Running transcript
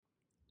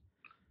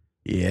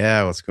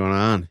Yeah, what's going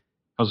on?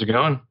 How's it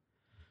going?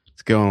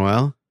 It's going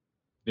well.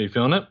 Are you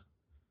feeling it?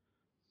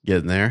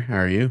 Getting there. How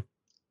are you?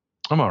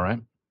 I'm all right.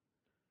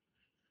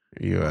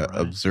 Are you All right.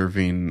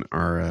 observing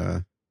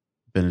our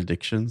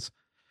benedictions?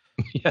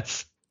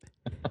 Yes.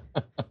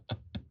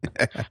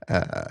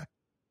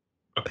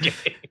 Okay.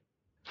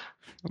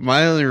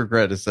 My only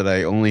regret is that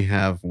I only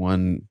have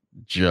one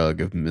jug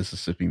of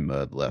Mississippi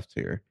mud left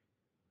here.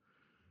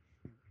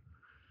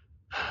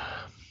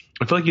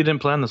 I feel like you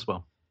didn't plan this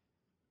well.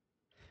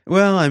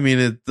 Well, I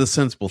mean, the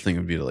sensible thing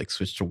would be to like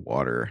switch to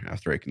water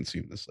after I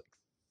consume this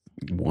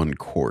like 1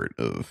 quart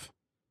of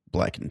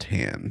black and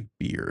tan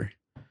beer.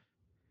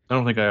 I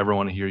don't think I ever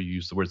want to hear you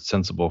use the word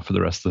sensible for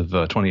the rest of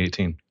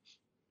 2018.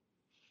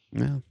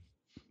 Well,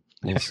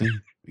 we'll see.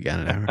 We got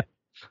an hour.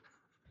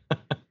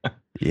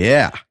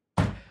 Yeah.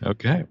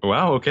 Okay.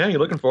 Wow. Okay. You're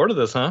looking forward to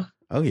this, huh?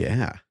 Oh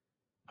yeah.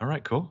 All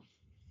right. Cool.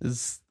 This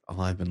is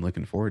all I've been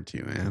looking forward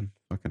to, man.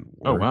 Fucking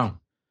Oh, work. wow.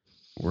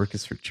 Work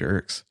is for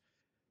jerks.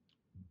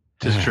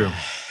 Tis true.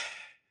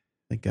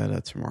 Thank God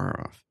that's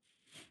tomorrow off.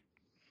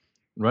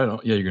 Right on.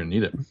 Yeah, you're going to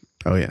need it.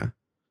 Oh yeah.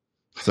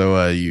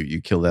 So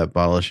you killed that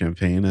bottle of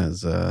champagne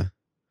as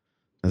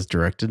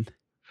directed?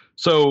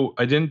 So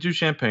I didn't do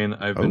champagne.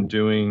 I've been Oh.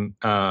 doing,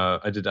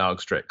 I did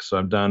Alex Drakes. So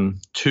I've done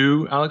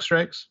 2 Alex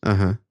Drakes.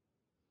 Uh-huh.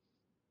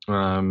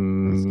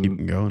 Let's keep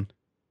Um, going.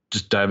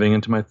 just diving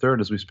into my third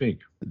as we speak.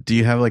 Do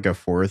you have like a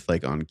fourth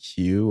like on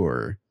cue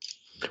or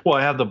Well,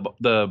 I have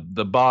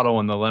the bottle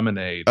and the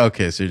lemonade.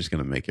 okay, so you're just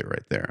gonna make it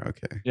right there.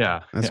 Okay.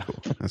 Yeah. That's Yeah.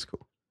 cool. That's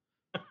cool.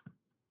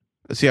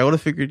 See, I would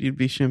have figured you'd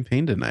be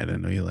champagne tonight. I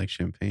know you like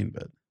champagne,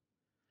 but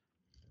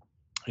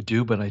I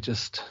do, but I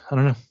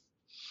don't know.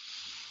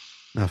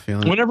 not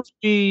feeling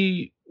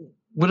it.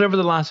 Whatever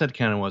the last head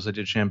cannon was, I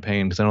did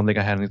champagne because I don't think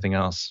I had anything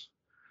else.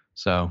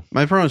 So,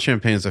 My problem with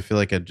champagne is I feel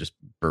like I'd just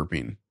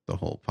burping the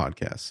whole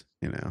podcast,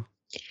 you know.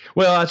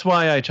 well, that's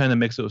why I try to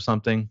mix it with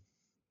something,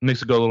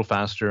 makes it go a little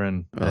faster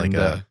and Like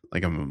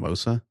a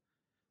mimosa.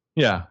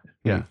 yeah,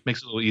 Hmm.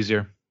 makes it a little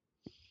easier.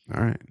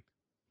 All right.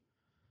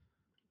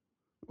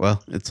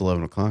 Well, it's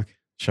 11 o'clock.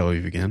 Shall we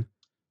begin?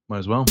 Might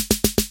as well.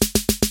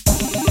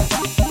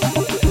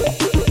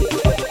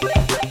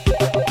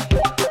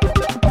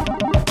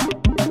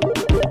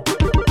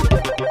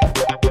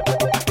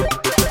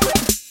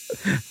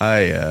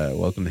 Hi,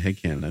 welcome to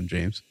Headcanon. I'm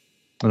James.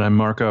 And I'm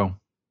Marco.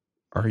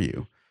 Are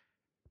you?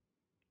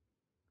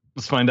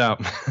 Let's find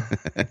out.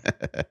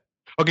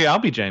 Okay, I'll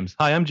be James.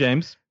 Hi, I'm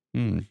James.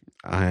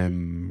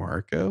 I'm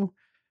Marco.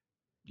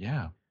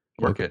 Yeah,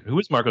 work it. Who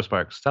is Marco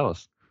Sparks? Tell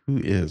us. Who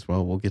is?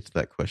 Well, we'll get to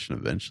that question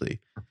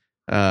eventually.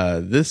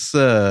 This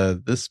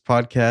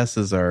podcast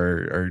is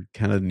our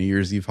kind of New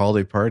Year's Eve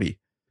holiday party.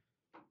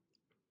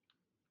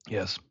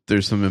 Yes.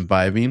 There's some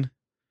imbibing.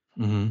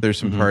 Mm-hmm. There's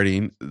some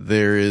partying.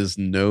 There is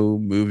no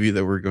movie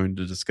that we're going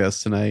to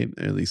discuss tonight,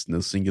 at least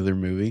no singular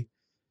movie.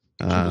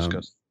 We'll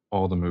discuss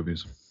all the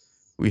movies.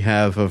 We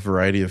have a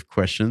variety of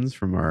questions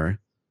from our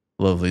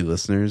lovely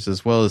listeners,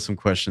 as well as some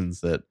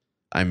questions that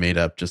I made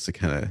up just to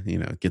kind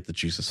of, get the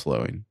juices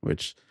flowing,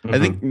 which I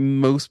think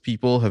most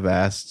people have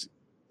asked,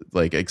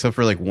 like, except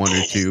for like 1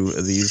 or 2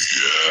 of these.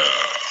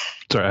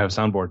 Sorry, I have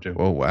soundboard too.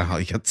 Oh, wow.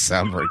 You got the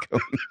soundboard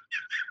going.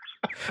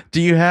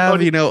 Do you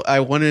have, I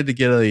wanted to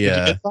get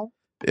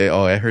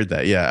oh, I heard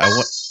that. Yeah.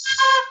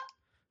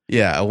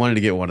 I wanted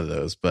to get one of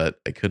those, but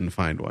I couldn't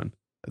find one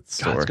at the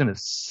store. It's going to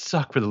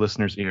suck for the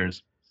listeners'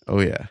 ears. Oh,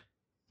 yeah.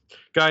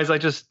 Guys,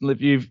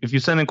 if you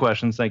send in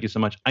questions, thank you so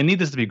much. I need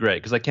this to be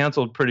great because I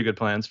canceled pretty good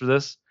plans for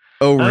this.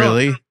 Oh,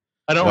 really?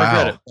 I don't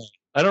regret it.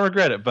 I don't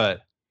regret it,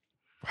 but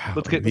wow.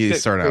 Let's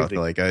start out with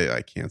like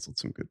I canceled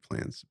some good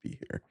plans to be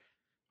here,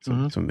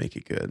 so make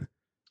it good.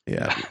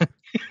 Yeah.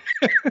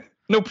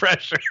 No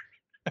pressure.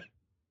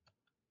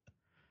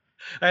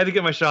 I had to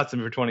get my shots in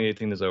before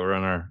 2018 is over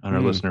on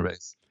our listener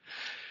base.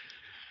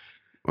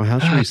 Well, how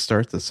should we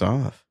start this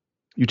off?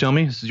 You tell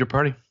me. This is your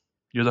party.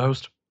 You're the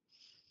host.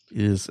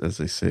 It is, as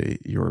they say,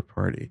 your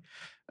party.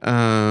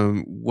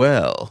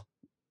 Well,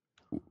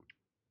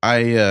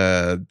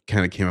 I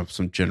kind of came up with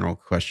some general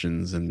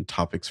questions and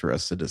topics for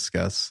us to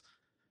discuss,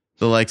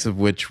 the likes of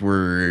which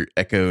were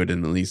echoed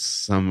in at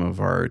least some of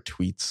our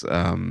tweets.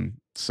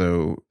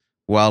 So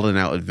Wild and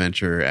Out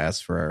Adventure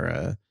asked for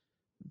our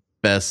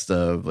best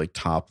of like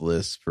top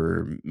lists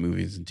for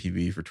movies and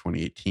TV for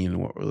 2018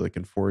 and what we're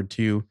looking forward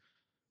to.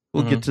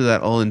 We'll get to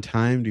that all in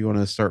time. Do you want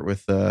to start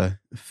with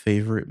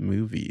favorite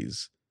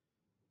movies?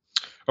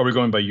 Are we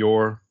going by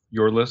your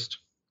list?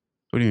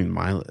 What do you mean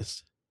my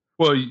list?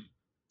 Well,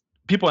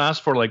 people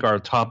asked for like our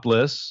top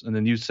lists, and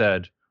then you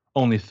said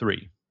only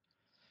 3.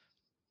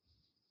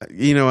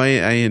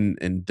 I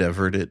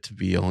endeavored it to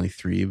be only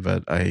 3,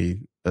 but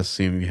I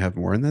assume you have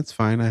more, and that's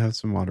fine. I have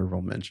some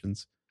honorable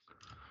mentions.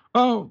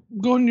 Oh,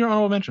 go in your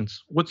honorable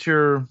mentions. What's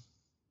your?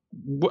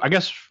 I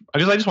guess I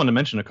just wanted to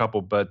mention a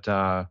couple, but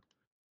by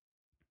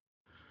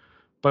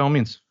all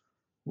means,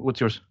 what's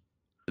yours?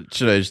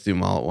 Should I just do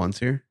them all at once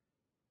here?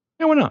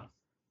 Yeah, why not?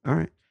 All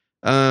right.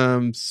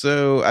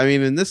 So I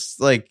mean, in this,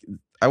 like,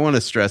 I want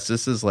to stress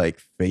this is like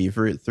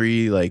favorite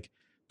 3. Like,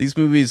 these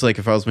movies, like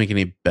if I was making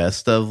a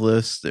best of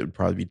list, it would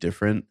probably be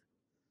different.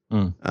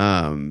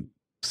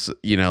 So,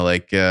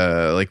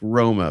 like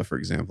Roma, for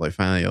example. I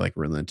finally like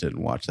relented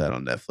and watched that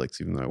on Netflix,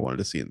 even though I wanted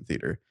to see it in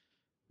theater.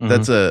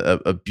 That's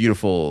a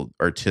beautiful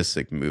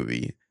artistic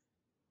movie.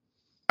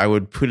 I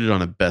would put it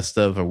on a best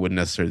of. I wouldn't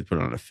necessarily put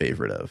it on a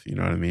favorite of. You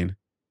know what I mean?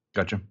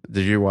 Gotcha.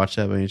 Did you watch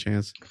that by any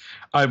chance?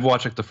 I've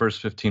watched like the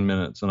first 15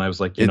 minutes, and I was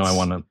like, I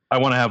want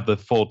to have the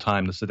full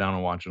time to sit down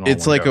and watch it.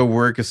 It's like a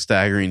work of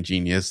staggering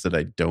genius that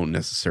I don't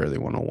necessarily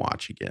want to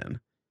watch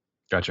again.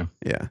 Gotcha.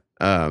 Yeah.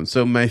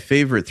 So my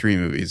favorite 3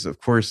 movies, of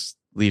course,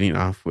 leading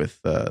off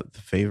with the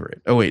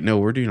favorite. Oh wait, no,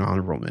 we're doing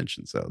honorable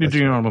mentions. So you're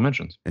doing honorable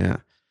mentions. Yeah.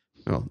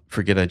 Well,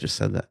 forget I just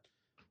said that.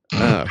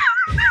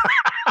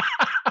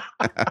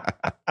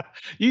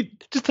 You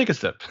just take a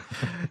sip.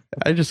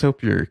 I just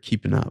hope you're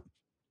keeping up.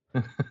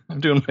 I'm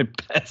doing my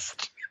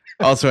best.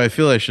 Also, I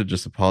feel I should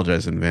just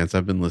apologize in advance.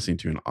 I've been listening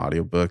to an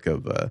audiobook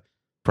of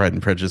Pride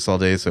and Prejudice all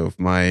day, so if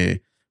my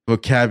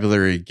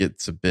vocabulary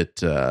gets a bit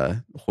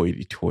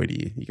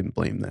hoity-toity, you can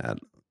blame that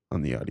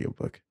on the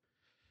audiobook.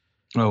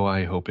 Oh,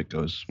 I hope it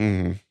goes.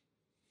 Mm-hmm.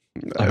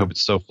 I hope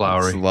it's so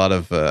flowery. It's a lot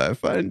of I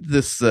find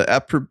this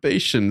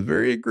approbation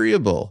very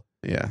agreeable.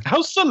 Yeah.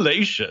 How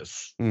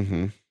salacious.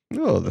 Mm-hmm.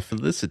 Oh, the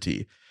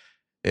felicity.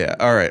 Yeah.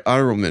 All right.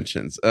 Honorable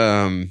mentions.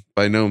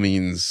 By no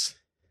means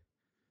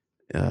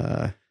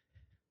can't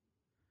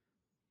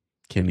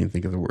even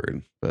think of the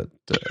word, but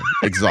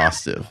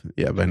exhaustive.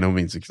 Yeah, by no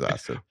means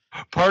exhaustive.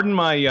 Pardon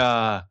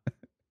my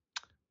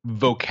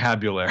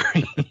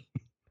vocabulary.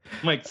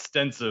 My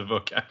extensive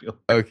vocabulary.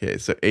 Okay,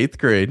 so 8th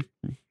grade.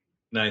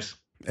 Nice.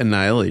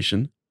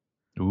 Annihilation.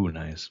 Ooh,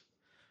 nice.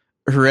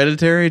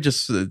 Hereditary,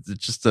 just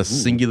a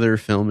singular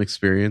film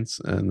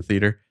experience in the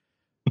theater.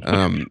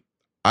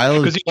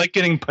 Because you like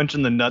getting punched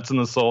in the nuts and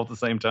the soul at the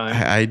same time.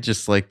 I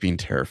just like being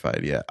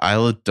terrified. Yeah,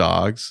 Isle of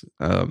Dogs.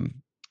 I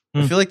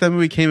feel like that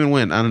movie came and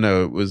went. I don't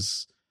know. It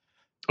was.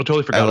 I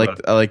totally forgot.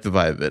 I like the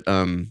vibe of it.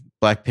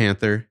 Black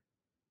Panther.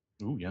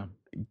 Ooh, yeah.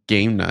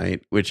 Game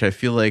Night, which I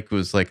feel like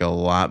was like a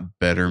lot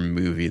better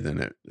movie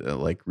than it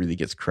like really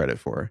gets credit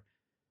for.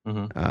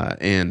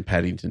 And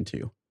Paddington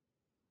 2.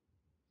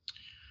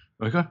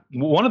 Okay.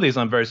 One of these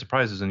I'm very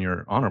surprised is in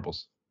your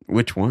honorables.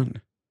 Which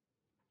one?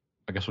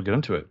 I guess we'll get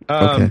into it.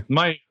 Okay.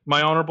 My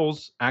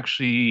honorables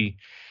actually,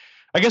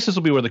 I guess this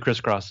will be where the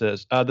crisscross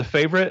is. The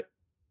favorite,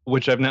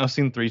 which I've now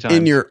seen 3 times.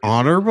 In your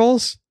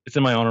honorables? It's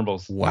in my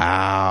honorables.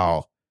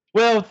 Wow.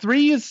 Well,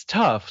 3 is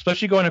tough,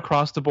 especially going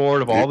across the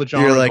board of all the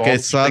genres. You're like, I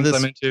saw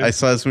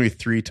this movie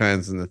 3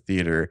 times in the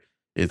theater.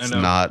 It's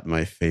not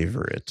my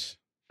favorite.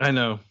 I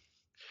know.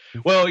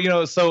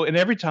 Well, so and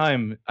every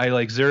time I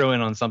like zero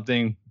in on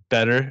something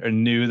better or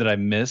new that I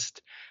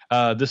missed.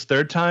 This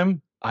 3rd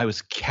time, I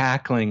was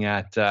cackling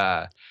at.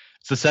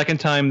 It's the 2nd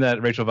time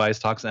that Rachel Weisz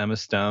talks to Emma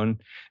Stone,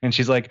 and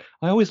she's like,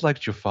 "I always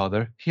liked your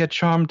father. He had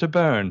charm to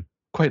burn,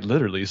 quite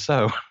literally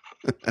so."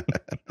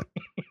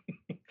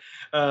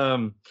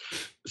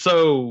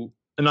 So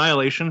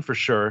Annihilation for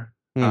sure.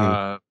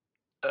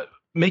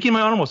 Making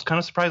my honorables kind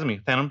of surprised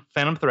me.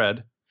 Phantom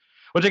Thread,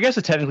 which I guess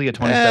is technically a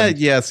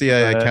 2017. Yeah, see,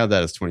 I count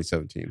that as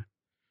 2017.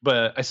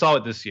 But I saw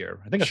it this year.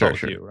 I think I saw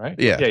it with you, right?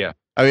 Yeah.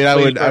 I mean, I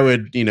would,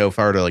 if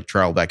I were to like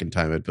travel back in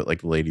time, I'd put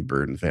like Lady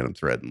Bird and Phantom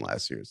Thread in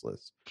last year's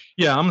list.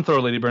 Yeah, I'm gonna throw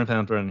Lady Bird and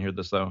Phantom Thread in here.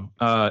 This though,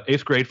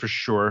 8th grade for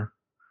sure.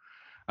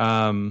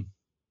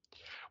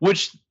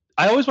 Which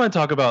I always want to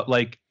talk about,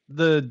 like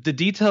the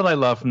detail I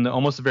love from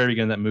almost the very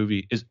beginning of that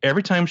movie is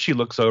every time she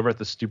looks over at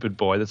the stupid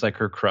boy that's like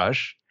her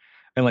crush,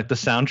 and like the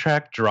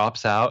soundtrack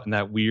drops out and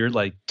that weird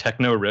like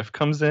techno riff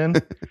comes in,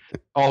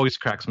 always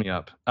cracks me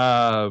up.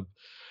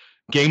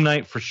 Game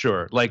Night for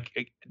sure. Like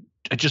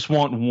I just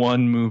want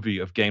one movie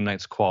of Game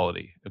Night's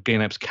quality, of Game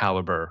Night's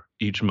caliber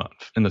each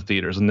month in the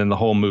theaters, and then the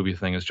whole movie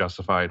thing is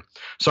justified.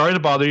 Sorry to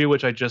Bother You,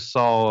 which I just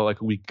saw like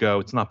a week ago.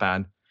 It's not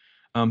bad.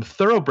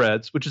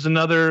 Thoroughbreds, which is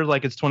another,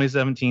 like it's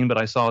 2017, but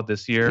I saw it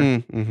this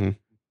year.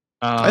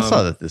 I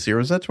saw that this year.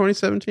 Was that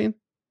 2017?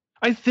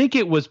 I think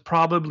it was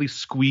probably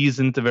squeezed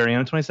into the very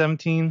end of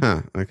 2017.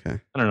 Huh,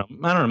 okay. I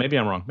don't know. Maybe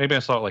I'm wrong. Maybe I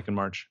saw it like in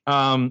March.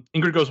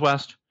 Ingrid Goes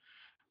West.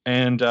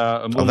 And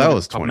that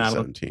was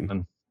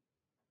 2017.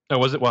 Oh,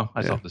 was it? Well,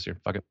 I saw it this year.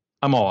 Fuck it.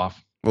 I'm all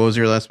off. What was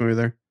your last movie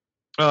there?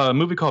 A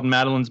movie called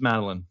Madeline's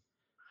Madeline,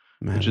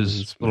 which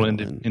is a little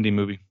indie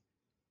movie.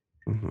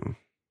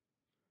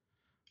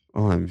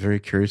 Well, I'm very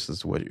curious as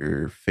to what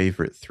your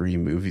favorite 3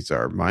 movies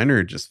are. Mine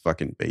are just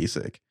fucking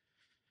basic.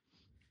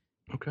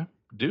 Okay.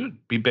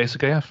 Dude, be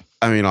basic AF.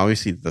 I mean,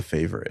 obviously the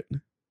favorite.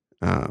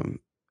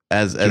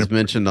 As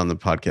mentioned on the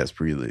podcast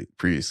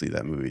previously,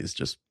 that movie is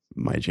just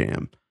my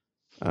jam.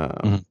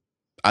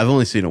 I've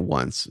only seen it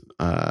once.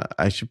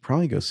 I should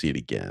probably go see it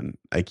again.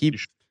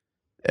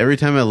 Every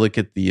time I look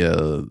at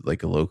the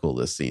like local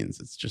listings,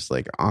 it's just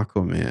like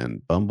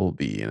Aquaman,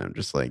 Bumblebee, and I'm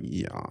just like,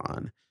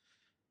 yawn.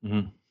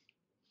 Yeah,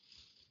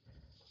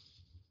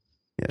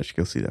 I should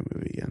go see that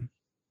movie again.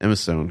 Emma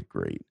Stone,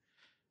 great.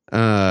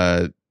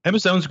 Emma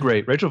Stone's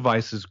great. Rachel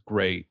Weisz is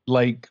great.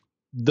 Like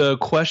the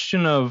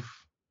question of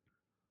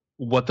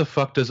what the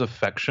fuck does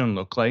affection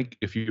look like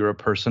if you're a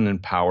person in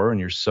power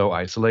and you're so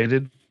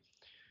isolated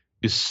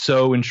is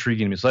so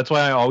intriguing to me. So that's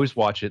why I always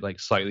watch it like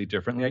slightly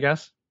differently, I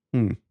guess,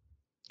 Hmm.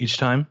 each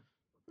time.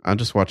 I'm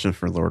just watching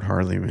for Lord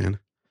Harley, man.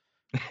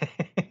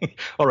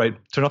 All right,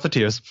 turn off the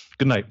tears.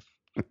 Good night.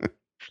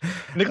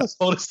 Nicholas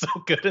Hoult is so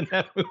good in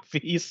that movie.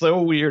 He's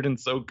so weird and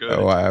so good.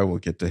 Oh, I will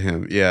get to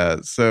him. Yeah.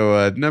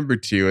 So number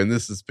 2, and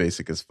this is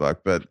basic as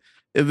fuck, but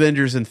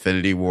Avengers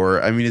Infinity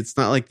War. I mean, it's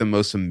not like the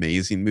most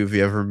amazing movie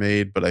ever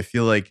made, but I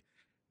feel like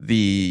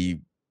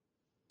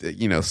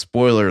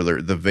spoiler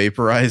alert, the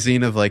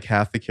vaporizing of like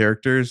half the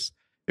characters.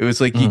 It was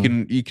like you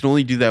can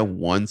only do that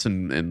once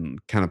in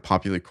kind of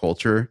popular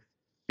culture.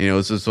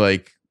 It's just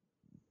like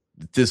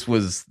this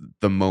was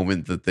the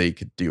moment that they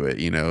could do it,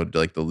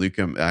 like the Luke,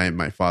 I am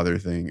my father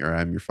thing, or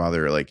I'm your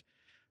father. Like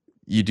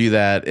you do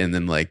that, and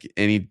then like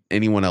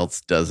anyone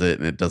else does it,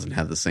 and it doesn't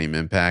have the same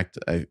impact.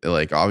 I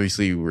like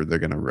obviously they're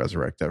gonna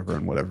resurrect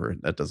everyone, whatever.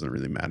 That doesn't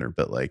really matter,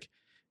 but like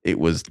it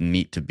was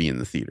neat to be in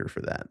the theater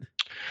for that.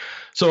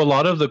 So a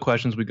lot of the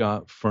questions we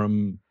got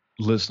from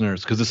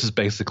listeners, because this is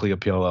basically a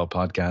PLL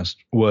podcast,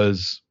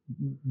 was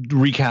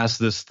recast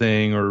this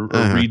thing or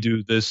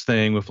redo this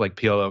thing with like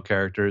PLL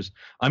characters.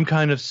 I'm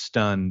kind of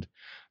stunned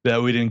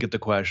that we didn't get the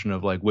question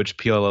of like which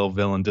PLL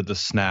villain did the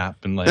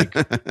snap and like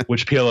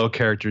which PLL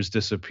characters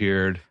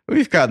disappeared.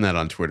 We've gotten that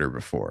on Twitter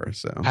before.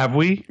 So have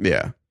we?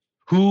 Yeah.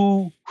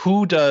 Who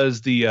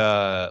does the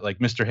like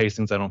Mr.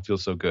 Hastings? I don't feel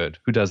so good.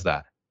 Who does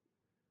that?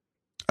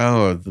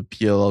 Oh, the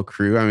PLL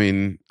crew. I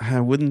mean,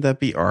 wouldn't that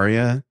be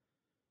Arya?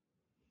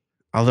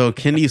 Although,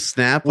 can you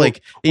snap? Will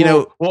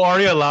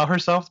Arya allow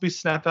herself to be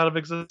snapped out of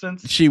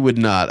existence? She would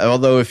not.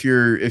 Although, if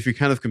you're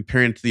kind of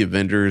comparing it to the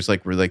Avengers,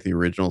 like where like the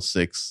original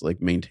 6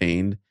 like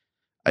maintained,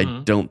 I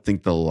don't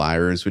think the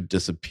liars would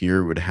disappear.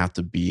 It would have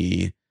to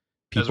be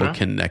people Ezra?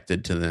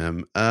 Connected to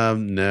them.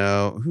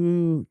 No.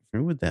 Who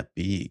would that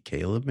be?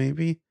 Caleb,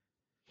 maybe?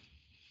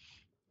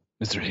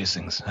 Mr.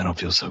 Hastings, I don't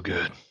feel so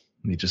good.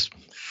 He just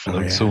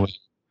floats away.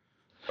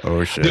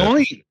 Oh shit.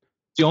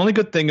 The only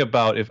good thing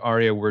about if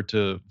Arya were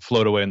to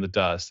float away in the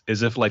dust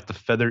is if like the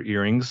feather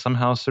earrings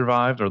somehow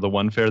survived, or the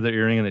one feather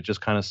earring, and it just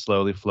kind of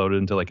slowly floated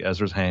into like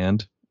Ezra's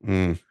hand.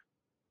 And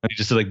he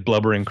just did like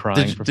blubbering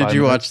crying. Did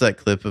you watch that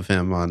clip of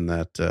him on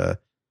that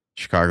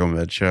Chicago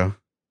Med show?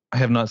 I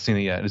have not seen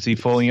it yet. Is he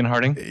fully Ian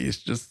Harding? He's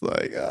just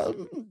like,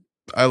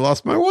 I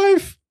lost my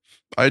wife.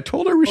 I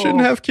told her we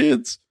shouldn't have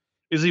kids.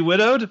 Is he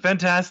widowed?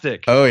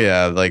 Fantastic. Oh,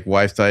 yeah. Like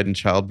wife died in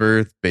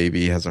childbirth.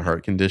 Baby has a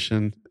heart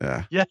condition.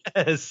 Yeah.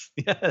 Yes.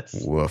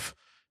 Woof.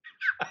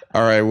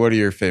 All right. What are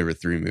your favorite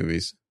 3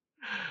 movies?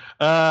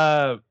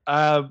 I've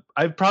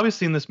probably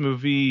seen this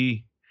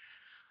movie.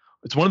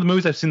 It's one of the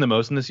movies I've seen the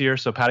most in this year.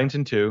 So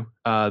Paddington 2.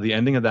 The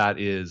ending of that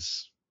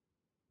is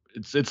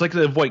it's like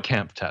the Voight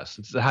Camp test.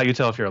 It's how you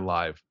tell if you're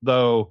alive.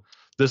 Though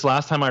this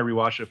last time I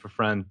rewatched it for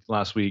Friend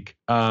last week,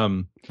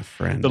 the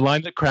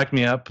line that cracked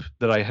me up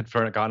that I had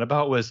forgotten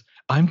about was,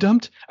 "I'm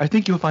dumped. I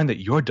think you'll find that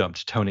you're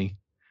dumped, Tony,"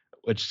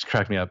 which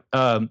cracked me up.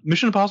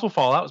 Mission Impossible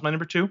Fallout was my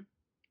number 2.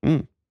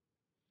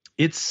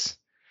 It's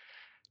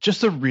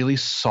just a really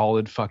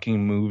solid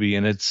fucking movie,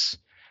 and it's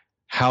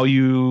how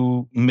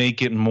you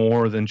make it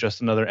more than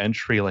just another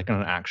entry like in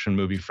an action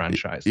movie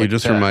franchise. You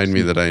just remind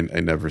me that I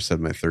never said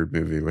my 3rd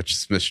movie, which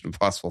is Mission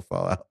Impossible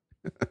Fallout.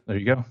 There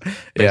you go.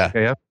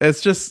 Yeah.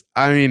 It's just,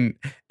 I mean,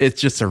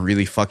 it's just a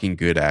really fucking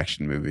good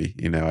action movie.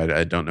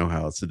 I don't know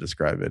how else to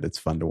describe it. It's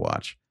fun to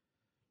watch.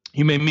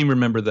 You made me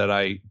remember that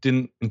I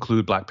didn't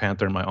include Black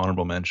Panther in my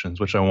honorable mentions,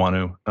 which I want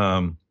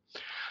to.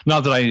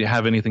 Not that I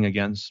have anything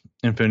against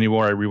Infinity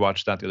War. I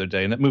rewatched that the other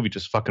day, and that movie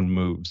just fucking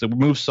moves. It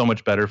moves so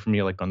much better for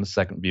me, like on the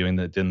second viewing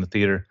than it did in the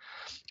theater.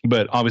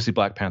 But obviously,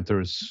 Black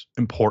Panther is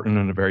important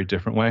in a very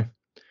different way.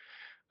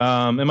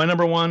 And my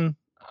number 1,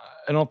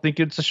 I don't think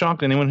it's a shock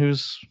to anyone who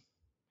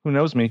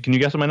knows me. Can you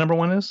guess what my number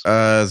 1 is?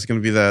 It's going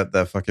to be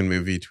that fucking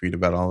movie you tweet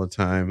about all the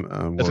time. It's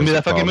going to be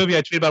that fucking movie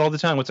I tweet about all the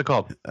time. What's it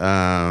called?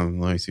 Let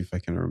me see if I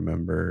can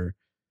remember.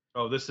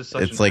 Oh, this is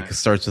such. It's like it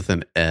starts with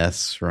an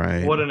S,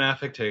 right? What an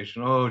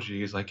affectation! Oh,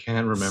 geez, I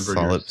can't remember.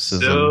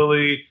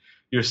 Solipsism.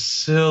 Your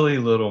silly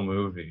little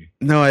movie.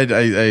 No, I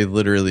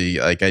literally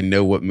like I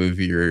know what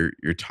movie you're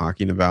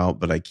talking about,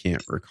 but I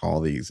can't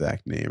recall the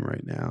exact name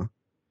right now.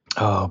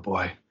 Oh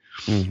boy,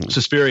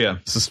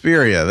 Suspiria.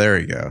 There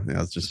you go. Yeah, I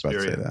was just about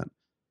to say that.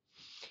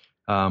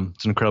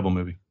 It's an incredible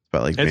movie.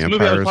 About like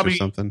vampires or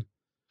something.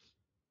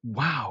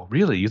 Wow,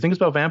 really? You think it's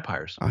about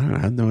vampires? I don't know. I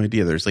have no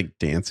idea. There's like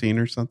dancing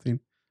or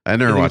something. I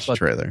never watched the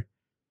trailer.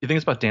 You think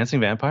it's about dancing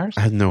vampires?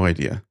 I had no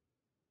idea.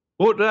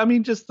 Well, I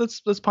mean, just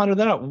let's ponder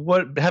that out.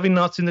 What, having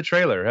not seen the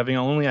trailer, having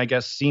only, I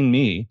guess, seen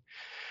me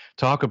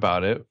talk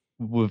about it,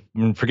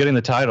 forgetting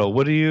the title,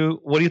 what do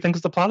you think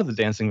is the plot of the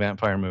dancing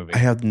vampire movie? I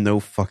have no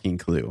fucking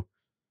clue.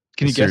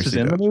 Can you guess who's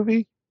in the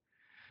movie?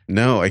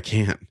 No, I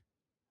can't.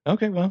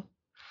 Okay, well,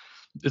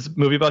 it's a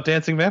movie about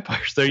dancing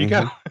vampires. There you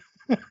go.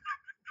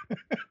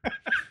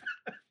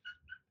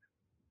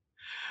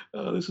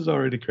 Oh, this is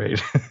already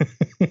great.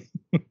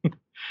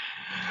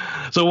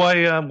 So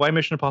why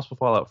Mission Impossible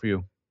Fallout for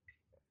you?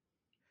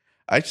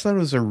 I just thought it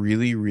was a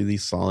really, really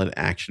solid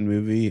action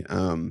movie.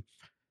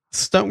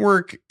 Stunt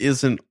work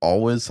isn't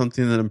always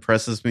something that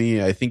impresses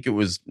me. I think it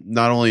was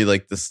not only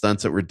like the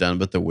stunts that were done,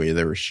 but the way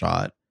they were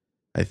shot,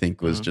 I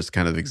think was just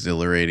kind of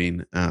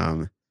exhilarating.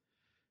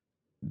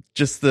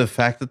 Just the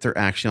fact that they're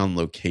actually on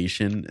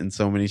location in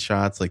so many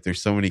shots, like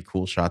there's so many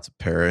cool shots of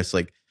Paris,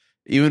 like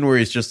even where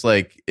he's just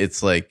like,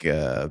 it's like,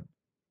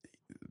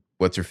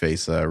 what's her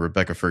face?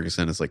 Rebecca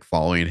Ferguson is like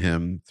following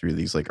him through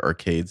these like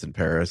arcades in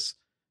Paris.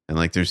 And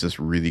like, there's this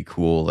really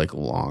cool, like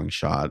long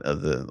shot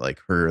of the,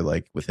 like her,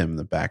 like with him in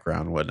the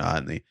background and whatnot.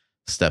 And they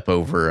step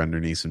over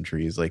underneath some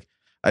trees. Like,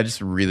 I just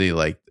really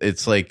like,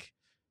 it's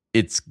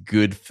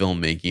good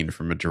filmmaking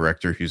from a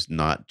director who's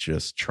not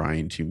just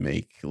trying to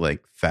make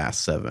like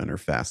Fast 7 or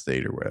Fast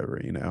 8 or whatever,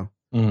 you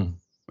know?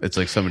 It's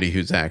like somebody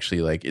who's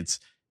actually like, it's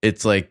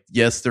like,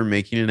 yes, they're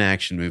making an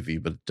action movie,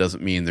 but it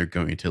doesn't mean they're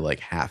going to like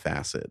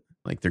half-ass it.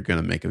 Like they're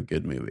going to make a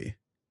good movie.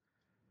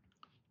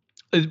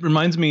 It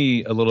reminds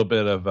me a little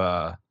bit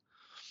of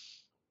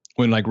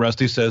when like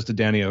Rusty says to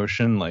Danny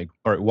Ocean, like,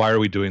 all right, why are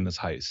we doing this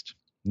heist?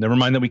 Never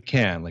mind that we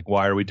can, like,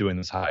 why are we doing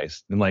this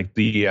heist? And like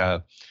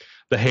the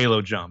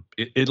Halo jump,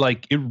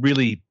 it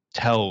really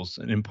tells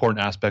an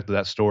important aspect of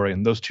that story.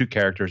 And those two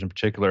characters in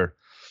particular,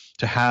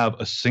 to have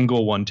a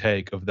single one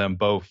take of them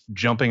both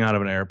jumping out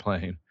of an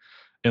airplane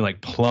and like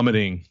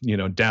plummeting, you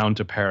know, down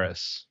to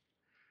Paris.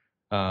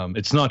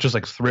 It's not just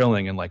like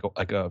thrilling and like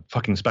a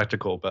fucking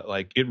spectacle, but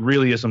like it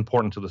really is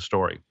important to the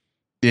story.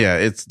 Yeah,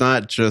 it's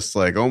not just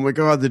like, oh my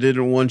God, they did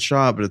it in one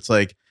shot, but it's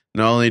like,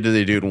 not only do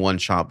they do it in one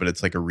shot, but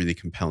it's like a really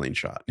compelling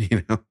shot,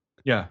 you know?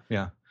 Yeah,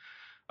 yeah.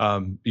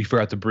 You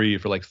forgot to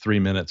breathe for like 3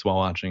 minutes while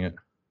watching it.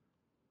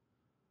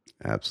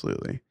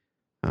 Absolutely.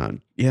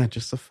 Yeah,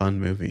 just a fun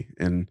movie.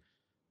 And,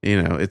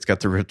 you know, it's got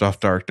the ripped off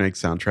Dark Knight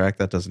soundtrack.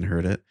 That doesn't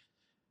hurt it.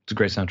 It's a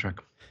great soundtrack.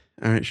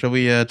 All right, shall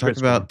we talk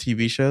about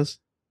TV shows?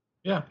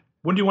 Yeah.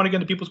 When do you want to get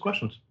into people's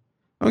questions?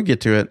 I'll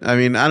get to it. I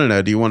mean, I don't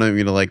know. Do you want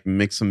me to like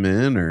mix them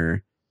in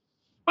or?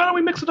 Why don't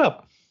we mix it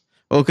up?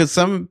 Well, because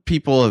some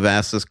people have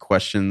asked us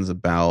questions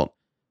about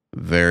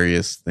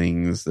various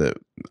things that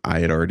I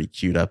had already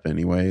queued up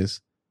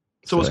anyways.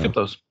 So we'll skip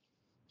those.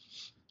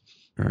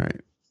 All right.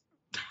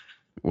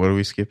 What are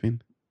we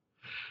skipping?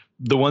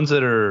 The ones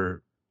that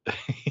are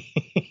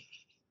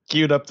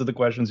queued up to the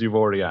questions you've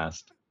already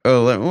asked.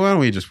 Oh, why don't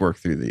we just work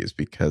through these?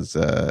 Because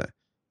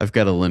I've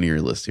got a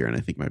linear list here, and I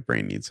think my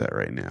brain needs that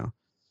right now.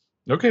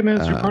 Okay, man.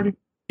 It's your party.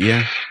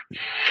 Yeah.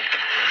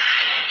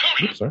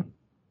 Oops, sorry.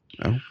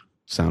 Oh,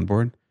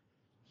 soundboard?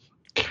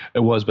 It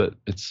was, but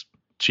it's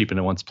cheap and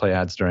it wants to play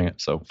ads during it.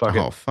 So fuck it.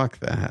 Oh, fuck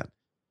that.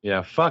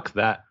 Yeah, fuck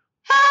that.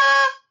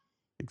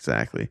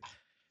 Exactly.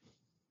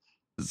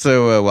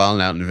 So Wild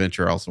and Out and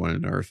Adventure also wanted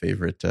to know our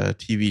favorite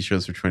TV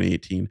shows for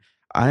 2018.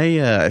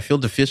 I feel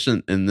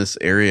deficient in this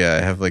area.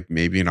 I have like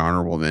maybe an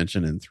honorable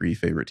mention and 3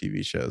 favorite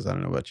TV shows. I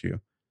don't know about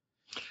you.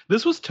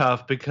 This was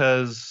tough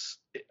because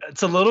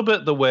it's a little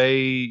bit the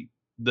way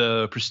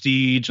the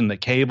Prestige and the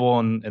cable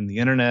and the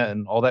internet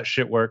and all that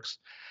shit works.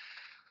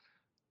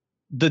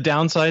 The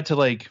downside to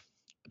like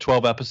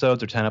 12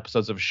 episodes or 10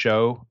 episodes of a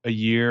show a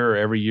year or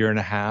every year and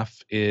a half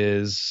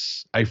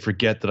is I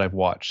forget that I've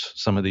watched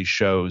some of these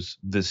shows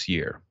this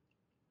year.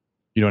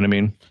 You know what I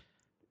mean?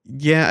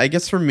 Yeah, I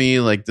guess for me,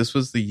 like this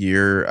was the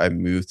year I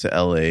moved to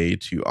LA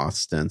to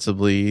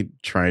ostensibly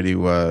try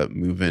to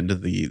move into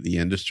the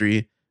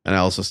industry. And I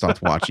also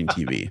stopped watching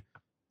TV.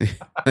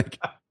 Like,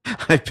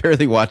 I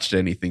barely watched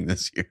anything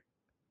this year.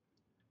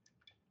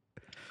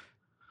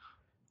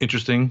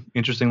 Interesting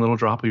little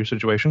drop of your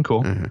situation.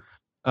 Cool.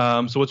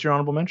 Uh-huh. So what's your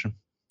honorable mention?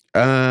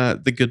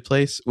 The Good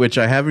Place, which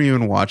I haven't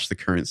even watched the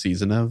current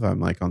season of. I'm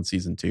like on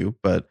season 2,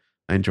 but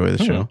I enjoy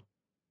the show.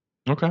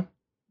 Okay.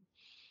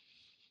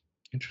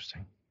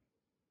 Interesting.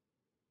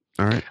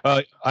 All right.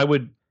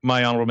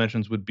 My honorable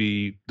mentions would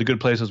be The Good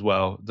Place as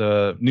well.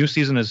 The new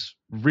season is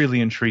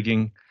really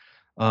intriguing.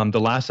 The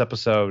last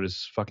episode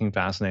is fucking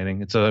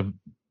fascinating. It's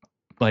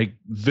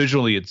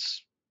visually,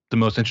 it's the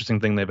most interesting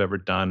thing they've ever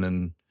done,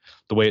 and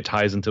the way it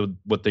ties into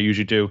what they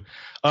usually do.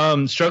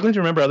 Struggling to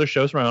remember other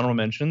shows from my honorable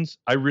mentions.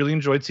 I really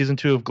enjoyed season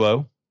 2 of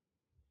Glow,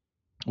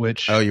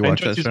 which you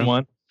watched that season show?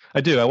 1.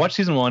 I do. I watched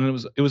season 1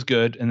 and it was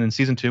good, and then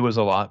season 2 was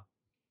a lot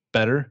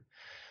better.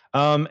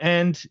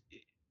 And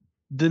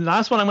the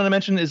last one I'm going to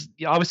mention is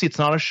obviously it's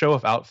not a show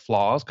without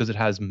flaws because it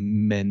has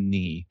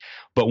many,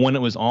 but when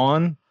it was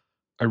on,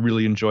 I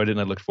really enjoyed it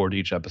and I looked forward to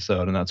each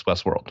episode, and that's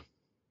Westworld.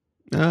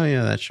 Oh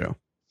yeah, that show.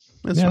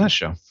 That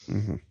show.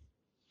 Mm-hmm.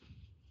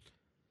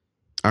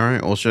 All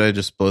right. Well, should I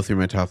just blow through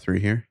my top 3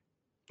 here?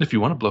 If you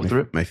want to blow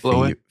through it, my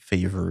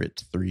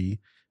favorite 3.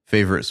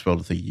 Favorite spelled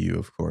with a U,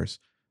 of course.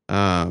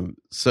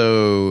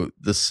 So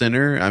The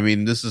Sinner. I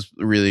mean, this is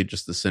really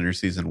just The Sinner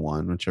season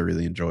 1, which I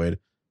really enjoyed.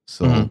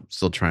 So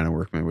still trying to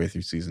work my way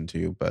through season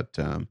 2, but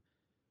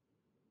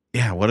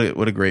yeah, what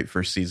a great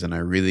first season.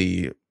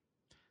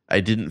 I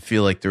didn't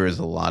feel like there was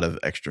a lot of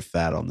extra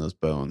fat on those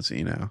bones,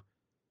 you know.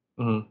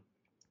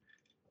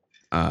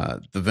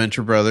 The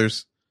Venture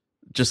Brothers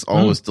just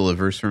always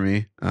delivers for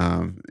me. I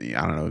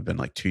don't know, it's been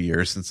like 2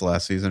 years since the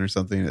last season or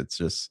something. It's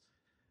just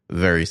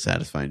very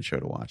satisfying show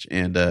to watch.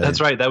 And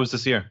That's right. That was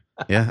this year.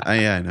 yeah,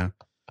 I know.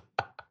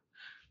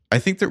 I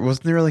think there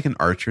like an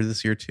Archer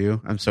this year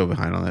too. I'm so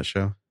behind on that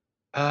show.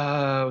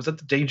 Was that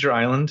the Danger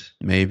Island?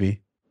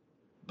 Maybe.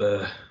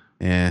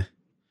 Yeah.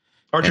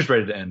 Archer's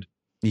ready to end.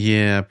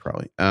 Yeah,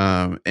 probably.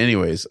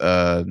 Anyways,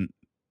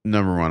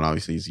 number one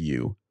obviously is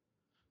You.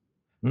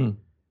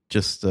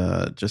 Just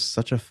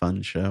such a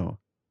fun show.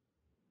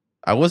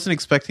 I wasn't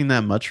expecting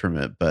that much from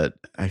it, but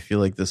I feel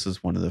like this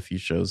is one of the few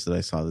shows that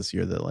I saw this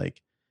year that like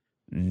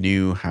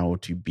knew how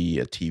to be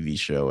a TV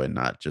show and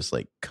not just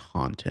like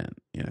content,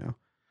 you know.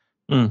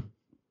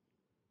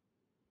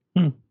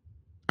 All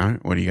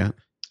right, what do you got?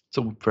 It's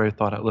a very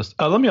thought out list.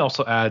 Let me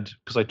also add,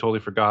 because I totally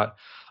forgot,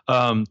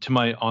 to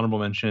my honorable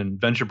mention,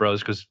 Venture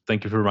Bros, because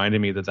thank you for reminding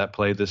me that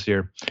played this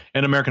year,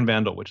 and American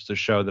Vandal, which is a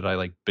show that I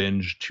like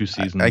binge 2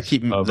 seasons.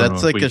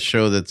 That's like a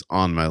show that's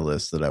on my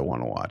list that I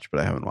want to watch, but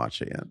I haven't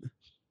watched it yet.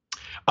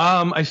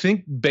 I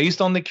think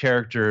based on the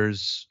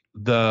characters,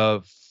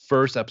 the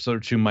first episode or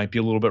two might be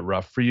a little bit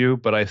rough for you,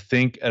 but I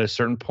think at a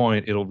certain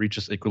point it'll reach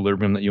this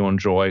equilibrium that you'll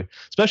enjoy.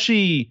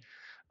 Especially,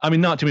 I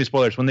mean, not too many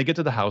spoilers. When they get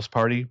to the house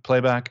party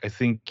playback, I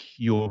think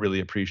you'll really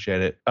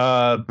appreciate it.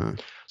 So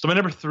my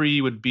number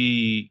 3 would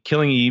be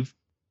Killing Eve.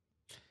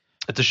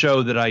 It's a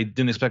show that I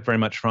didn't expect very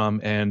much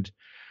from and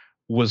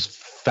was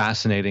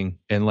fascinating.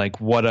 And like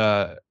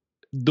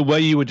the way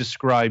you would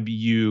describe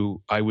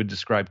You, I would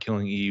describe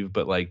Killing Eve,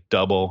 but like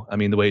double. I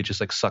mean, the way it just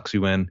like sucks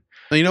you in.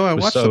 Well, you know, I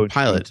watched the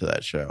pilot to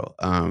that show.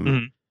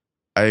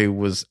 I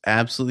was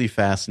absolutely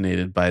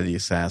fascinated by the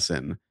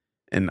assassin,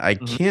 and I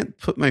can't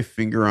put my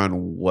finger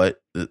on what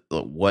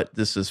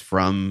this is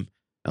from,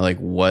 like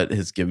what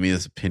has given me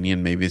this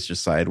opinion. Maybe it's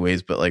just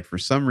Sideways, but like for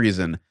some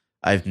reason,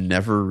 I've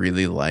never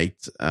really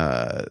liked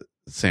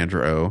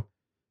Sandra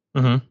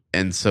Oh.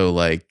 And so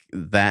like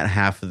that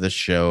half of the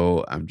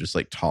show, I'm just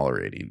like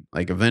tolerating.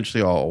 Like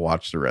eventually I'll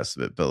watch the rest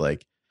of it, but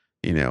like,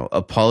 you know,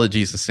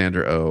 apologies to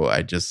Sandra Oh.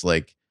 I just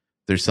like,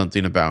 there's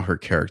something about her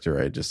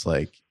character I just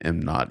like am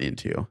not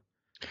into.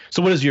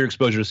 So what is your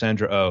exposure to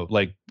Sandra Oh?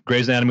 Like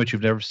Grey's Anatomy, which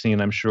you've never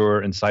seen, I'm sure,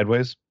 and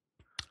Sideways?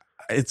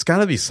 It's got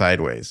to be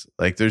Sideways.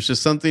 Like there's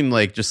just something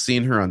like just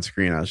seeing her on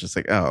screen. I was just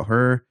like, oh,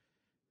 her.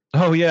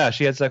 Oh yeah,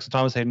 she had sex with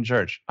Thomas Hayden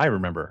Church. I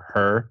remember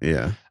her.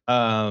 Yeah.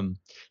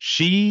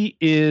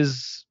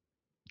 She's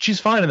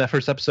fine in that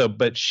first episode,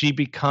 but she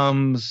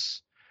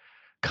becomes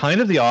kind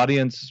of the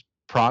audience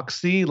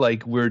proxy.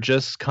 Like we're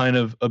just kind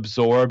of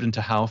absorbed into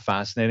how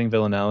fascinating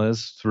Villanelle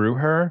is through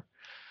her,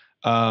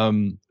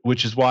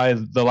 which is why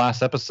the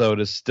last episode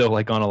is still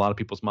like on a lot of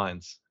people's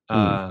minds.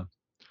 So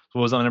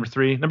what was on number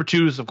 3? Number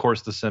 2 is of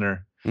course The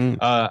Sinner.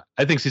 I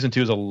think season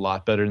 2 is a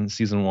lot better than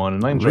season 1,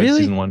 and I enjoyed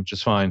season 1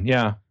 just fine.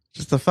 Yeah,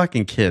 just a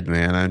fucking kid,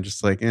 man. I'm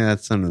just like,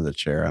 it's under the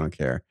chair. I don't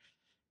care.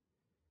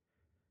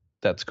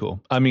 That's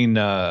cool. I mean,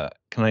 can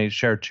I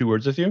share 2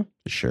 words with you?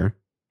 Sure.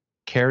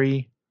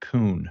 Carrie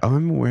Coon. Oh,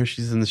 I'm aware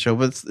she's in the show,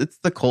 but it's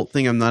the cult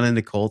thing. I'm not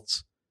into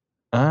cults.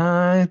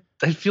 I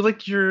feel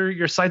like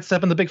you're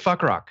sidestepping the big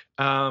fuck rock.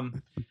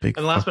 And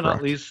last but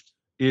not least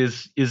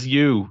is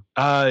You.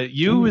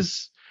 You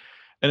is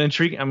an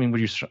intriguing. I mean, were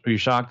you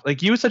shocked?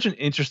 Like You is such an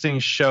interesting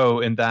show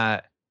in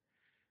that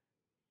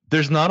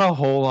there's not a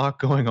whole lot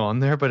going on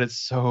there, but it's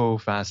so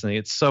fascinating.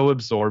 It's so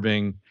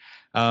absorbing.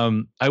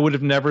 I would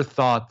have never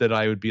thought that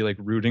I would be like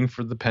rooting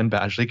for the Penn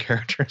Badgley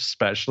character,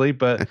 especially,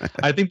 but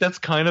I think that's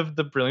kind of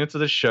the brilliance of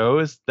the show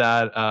is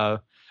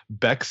that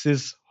Bex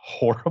is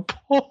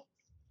horrible.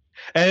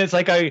 And it's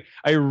like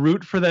I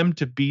root for them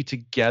to be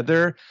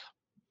together,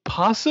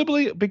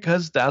 possibly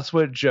because that's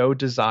what Joe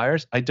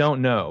desires. I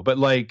don't know. But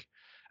like,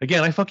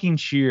 again, I fucking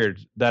cheered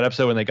that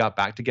episode when they got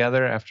back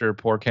together after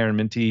poor Karen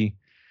Minty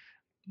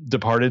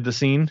departed the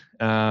scene.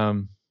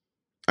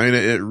 I mean,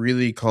 it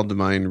really called to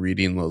mind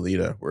reading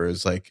Lolita,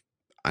 whereas like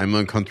I'm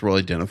uncomfortable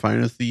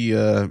identifying with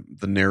the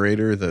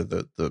narrator,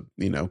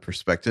 the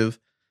perspective,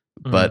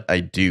 but I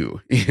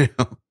do,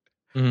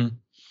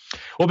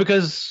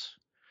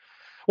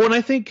 Well, and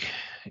I think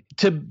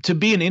to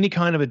be in any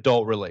kind of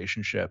adult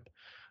relationship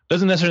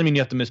doesn't necessarily mean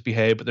you have to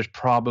misbehave, but there's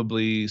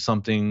probably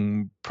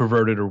something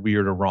perverted or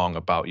weird or wrong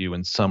about you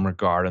in some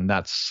regard, and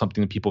that's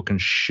something that people can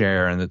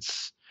share, and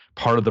it's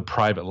part of the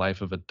private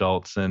life of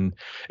adults. And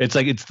it's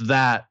like it's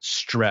that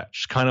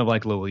stretch, kind of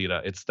like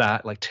Lolita. It's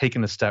that like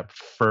taking a step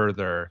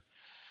further.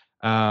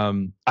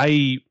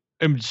 I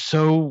am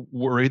so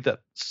worried that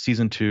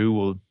season 2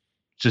 will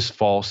just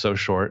fall so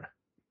short.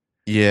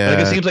 Yeah, like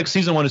it seems like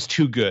season 1 is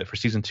too good for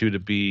season 2 to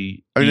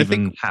be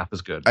even half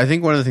as good. I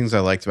think one of the things I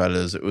liked about it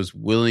is it was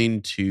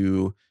willing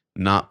to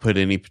not put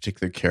any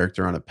particular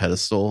character on a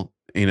pedestal.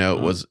 You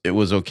know, it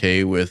was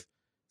okay with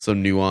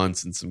some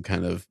nuance and some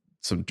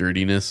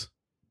dirtiness.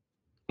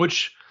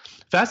 Which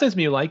fascinates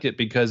me. You liked it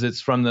because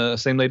it's from the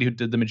same lady who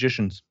did The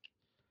Magicians.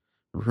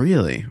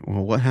 Really?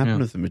 Well, what happened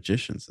with The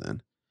Magicians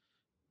then?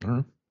 I don't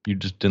know. You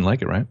just didn't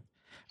like it, right?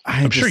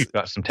 I'm sure you've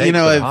got some takes.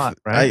 Hot,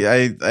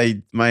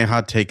 right? My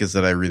hot take is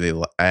that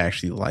I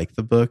actually like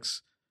the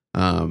books,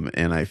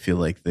 and I feel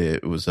like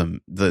it was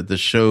the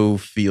show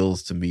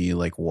feels to me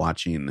like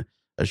watching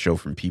a show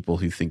from people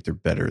who think they're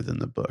better than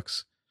the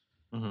books.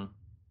 Mm-hmm.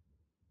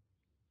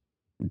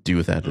 Do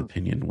with that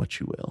opinion what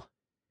you will.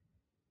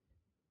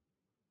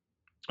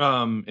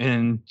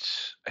 And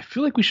I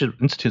feel like we should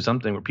institute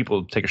something where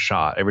people take a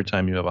shot every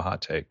time you have a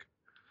hot take.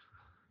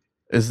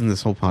 Isn't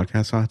this whole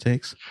podcast hot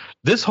takes?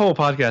 This whole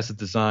podcast is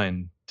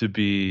designed to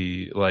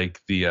be like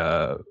the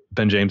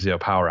Ben Jamesio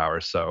Power Hour.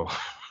 So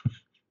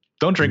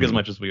don't drink as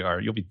much as we are.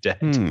 You'll be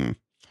dead.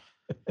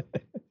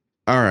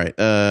 All right.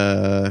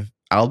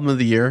 Album of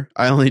the year.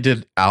 I only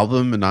did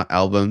album and not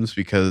albums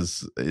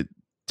because it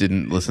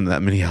didn't listen to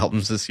that many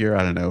albums this year.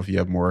 I don't know if you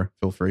have more.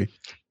 Feel free.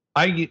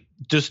 I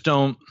just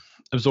don't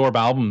absorb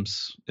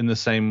albums in the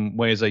same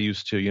way as I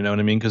used to. You know what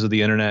I mean? Because of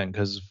the internet and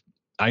because of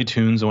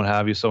iTunes and what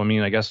have you. So I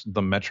mean, I guess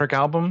the Metric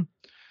album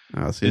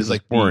is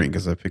like boring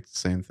because I picked the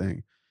same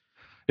thing.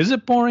 Is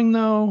it boring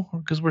though?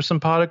 Because we're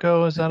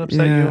simpatico? Does that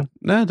upset you?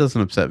 No, it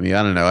doesn't upset me.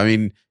 I don't know. I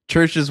mean,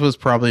 Churches was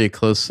probably a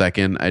close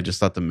second. I just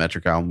thought the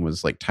Metric album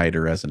was like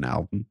tighter as an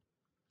album.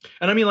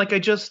 And I mean, like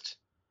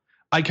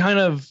I kind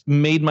of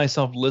made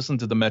myself listen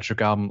to the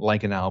Metric album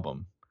like an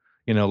album.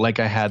 You know, like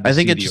I had. I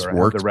think it just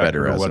works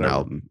better as an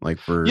album, like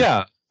for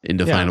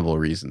indefinable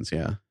reasons.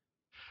 Yeah.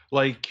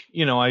 Like,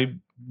 you know,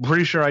 I'm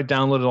pretty sure I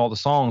downloaded all the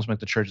songs from like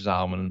the Churches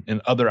album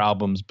and other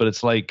albums, but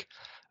it's like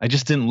I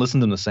just didn't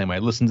listen to them the same way. I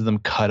listened to them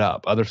cut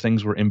up. Other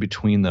things were in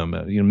between them,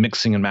 you know,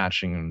 mixing and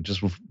matching and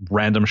just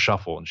random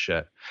shuffle and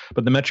shit.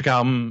 But the Metric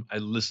album, I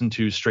listened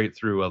to straight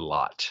through a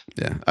lot.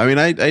 Yeah. I mean,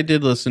 I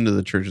did listen to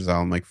the Churches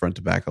album like front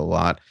to back a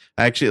lot.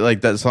 I actually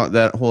like that song.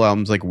 That whole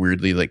album's like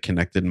weirdly like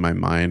connected in my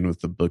mind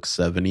with the book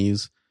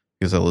 70s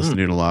because I listened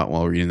to it a lot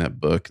while reading that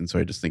book. And so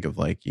I just think of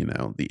like, you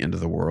know, the end of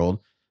the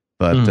world.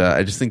 But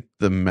I just think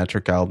the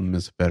Metric album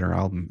is a better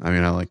album. I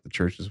mean, I like the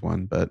Churches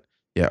one, but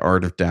yeah,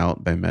 Art of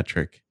Doubt by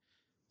Metric.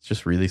 It's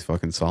just really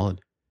fucking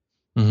solid.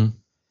 Mm-hmm.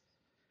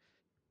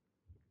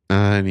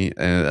 I mean,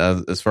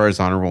 as far as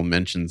honorable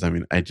mentions, I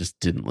mean, I just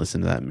didn't listen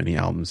to that many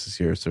albums this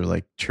year. So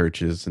like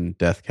Churches and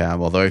Death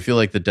Cab, although I feel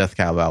like the Death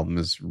Cab album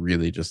is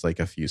really just like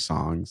a few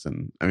songs.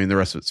 And I mean, the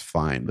rest of it's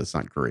fine, but it's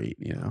not great,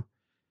 you know?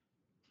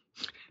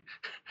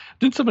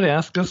 Did somebody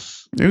ask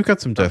us? We've got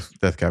some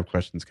Death Cab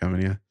questions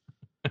coming, yeah.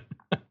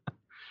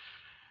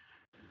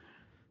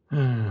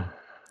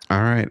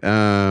 All right.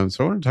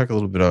 So I want to talk a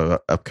little bit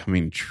about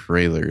upcoming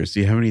trailers.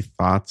 Do you have any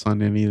thoughts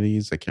on any of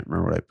these? I can't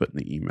remember what I put in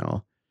the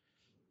email.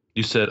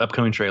 You said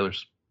upcoming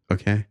trailers.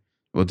 Okay.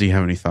 Well, do you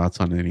have any thoughts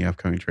on any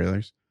upcoming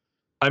trailers?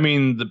 I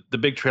mean, the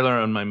big trailer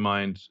on my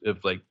mind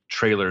of like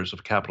trailers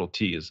with capital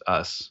T is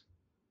Us.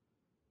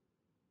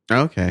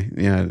 Okay.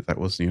 Yeah, that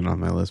wasn't even on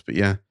my list, but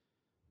yeah.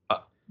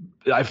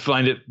 I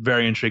find it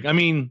very intriguing. I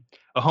mean,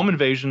 a home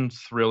invasion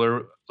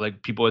thriller,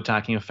 like people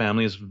attacking a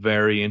family, is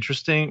very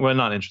interesting. Well,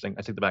 not interesting.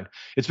 I take that back.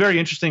 It's very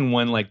interesting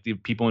when like the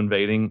people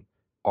invading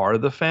are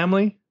the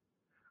family,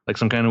 like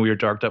some kind of weird,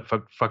 darked up,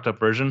 fucked up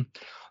version.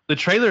 The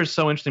trailer is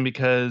so interesting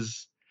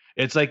because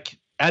it's like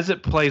as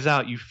it plays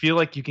out, you feel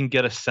like you can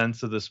get a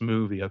sense of this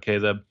movie. Okay,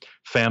 the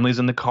family's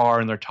in the car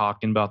and they're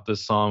talking about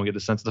this song. We get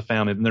a sense of the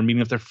family. And they're meeting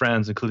with their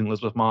friends, including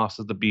Elizabeth Moss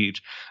at the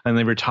beach. And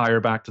they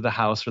retire back to the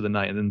house for the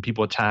night. And then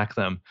people attack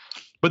them.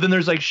 But then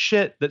there's like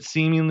shit that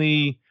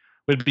seemingly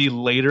would be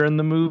later in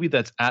the movie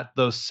that's at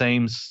those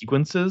same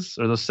sequences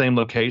or those same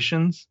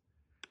locations.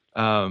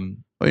 Well,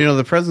 you know,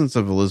 the presence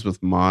of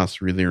Elizabeth Moss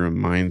really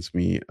reminds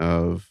me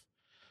of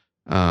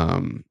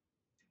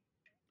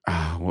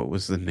what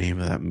was the name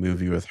of that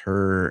movie with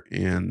her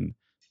and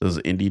those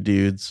indie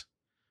dudes?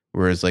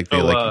 Whereas like they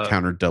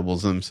encounter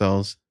doubles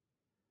themselves.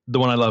 The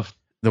One I Love.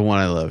 The One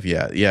I Love.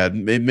 Yeah. Yeah.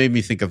 It made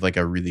me think of like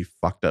a really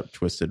fucked up,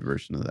 twisted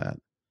version of that.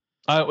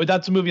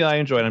 That's a movie I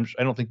enjoyed.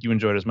 I don't think you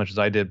enjoyed it as much as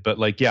I did, but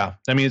like, yeah,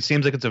 I mean, it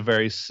seems like it's a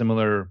very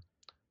similar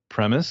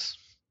premise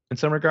in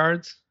some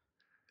regards.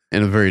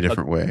 In a very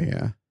different way.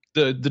 Yeah.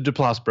 The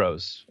Duplass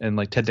bros and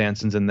like Ted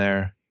Danson's in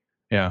there.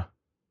 Yeah.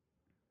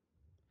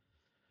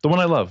 The One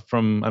I Love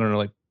from, I don't know,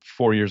 like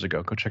 4 years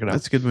ago. Go check it out.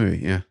 That's a good movie.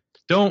 Yeah.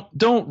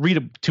 Don't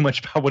read too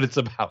much about what it's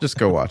about. Just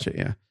go watch it.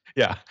 Yeah.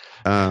 Yeah.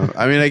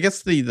 I mean, I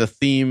guess the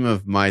theme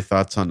of my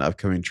thoughts on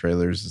upcoming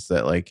trailers is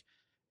that like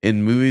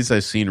in movies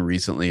I've seen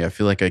recently, I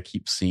feel like I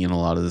keep seeing a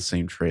lot of the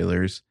same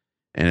trailers.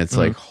 And it's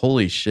like,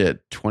 holy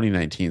shit,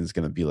 2019 is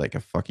going to be like a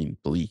fucking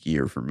bleak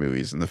year for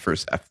movies in the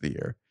first half of the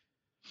year.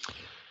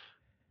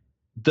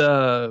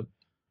 The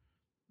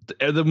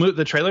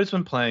trailer that's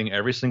been playing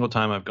every single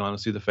time I've gone to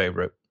see The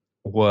Favorite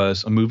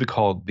was a movie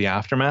called The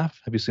Aftermath.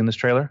 Have you seen this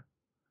trailer?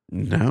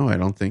 No, I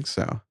don't think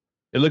so.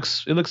 It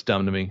looks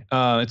dumb to me.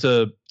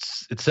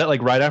 It's set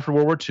like right after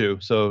World War II.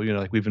 So, you know,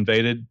 like we've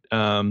invaded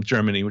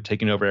Germany. We're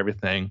taking over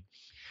everything.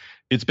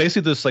 It's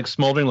basically this like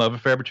smoldering love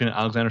affair between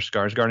Alexander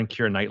Skarsgård and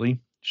Keira Knightley.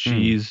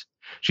 She's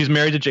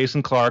married to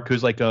Jason Clarke,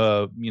 who's like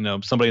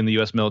somebody in the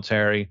U.S.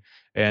 military,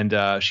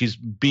 and she's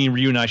being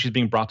reunited. She's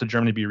being brought to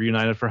Germany to be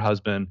reunited with her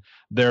husband.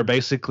 They're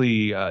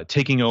basically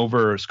taking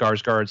over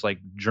Skarsgård's like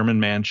German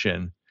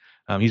mansion.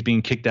 He's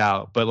being kicked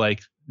out, but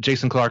like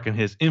Jason Clarke in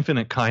his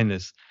infinite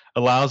kindness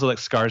allows like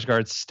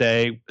Skarsgård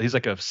stay. He's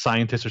like a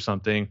scientist or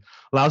something.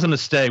 Allows him to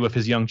stay with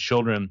his young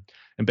children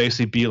and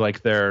basically be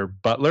like their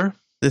butler.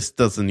 This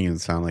doesn't even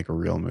sound like a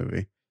real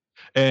movie.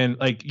 And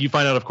like you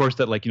find out, of course,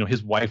 that like,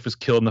 his wife was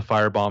killed in the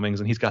fire bombings,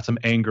 and he's got some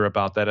anger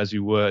about that, as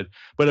you would.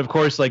 But of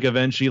course, like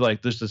eventually,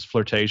 like there's this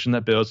flirtation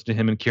that builds to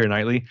him and Keira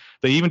Knightley.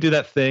 They even do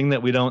that thing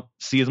that we don't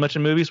see as much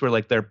in movies, where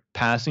like they're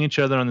passing each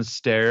other on the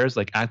stairs,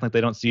 like acting like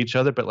they don't see each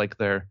other, but like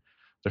their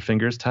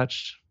fingers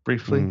touched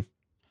briefly. Mm.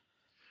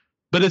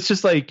 But it's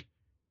just like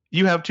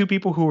you have two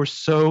people who are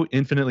so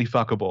infinitely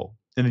fuckable,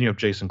 and then you have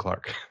Jason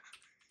Clarke.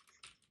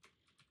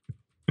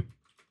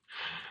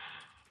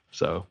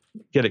 So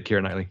get it,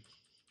 Keira Knightley.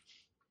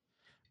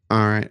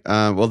 All right.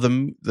 Well,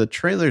 the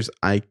trailers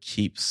I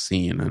keep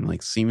seeing on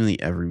like seemingly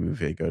every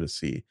movie I go to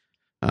see.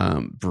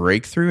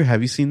 Breakthrough.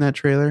 Have you seen that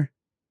trailer?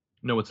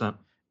 No, what's that?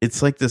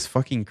 It's like this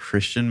fucking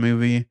Christian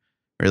movie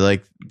where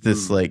like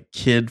this like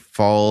kid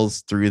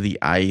falls through the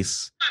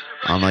ice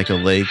on like a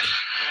lake.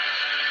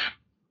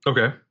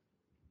 Okay.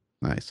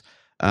 Nice.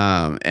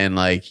 And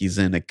like he's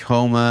in a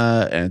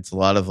coma, and it's a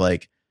lot of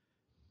like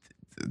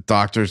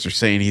doctors are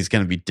saying he's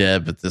going to be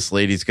dead, but this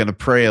lady's going to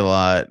pray a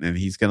lot and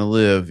he's going to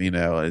live.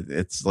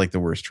 It's like the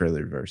worst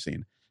trailer I've ever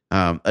seen.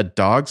 A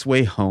Dog's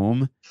Way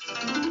Home.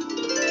 All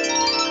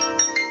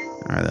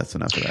right, that's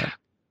enough of that.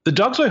 The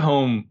Dog's Way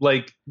Home,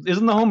 like,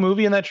 isn't the whole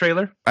movie in that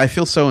trailer? I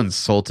feel so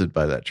insulted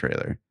by that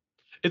trailer.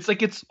 It's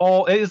like it's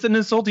an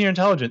insult to your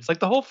intelligence. Like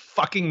the whole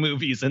fucking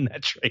movie's in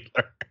that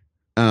trailer.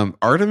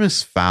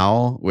 Artemis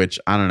Fowl, which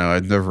I don't know,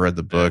 I've never read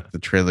the book. The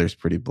trailer's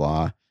pretty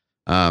blah.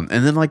 And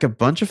then like a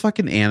bunch of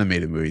fucking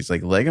animated movies,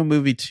 like Lego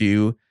Movie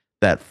 2,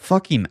 that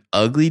fucking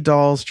Ugly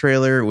Dolls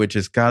trailer, which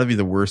has got to be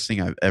the worst thing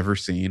I've ever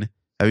seen.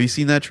 Have you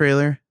seen that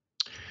trailer?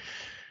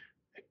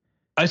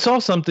 I saw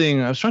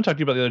something I was trying to talk to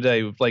you about the other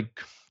day.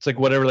 Like it's like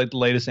whatever, like the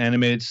latest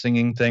animated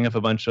singing thing of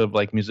a bunch of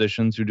like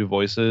musicians who do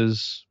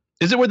voices.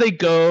 Is it where they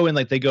go and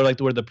like they go like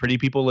to where the pretty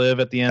people live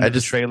at the end of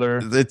the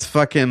trailer? It's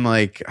fucking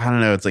like, I don't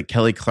know. It's like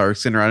Kelly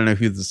Clarkson, or I don't know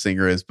who the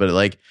singer is, but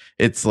like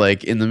it's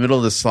like in the middle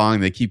of the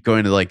song, they keep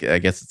going to like, I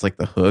guess it's like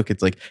the hook.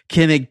 It's like,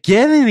 can it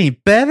get any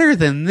better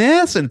than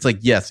this? And it's like,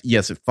 yes,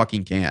 it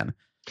fucking can.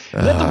 Is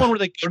that the one where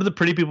they go to the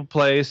pretty people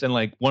place and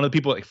like one of the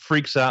people like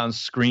freaks out and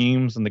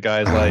screams and the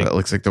guy's like, that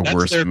looks like the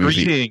worst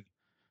movie. Greeting.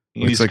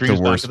 Looks like the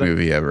worst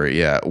movie ever.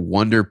 Yeah.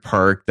 Wonder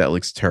Park, that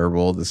looks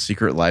terrible. The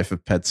Secret Life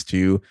of Pets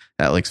 2,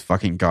 that looks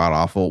fucking god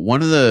awful.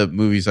 One of the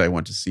movies I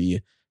went to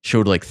see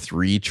showed like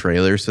 3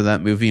 trailers to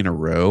that movie in a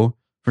row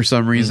for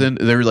some reason.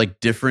 They were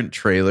like different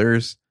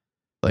trailers,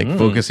 like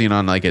focusing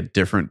on like a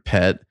different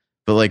pet,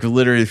 but like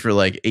literally for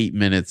like 8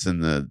 minutes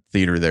in the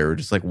theater, they were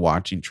just like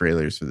watching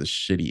trailers for this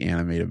shitty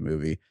animated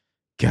movie.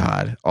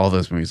 God, all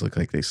those movies look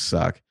like they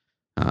suck.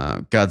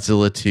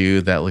 Godzilla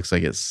 2, that looks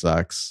like it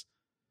sucks.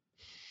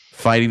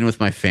 Fighting with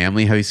My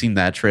Family. Have you seen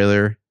that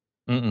trailer?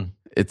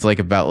 It's like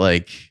about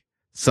like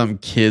some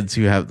kids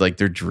who have like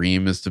their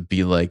dream is to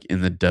be like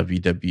in the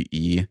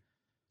WWE.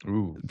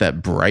 Ooh.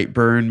 That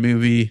Brightburn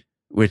movie,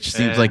 which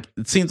seems like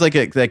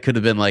that could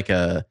have been like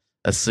a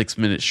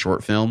 6-minute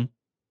short film.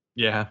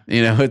 Yeah.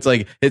 It's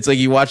like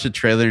you watch the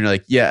trailer and you're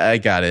like, yeah, I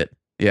got it.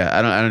 Yeah,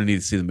 I don't need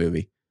to see the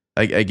movie.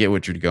 I get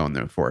what you're going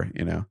there for,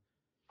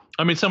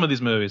 I mean, some of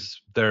these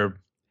movies, they're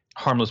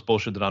harmless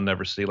bullshit that I'll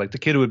never see. Like The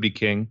Kid Who Would Be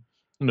King.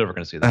 I'm never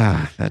going to see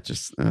that. That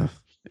just,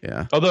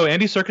 yeah. Although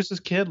Andy Serkis's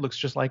kid looks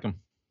just like him.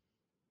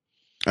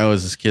 Oh,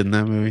 is this kid in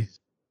that movie?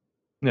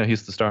 Yeah,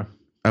 he's the star.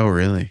 Oh,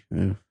 really?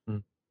 Oh.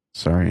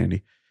 Sorry,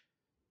 Andy.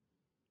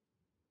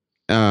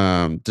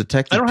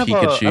 Detective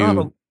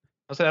Pikachu.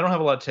 I don't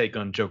have a lot to take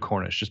on Joe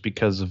Cornish just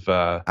because of.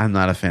 I'm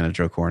not a fan of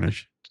Joe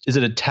Cornish. Is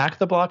it Attack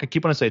the Block? I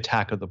keep wanting to say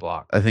Attack of the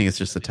Block. I think it's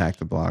just Attack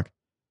the Block.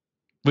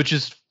 Which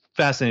is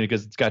fascinating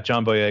because it's got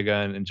John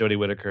Boyega and Jodie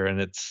Whittaker, and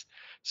it's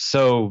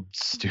so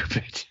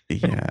stupid.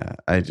 Yeah,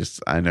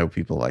 I know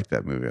people like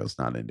that movie. I was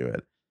not into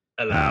it.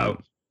 Hello.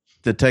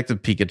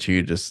 Detective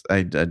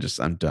Pikachu,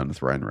 I'm done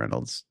with Ryan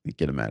Reynolds.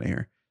 Get him out of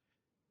here.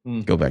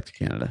 Go back to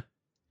Canada.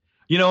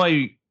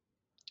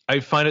 I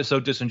find it so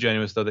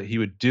disingenuous though that he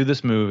would do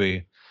this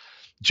movie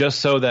just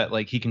so that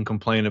like he can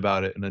complain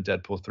about it in a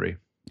Deadpool 3.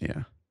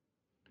 Yeah.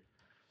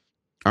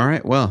 All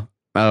right. Well,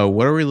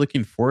 what are we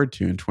looking forward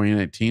to in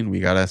 2019? We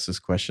got asked this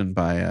question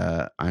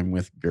by I'm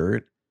with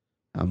Gert,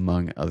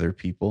 among other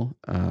people.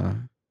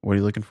 What are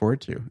you looking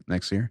forward to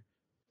next year?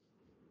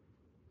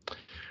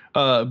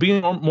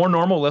 Being more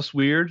normal, less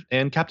weird,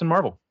 and Captain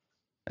Marvel.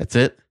 That's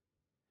it?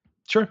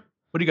 Sure.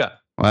 What do you got?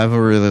 Well, I have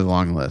a really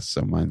long list,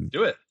 so mine.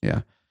 Do it.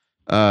 Yeah.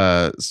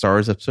 Star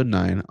Wars Episode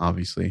 9,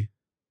 obviously.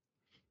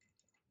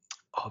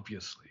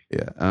 Obviously.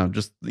 Yeah.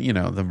 Just,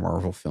 the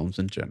Marvel films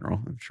in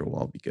general. I'm sure will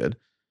all be good.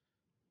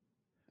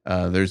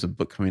 There's a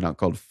book coming out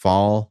called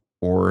Fall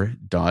or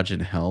Dodge in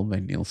Hell by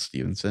Neil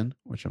Stevenson,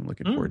 which I'm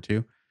looking forward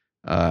to.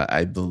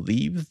 I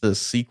believe the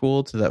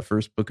sequel to that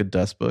first Book of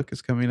Dust book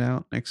is coming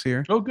out next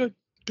year. Oh, good.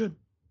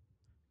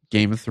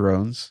 Game of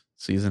Thrones,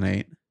 season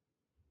 8.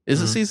 Is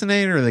it season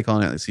 8 or are they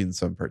calling it like season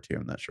 7 part 2?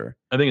 I'm not sure.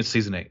 I think it's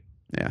season 8.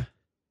 Yeah.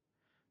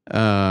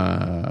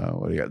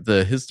 What do you got?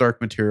 The His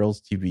Dark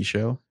Materials TV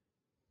show.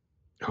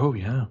 Oh,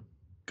 yeah.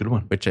 Good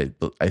one. Which I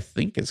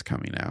think is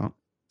coming out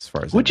as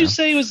far as Would you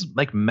say it was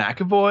like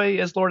McAvoy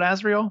as Lord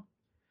Asriel?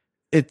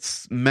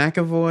 It's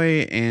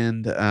McAvoy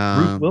and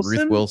Ruth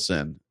Wilson?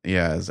 Wilson,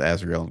 yeah, as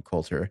Azrael and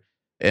Coulter,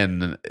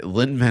 and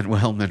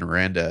Lin-Manuel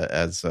Miranda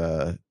as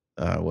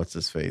what's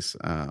his face?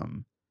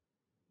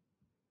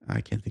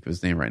 I can't think of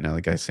his name right now.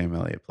 The guy Sam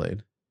Elliott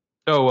played.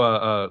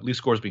 Lee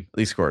Scoresby.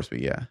 Lee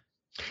Scoresby, yeah.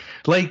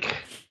 Like,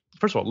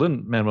 first of all,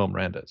 Lin-Manuel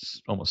Miranda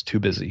is almost too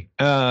busy.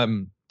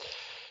 Wow,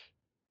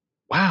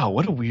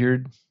 what a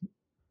weird.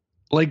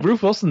 Like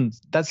Ruth Wilson,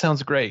 that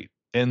sounds great,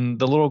 and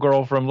the little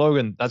girl from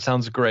Logan, that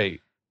sounds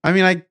great. I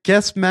mean, I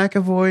guess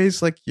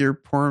McAvoy's like your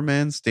poor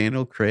man's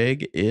Daniel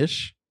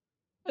Craig-ish.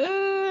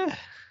 Eh,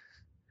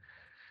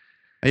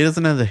 He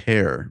doesn't have the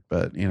hair,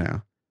 but you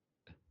know.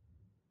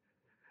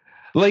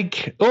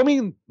 like, well, I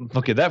mean,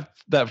 okay,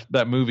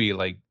 that movie,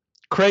 like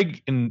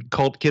Craig and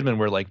Colt Kidman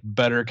were like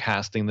better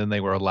casting than they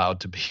were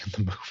allowed to be in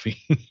the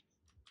movie.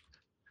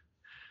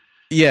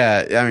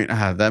 Yeah, I mean,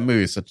 that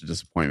movie is such a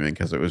disappointment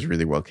because it was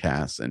really well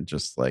cast and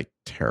just like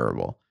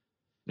terrible.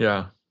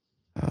 Yeah.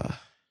 Uh,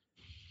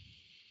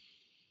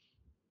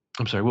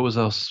 I'm sorry, what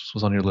else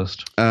was on your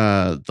list?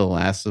 The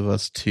Last of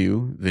Us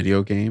 2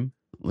 video game.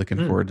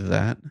 Looking forward to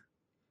that.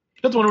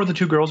 That's the one where the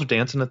two girls are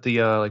dancing at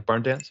the like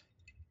barn dance?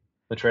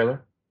 The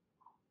trailer?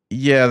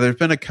 Yeah, there's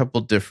been a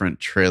couple different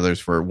trailers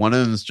for it. One of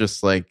them is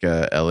just like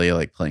Ellie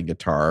like playing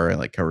guitar and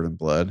like covered in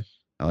blood.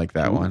 I like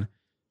that one.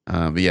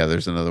 But yeah,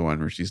 there's another one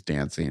where she's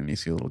dancing and you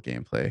see a little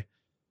gameplay.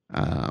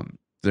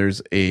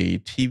 There's a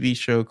TV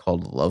show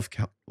called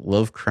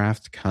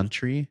Lovecraft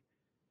Country.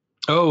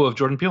 Oh, of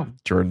Jordan Peele.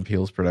 Jordan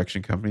Peele's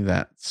production company.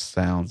 That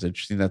sounds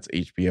interesting. That's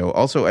HBO.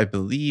 Also, I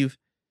believe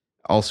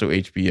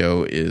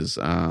HBO is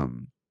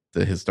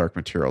the His Dark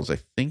Materials. I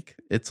think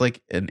it's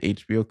like an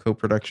HBO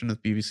co-production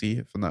with BBC,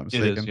 if I'm not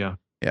mistaken. It is,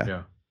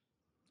 yeah.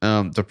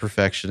 The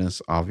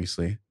Perfectionist,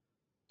 obviously.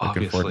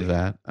 Looking forward to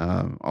that.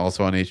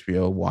 Also on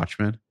HBO,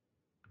 Watchmen.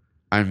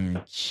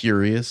 I'm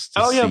curious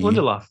to see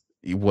Lindelof.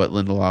 what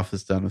Lindelof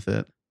has done with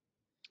it.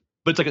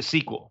 But it's like a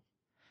sequel.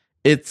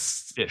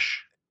 It's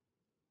ish.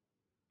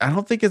 I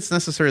don't think it's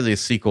necessarily a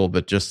sequel,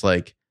 but just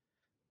like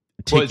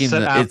taking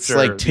it's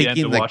like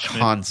taking the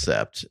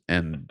concept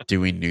and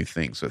doing new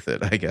things with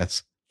it, I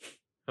guess.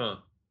 Huh.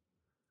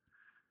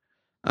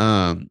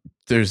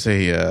 There's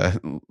a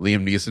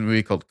Liam Neeson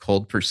movie called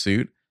Cold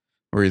Pursuit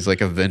where he's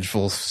like a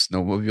vengeful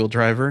snowmobile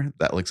driver.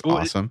 That looks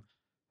awesome.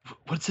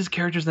 What's his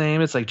character's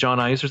name? It's like John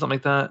Ice or something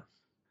like that.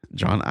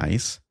 John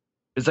Ice?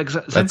 It's like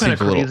that seems kind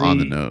of a little on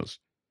the nose.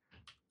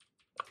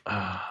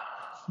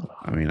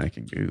 I mean, I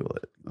can Google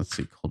it. Let's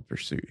see Cold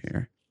Pursuit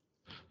here.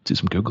 Let's do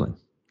some Googling.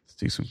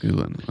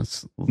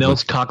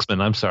 Nels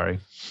Coxman. I'm sorry.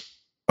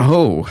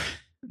 Oh,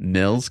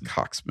 Nels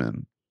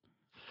Coxman.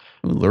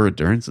 Ooh, Laura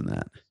Dern's in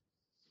that.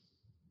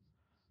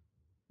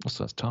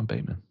 Also, that's Tom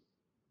Bateman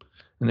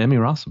and Emmy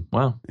Rossum.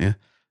 Wow. Yeah.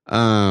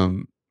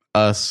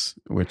 Us,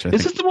 which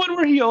is this the one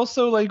where he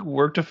also like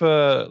worked with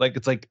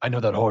it's like I know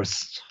that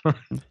horse.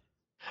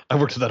 I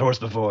worked with that horse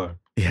before.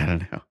 Yeah, I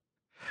don't know.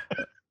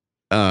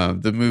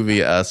 The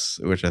movie Us,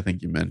 which I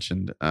think you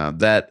mentioned,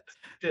 that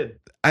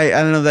I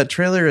don't know, that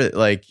trailer,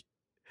 like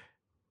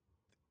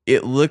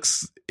it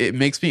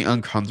makes me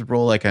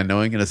uncomfortable. Like I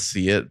know I'm gonna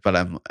see it, but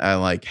I'm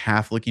like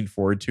half looking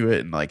forward to it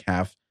and like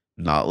half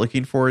not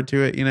looking forward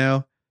to it, you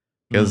know,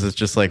 because it's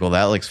just like, well,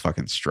 that looks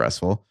fucking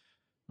stressful.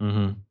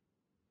 Mm-hmm.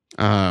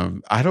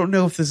 I don't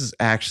know if this is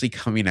actually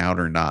coming out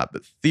or not,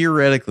 but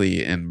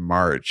theoretically in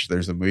March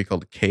there's a movie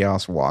called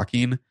Chaos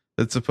Walking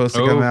that's supposed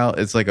to come out.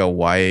 It's like a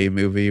YA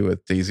movie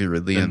with Daisy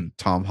Ridley and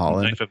Tom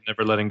Holland. Knife of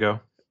Never Letting Go.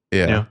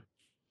 Yeah.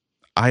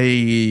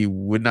 I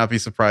would not be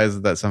surprised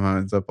if that somehow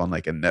ends up on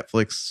like a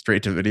Netflix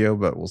straight to video,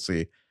 but we'll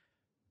see.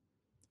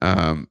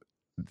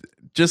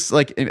 Just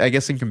like, I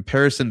guess in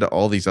comparison to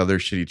all these other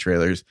shitty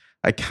trailers,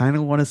 I kind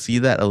of want to see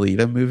that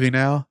Alita movie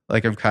now.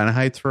 Like I'm kind of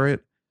hyped for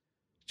it.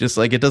 Just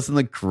like it doesn't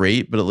look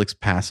great, but it looks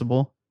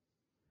passable.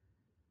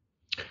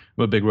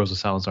 I'm a big Rosa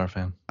Salazar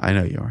fan. I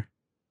know you are.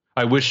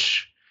 I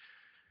wish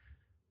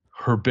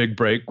her big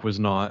break was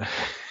not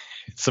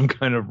some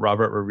kind of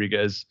Robert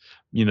Rodriguez,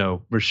 you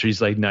know, where she's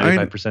like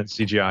 95%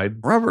 CGI.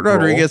 Robert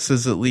Rodriguez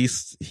is at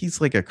least,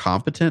 he's like a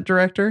competent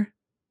director,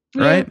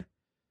 right?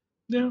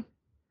 Yeah.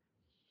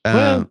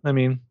 Well, I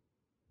mean,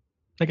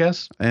 I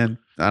guess. And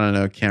I don't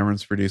know,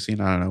 Cameron's producing.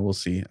 I don't know. We'll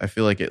see. I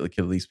feel like it could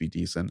at least be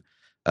decent.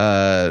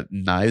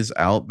 Knives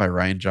Out by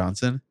Rian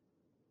Johnson.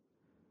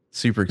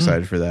 Super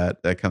excited for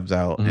that. That comes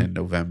out in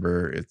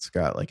November. It's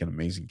got like an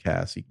amazing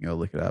cast. You can go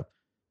look it up.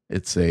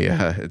 It's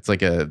it's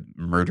like a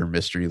murder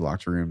mystery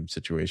locked room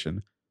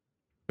situation,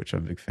 which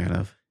I'm a big fan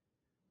of.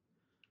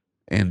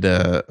 And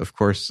of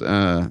course,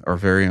 our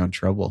very own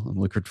Trouble. I'm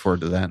looking forward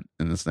to that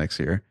in this next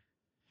year,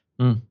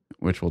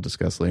 which we'll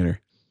discuss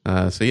later.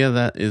 So yeah,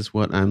 that is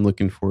what I'm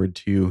looking forward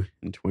to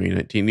in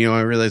 2019. You know,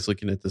 I realized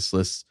looking at this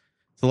list,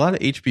 there's a lot of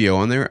HBO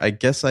on there. I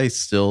guess I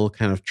still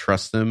kind of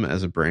trust them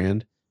as a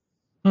brand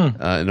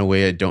in a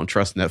way I don't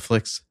trust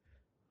Netflix.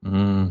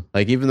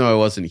 Like, even though I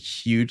wasn't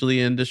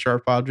hugely into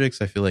Sharp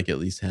Objects, I feel like it at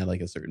least had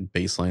like a certain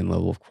baseline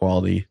level of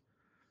quality.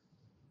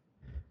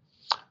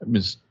 It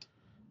was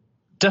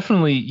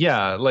definitely,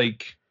 yeah,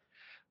 like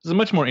it's a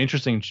much more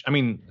interesting. I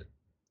mean,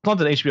 not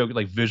that HBO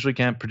like visually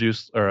can't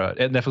produce, or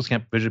Netflix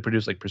can't visually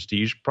produce like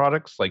prestige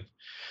products, like,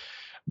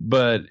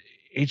 but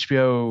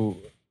HBO,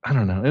 I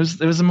don't know. It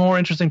was a more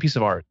interesting piece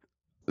of art.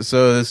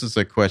 So this is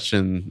a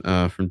question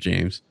from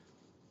James.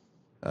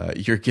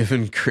 You're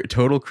given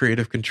total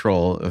creative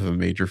control of a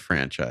major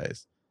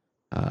franchise,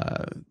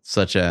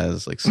 such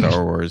as like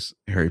Star Wars,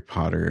 Harry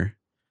Potter,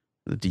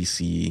 the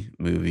DC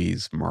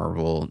movies,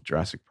 Marvel,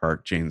 Jurassic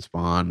Park, James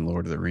Bond,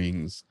 Lord of the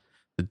Rings,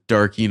 the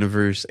Dark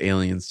Universe,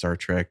 Alien, Star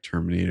Trek,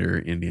 Terminator,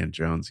 Indiana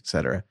Jones,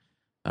 etc.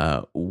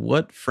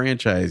 What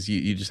franchise,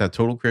 you just have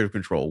total creative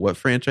control, what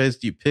franchise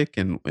do you pick,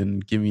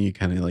 and give me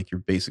kind of like your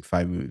basic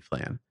 5-movie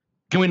plan?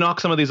 Can we knock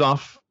some of these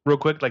off real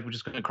quick? Like, we're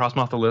just going to cross them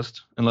off the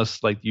list,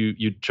 unless like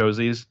you chose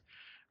these.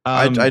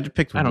 I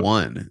picked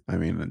one. I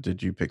mean,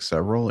 did you pick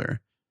several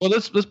or? Well,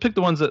 let's pick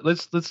the ones that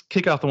let's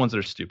kick off the ones that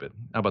are stupid.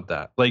 How about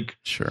that? Like,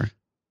 sure.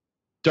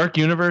 Dark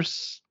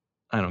Universe.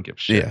 I don't give a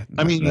shit. Yeah,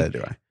 I mean, that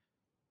do I.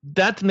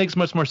 That makes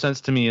much more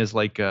sense to me as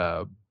like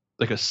a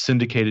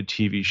syndicated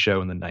TV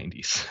show in the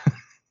 90s.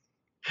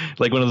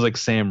 Like one of those like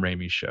Sam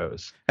Raimi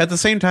shows. At the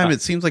same time,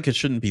 it seems like it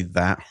shouldn't be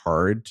that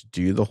hard to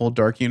do the whole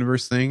Dark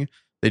Universe thing.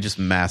 They just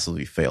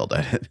massively failed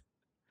at it.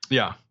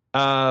 Yeah.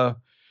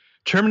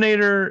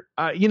 Terminator,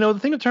 the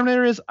thing with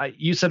Terminator is,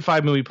 you said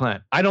 5-movie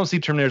plan. I don't see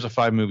Terminator as a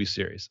 5-movie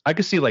series. I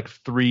could see like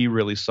 3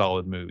 really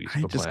solid movies.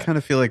 I just kind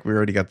of feel like we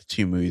already got the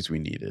 2 movies we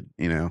needed,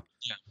 you know?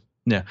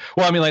 Yeah.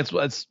 Well, I mean, like,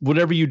 it's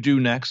whatever you do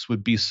next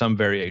would be some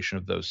variation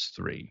of those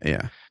 3.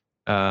 Yeah.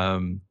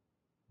 But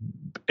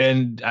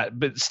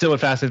still, it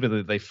fascinates me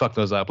that they fuck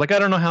those up. Like, I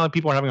don't know how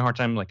people are having a hard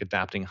time like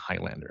adapting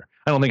Highlander.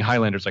 I don't think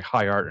Highlander's like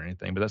high art or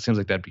anything, but that seems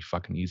like that'd be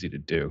fucking easy to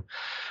do.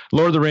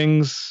 Lord of the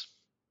Rings,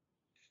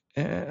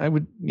 I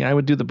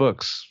would do the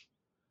books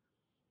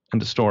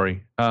and the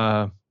story.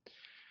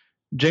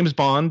 James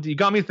Bond, you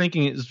got me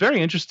thinking. It's very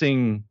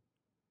interesting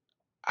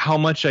how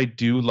much I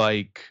do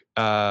like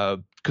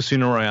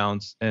Casino Royale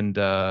and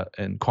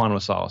Quantum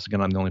of Solace. Again,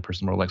 I'm the only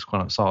person who likes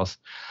Quantum of Solace.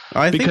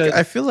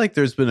 I feel like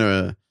there's been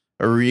a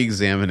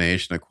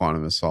re-examination of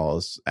Quantum of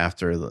Solace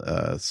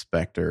after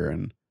Spectre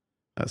and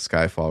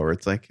Skyfall, where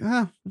it's like,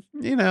 that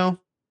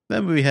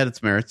movie had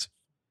its merits.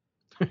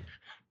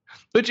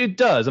 Which it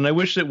does, and I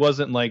wish it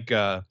wasn't like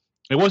it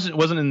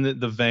wasn't in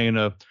the vein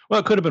of, well,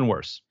 it could have been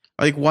worse.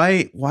 Like,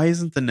 why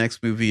isn't the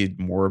next movie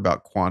more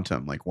about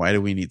quantum? Like, why do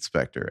we need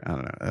Spectre? I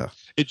don't know. Ugh.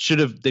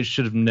 They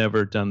should have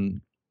never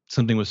done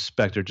something with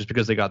Spectre just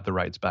because they got the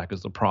rights back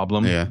is the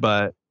problem. Yeah.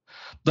 But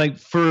like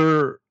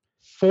for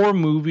 4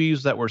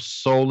 movies that were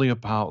solely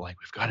about like,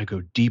 we've got to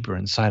go deeper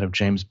inside of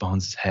James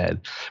Bond's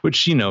head,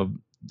 which,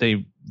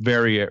 they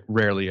very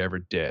rarely ever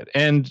did.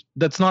 And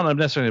that's not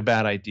necessarily a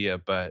bad idea,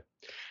 but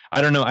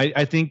I don't know.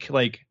 I think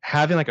like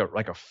having like a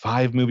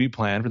 5-movie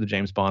plan for the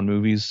James Bond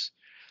movies,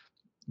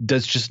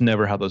 that's just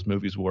never how those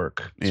movies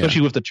work,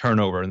 especially with the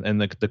turnover and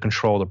the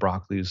control, the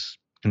Broccoli's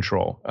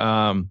control.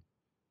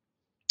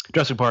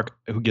 Jurassic Park,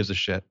 who gives a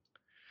shit?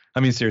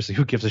 I mean, seriously,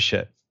 who gives a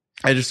shit?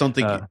 I just don't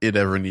think it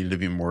ever needed to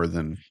be more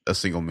than a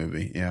single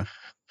movie. Yeah.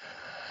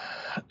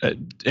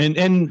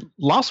 And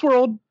Lost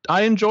World,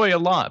 I enjoy a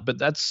lot, but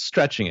that's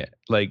stretching it.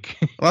 Like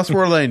Lost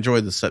World, I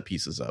enjoy the set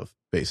pieces of,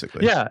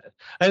 basically. Yeah,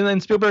 and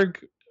then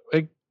Spielberg,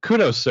 like,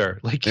 kudos, sir.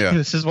 Like,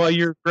 this is why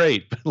you're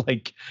great. But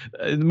like,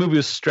 the movie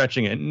was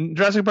stretching it. And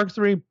Jurassic Park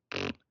 3,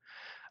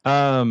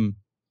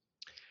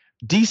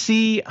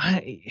 DC,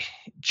 it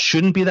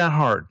shouldn't be that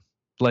hard.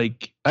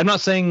 Like, I'm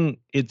not saying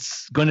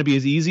it's going to be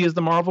as easy as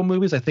the Marvel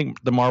movies. I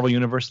think the Marvel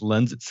universe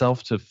lends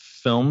itself to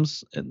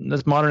films in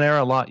this modern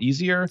era a lot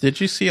easier.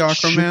 Did you see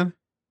Aquaman?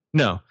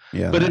 No.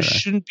 Yeah, but it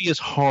shouldn't be as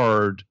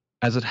hard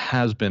as it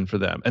has been for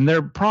them. And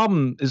their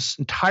problem is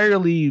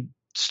entirely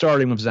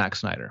starting with Zack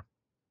Snyder.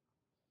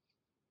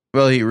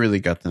 Well, he really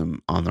got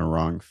them on the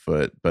wrong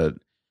foot, but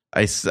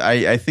I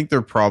think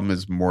their problem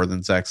is more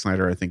than Zack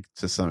Snyder. I think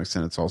to some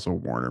extent it's also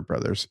Warner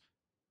Brothers.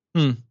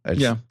 I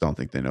just don't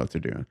think they know what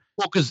they're doing.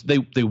 Well, because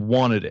they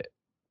wanted it.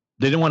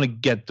 They didn't want to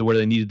get to where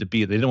they needed to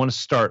be. They didn't want to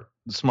start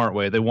the smart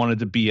way. They wanted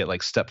to be at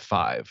like step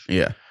 5.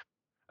 Yeah.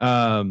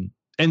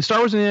 And Star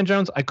Wars and Indiana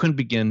Jones, I couldn't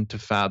begin to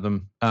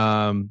fathom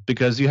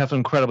because you have some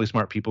incredibly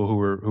smart people who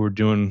were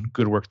doing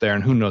good work there.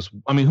 And who knows?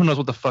 I mean, who knows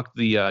what the fuck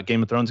the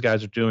Game of Thrones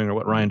guys are doing or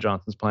what Rian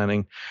Johnson's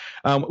planning.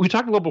 We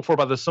talked a little before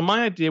about this. So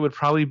my idea would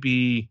probably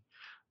be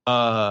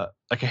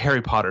like a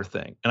Harry Potter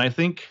thing. And I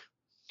think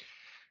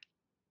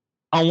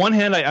on one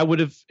hand, I would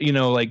have,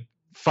 like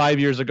 5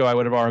 years ago, I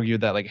would have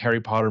argued that like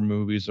Harry Potter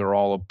movies are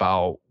all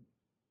about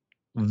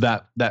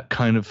that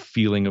kind of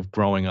feeling of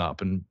growing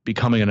up and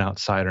becoming an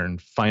outsider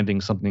and finding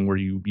something where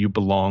you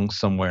belong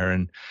somewhere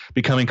and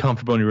becoming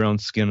comfortable in your own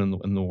skin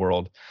in the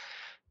world.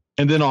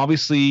 And then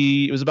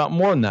obviously it was about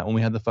more than that when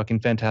we had the fucking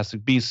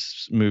Fantastic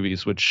Beasts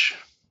movies, which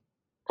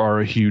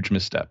are a huge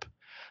misstep.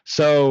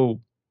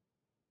 So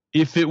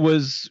if it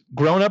was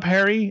grown up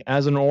Harry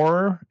as an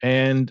Auror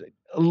and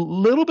a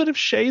little bit of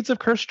shades of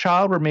Cursed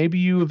Child, where maybe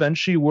you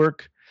eventually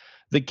work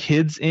the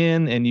kids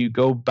in and you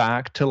go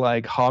back to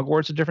like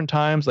Hogwarts at different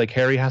times. Like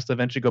Harry has to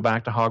eventually go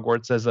back to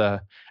Hogwarts as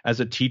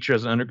a teacher,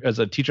 as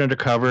a teacher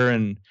undercover.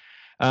 And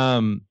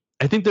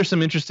I think there's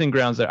some interesting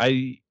grounds there.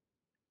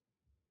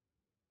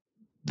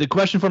 The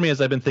question for me,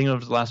 as I've been thinking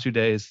over the last few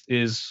days,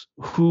 is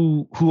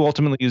who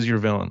ultimately is your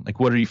villain? Like,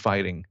 what are you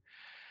fighting?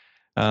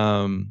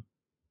 Because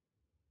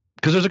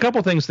there's a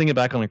couple things thinking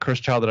back on like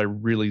Cursed Child that I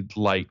really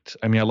liked.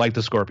 I mean, I liked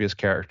the Scorpius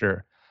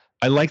character.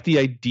 I like the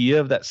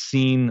idea of that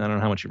scene. I don't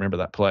know how much you remember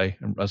that play,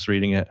 us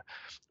reading it,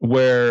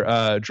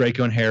 where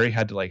Draco and Harry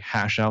had to like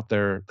hash out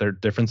their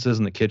differences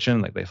in the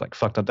kitchen. Like they like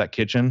fucked up that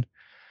kitchen.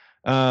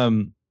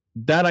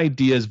 That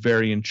idea is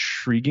very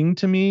intriguing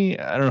to me.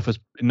 I don't know if it's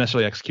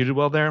necessarily executed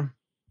well there,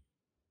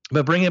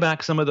 but bringing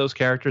back some of those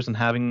characters and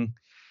having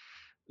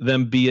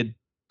them be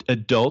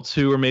adults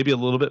who are maybe a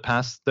little bit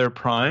past their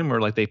prime or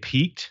like they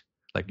peaked,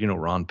 like, you know,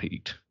 Ron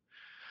peaked.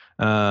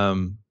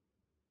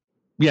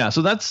 Yeah,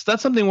 so that's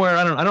something where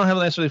I don't have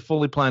it necessarily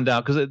fully planned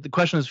out, because the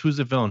question is, who's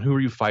the villain? Who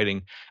are you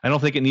fighting? I don't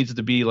think it needs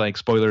to be like,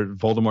 spoiler,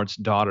 Voldemort's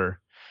daughter.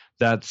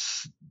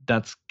 That's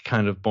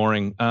kind of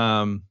boring.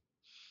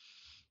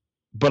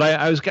 But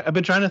I've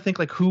been trying to think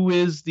like who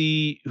is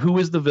the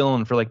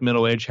villain for like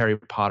middle-aged Harry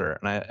Potter,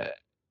 and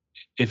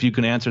if you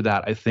can answer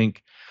that, I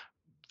think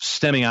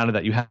stemming out of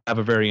that, you have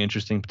a very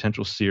interesting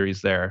potential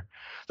series there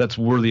that's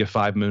worthy of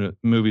 5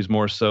 movies,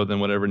 more so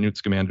than whatever Newt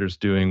Scamander's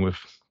doing with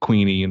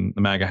Queenie and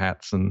the MAGA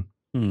hats and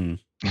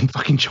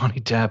fucking Johnny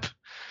Depp.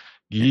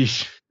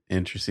 Yeesh.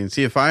 Interesting.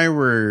 See, if I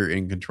were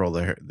in control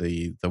of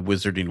the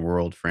Wizarding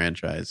World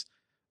franchise,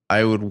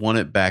 I would want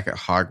it back at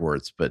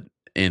Hogwarts, but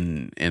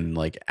in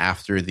like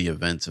after the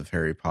events of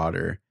Harry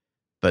Potter,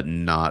 but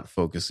not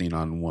focusing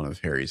on one of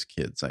Harry's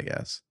kids, I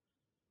guess.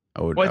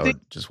 I would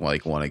just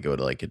like want to go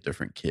to like a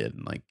different kid,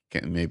 and like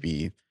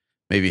maybe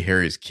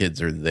Harry's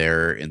kids are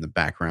there in the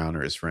background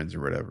or his friends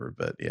or whatever.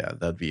 But yeah,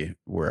 that'd be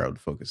where I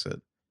would focus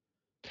it.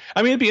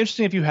 I mean, it'd be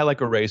interesting if you had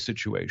like a Ray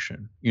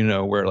situation, you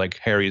know, where like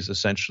Harry's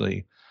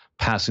essentially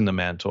passing the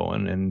mantle,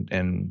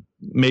 and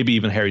maybe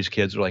even Harry's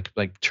kids are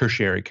like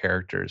tertiary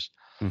characters,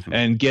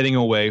 and getting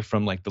away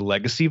from like the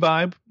legacy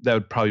vibe. That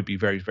would probably be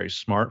very, very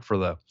smart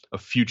for a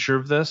future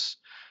of this.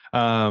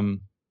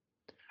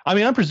 I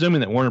mean, I'm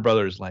presuming that Warner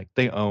Brothers, like,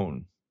 they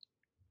own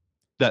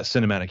that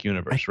cinematic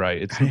universe,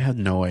 right? I have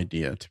no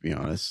idea, to be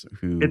honest.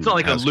 It's not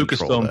like a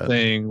Lucasfilm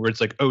thing where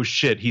it's like, oh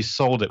shit, he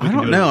sold it. I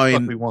don't know. I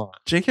mean,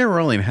 J.K.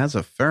 Rowling has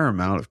a fair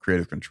amount of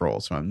creative control,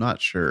 so I'm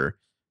not sure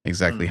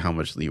exactly how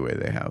much leeway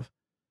they have.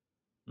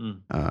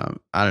 I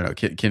don't know.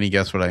 Can you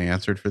guess what I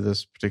answered for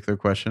this particular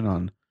question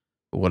on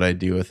what I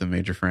do with a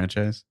major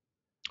franchise?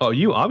 Oh,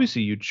 you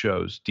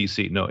chose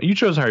DC. No, you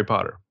chose Harry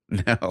Potter.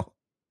 No.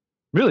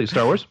 Really?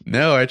 Star Wars?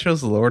 No, I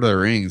chose The Lord of the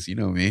Rings. You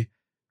know me.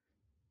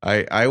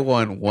 I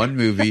want one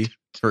movie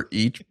for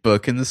each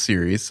book in the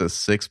series, so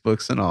 6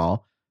 books in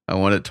all. I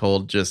want it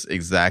told just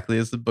exactly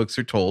as the books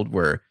are told,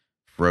 where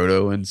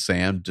Frodo and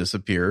Sam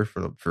disappear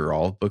for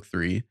all of book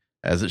 3,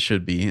 as it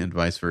should be, and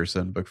vice versa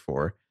in book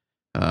 4.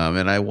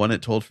 And I want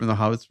it told from the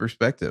Hobbit's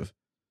perspective.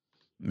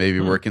 Maybe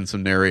work in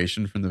some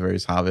narration from the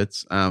various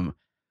Hobbits.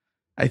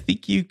 I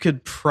think you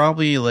could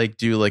probably like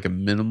do like a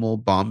minimal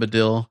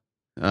Bombadil.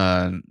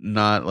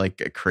 Not like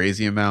a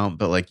crazy amount,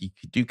 but like you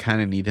do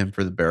kind of need him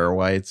for the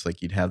Barrow-wights.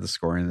 Like you'd have the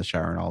scoring in the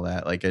shower and all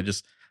that. Like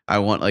I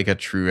want like a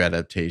true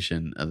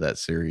adaptation of that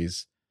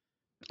series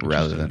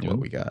rather than what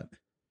we got.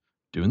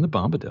 Doing the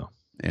Bombadil.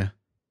 Yeah.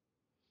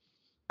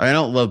 I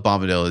don't love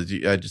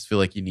Bombadil. I just feel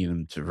like you need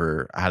him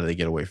for how do they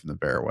get away from the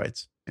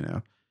Barrow-wights, you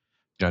know?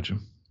 Gotcha.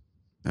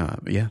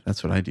 But yeah,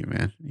 that's what I do,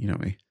 man. You know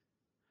me.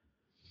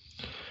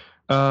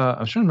 I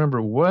was trying to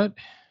remember what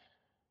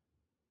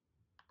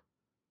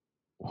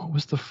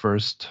was the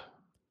first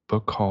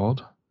book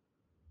called?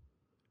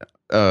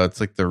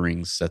 It's like The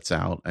Ring Sets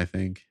Out, I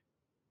think.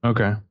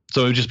 Okay.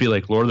 So it would just be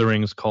like Lord of the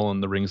Rings,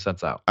 The Ring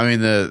Sets Out. I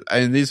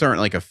mean, these aren't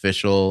like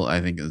official.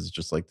 I think it's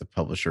just like the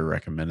publisher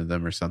recommended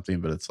them or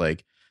something, but it's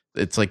like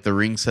The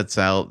Ring Sets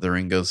Out, The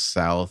Ring Goes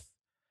South,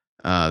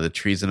 The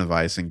Treason of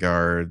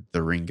Isengard,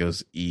 The Ring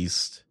Goes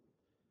East,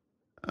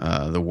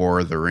 The War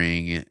of the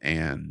Ring,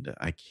 and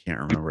I can't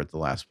remember what the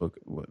last book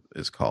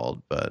is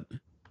called, but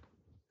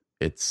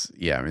it's,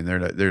 yeah, I mean,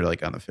 they're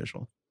like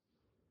unofficial.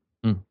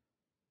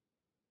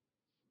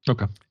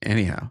 Okay.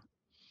 Anyhow,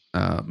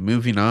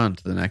 moving on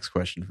to the next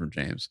question from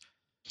James.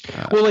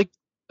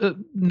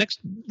 Next,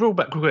 real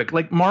back quick,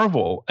 like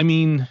Marvel. I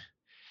mean,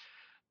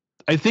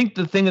 I think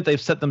the thing that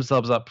they've set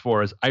themselves up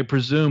for is, I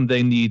presume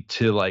they need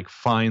to like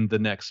find the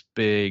next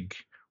big,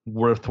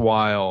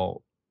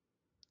 worthwhile,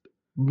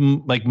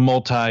 like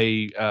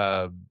multi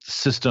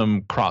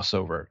system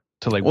crossover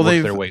to like work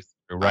their way through.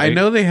 Right? I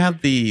know they're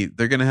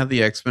going to have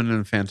the X-Men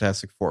and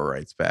Fantastic Four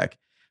rights back.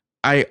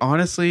 I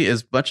honestly,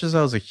 as much as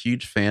I was a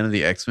huge fan of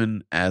the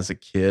X-Men as a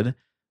kid,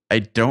 I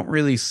don't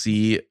really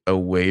see a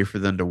way for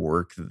them to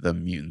work the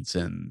mutants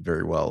in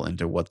very well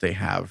into what they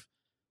have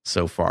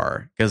so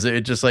far. Because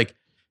it just like,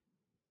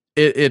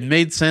 it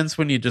made sense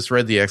when you just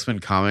read the X-Men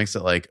comics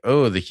that like,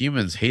 oh, the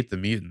humans hate the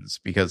mutants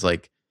because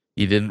like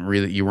you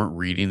weren't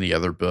reading the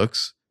other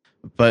books.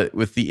 But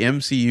with the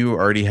MCU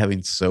already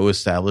having so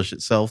established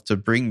itself, to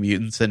bring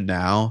mutants in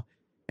now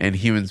and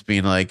humans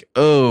being like,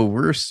 "Oh,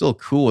 we're still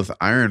cool with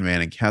Iron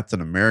Man and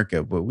Captain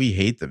America, but we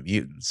hate the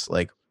mutants."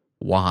 Like,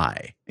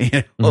 why?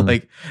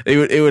 Like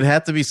it would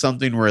have to be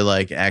something where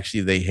like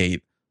actually they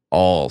hate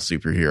all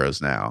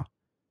superheroes now.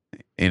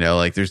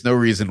 Like there's no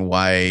reason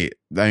why.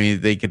 I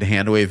mean, they could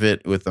hand wave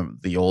it with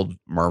the old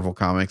Marvel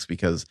comics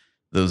because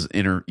those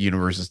inner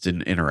universes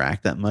didn't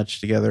interact that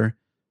much together.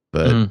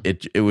 But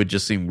it would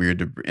just seem weird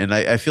to, and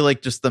I feel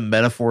like just the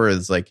metaphor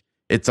is like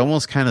it's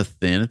almost kind of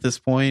thin at this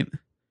point.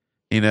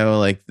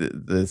 Like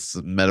this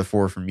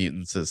metaphor for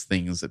mutants as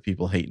things that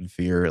people hate and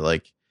fear.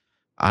 Like,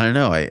 I don't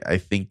know. I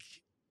think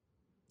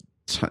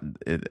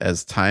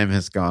as time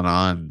has gone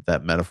on,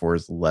 that metaphor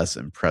is less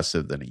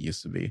impressive than it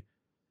used to be.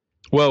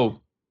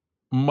 Well,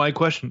 my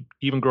question,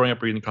 even growing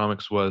up reading the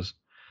comics, was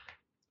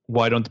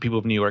why don't the people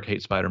of New York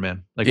hate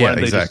Spider-Man? Like, why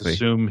don't they just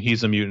assume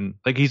he's a mutant?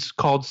 Like, he's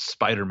called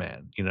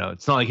Spider-Man.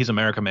 It's not like he's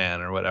America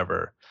Man or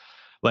whatever.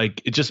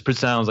 Like, it just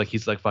sounds like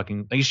he's like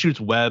fucking, like he shoots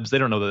webs. They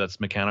don't know that that's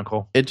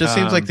mechanical. It just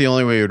seems like the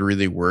only way it would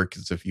really work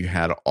is if you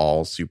had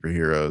all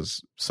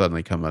superheroes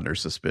suddenly come under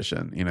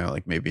suspicion,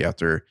 like maybe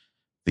after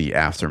the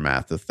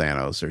aftermath of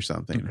Thanos or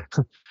something.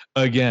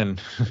 Again.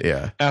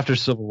 Yeah. After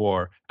Civil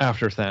War,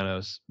 after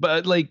Thanos.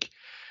 But like,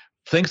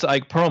 thanks to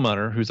Ike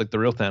Perlmutter, who's like the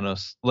real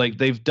Thanos, like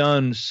they've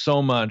done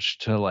so much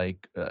to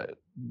like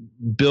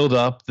build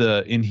up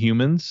the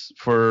Inhumans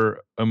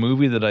for a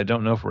movie that I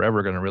don't know if we're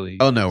ever going to really.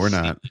 Oh no, we're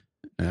not.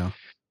 No,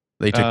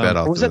 they took that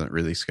off the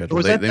release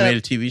schedule. They made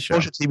a TV show. A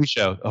TV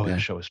show. Oh, yeah.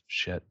 That show was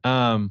shit.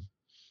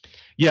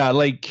 Yeah,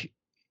 like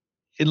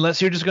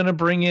unless you're just going to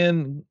bring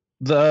in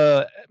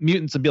the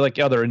mutants and be like,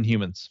 yeah, they're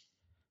Inhumans,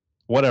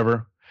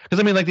 whatever. Because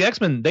I mean, like the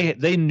X-Men,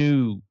 they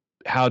knew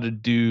how to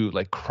do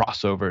like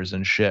crossovers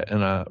and shit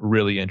in a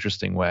really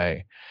interesting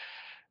way.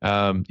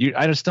 I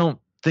just don't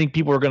think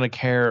people are going to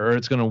care or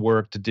it's going to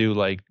work to do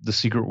like the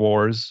Secret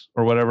Wars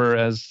or whatever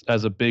as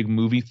a big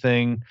movie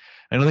thing.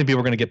 I don't think people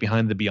are going to get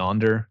behind the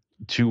Beyonder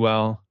too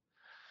well.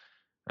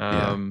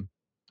 And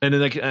then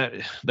like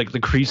the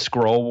Kree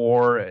Skrull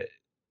War,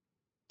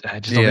 I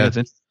just don't think that's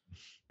interesting.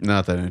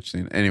 Not that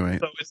interesting. Anyway,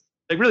 so it's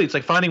like really, it's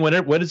like finding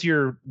what is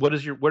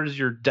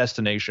your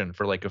destination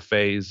for like a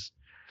phase.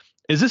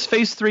 Is this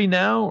phase 3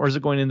 now, or is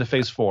it going into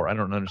phase 4? I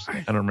don't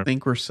understand. I don't remember. I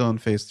think we're still in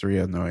phase 3. I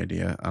have no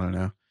idea. I don't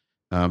know.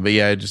 But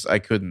yeah, I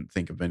couldn't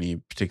think of any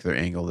particular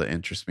angle that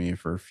interests me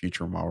for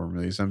future Marvel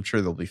movies. I'm sure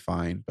they'll be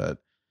fine, but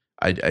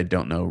I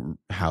don't know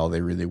how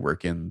they really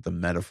work in the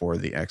metaphor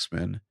of the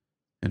X-Men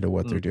into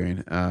what they're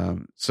doing.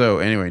 So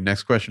anyway,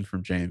 next question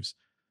from James.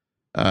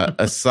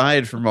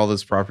 Aside from all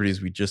those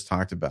properties we just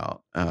talked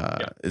about,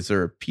 is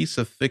there a piece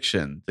of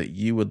fiction that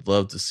you would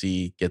love to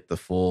see get the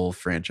full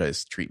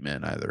franchise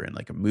treatment, either in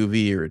like a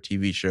movie or a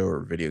TV show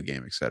or a video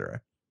game,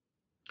 etc.?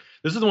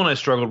 This is the one I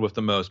struggled with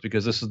the most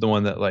because this is the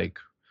one that like,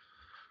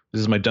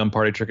 this is my dumb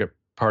party trick at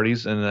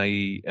parties, and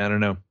I don't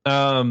know.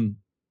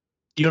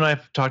 You and I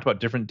have talked about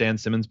different Dan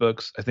Simmons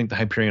books. I think the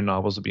Hyperion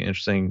novels would be an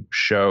interesting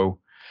show.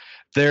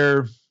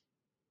 There's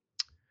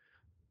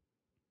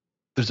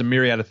a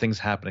myriad of things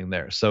happening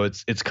there. So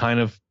it's kind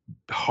of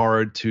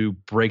hard to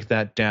break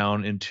that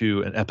down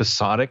into an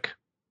episodic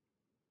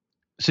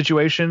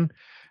situation.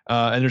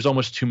 And there's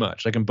almost too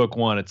much. Like in book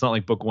 1, it's not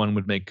like book 1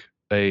 would make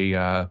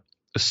a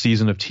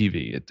season of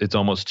TV. It's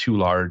almost too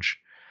large.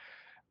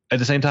 At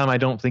the same time, I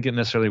don't think it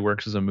necessarily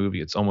works as a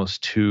movie. It's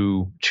almost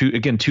too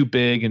big and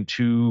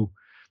too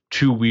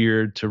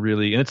weird to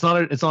really, and it's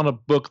not a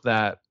book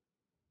that,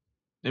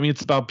 I mean,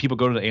 it's about people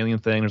go to the alien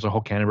thing. There's a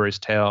whole Canterbury's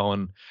Tale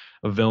and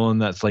a villain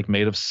that's like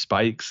made of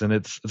spikes, and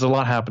it's a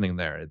lot happening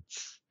there.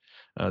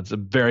 It's a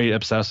very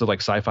obsessive like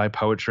sci-fi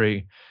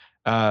poetry.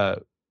 And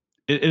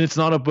it's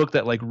not a book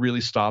that like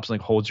really stops and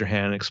like holds your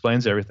hand and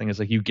explains everything. It's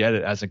like you get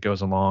it as it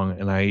goes along.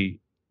 And I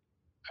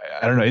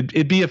don't know.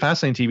 It'd be a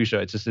fascinating TV show.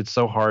 It's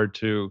so hard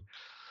to,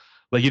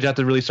 like, you'd have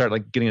to really start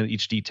like getting into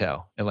each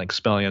detail and like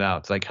spelling it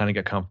out to like kind of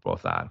get comfortable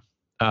with that.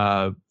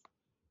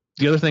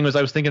 The other thing was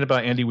I was thinking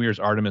about Andy Weir's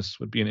Artemis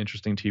would be an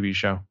interesting TV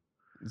show.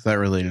 Is that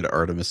related to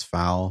Artemis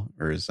Fowl,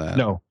 or is that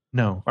no?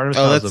 Artemis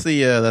Fowl that's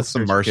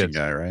the Martian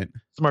guy, right?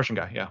 It's the Martian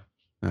guy, yeah.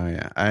 Oh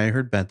yeah, I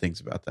heard bad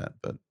things about that,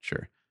 but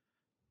sure.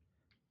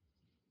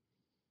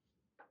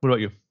 What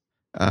about you?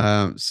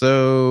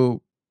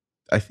 So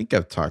I think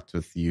I've talked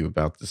with you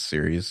about this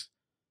series.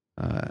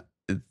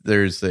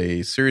 There's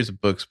a series of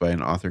books by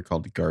an author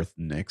called Garth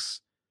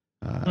Nix.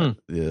 I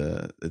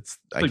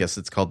guess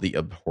it's called the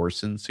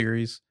Abhorsen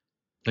series.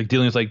 Like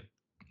dealing with like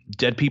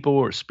dead people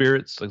or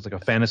spirits, like a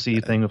fantasy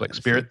thing with like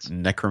spirits, like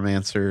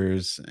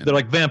necromancers. They're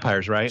like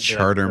vampires, right?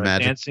 Charter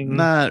magic. Dancing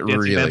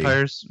really.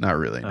 Vampires. Not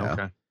really.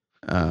 No.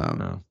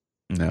 Okay.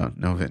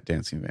 No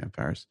dancing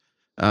vampires.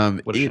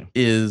 It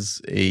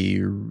is a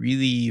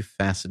really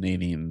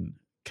fascinating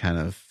kind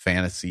of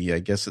fantasy. I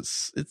guess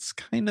it's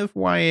kind of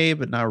YA,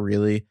 but not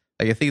really.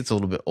 Like I think it's a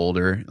little bit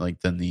older, like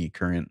than the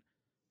current,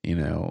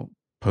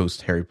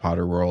 post Harry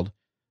Potter world.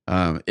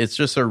 It's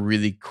just a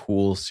really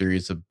cool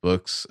series of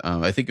books.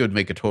 I think it would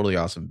make a totally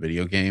awesome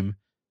video game,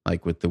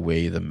 like with the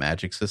way the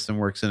magic system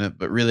works in it.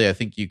 But really, I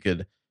think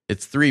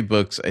it's 3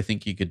 books. I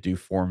think you could do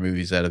 4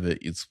 movies out of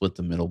it. You'd split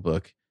the middle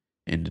book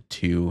into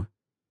two,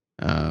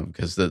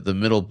 because the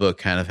middle book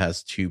kind of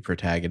has two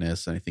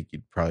protagonists, and I think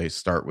you'd probably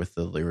start with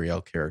the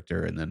Lyriel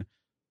character and then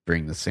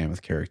bring the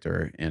Samuth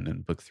character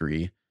in book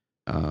three.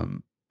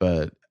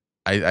 But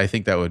I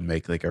think that would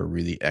make like a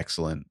really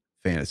excellent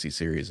fantasy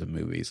series of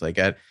movies. Like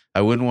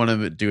I wouldn't want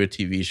to do a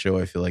TV show.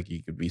 I feel like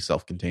you could be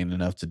self-contained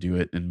enough to do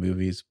it in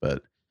movies,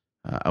 but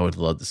I would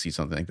love to see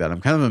something like that.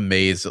 I'm kind of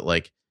amazed that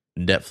like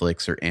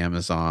Netflix or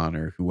Amazon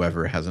or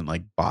whoever hasn't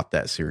like bought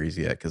that series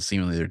yet, because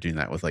seemingly they're doing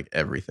that with like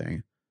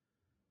everything.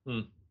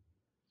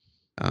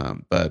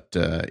 But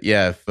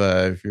yeah,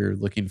 if you're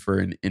looking for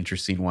an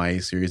interesting YA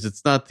series,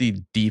 it's not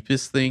the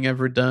deepest thing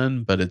ever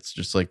done, but it's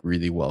just like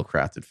really well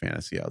crafted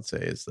fantasy. I would say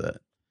is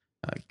that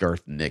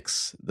Garth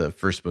Nix. The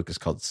first book is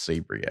called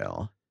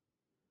Sabriel.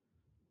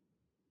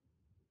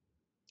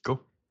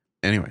 Cool.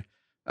 Anyway,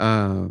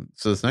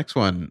 so this next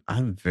one,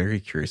 I'm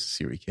very curious to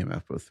see what he came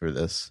up with for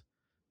this.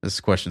 This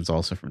question's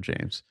also from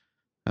James.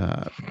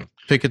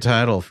 Pick a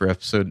title for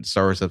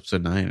Star Wars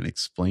Episode 9 and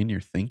explain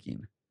your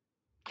thinking.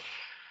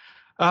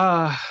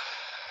 I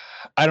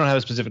don't have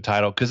a specific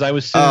title because I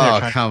was sitting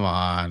there. Come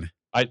on!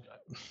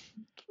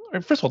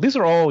 First of all, these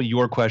are all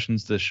your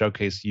questions to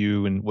showcase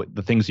you and what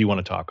the things you want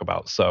to talk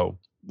about. So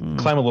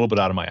climb a little bit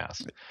out of my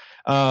ass.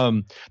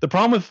 The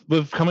problem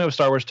with coming up with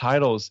Star Wars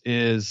titles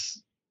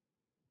is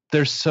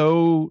they're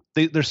so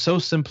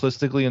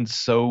simplistically and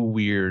so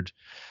weird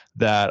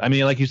that, I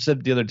mean, like you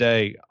said the other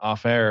day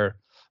off air,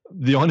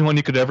 the only one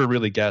you could ever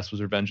really guess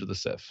was Revenge of the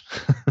Sith.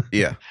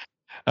 Yeah.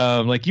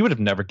 Like you would have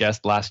never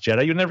guessed Last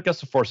Jedi. You'd never guessed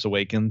The Force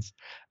Awakens.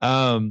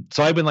 So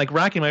I've been like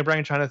racking my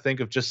brain trying to think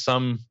of just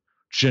some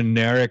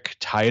generic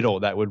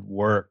title that would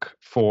work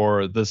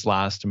for this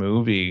last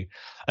movie.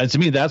 And to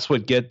me, that's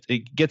what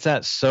gets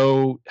at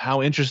so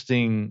how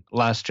interesting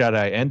Last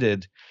Jedi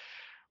ended,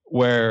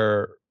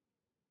 where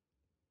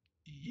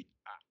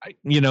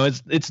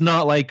it's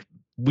not like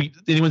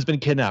anyone's been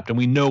kidnapped and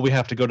we know we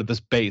have to go to this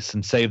base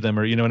and save them,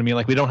 or you know what I mean?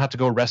 Like we don't have to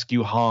go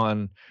rescue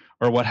Han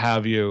or what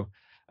have you.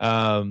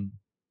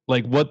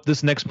 Like what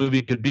this next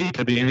movie could be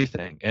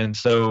anything. And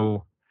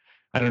so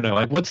I don't know,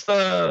 like what's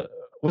the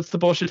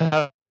bullshit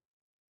to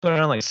put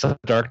around, like Son of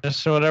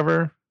Darkness or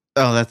whatever?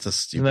 Oh, that's a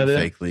stupid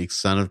fake leak.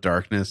 Son of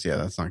Darkness. Yeah,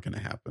 that's not going to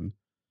happen.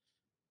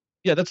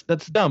 Yeah,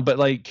 that's dumb. But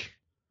like,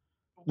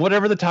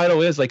 whatever the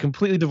title is, like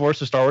completely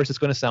divorced of Star Wars, it's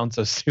going to sound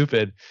so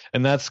stupid.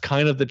 And that's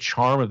kind of the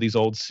charm of these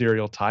old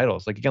serial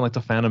titles. Like again, like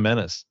The Phantom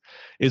Menace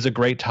is a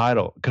great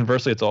title.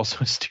 Conversely, it's also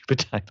a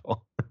stupid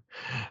title.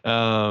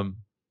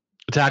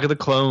 Attack of the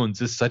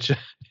Clones is such a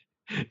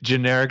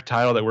generic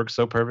title that works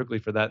so perfectly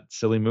for that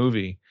silly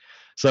movie.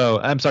 So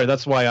I'm sorry,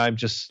 that's why I'm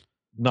just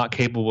not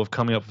capable of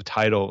coming up with a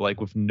title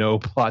like with no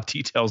plot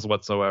details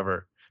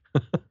whatsoever.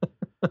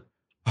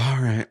 All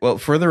right. Well,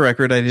 for the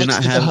record, I did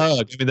not have a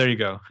hug. I mean, there you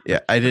go. Yeah,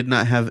 I did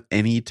not have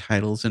any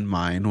titles in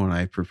mind when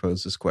I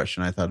proposed this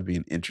question. I thought it'd be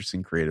an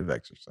interesting creative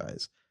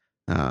exercise.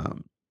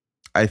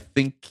 I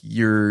think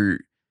you're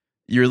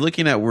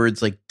looking at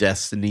words like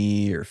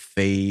destiny or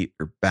fate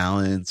or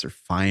balance or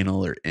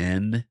final or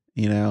end,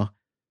 you know?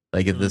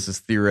 Like if this is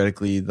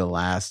theoretically the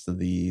last of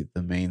the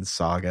main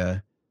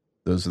saga,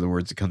 those are the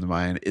words that come to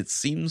mind. It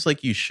seems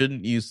like you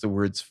shouldn't use the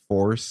words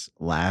force,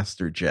 last,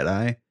 or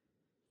Jedi,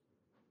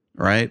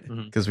 right?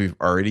 Because we've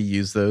already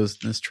used those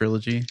in this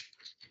trilogy.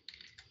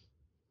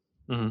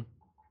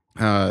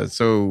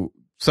 So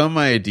some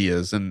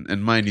ideas,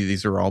 and mind you,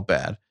 these are all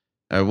bad.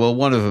 Well,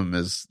 one of them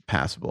is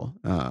passable.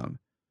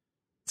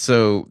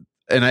 So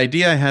an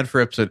idea I had for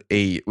episode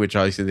 8, which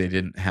obviously they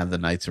didn't have the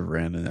Knights of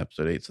Ren in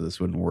episode 8, so this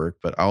wouldn't work.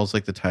 But I always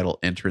like the title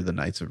 "Enter the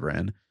Knights of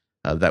Ren."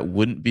 That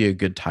wouldn't be a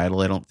good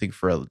title, I don't think,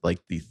 for like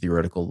the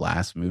theoretical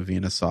last movie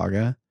in a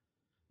saga.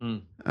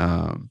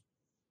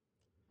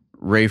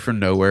 Ray from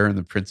Nowhere and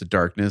the Prince of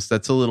Darkness.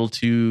 That's a little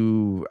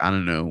too, I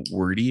don't know,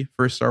 wordy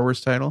for a Star Wars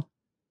title.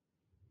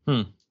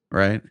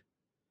 Right?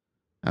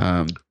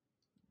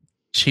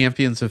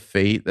 Champions of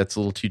Fate. That's a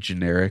little too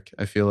generic,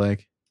 I feel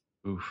like.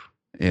 Oof.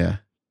 Yeah.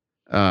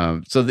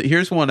 So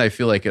here's one I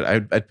feel like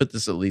I'd put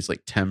this at least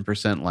like 10%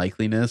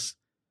 likeliness,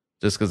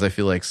 just because I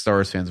feel like Star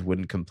Wars fans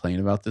wouldn't complain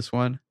about this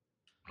one.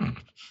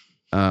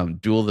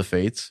 Duel of the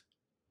Fates.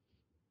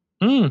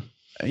 You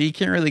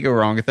can't really go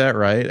wrong with that,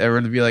 right?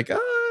 Everyone would be like,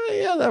 oh,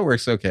 yeah, that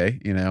works okay.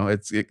 You know,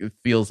 it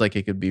feels like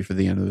it could be for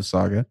the end of the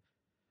saga.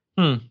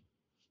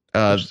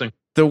 Interesting.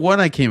 The one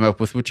I came up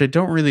with, which I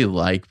don't really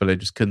like, but I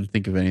just couldn't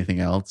think of anything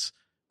else,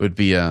 would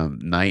be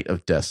Knight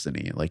of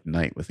Destiny, like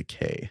Knight with a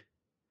K.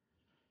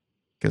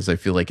 Because I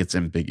feel like it's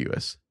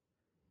ambiguous.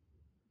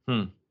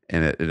 And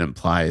it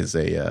implies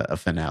a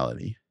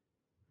finality.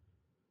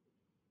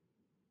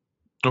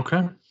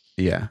 Okay.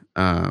 Yeah.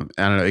 I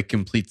don't know. It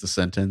completes the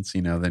sentence,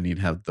 you know, then you'd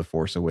have The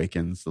Force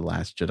Awakens, The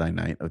Last Jedi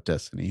Knight of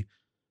Destiny.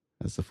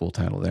 That's the full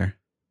title there.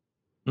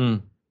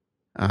 I'm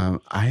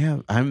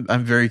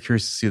very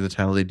curious to see the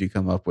title they do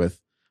come up with.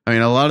 I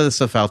mean, a lot of the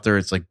stuff out there,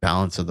 it's like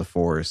Balance of the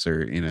Force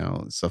or, you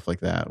know, stuff like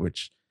that,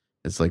 which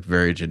is like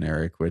very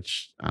generic,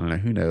 which I don't know,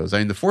 who knows? I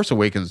mean, The Force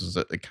Awakens was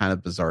a kind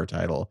of bizarre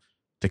title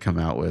to come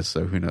out with,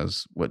 so who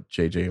knows what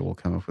JJ will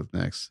come up with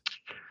next.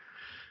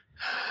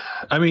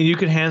 I mean, you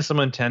could hand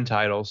someone 10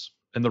 titles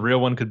and the real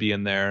one could be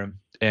in there.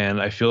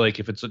 And I feel like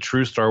if it's a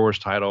true Star Wars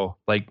title,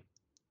 like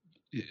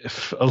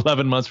if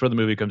 11 months before the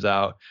movie comes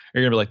out,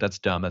 you're going to be like, that's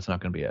dumb. That's not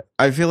going to be it.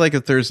 I feel like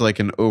if there's like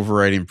an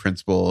overriding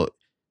principle,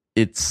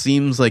 it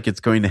seems like it's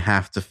going to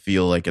have to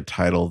feel like a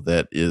title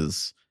that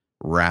is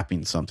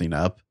wrapping something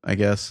up, I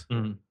guess.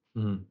 Mm-hmm.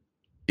 Mm-hmm.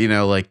 You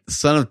know, like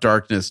Son of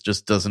Darkness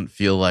just doesn't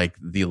feel like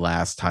the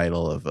last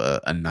title of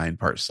a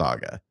 9-part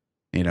saga.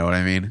 You know what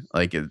I mean?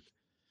 Like it,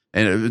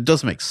 and it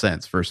doesn't make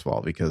sense, first of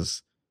all,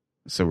 because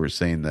so we're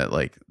saying that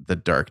like the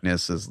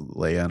darkness is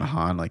Leia and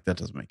Han, like that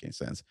doesn't make any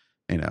sense,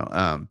 you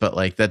know. But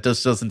like that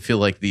just doesn't feel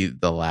like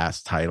the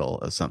last title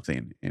of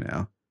something, you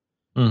know,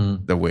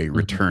 the way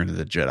Return of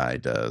the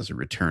Jedi does, or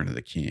Return of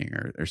the King,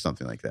 or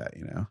something like that,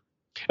 you know.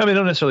 I mean, I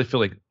don't necessarily feel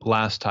like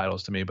last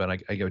titles to me, but I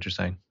get what you're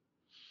saying.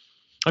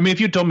 I mean,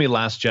 if you told me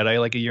Last Jedi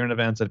like a year in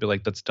advance, I'd be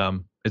like, that's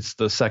dumb. It's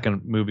the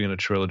second movie in a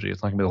trilogy.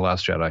 It's not gonna be The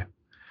Last Jedi.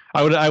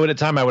 I would at the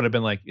time I would have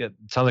been like, it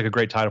sounds like a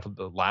great title for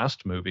the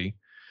last movie.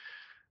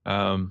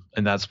 And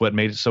that's what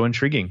made it so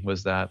intriguing,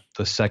 was that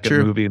the second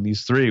movie in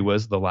these three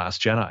was The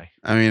Last Jedi.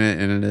 I mean,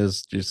 and it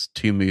is just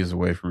 2 movies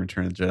away from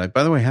Return of the Jedi.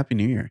 By the way, Happy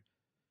New Year.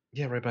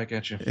 Yeah, right back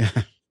at you. Yeah.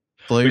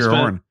 Blow your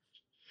horn.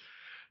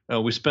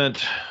 We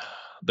spent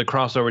the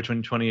crossover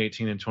between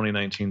 2018 and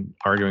 2019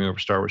 arguing over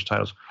Star Wars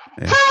titles.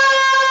 Yeah.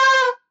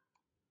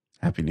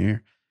 Happy New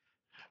Year.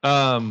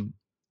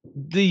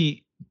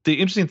 The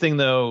interesting thing,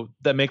 though,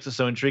 that makes it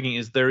so intriguing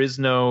is there is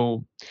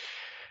no...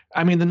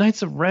 I mean, the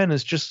Knights of Ren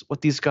is just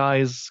what these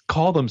guys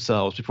call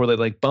themselves before they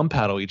like bum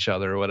paddle each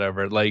other or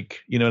whatever. Like,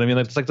 you know what I mean?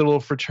 Like, it's like the little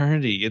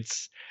fraternity.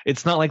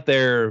 It's not like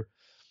they're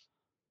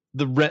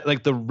the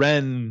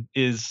Ren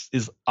is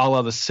a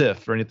la the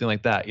Sith or anything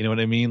like that. You know what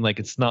I mean? Like,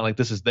 it's not like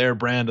this is their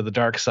brand of the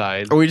dark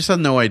side. Or we just have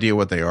no idea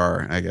what they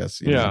are, I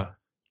guess. You know?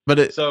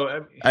 But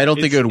I don't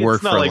think it would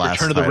work for like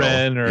last Return of the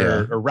Ren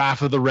or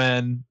Wrath of the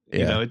Ren. Yeah.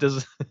 You know, it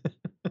doesn't.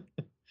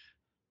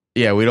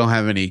 Yeah, we don't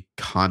have any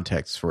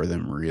context for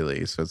them,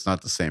 really. So it's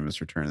not the same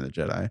as Return of the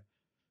Jedi.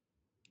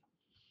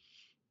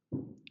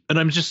 And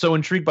I'm just so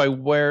intrigued by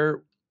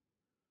where...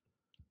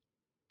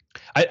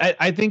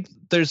 I think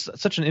there's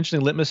such an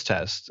interesting litmus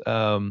test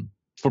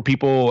for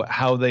people,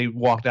 how they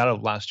walked out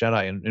of Last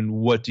Jedi. And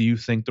what do you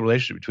think the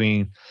relationship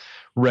between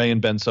Rey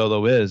and Ben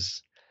Solo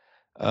is?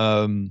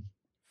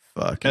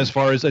 As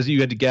far as you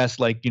had to guess,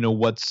 like, you know,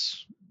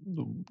 what's...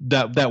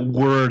 that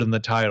word in the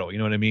title, you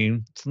know what I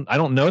mean? I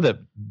don't know that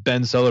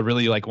Ben Solo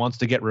really like wants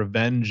to get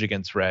revenge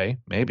against Rey.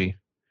 Maybe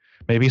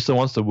he still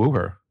wants to woo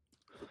her.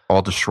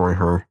 I'll destroy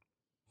her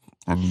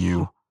and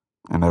you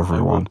and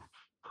everyone.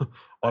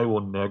 I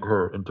will nag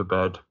her into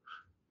bed.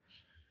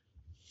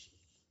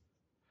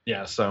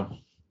 Yeah, so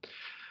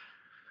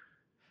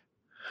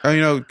you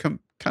know, kind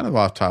of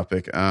off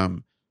topic. I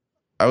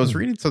was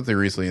reading something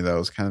recently that I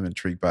was kind of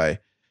intrigued by.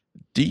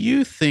 Do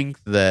you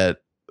think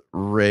that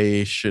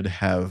Rey should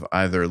have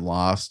either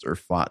lost or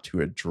fought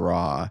to a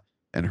draw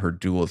in her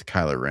duel with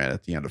Kylo Ren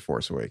at the end of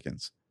Force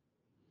Awakens?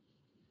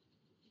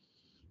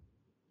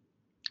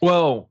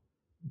 Well,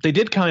 they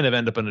did kind of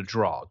end up in a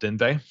draw, didn't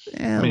they?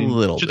 Yeah, I mean, a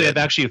little should bit. They have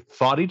actually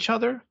fought each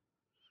other?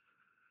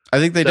 I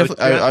think they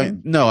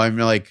definitely... No, I'm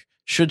like,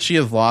 should she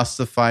have lost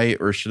the fight,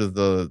 or should have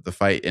the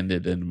fight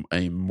ended in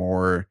a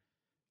more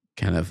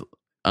kind of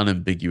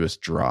unambiguous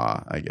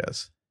draw, I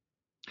guess?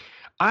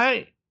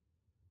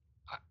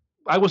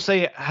 I will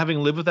say, having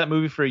lived with that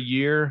movie for a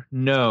year,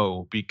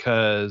 no,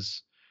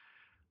 because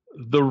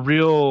the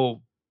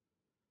real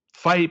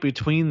fight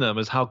between them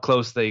is how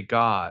close they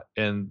got,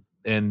 and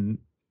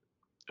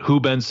who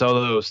Ben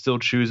Solo still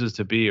chooses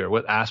to be, or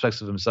what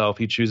aspects of himself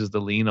he chooses to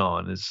lean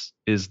on is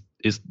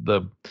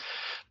the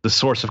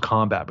source of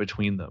combat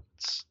between them.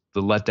 It's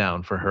the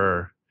letdown for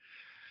her.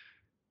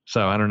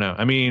 So I don't know.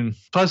 I mean,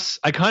 plus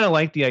I kind of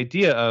like the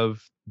idea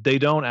of they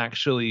don't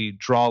actually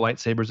draw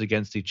lightsabers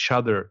against each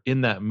other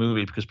in that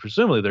movie, because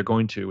presumably they're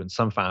going to in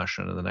some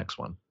fashion in the next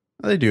one.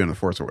 They do in The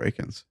Force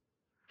Awakens.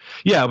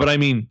 Yeah, but I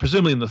mean,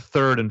 presumably in the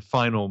third and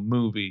final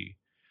movie,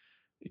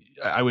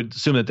 I would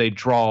assume that they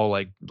draw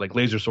like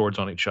laser swords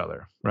on each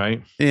other,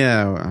 right?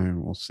 Yeah, I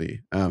mean, we'll see.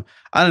 I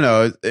don't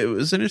know. It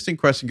was an interesting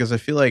question, because I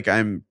feel like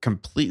I'm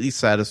completely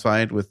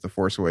satisfied with The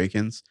Force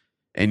Awakens.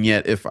 And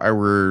yet, if I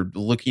were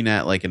looking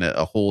at like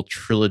a whole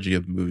trilogy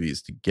of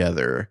movies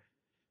together,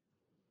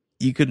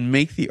 you could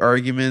make the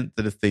argument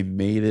that if they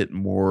made it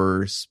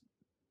more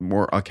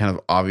kind of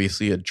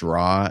obviously a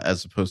draw,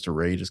 as opposed to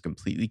Rey just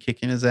completely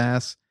kicking his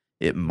ass,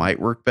 it might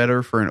work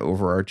better for an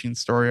overarching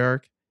story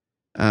arc.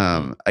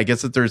 I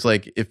guess that there's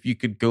like, if you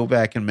could go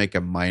back and make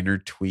a minor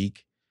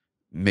tweak,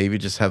 maybe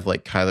just have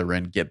like Kylo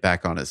Ren get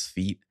back on his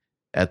feet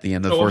at the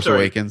end of Force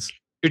Awakens.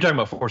 You're talking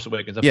about Force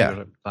Awakens.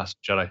 Yeah. Last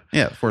Jedi.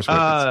 Yeah, Force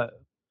Awakens.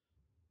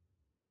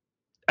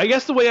 I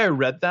guess the way I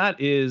read that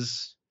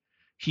is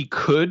he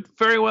could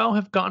very well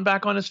have gotten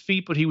back on his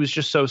feet, but he was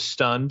just so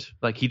stunned.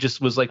 Like, he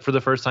just was like, for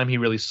the first time, he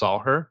really saw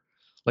her.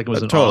 Like, it was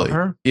totally. on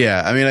her.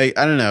 Yeah. I mean,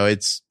 I don't know.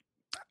 It's,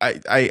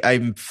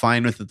 I'm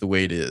fine with it the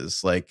way it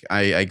is. Like,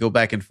 I go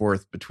back and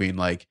forth between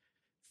like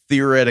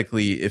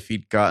theoretically, if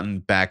he'd gotten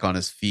back on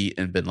his feet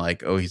and been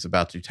like, oh, he's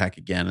about to attack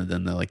again, and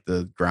then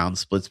the ground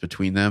splits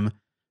between them,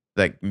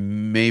 that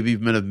maybe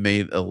would have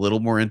made a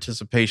little more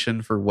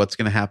anticipation for what's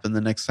going to happen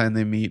the next time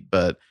they meet.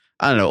 But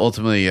I don't know.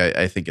 Ultimately,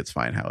 I think it's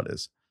fine how it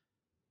is.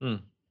 But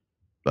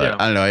yeah.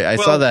 I don't know. I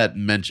saw that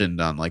mentioned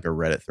on like a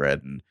Reddit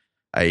thread, and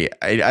I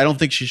don't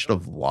think she should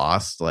have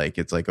lost. Like,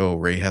 it's like, oh,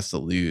 Rey has to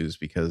lose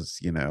because,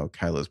 you know,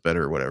 Kylo's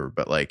better or whatever.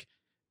 But like,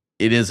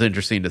 it is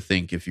interesting to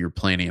think if you're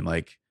planning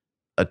like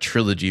a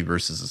trilogy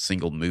versus a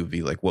single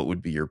movie, like what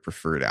would be your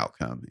preferred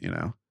outcome, you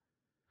know?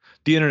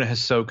 The internet has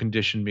so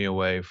conditioned me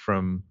away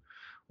from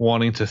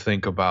wanting to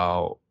think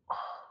about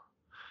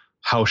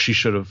how she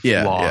should have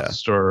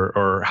lost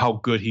or how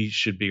good he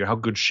should be or how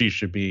good she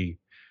should be.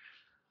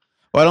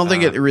 Well, I don't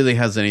think it really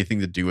has anything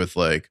to do with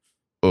like,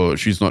 oh,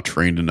 she's not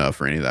trained enough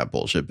or any of that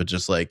bullshit, but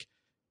just like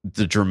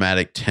the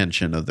dramatic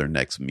tension of their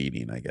next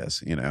meeting, I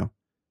guess, you know?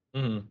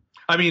 Mm-hmm.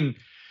 I mean,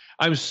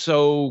 I'm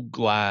so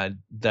glad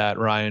that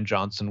Rian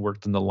Johnson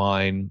worked in the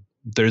line.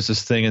 There's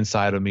this thing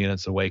inside of me and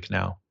it's awake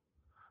now.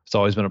 It's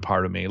always been a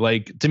part of me.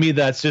 Like, to me,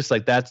 that's just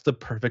like, that's the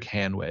perfect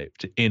hand wave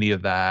to any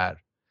of that.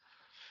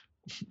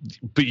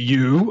 But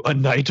you, a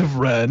Knight of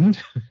Ren,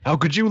 how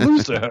could you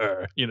lose to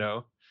her? You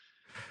know?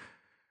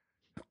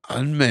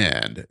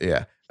 Unmanned.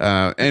 Yeah.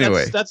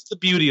 Anyway, that's the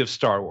beauty of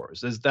Star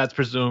Wars, is that's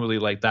presumably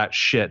like that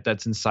shit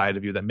that's inside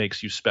of you that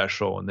makes you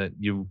special. And that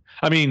you,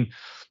 I mean,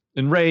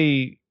 and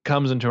Rey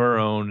comes into her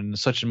own in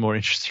such a more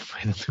interesting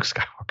way than Luke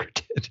Skywalker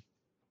did.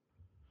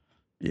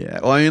 Yeah.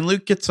 Well, I mean,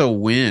 Luke gets a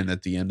win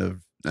at the end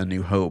of A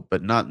New Hope,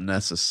 but not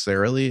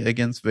necessarily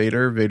against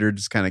Vader. Vader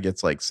just kind of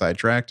gets like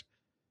sidetracked.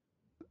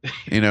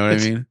 You know what I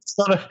mean?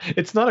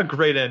 It's not a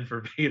great end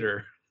for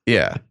Vader.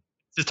 Yeah.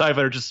 The TIE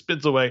Fighter just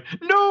spins away.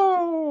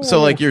 No.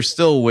 So like you're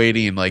still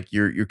waiting, like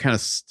you're kind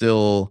of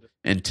still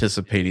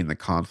anticipating the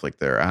conflict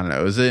there. I don't know.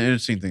 It was an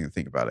interesting thing to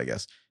think about, I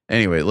guess.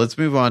 Anyway, let's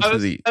move on to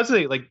the. That's the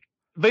thing. Like,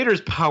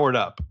 Vader's powered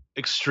up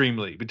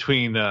extremely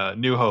between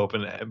New Hope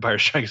and Empire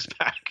Strikes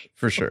Back.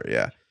 For sure,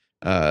 yeah.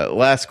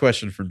 Last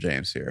question from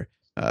James here.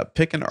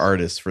 Pick an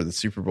artist for the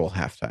Super Bowl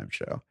halftime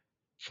show.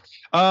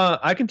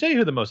 I can tell you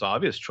who the most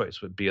obvious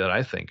choice would be that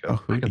I think of.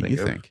 Who do you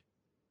think?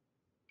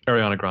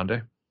 Ariana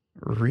Grande.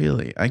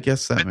 Really? I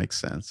guess that makes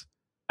sense.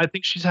 I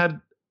think she's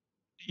had,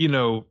 you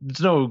know,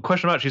 there's no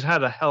question about it, she's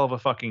had a hell of a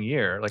fucking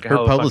year. Like, her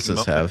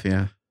publicists have,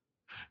 yeah.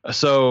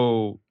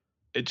 So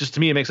it just, to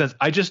me, it makes sense.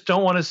 I just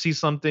don't want to see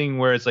something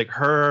where it's like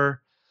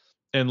her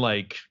and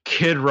like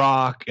Kid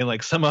Rock and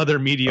like some other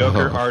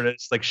mediocre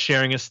artist like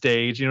sharing a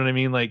stage. You know what I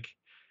mean? Like,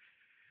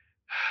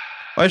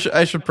 I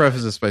should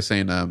preface this by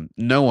saying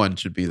no one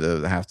should be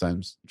the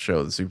halftime show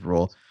of the Super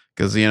Bowl,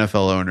 because the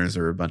NFL owners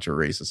are a bunch of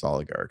racist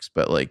oligarchs.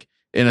 But like,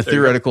 in a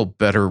theoretical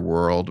better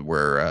world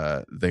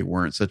where they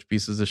weren't such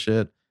pieces of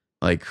shit,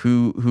 like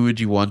who would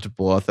you want to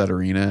blow out that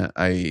arena?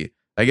 I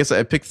guess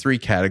I picked 3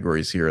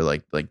 categories here,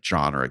 like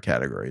genre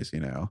categories, you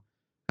know.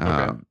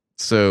 Okay.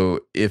 So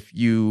if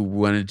you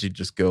wanted to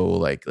just go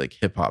like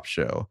hip hop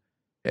show,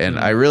 and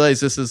I realize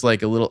this is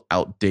like a little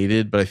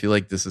outdated, but I feel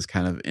like this is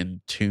kind of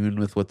in tune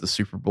with what the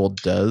Super Bowl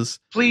does.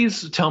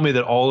 Please tell me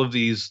that all of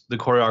these, the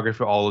choreography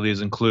for all of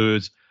these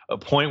includes a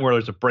point where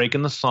there's a break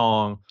in the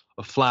song,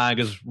 a flag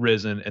is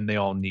risen, and they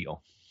all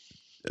kneel.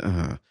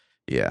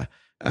 Yeah.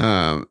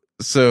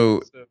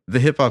 So the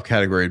hip hop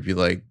category would be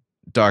like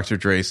Dr.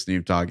 Dre,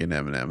 Snoop Dogg, and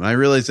Eminem. And I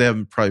realize they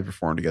haven't probably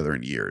performed together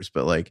in years,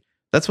 but like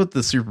that's what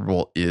the Super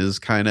Bowl is,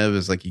 kind of,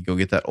 is like you go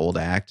get that old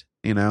act,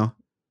 you know?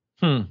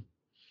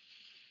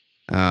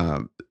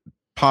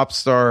 Pop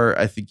star,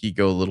 I think you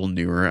go a little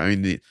newer. I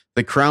mean,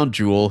 the crown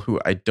jewel, who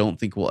I don't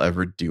think will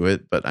ever do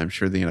it, but I'm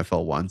sure the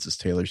NFL wants, is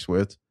Taylor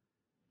Swift.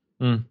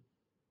 And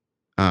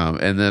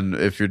then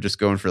if you're just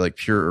going for like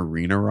pure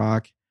arena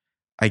rock,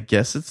 I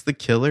guess it's the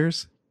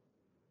Killers.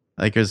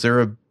 Like, is there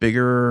a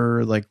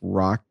bigger like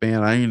rock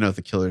band? I don't even know if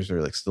the Killers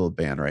are like still a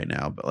band right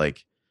now, but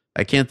like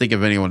I can't think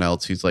of anyone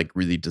else who's like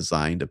really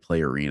designed to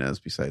play arenas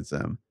besides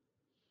them.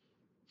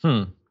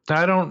 I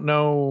don't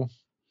know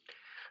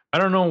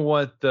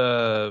what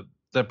the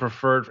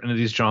preferred in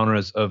these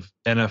genres of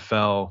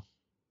NFL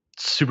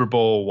Super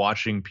Bowl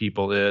watching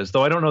people is,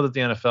 though I don't know that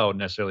the NFL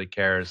necessarily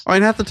cares. I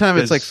mean, half the time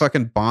it's like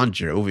fucking Bon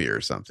Jovi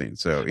or something.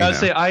 So I'd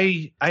say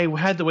I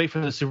had to wait for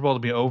the Super Bowl to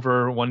be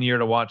over one year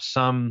to watch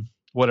some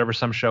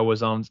show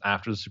was on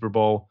after the Super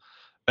Bowl.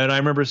 And I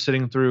remember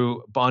sitting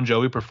through Bon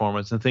Jovi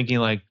performance and thinking,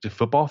 like, do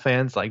football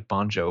fans like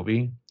Bon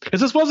Jovi? Because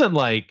this wasn't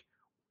like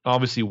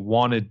obviously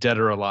Wanted, Dead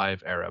or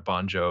Alive era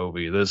Bon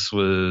Jovi. This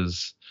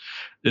was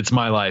It's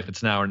My Life,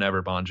 It's Now or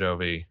Never Bon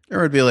Jovi. Or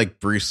it would be like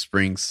Bruce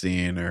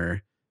Springsteen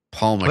or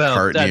Paul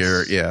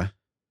McCartney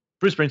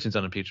Bruce Springsteen's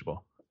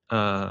unimpeachable.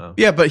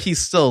 Yeah, but he's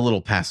still a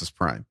little past his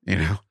prime, you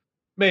know?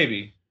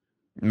 Maybe.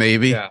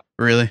 Yeah.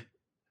 Really?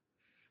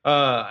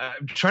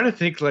 I'm trying to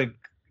think, like,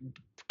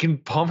 can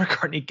Paul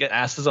McCartney get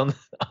asses on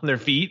their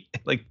feet,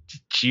 like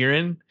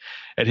cheering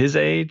at his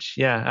age?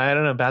 Yeah, I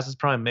don't know. Past his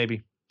prime,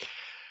 maybe.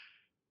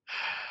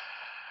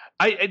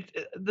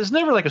 There's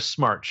never like a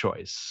smart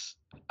choice.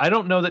 I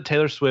don't know that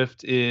Taylor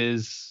Swift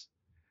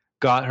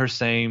got her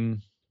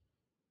same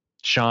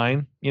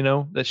shine,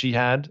 that she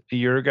had a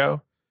year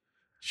ago.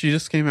 She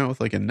just came out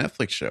with like a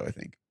Netflix show, I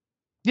think.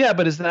 Yeah,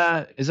 but is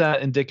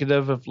that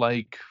indicative of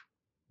like,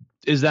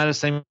 is that a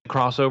same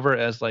crossover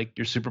as like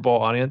your Super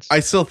Bowl audience?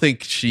 I still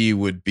think she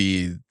would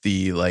be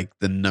the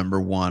number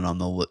one on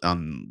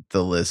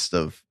the list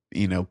of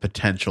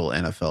potential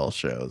NFL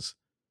shows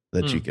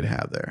that you could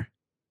have there.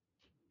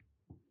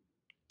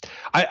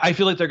 I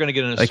feel like they're going to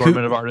get an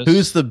assortment of artists.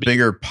 Who's the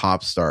bigger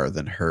pop star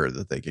than her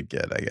that they could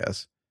get? I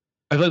guess.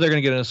 I feel like they're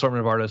going to get an assortment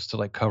of artists to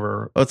like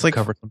cover. Oh, it's like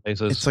cover some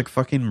bases. It's like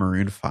fucking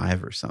Maroon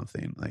 5 or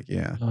something. Like,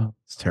 yeah,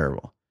 It's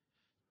terrible.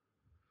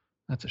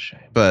 That's a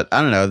shame. But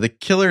I don't know. The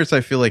Killers,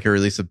 I feel like, are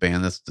at least a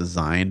band that's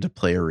designed to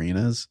play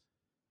arenas.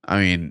 I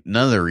mean,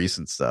 none of the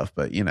recent stuff,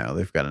 but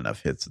they've got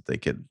enough hits that they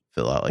could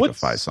fill out like a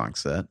 5-song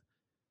set.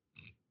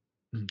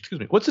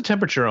 Excuse me. What's the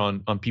temperature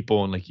on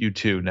people in like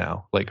U2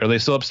 now? Like, are they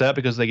still upset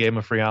because they gave them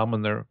a free album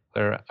in their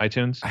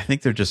iTunes? I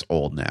think they're just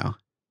old now.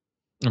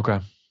 Okay.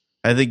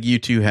 I think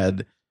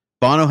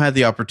Bono had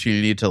the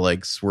opportunity to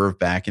like swerve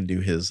back and do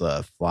his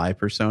Fly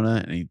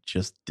persona, and he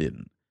just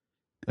didn't.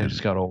 They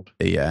just got old.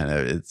 Yeah,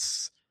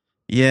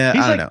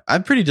 I don't know.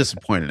 I'm pretty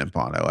disappointed in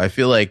Bono. I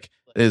feel like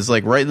it's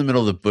like right in the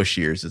middle of the Bush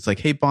years. It's like,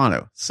 hey,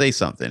 Bono, say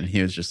something. And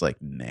he was just like,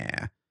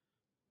 nah.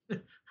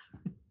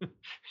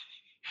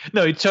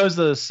 No, he chose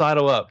to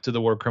sidle up to the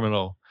war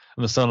criminal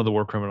and the son of the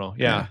war criminal.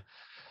 Yeah.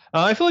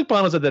 I feel like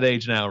Bono's at that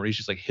age now where he's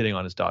just like hitting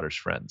on his daughter's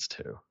friends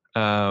too.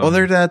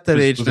 They're at that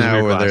age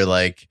now where they're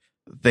like,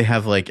 they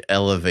have like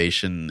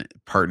Elevation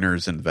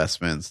Partners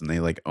investments and they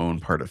like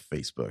own part of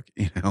Facebook,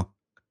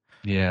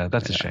 Yeah,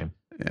 that's a shame.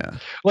 Yeah.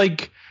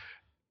 Like,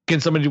 can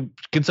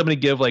somebody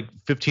give like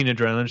 15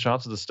 adrenaline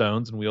shots of the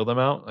Stones and wheel them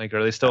out? Like,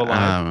 are they still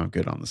alive? I'm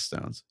good on the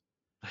Stones.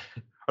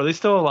 Are they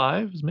still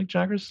alive? Is Mick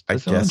Jagger's? I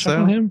guess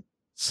so. Him?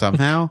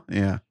 Somehow,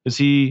 yeah. Is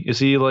he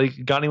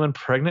like got anyone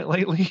pregnant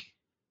lately?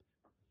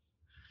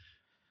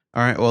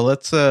 All right, well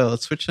let's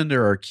switch into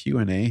our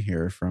Q&A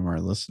here from our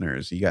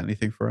listeners. You got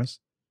anything for us?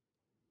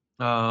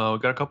 We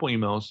got a couple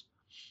emails.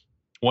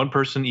 One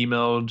person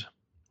emailed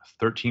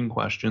 13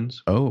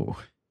 questions. Oh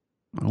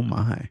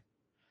my.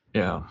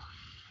 Yeah.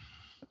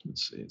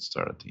 Let's see. Let's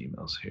start at the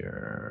emails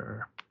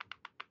here.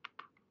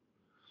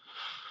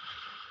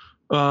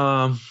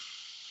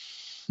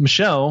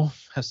 Michelle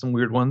has some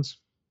weird ones.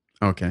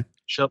 Okay.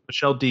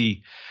 Michelle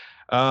D.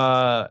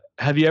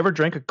 Have you ever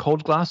drank a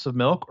cold glass of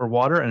milk or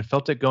water and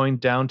felt it going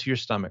down to your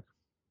stomach?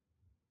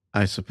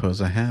 I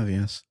suppose I have,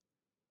 yes.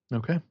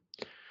 Okay.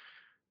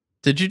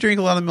 Did you drink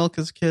a lot of milk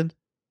as a kid?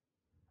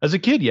 As a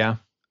kid, yeah.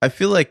 I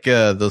feel like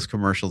those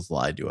commercials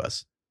lied to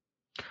us.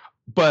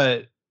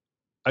 But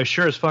I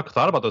sure as fuck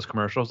thought about those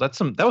commercials. That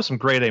was some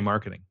grade A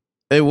marketing.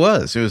 It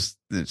was.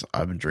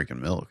 I've been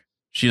drinking milk.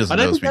 She doesn't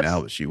notice me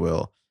now, but she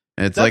will.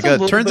 And it's like,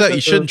 turns out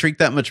you shouldn't drink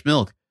that much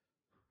milk.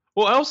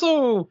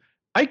 Well,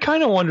 I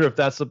kind of wonder if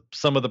that's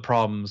some of the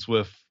problems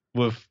with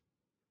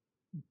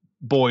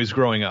boys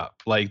growing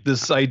up. Like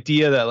this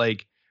idea that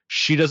like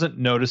she doesn't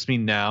notice me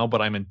now,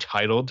 but I'm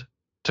entitled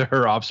to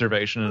her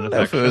observation and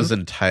affection. If it was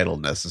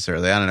entitled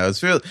necessarily, I don't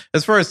know.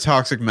 As far as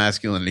toxic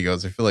masculinity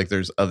goes, I feel like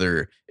there's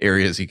other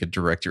areas you could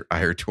direct your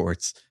ire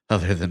towards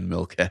other than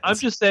milk heads. I'm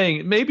just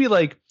saying, maybe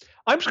like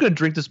I'm just going to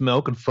drink this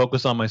milk and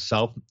focus on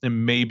myself,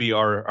 and maybe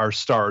our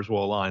stars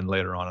will align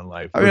later on in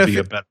life. I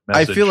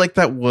feel like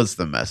that was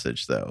the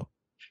message, though.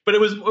 But it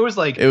was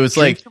like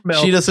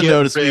she doesn't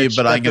notice me,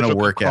 but I'm going to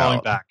work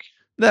out. Back.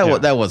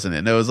 That wasn't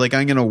it. It was like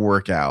I'm going to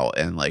work out,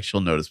 and like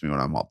she'll notice me when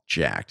I'm all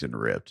jacked and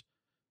ripped.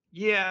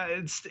 Yeah,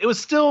 it was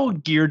still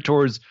geared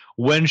towards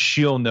when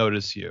she'll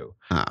notice you,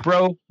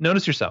 bro.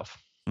 Notice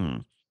yourself.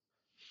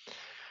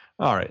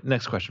 All right,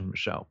 next question from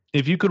Michelle.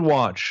 If you could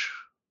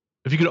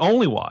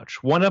only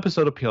watch one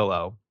episode of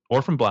PLL,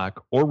 Orphan Black,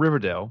 or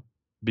Riverdale,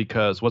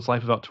 because what's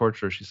life without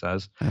torture, she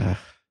says,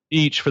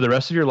 each for the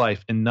rest of your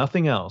life and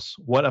nothing else,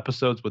 what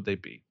episodes would they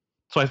be?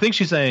 So I think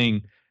she's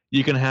saying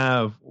you can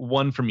have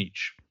one from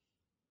each.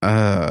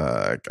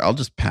 I'll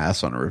just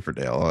pass on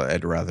Riverdale.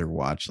 I'd rather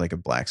watch like a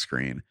black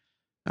screen.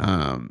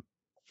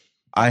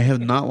 I have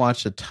not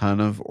watched a ton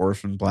of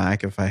Orphan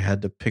Black. If I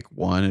had to pick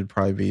one, it'd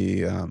probably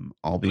be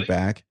I'll Be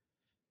Back.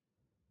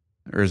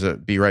 Or is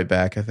it Be Right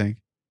Back, I think?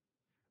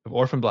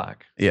 Orphan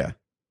Black. Yeah.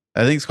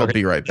 I think it's called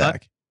Be Right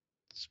Back.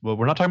 Well,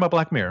 we're not talking about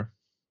Black Mirror.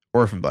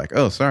 Orphan Black.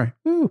 Oh, sorry.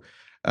 Woo.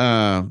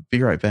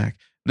 Be Right Back.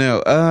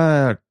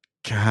 No,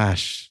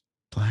 gosh.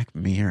 Black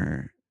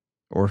Mirror.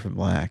 Orphan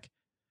Black.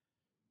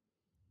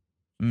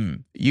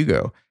 You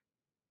go.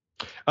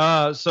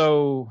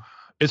 So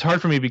it's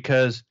hard for me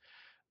because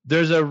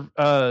there's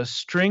a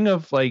string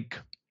of like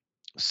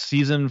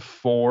season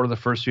 4, the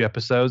first few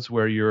episodes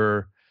where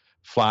you're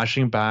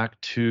flashing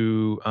back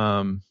to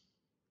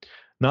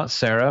not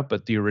Sarah,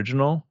 but the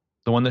original,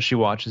 the one that she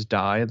watches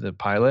die, the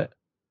pilot.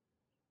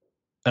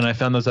 And I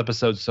found those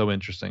episodes so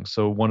interesting.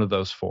 So one of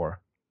those 4.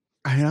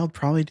 I'll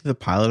probably do the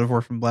pilot of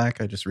Orphan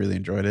Black. I just really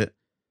enjoyed it.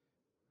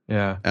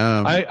 Yeah.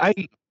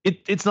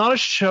 It's not a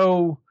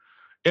show.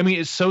 I mean,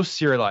 it's so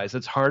serialized.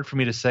 It's hard for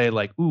me to say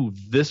like, ooh,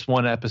 this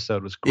one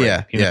episode was great.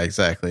 Yeah,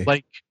 exactly.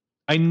 Like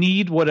I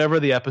need whatever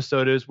the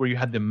episode is where you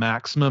had the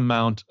maximum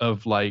amount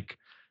of like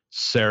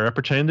Sarah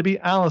pretending to be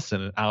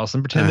Allison and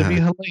Allison pretending to be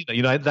Helena.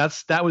 You know,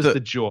 that was the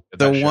joy of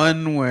the that show.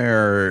 one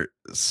where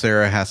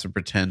Sarah has to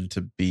pretend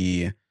to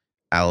be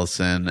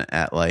Allison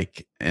at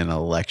like an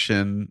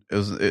election.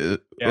 Or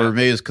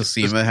maybe it was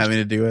Cosima having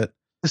to do it.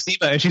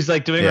 Cosima, and she's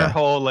like doing her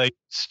whole like,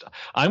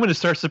 I'm going to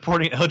start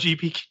supporting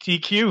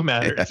LGBTQ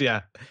matters.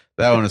 Yeah.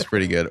 That one is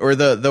pretty good. Or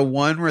the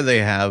one where they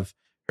have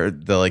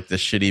the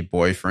shitty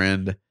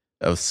boyfriend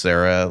of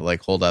Sarah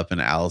like hold up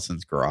in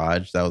Allison's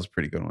garage. That was a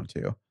pretty good one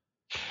too.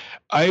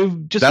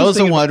 That was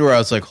the one where I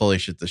was like, holy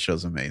shit, this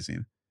show's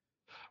amazing.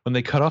 When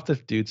they cut off the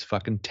dude's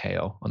fucking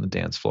tail on the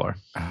dance floor.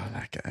 Oh,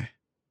 that guy.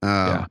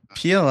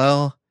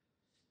 PLL.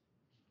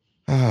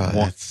 Oh,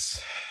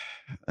 that's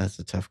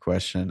a tough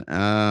question.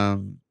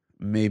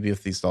 Maybe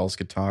if these dolls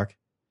could talk.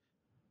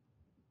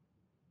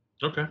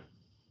 Okay.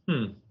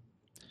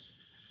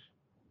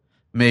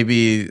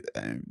 Maybe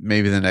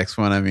the next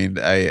one. I mean,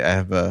 I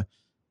have a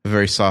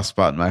very soft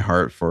spot in my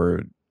heart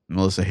for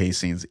Melissa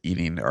Hastings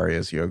eating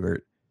Arya's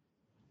yogurt.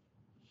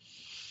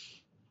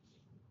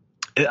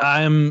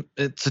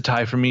 It's a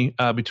tie for me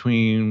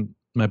between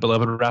my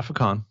beloved Rafa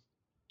Khan,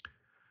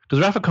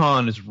 because Rafa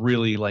Khan is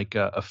really like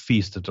a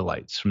feast of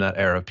delights from that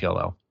era of PLL.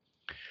 Are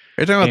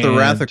you talking about the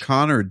Wrath of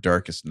Khan or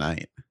Darkest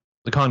Night?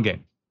 The Khan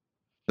game.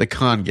 The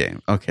Khan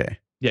game. Okay.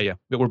 Yeah.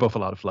 We're both a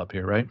lot of flub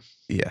here, right?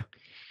 Yeah.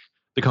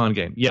 The Khan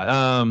game.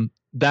 Yeah.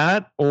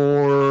 That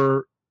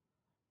or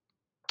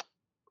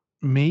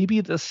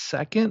maybe the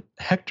second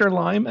Hector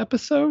Lime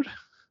episode.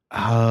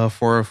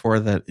 404.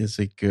 That is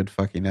a good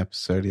fucking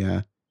episode.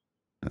 Yeah.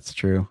 That's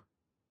true.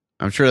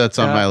 I'm sure that's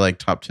on my like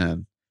top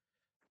 10.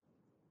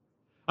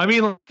 I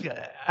mean,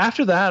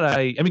 after that,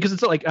 I mean, because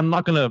it's like, I'm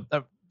not going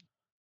to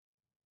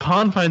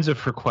confines of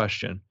her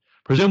question.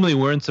 Presumably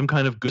we're in some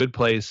kind of good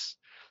place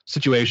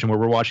situation where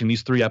we're watching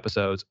these 3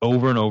 episodes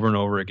over and over and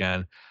over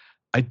again.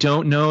 I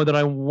don't know that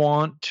I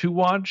want to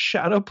watch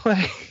Shadow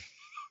Play.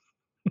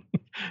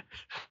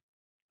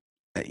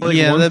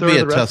 Yeah, that'd be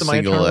a tough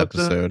single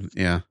episode.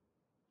 Yeah.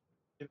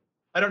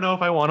 I don't know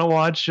if I want to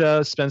watch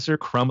Spencer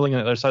crumbling on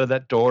the other side of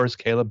that door as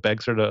Caleb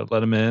begs her to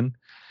let him in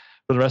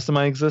for the rest of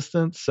my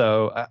existence.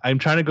 So I'm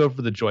trying to go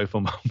for the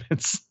joyful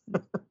moments.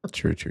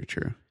 True.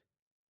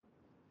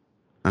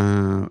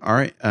 All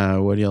right.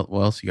 What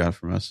else you got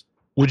from us?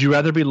 Would you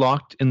rather be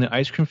locked in the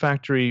ice cream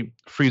factory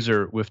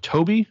freezer with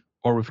Toby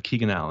or with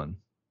Keegan Allen?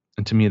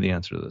 And to me, the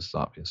answer to this is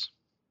obvious.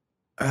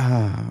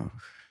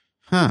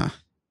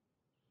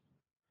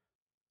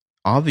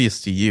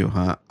 Obvious to you,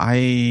 huh?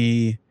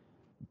 I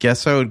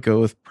guess I would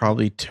go with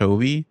probably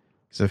Toby,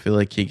 because I feel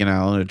like Keegan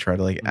Allen would try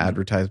to like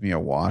advertise me a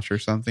watch or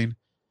something.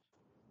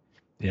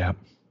 Yeah.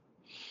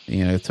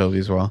 You know, Toby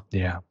as well?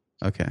 Yeah.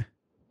 Okay.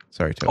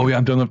 Sorry, Toby. Oh, yeah,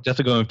 I'm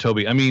definitely going with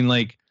Toby. I mean,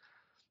 like,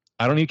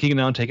 I don't need Keegan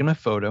Allen taking my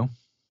photo.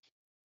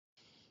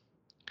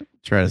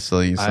 Try to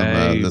sell you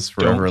some This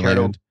Forever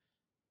Land.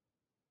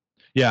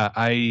 Yeah,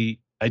 I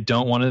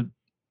don't want to.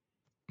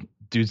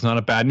 Dude's not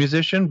a bad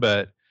musician,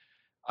 but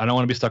I don't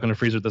want to be stuck in a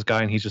freezer with this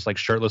guy and he's just like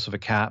shirtless with a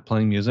cat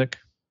playing music.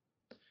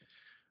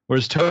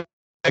 Whereas Toby,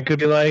 I could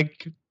be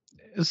like,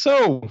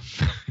 so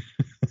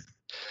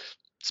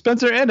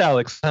Spencer and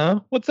Alex, huh?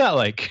 What's that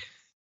like?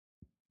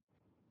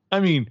 I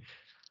mean,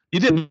 you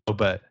didn't know,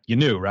 but you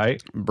knew,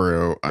 right?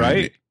 Bro,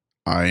 right?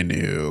 I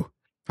knew.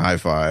 High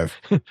five.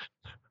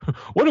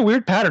 What a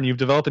weird pattern you've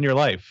developed in your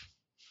life.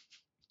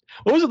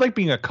 What was it like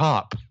being a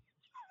cop?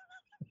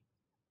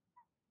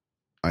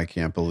 I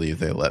can't believe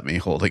they let me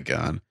hold a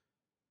gun.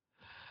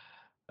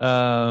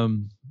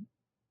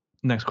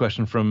 Next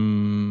question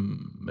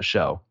from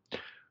Michelle.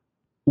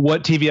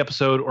 What TV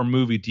episode or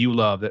movie do you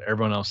love that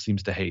everyone else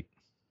seems to hate?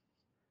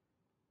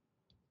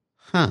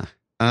 Do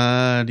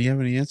you have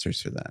any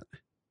answers for that?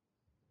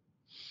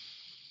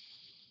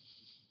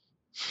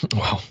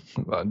 Well,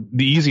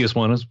 the easiest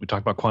one is we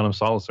talked about Quantum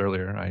Solace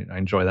earlier. I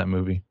enjoy that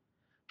movie.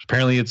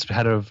 Apparently, it's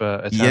had of.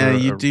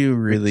 You do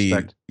really.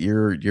 Respect.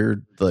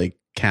 You're like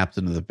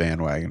captain of the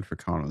bandwagon for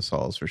Quantum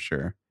Solace for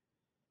sure.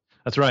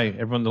 That's right.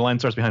 Everyone, the line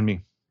starts behind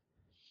me.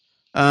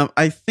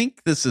 I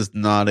think this is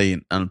not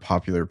an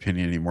unpopular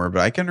opinion anymore,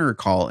 but I can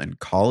recall in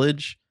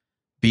college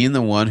being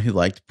the one who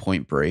liked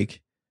Point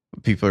Break.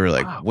 People are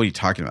like, wow. What are you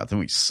talking about? That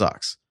movie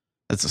sucks.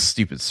 That's a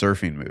stupid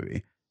surfing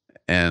movie.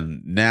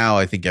 And now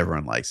I think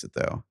everyone likes it,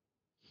 though.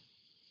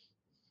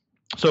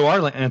 So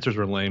our answers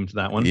were lame to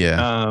that one.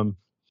 Yeah.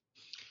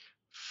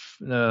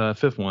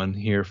 Fifth one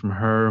here from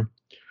her.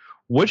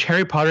 Which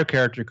Harry Potter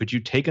character could you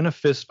take in a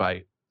fist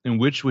fight, and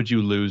which would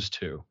you lose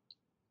to?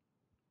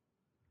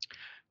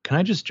 Can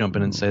I just jump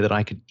in and say that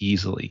I could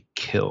easily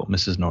kill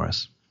Mrs.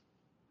 Norris?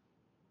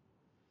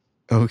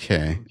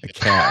 Okay. A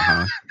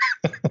cat,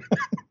 huh?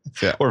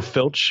 Yeah. Or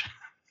Filch?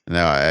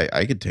 No,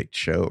 I could take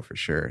Cho for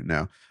sure.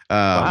 No.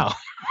 Wow.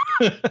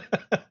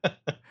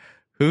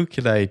 Who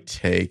could I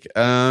take?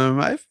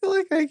 I feel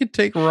like I could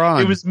take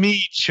Ron. It was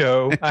me,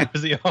 Cho. I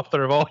was the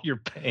author of all your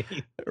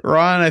pain.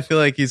 Ron, I feel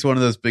like he's one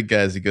of those big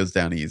guys who goes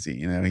down easy.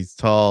 You know, he's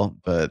tall,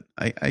 but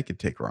I could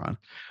take Ron.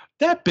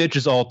 That bitch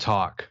is all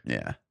talk.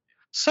 Yeah.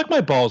 Suck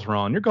my balls,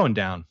 Ron. You're going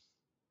down.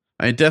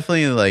 I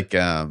definitely like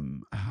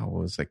what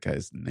was that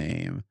guy's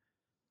name?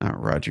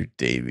 Not Roger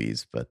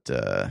Davies, but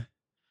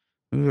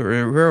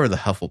whoever the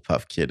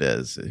Hufflepuff kid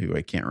is, who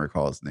I can't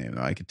recall his name.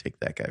 I could take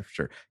that guy for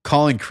sure.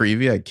 Colin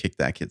Creevy, I'd kick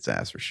that kid's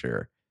ass for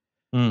sure.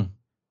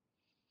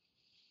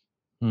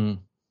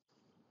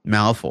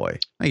 Malfoy,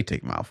 I could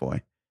take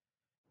Malfoy.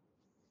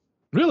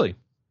 Really?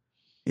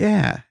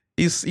 Yeah,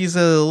 he's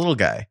a little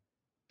guy.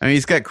 I mean,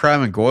 he's got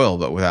Crabbe and Goyle,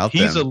 but without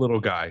he's them. A little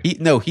guy.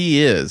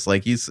 He is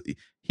like he's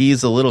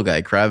a little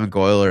guy. Crabbe and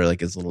Goyle are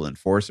like his little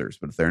enforcers,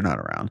 but if they're not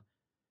around,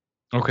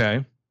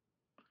 okay.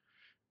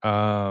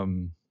 But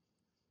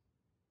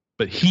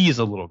he's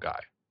a little guy.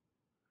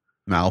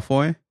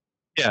 Malfoy.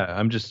 Yeah,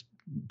 I'm just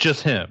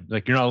him.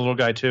 Like, you're not a little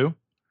guy too.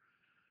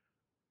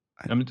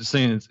 I'm just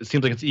saying it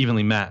seems like it's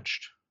evenly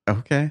matched.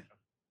 Okay.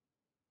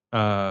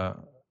 I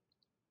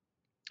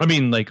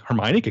mean, like,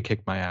 Hermione could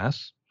kick my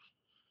ass.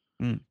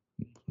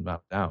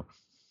 Not doubt.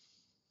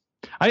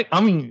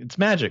 I mean, it's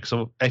magic.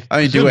 So I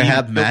mean, do I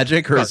have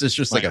magic, or is this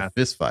just like a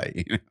fist fight?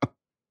 You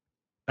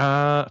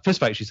know? Fist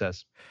fight, she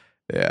says.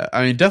 Yeah,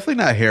 I mean, definitely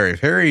not Harry.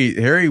 If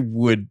Harry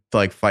would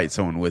like fight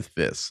someone with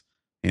fists,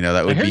 you know,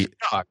 that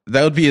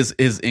would be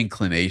his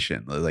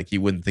inclination. Like, he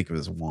wouldn't think of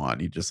his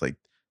wand. He'd just like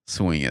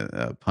swing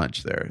a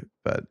punch there.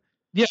 But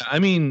yeah, I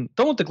mean,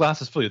 don't let the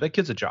glasses fool you. That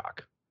kid's a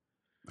jock.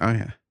 Oh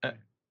yeah.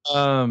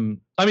 I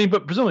mean,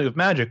 but presumably with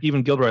magic,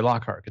 even Gilderoy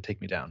Lockhart could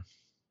take me down.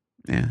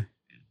 Yeah.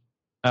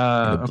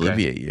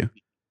 Obliviate you.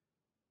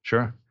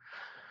 Sure.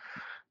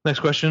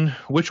 Next question: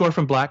 which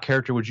Orphan Black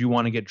character would you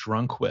want to get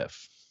drunk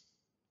with?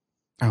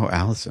 Oh,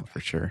 Allison for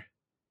sure.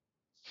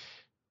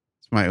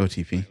 It's my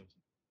OTP.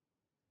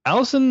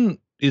 Allison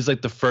is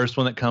like the first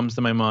one that comes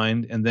to my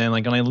mind, and then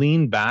like when I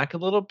lean back a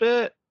little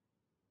bit,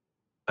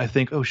 I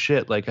think, oh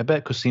shit! Like, I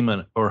bet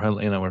Cosima or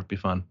Helena would be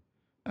fun.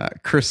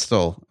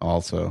 Crystal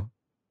also.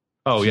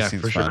 Oh, yeah,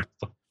 for sure.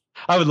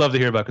 I would love to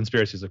hear about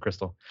conspiracies of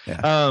Crystal.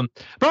 Yeah. Problem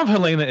with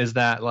Helena is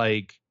that,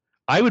 like,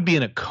 I would be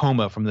in a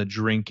coma from the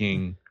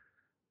drinking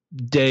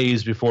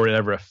days before it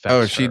ever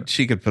affects her.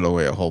 She could put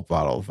away a whole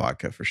bottle of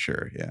vodka for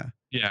sure. Yeah.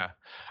 Yeah.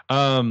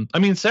 I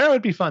mean, Sarah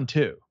would be fun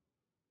too.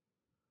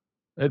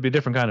 It'd be a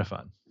different kind of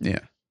fun.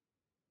 Yeah.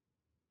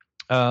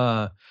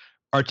 Are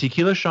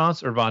tequila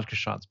shots or vodka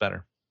shots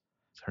better?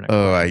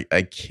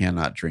 I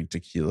cannot drink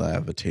tequila. I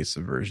have a taste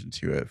aversion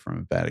to it from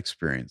a bad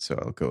experience, so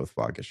I'll go with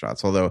vodka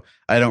shots. Although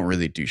I don't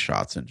really do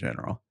shots in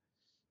general.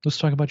 Let's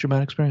talk about your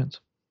bad experience.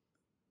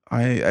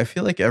 I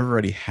feel like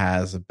everybody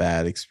has a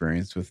bad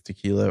experience with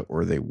tequila,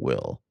 or they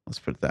will. Let's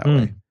put it that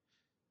way.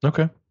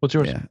 Okay. What's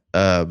yours?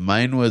 Yeah.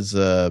 Mine was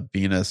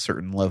being a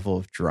certain level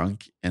of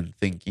drunk and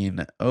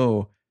thinking,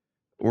 oh,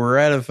 we're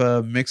out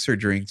of mixer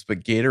drinks, but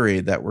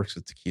Gatorade, that works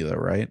with tequila,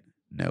 right?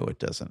 No, it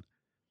doesn't.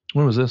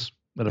 When was this?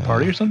 At a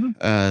party or something?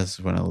 This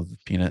is when I lived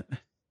with Peanut.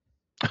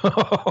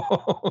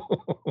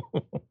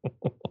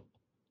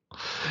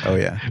 Oh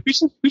yeah.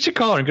 We should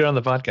call her and get her on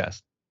the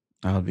podcast.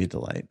 That would be a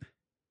delight.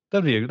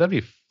 That'd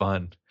be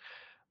fun.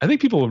 I think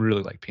people would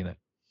really like Peanut.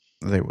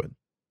 They would.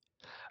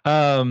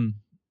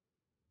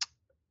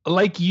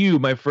 Like you,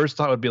 my first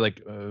thought would be like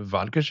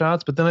vodka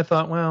shots, but then I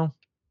thought, well,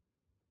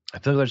 I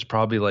think there's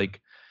probably like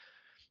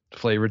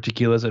flavored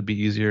tequilas that'd be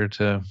easier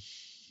to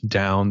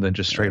down than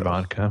just straight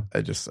vodka.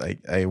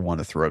 I want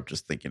to throw up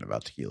just thinking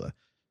about tequila.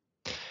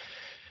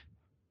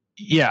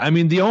 Yeah, I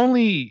mean, the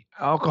only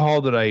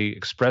alcohol that I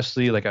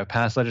expressly, like, I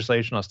passed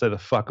legislation, I'll stay the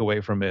fuck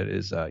away from it,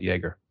 is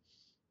Jaeger.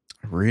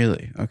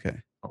 Really? Okay.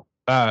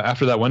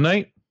 After that one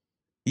night?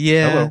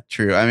 Yeah,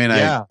 true. I mean,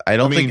 I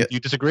don't think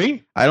you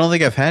disagree? I don't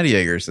think I've had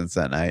Jaeger since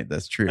that night.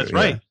 That's true. That's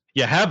right.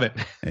 You haven't.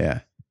 Yeah.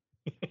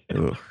 It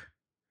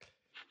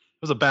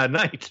was a bad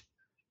night.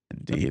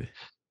 Indeed.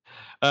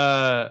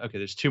 Okay,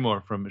 there's two more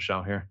from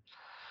Michelle here.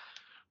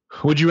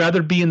 Would you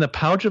rather be in the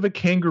pouch of a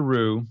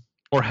kangaroo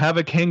or have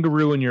a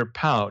kangaroo in your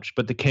pouch,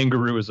 but the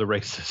kangaroo is a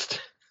racist?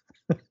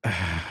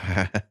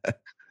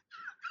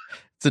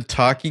 It's a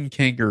talking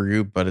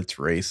kangaroo, but it's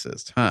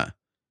racist, huh?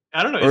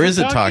 I don't know. Or is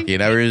it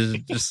talking? Or is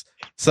it just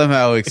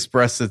somehow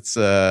express its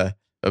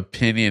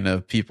opinion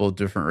of people of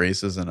different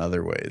races in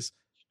other ways?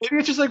 Maybe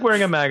it's just like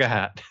wearing a MAGA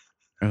hat.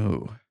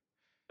 Oh.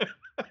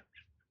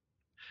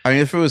 I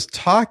mean, if it was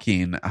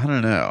talking, I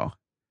don't know.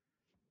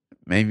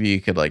 Maybe you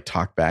could like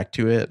talk back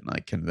to it and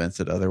like convince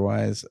it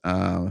otherwise.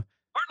 Aren't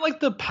like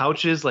the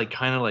pouches like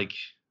kind of like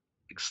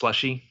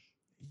slushy?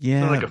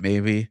 Yeah, like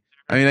maybe.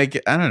 I mean,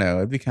 I don't know.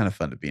 It'd be kind of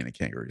fun to be in a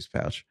kangaroo's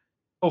pouch.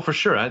 Oh, for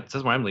sure. That's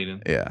where I'm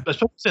leading. Yeah.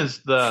 Especially since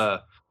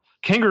the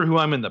kangaroo who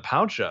I'm in the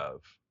pouch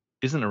of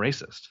isn't a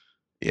racist.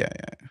 Yeah.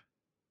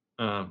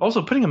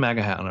 Also, putting a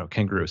MAGA hat on a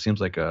kangaroo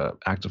seems like an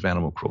act of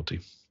animal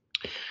cruelty.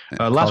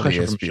 Last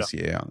question from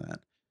SPCA on that.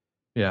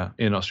 Yeah,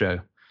 in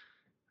Australia.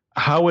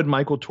 How would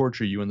Michael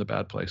torture you in The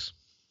Bad Place?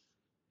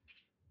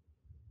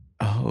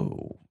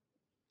 Oh,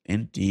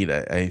 indeed.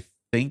 I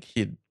think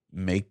he'd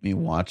make me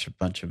watch a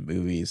bunch of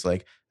movies.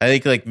 Like, I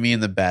think like me in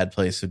The Bad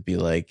Place would be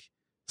like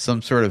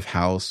some sort of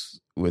house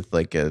with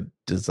like a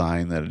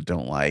design that I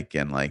don't like,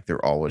 and like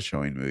they're always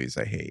showing movies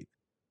I hate.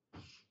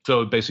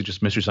 So basically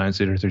just Mystery Science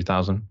Theater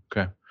 3000.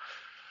 Okay.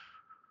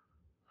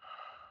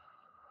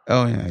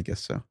 Oh yeah, I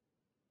guess so.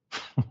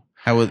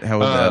 How would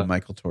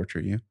Michael torture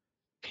you?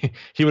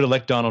 He would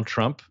elect Donald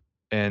Trump,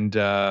 and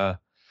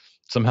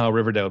somehow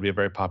Riverdale would be a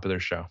very popular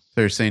show.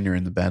 They're saying you're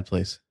in the bad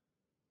place.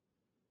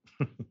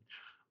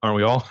 Aren't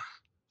we all?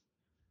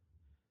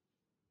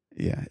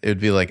 Yeah, it would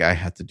be like I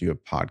had to do a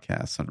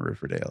podcast on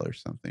Riverdale or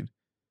something.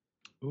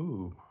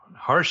 Ooh,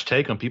 harsh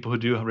take on people who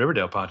do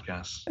Riverdale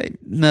podcasts. Hey,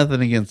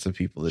 nothing against the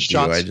people that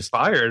Shots do. I just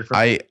fired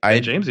from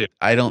James here.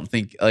 I don't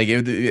think like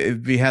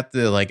it'd be have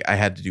to like I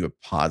had to do a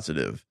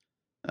positive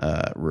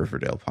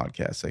Riverdale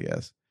podcast, I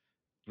guess.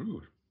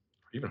 Ooh,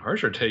 even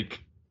harsher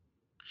take.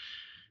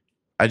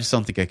 I just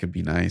don't think I could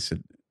be nice.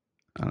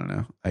 I don't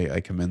know.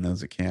 I commend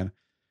those that can.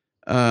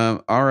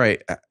 All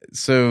right.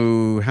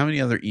 So how many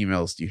other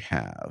emails do you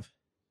have?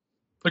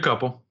 A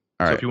couple. All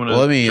right. So if you want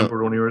to jump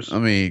over one of yours.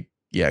 Let me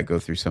go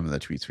through some of the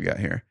tweets we got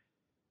here.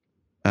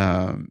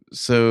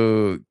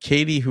 So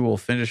Katie, who will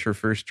finish her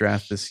first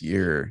draft this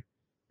year,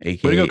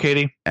 aka way to go,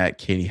 Katie. At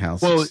Katie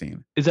House well,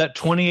 16. Is that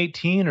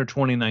 2018 or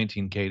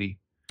 2019, Katie?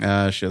 She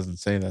doesn't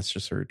say. That's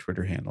just her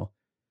Twitter handle.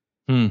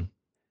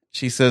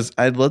 She says,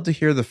 I'd love to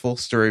hear the full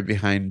story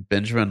behind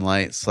Benjamin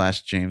Light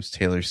 / James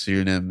Taylor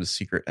pseudonym,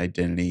 secret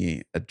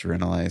identity,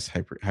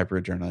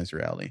 hyper-adrenalized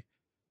reality.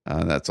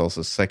 That's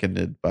also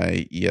seconded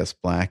by E.S.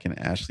 Black and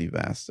Ashley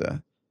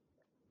Vasta.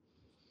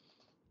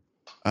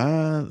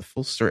 The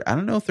full story. I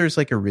don't know if there's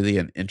like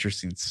an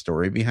interesting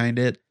story behind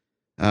it.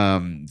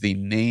 The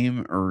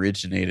name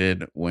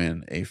originated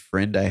when a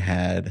friend I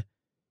had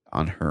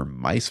on her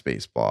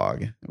MySpace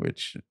blog,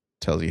 which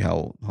tells you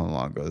how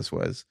long ago this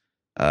was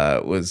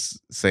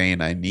saying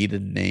I need a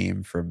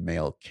name for a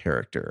male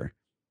character.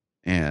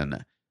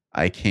 And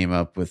I came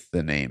up with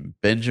the name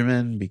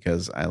Benjamin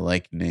because I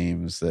like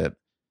names that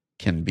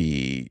can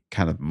be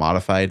kind of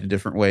modified in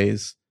different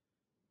ways.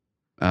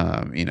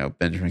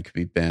 Benjamin could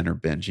be Ben or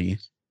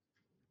Benji.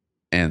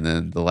 And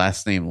then the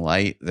last name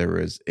Light, there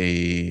was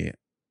a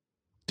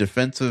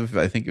defensive,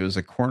 I think it was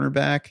a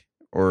cornerback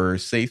or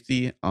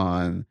safety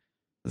on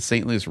the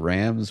St. Louis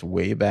Rams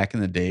way back in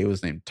the day. It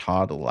was named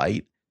Todd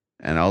Light.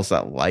 And I also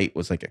thought Light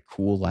was like a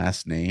cool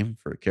last name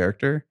for a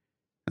character.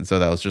 And so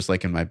that was just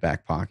like in my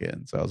back pocket.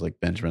 And so I was like,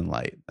 Benjamin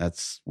Light.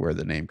 That's where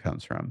the name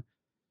comes from.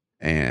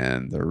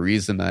 And the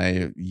reason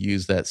I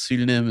used that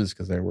pseudonym is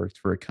because I worked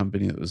for a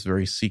company that was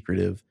very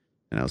secretive.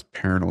 And I was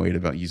paranoid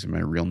about using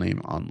my real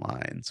name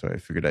online. So I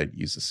figured I'd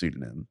use a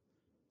pseudonym.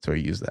 So I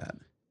used that.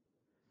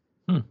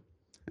 And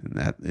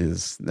that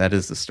is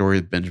the story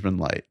of Benjamin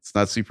Light. It's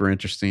not super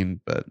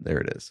interesting, but there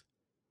it is.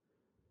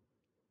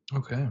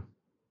 Okay.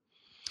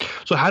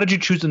 So how did you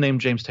choose the name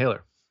James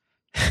Taylor?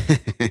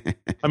 I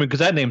mean, because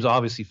that name's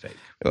obviously fake.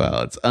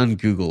 Well, it's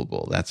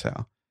ungoogleable. That's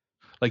how.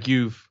 Like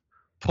you've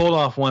pulled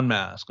off one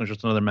mask and there's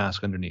just another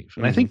mask underneath.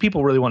 And I think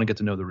people really want to get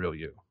to know the real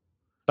you.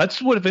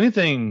 That's what, if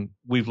anything,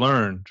 we've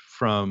learned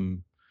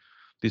from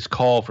these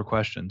call for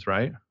questions,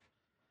 right?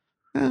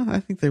 Yeah, I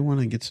think they want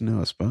to get to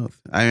know us both.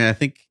 I mean, I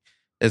think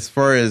as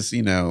far as,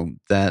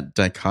 that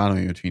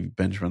dichotomy between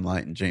Benjamin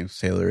Light and James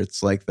Taylor,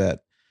 it's like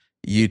that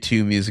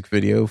U2 music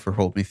video for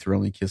Hold Me,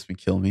 Thrill Me, Kiss Me,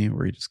 Kill Me,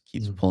 where he just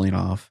keeps pulling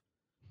off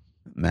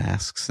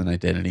masks and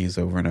identities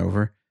over and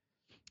over.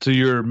 So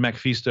you're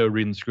Mephisto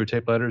reading screw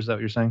tape letters, is that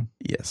what you're saying?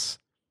 Yes.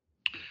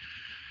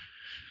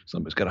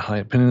 Somebody's got a high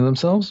opinion of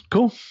themselves.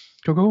 Cool.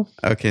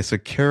 Okay, so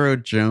Caro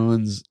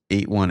Jones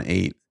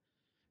 818.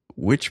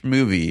 Which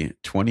movie,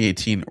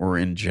 2018 or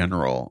in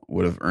general,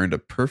 would have earned a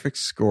perfect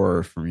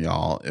score from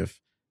y'all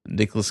if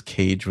Nicolas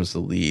Cage was the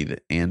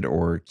lead and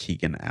or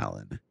Keegan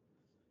Allen?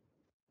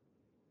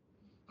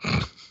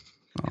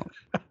 Well,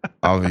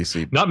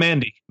 obviously not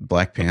Mandy.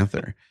 Black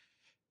Panther.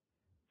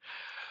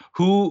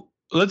 Who,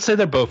 let's say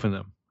they're both in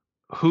them.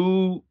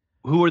 Who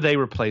are they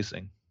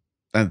replacing?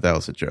 That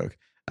was a joke.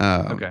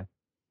 Okay.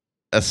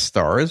 A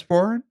Star is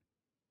Born?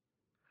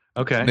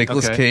 Okay.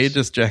 Nicolas Cage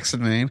as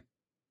Jackson Maine?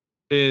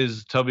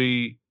 Is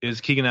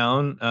Keegan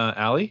Allen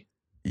Allie?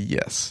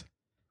 Yes.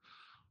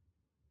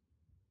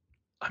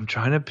 I'm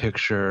trying to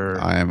picture.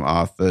 I am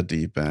off the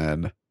deep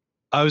end.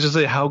 I was just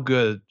like, how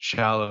good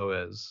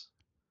Shallow is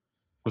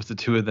with the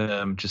two of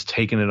them just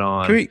taking it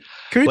on. Can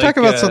we talk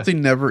about something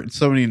nobody.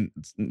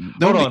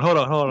 Hold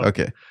on.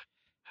 Okay.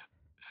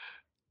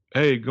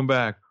 Hey, come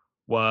back.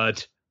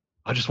 What?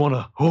 I just want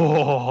to.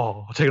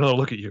 I'll take another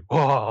look at you.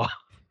 Oh.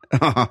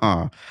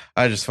 I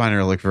just find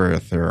her look very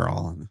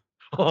ethereal.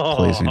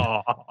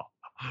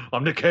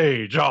 I'm Nick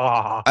Cage.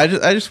 I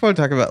just want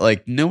to talk about,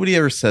 like, nobody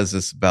ever says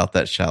this about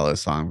that Shallow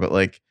song, but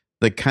like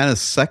the kind of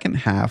second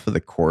half of the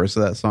chorus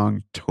of that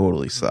song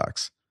totally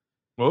sucks.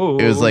 Whoa!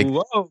 It was like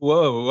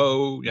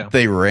whoa! Yeah,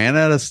 they ran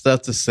out of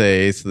stuff to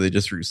say, so they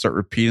just start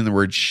repeating the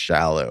word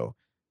 "shallow"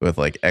 with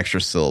like extra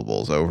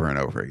syllables over and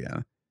over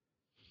again.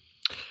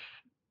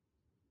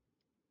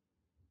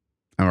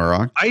 Am I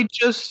wrong? I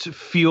just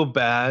feel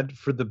bad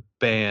for the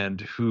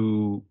band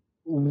who,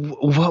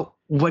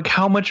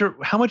 how much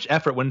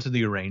effort went into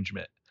the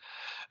arrangement.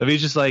 If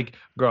he's just like,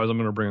 girls, I'm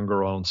going to bring a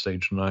girl on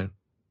stage tonight.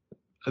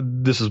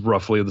 This is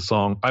roughly the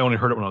song. I only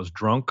heard it when I was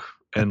drunk.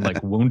 and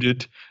like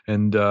wounded,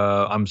 and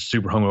I'm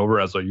super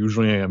hungover as I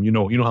usually am. You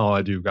know how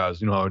I do,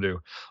 guys. You know how I do.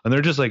 And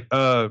they're just like,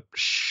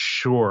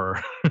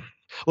 sure.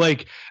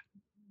 Like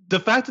the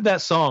fact that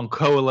that song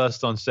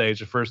coalesced on stage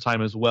the first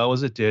time as well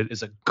as it did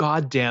is a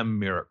goddamn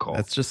miracle.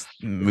 That's just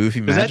movie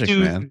 'Cause magic,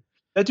 man.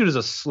 That dude is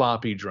a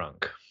sloppy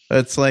drunk.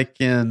 It's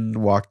like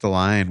in Walk the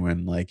Line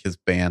when like his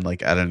band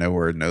like out of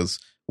nowhere knows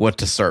what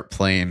to start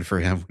playing for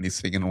him when he's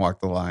singing Walk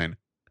the Line.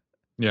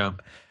 Yeah.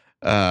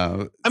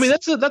 Uh, I mean,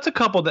 that's a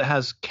couple that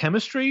has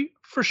chemistry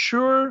for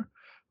sure,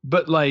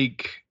 but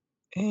like,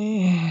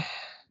 you're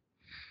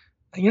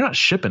not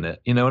shipping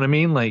it. You know what I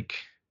mean? Like,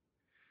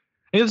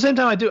 and at the same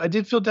time, I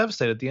did feel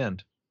devastated at the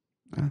end.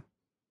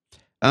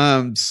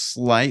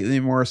 Slightly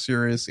more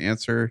serious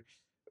answer.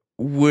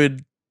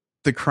 Would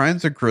The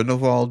Crimes of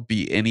Grindelwald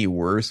be any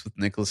worse with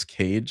Nicolas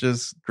Cage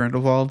as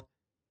Grindelwald?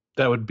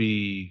 That would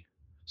be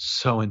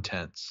so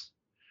intense.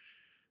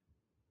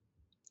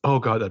 Oh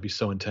God, that'd be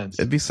so intense.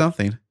 It'd be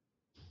something.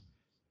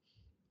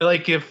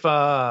 Like if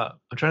I'm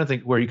trying to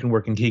think where you can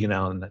work in Keegan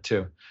Allen in that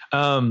too.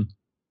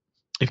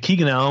 If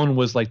Keegan Allen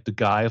was like the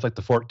guy with like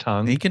the forked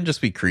tongue, He can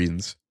just be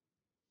Credence.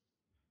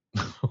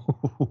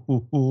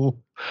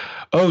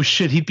 Oh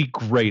shit, he'd be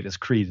great as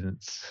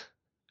Credence.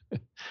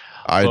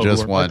 I Oh,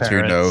 just who are my want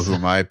to know parents? who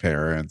my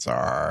parents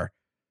are.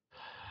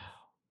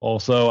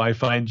 Also, I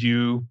find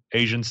you,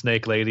 Asian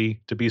snake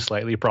lady, to be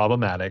slightly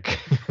problematic.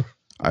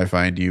 I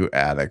find you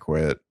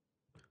adequate.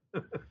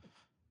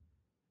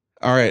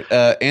 All right.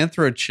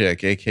 Anthro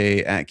Chick,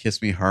 aka at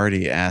Kiss Me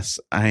Hardy, asks,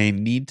 I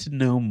need to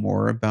know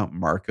more about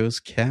Marco's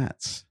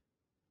cats.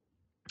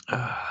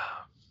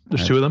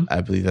 There's two of them.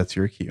 I believe that's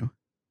your cue.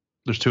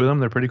 There's two of them.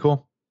 They're pretty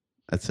cool.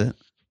 That's it.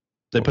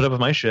 They put up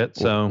with my shit.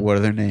 So What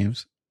are their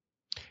names?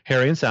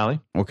 Harry and Sally.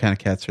 What kind of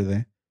cats are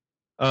they?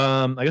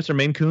 I guess they're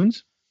Maine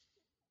Coons.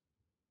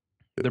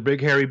 They're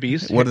big hairy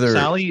beasts. What are their-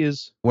 Sally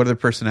is. What are their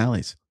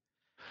personalities?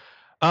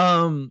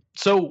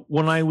 So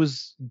when I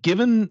was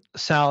given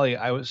Sally,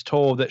 I was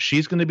told that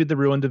she's going to be the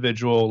real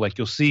individual. Like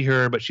you'll see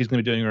her, but she's going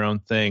to be doing her own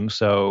thing.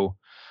 So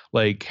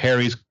like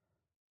Harry's,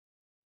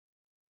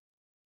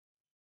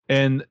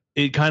 and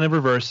it kind of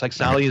reversed. Like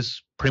Sally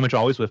is pretty much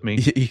always with me.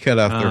 You cut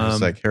off there for a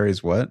sec.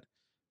 Harry's what?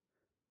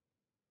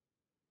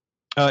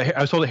 I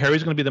was told that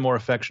Harry's going to be the more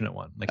affectionate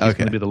one. Like he's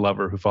going to be the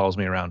lover who follows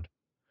me around.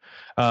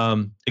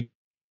 It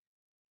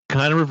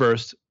kind of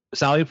reversed.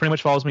 Sally pretty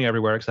much follows me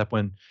everywhere except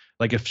when,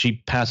 like, if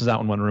she passes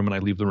out in one room and I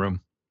leave the room,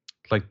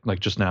 like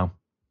just now.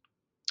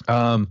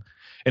 And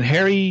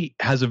Harry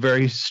has a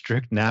very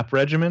strict nap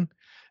regimen,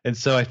 and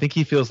so I think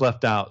he feels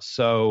left out.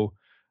 So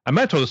I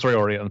might have told the story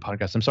already on the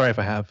podcast. I'm sorry if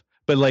I have,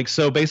 but like,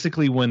 so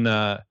basically when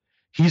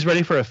he's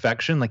ready for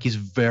affection, like he's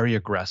very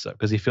aggressive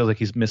because he feels like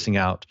he's missing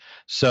out.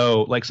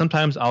 So like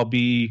sometimes I'll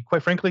be,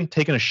 quite frankly,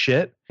 taking a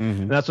shit,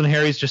 and that's when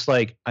Harry's just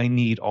like, I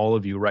need all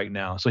of you right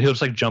now. So he'll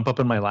just like jump up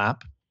in my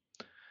lap.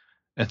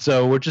 And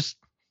so we're just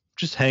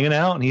hanging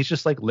out, and he's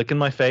just like licking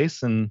my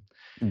face, and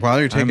while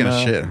you're taking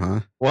a shit,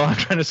 huh? While I'm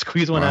trying to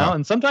squeeze one out,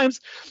 and sometimes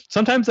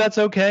that's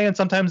okay, and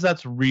sometimes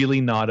that's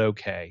really not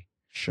okay.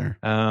 Sure.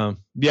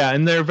 Yeah,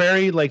 and they're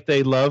very like,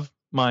 they love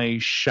my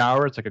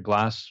shower. It's like a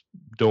glass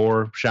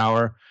door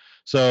shower.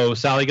 So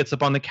Sally gets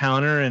up on the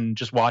counter and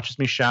just watches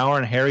me shower,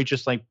 and Harry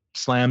just like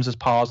slams his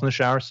paws in the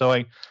shower. So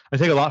I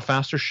take a lot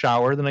faster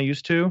shower than I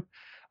used to.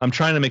 I'm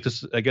trying to make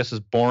this, I guess, as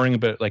boring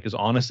but like as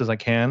honest as I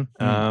can.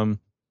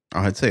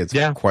 I'd say it's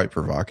quite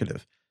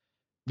provocative.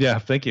 Yeah,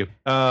 thank you.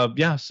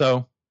 Yeah,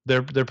 so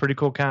they're pretty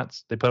cool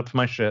cats. They put up with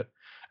my shit,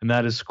 and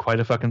that is quite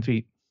a fucking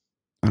feat.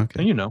 Okay.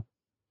 And you know.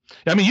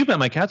 I mean, you've met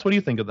my cats. What do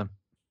you think of them?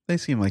 They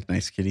seem like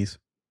nice kitties.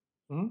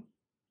 Mm-hmm.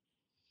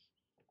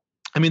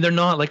 I mean, they're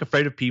not like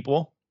afraid of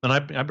people, and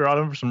I brought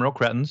them for some real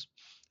cretins,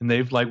 and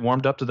they've like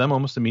warmed up to them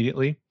almost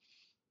immediately.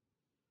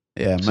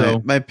 Yeah,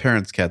 my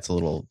parents' cat's a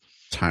little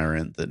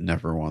tyrant that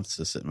never wants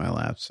to sit in my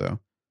lap. So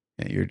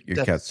yeah,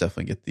 your cats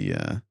definitely get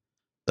the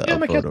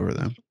upvote over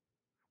them.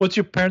 What's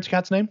your parents'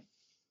 cat's name?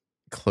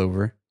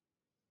 Clover.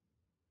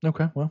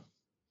 Okay, well,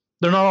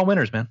 they're not all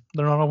winners, man.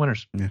 They're not all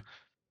winners. Yeah.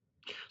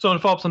 So I'm gonna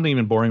follow up something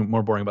even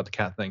more boring about the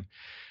cat thing.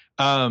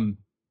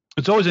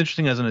 It's always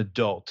interesting as an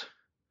adult.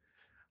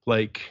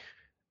 Like,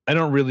 I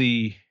don't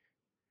really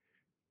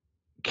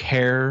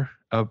care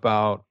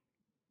about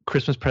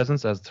Christmas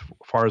presents as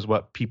far as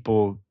what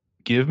people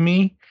give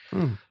me.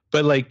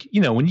 But like,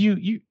 you know, when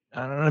you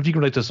I don't know if you can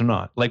relate to this or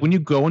not. Like when you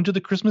go into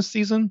the Christmas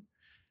season,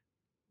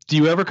 do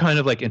you ever kind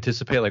of like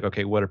anticipate like,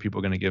 okay, what are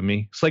people going to give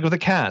me? It's like with the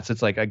cats.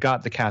 It's like I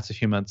got the cats a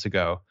few months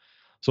ago.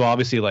 So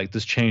obviously like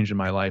this change in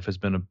my life has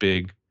been a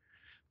big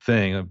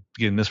thing of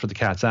getting this for the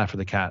cats, that for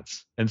the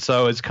cats. And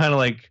so it's kind of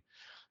like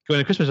going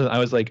to Christmas. I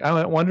was like,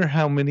 I wonder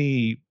how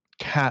many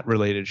cat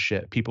related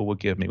shit people will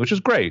give me, which is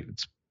great.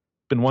 It's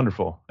been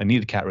wonderful. I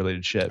need cat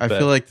related shit. I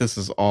feel like this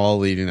is all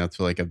leading up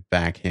to like a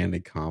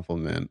backhanded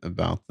compliment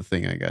about the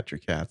thing I got your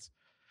cats.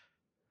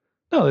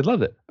 No, they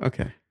loved it.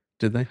 Okay.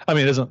 Did they? I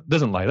mean, it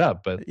doesn't light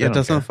up, but yeah, it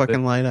doesn't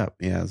fucking light up.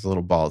 Yeah, it's a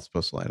little ball. It's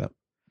supposed to light up.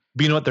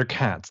 But you know what? They're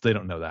cats. They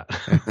don't know that.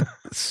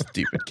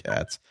 Stupid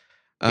cats.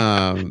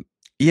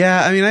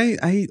 Yeah, I mean,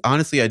 I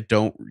honestly, I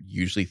don't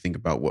usually think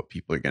about what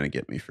people are going to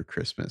get me for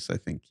Christmas. I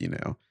think,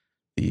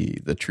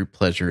 the true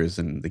pleasure is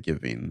in the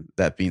giving.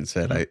 That being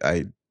said,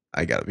 Mhm.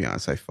 I got to be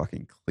honest, I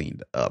fucking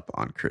cleaned up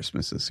on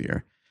Christmas this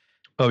year.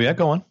 Oh yeah,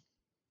 go on.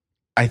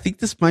 I think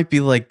this might be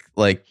like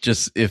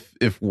just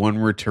if one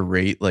were to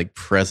rate like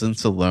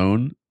presents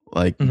alone,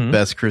 like Mhm.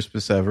 best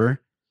Christmas ever.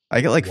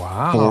 I got like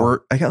Wow.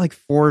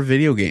 four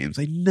video games.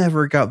 I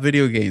never got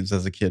video games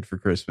as a kid for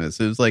Christmas.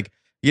 It was like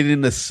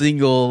getting a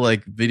single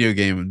like video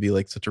game would be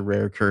like such a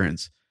rare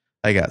occurrence.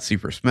 I got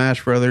Super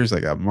Smash Brothers, I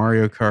got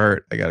Mario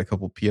Kart, I got a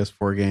couple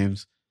PS4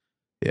 games.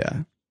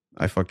 Yeah.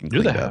 I fucking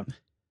You're the cleaned up.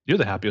 you're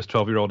the happiest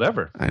 12-year-old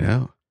ever. I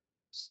know.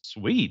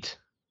 Sweet.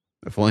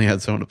 If only I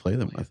had someone to play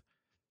them with.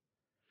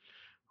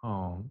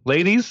 Oh,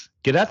 ladies,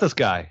 get at this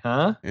guy,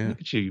 huh? Yeah.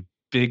 Look at you,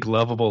 big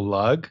lovable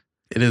lug.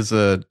 It is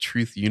a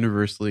truth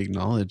universally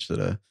acknowledged that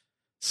a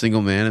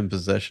single man in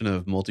possession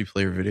of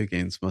multiplayer video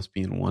games must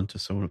be in want to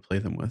someone to play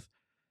them with.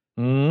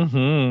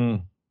 Hmm.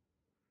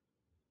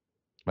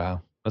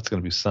 Wow, that's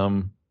gonna be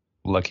some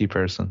lucky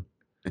person.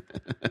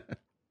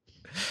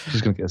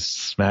 She's gonna get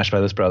smashed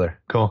by this brother.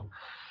 Cool.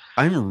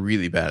 I'm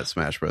really bad at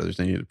Smash Brothers.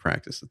 I need to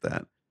practice at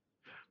that.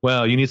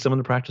 Well, you need someone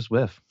to practice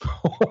with.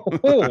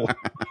 Hold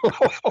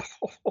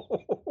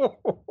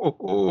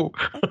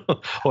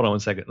on one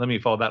second. Let me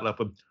follow that up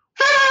with.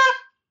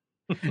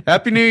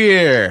 Happy New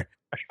Year.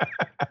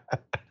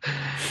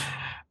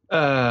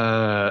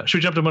 Should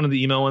we jump to one of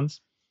the email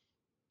ones?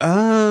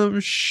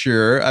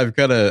 Sure. I've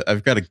got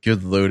a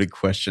good loaded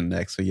question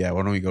next. So yeah,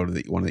 why don't we go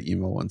to one of the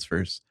email ones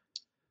first?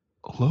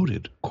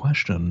 Loaded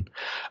question.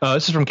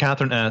 This is from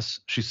Catherine S.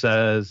 She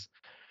says,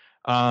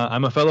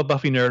 I'm a fellow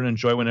Buffy nerd and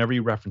enjoy whenever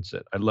you reference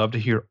it. I'd love to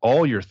hear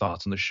all your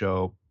thoughts on the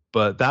show,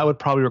 but that would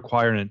probably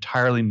require an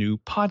entirely new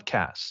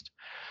podcast.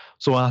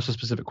 So I'll ask a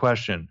specific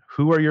question.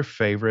 Who are your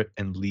favorite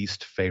and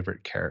least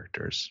favorite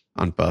characters?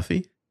 On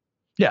Buffy?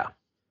 Yeah.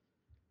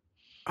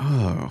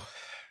 Oh.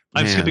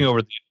 I'm man. skipping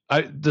over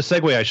the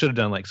segue. I should have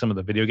done like some of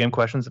the video game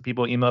questions that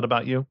people emailed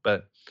about you,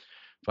 but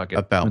fuck it.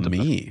 About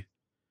me.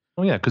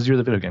 Oh yeah, because you're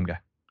the video game guy.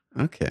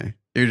 Okay.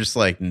 You're just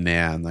like,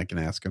 nah, I'm not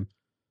gonna ask him.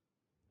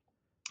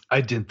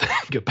 I didn't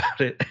think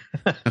about it.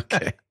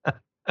 Okay.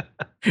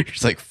 You're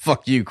just like,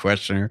 fuck you,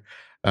 questioner.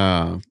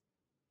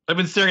 I've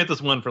been staring at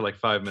this one for like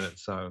 5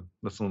 minutes, so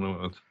that's the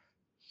one.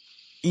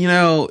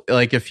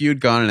 Like if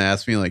you'd gone and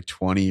asked me like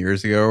 20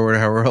 years ago or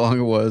however long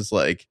it was,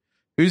 like,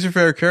 who's your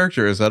favorite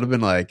character? I'd have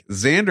been like,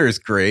 Xander's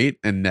great.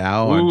 And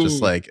now I'm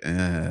just like,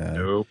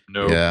 nope.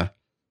 Yeah.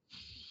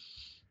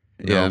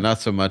 Yeah, Nope.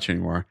 not so much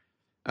anymore.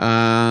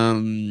 I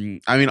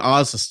mean,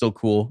 Oz is still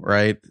cool,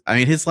 right? I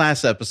mean, his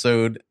last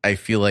episode, I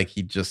feel like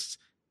he just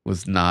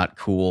was not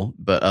cool,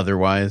 but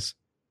otherwise,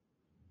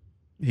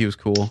 he was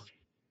cool.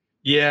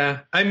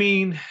 Yeah, I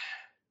mean,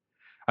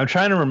 I'm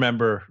trying to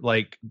remember.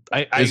 Like,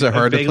 Is it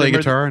hard to play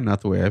guitar?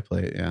 Not the way I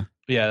play it. Yeah.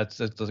 Yeah, that's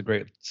a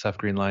great Seth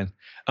Green line.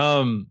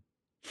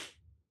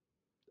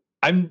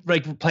 I'm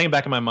like playing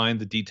back in my mind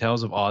the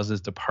details of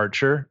Oz's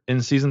departure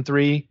in season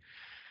 3,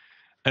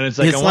 and it's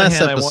like his on one last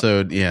hand,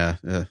 episode.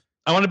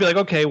 I want to be like,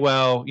 okay,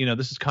 well,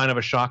 this is kind of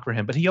a shock for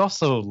him, but he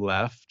also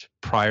left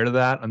prior to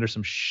that under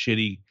some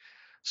shitty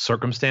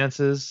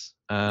circumstances.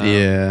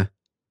 Yeah,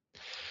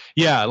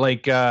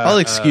 like I'll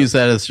excuse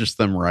that as just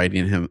them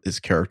writing his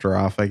character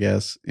off, I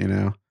guess.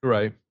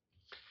 Right.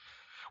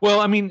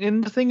 Well, I mean,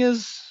 and the thing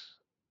is,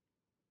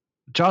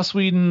 Joss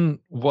Whedon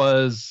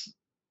was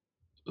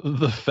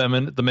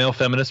the male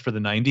feminist for the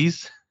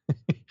 90s.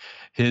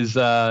 His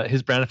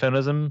brand of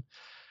feminism,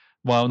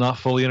 while not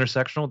fully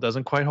intersectional,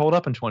 doesn't quite hold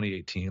up in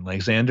 2018.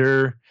 Like,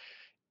 Xander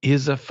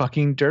is a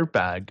fucking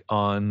dirtbag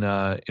on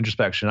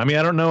introspection. I mean,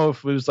 I don't know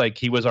if it was like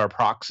he was our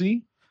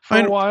proxy for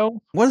a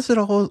while. What has it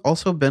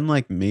also been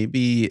like?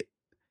 Maybe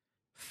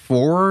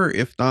 4,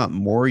 if not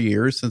more,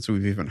 years since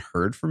we've even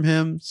heard from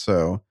him.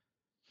 So,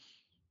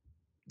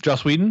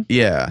 Joss Whedon?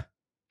 Yeah.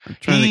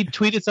 He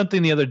tweeted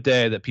something the other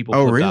day that people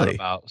flipped out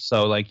about.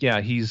 So, like, yeah,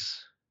 he's...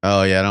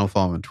 Oh, yeah, I don't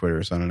follow him on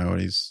Twitter, so I don't know what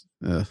he's...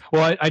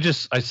 Well,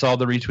 I saw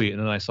the retweet and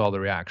then I saw the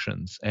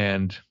reactions.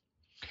 And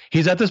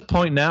he's at this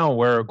point now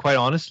where, quite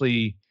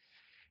honestly,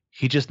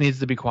 he just needs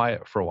to be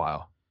quiet for a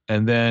while.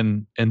 And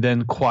then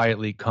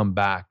quietly come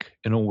back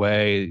in a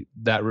way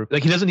that...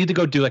 Like, he doesn't need to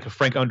go do, like, a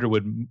Frank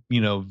Underwood,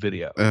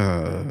 video.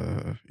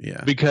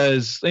 Yeah.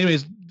 Because,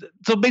 anyways,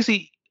 so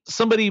basically...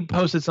 Somebody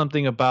posted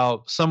something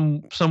about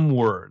some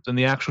words, and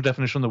the actual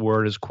definition of the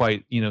word is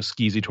quite,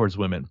 skeezy towards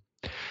women.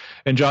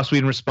 And Joss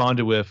Whedon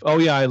responded with, "Oh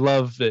yeah, I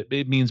love it.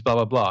 It means blah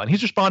blah blah." And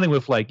he's responding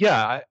with like,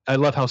 "Yeah, I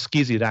love how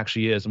skeezy it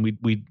actually is, and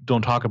we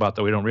don't talk about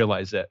that. We don't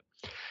realize it."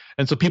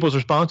 And so people's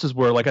responses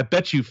were like, "I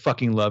bet you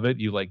fucking love it.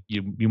 You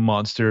you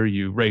monster,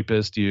 you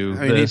rapist, you."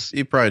 I mean,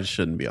 he probably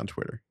shouldn't be on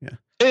Twitter. Yeah.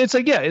 It's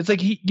like,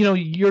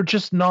 you're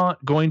just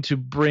not going to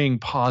bring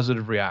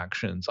positive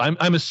reactions.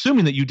 I'm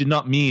assuming that you did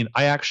not mean,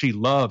 I actually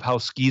love how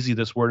skeezy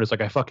this word is.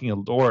 Like, I fucking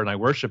adore it and I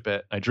worship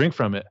it. I drink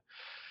from it.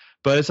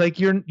 But it's like,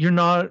 you're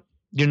not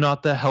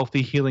the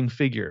healthy healing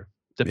figure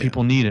that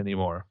people need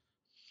anymore.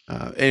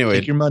 Anyway,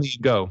 Take your money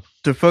and go.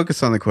 to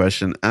focus on the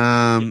question,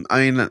 I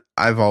mean,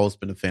 I've always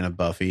been a fan of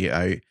Buffy.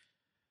 I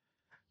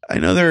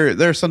know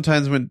there are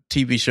sometimes when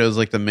TV shows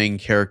like the main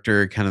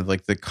character, kind of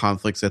like the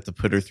conflicts that to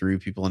put her through,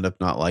 people end up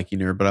not liking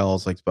her, but I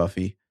always liked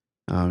Buffy.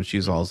 She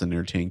was always an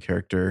entertaining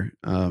character.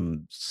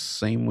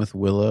 Same with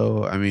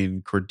Willow. I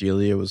mean,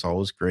 Cordelia was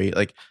always great.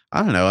 Like,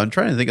 I don't know. I'm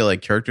trying to think of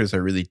like characters I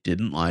really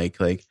didn't like.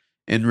 Like,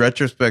 in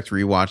retrospect,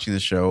 rewatching the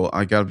show,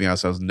 I gotta be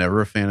honest, I was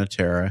never a fan of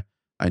Tara.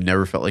 I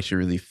never felt like she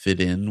really fit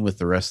in with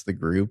the rest of the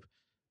group.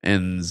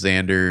 And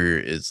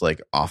Xander is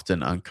like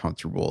often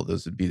uncomfortable.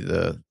 Those would be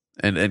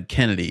and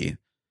Kennedy.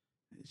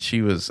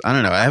 She was, I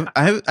don't know.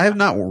 I have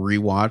not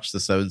rewatched the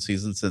 7th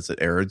season since it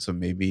aired, so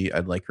maybe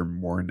I'd like her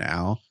more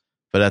now.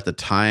 But at the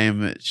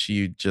time,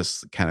 she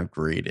just kind of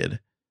grated.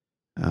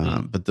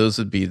 But those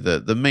would be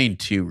the main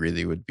two.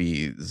 Really, would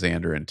be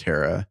Xander and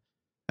Tara,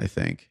 I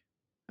think.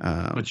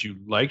 But you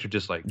liked or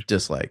disliked?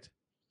 Disliked.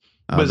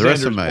 But the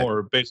rest of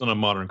more based on a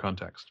modern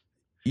context.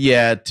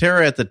 Yeah,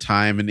 Tara at the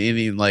time, and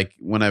any like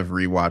when I've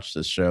rewatched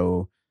the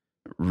show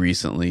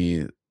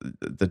recently, I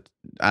don't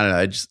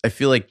know. I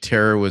feel like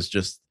Tara was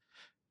just.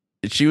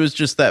 She was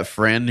just that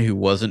friend who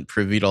wasn't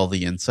privy to all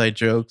the inside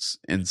jokes.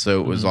 And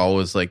so it was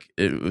always like,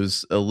 it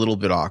was a little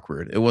bit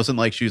awkward. It wasn't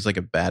like she was like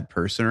a bad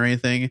person or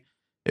anything.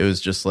 It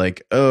was just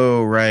like,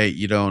 oh, right.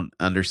 You don't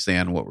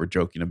understand what we're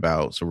joking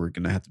about. So we're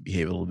going to have to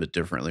behave a little bit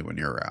differently when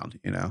you're around,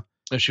 you know?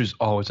 She was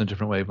always in a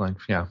different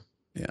wavelength. Yeah.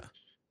 Yeah.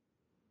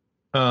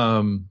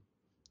 I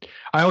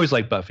always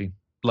liked Buffy.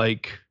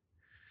 Like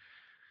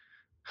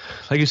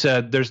you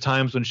said, there's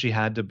times when she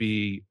had to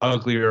be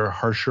uglier,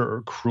 harsher,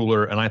 or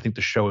crueler. And I think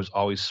the show is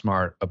always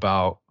smart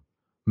about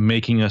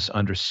making us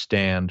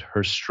understand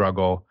her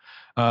struggle.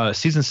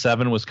 Season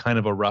 7 was kind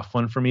of a rough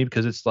one for me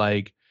because it's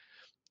like,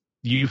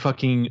 you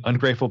fucking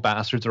ungrateful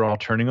bastards are all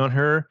turning on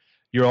her.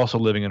 You're also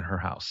living in her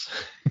house.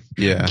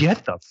 Yeah.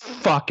 Get the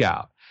fuck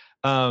out.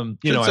 I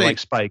like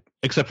Spike,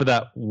 except for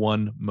that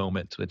one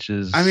moment, which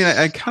is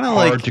I kind of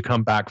hard to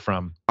come back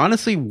from.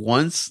 Honestly,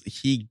 once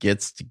he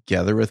gets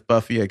together with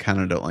Buffy, I kind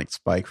of don't like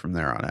Spike from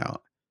there on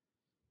out.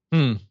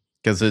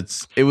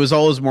 Because it was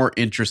always more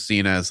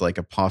interesting as like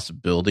a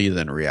possibility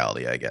than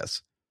reality, I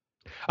guess.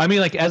 I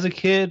mean, like as a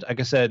kid, like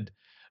I said,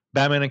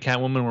 Batman and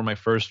Catwoman were my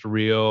first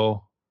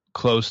real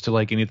close to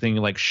like anything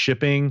like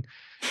shipping,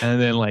 and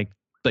then like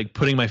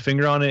putting my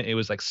finger on it, it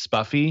was like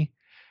Spuffy.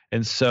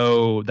 And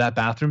so that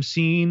bathroom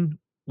scene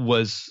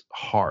was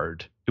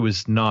hard. It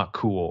was not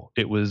cool.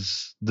 It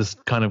was this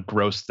kind of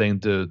gross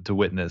thing to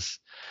witness.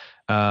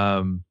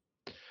 Willow,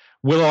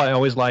 I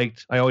always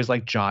liked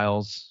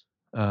Giles.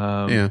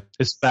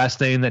 It's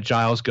fascinating that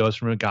Giles goes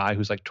from a guy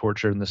who's like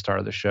tortured in the start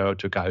of the show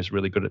to a guy who's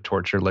really good at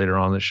torture later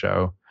on in the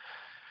show.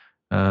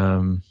 I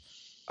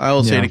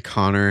will say to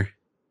Connor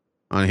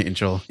on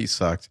Angel, he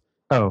sucked.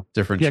 Oh,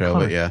 different show,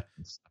 Connor. But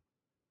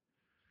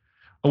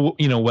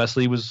yeah.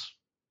 Wesley was.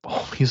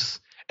 Oh,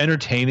 he's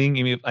entertaining.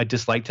 I mean, I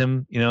disliked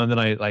him, and then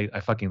I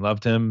fucking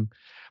loved him.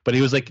 But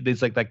he was like,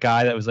 it's like that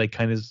guy that was like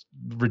kind of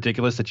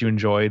ridiculous that you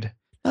enjoyed.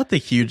 Not the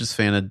hugest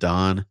fan of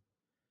Dawn.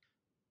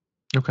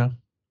 Okay.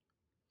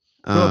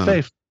 What about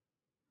Faith?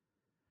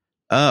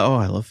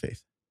 I love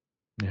Faith.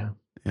 Yeah.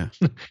 Yeah.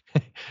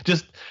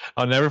 Just,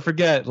 I'll never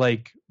forget,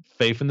 like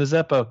Faith in the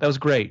Zeppo. That was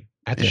great.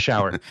 I had to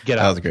shower. Get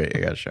out. That was great. I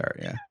got to shower.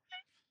 Yeah.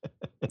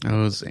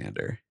 Oh,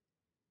 Xander.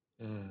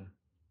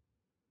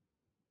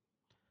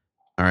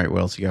 All right,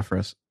 what else you got for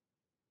us?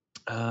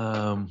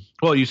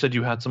 Well, you said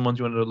you had some ones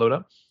you wanted to load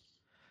up.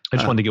 I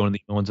just wanted to get one of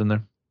the ones in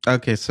there.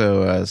 Okay,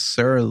 so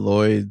Sarah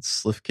Lloyd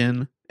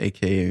Slifkin,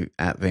 aka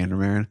at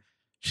Vandermeer,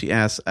 she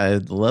asks,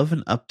 "I'd love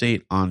an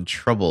update on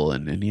Trouble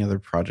and any other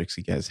projects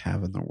you guys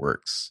have in the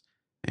works."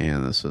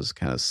 And this was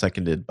kind of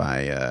seconded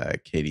by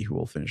Katie, who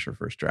will finish her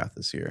first draft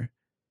this year.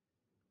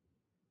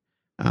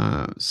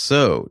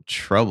 So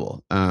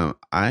Trouble.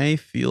 I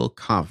feel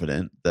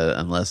confident that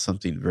unless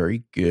something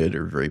very good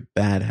or very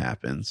bad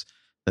happens,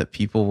 that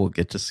people will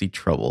get to see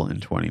Trouble in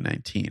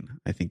 2019.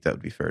 I think that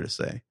would be fair to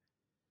say.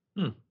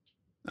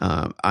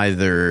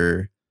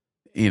 Either,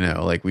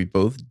 like we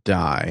both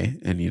die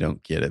and you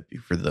don't get it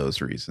for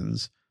those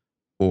reasons,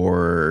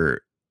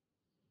 or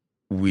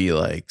we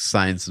like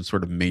sign some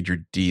sort of major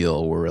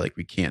deal where like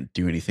we can't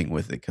do anything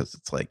with it because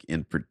it's like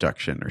in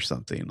production or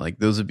something. Like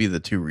those would be the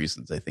two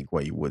reasons I think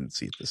why you wouldn't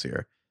see it this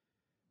year.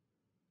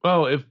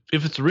 Well, if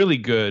it's really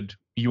good,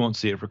 you won't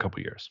see it for a couple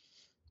years.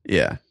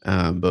 Yeah.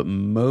 But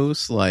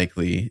most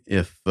likely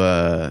if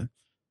we're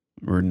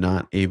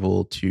not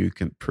able to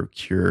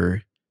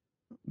procure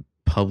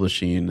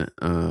publishing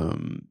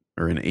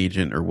or an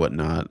agent or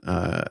whatnot,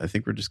 I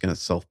think we're just going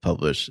to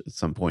self-publish at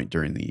some point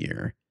during the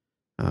year.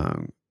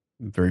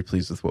 I'm very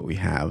pleased with what we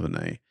have, and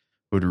I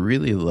would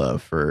really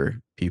love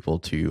for people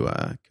to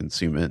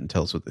consume it and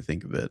tell us what they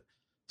think of it.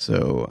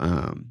 So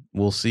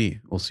we'll see.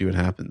 We'll see what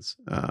happens.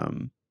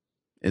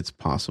 It's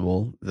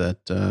possible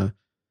that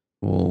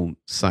we'll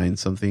sign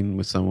something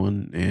with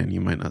someone and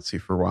you might not see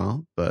for a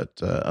while, but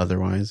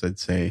otherwise I'd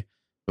say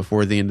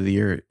before the end of the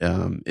year.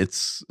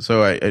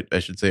 I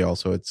should say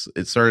also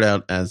it started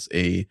out as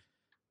a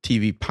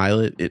TV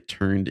pilot, it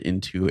turned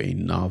into a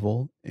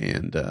novel,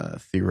 and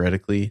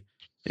theoretically,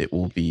 it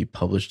will be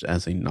published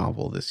as a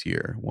novel this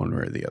year, one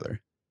way or the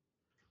other.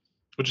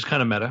 Which is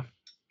kind of meta.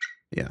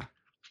 Yeah.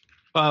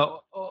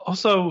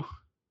 Also,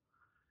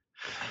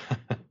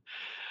 can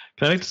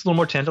I make this a little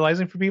more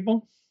tantalizing for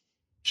people?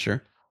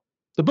 Sure.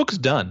 The book's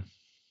done.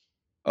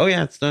 Oh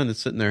yeah, it's done. It's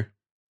sitting there.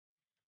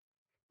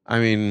 I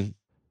mean,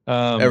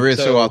 every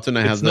so often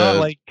I have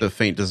the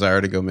faint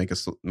desire to go make a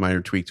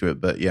minor tweak to it,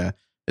 but yeah,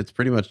 it's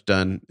pretty much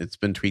done. It's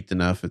been tweaked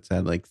enough. It's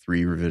had like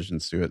 3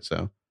 revisions to it,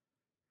 so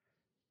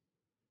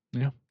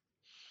yeah.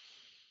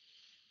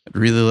 I'd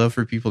really love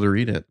for people to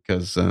read it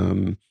because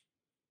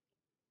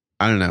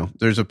I don't know.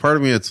 There's a part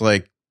of me that's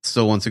like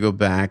still wants to go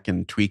back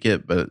and tweak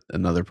it, but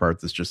another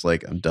part that's just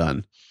like I'm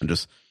done. I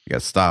gotta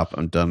stop.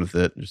 I'm done with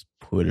it and just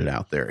put it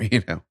out there,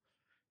 you know.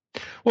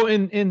 Well,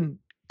 in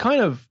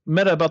kind of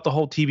meta about the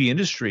whole TV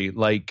industry,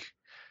 like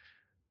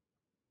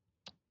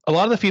a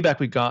lot of the feedback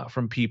we got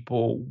from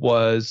people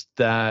was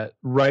that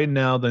right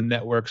now the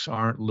networks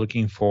aren't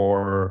looking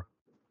for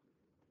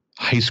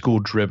high school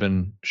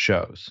driven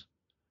shows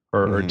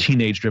or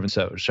teenage driven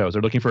shows.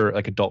 They're looking for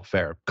like adult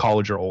fare,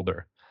 college or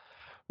older,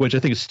 which I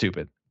think is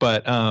stupid.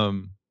 But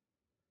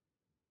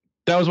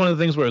that was one of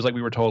the things where it was like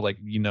we were told, like,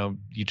 you know,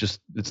 it's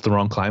the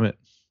wrong climate.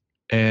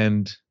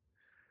 And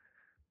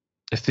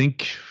I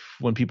think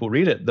when people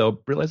read it,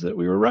 they'll realize that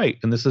we were right.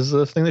 And this is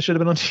a thing that should have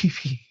been on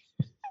TV.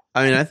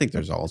 I mean, I think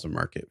there's always a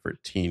market for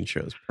teen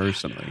shows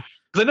personally.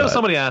 Because I know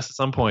somebody asked at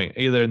some point,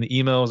 either in the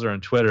emails or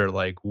on Twitter,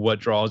 like, what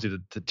draws you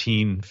to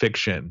teen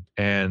fiction?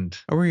 And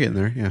we're getting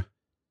there. Yeah.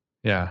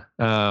 Yeah.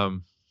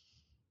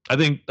 I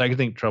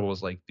think Trouble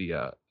is like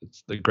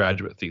it's the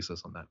graduate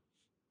thesis on that.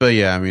 But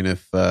yeah, I mean,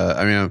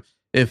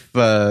 if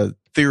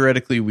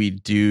theoretically we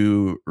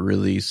do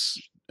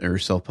release or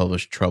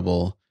self-publish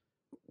Trouble,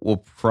 we'll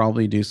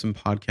probably do some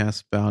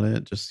podcasts about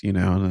it, just, you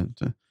know,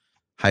 to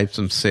hype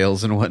some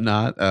sales and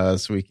whatnot,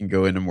 so we can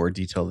go into more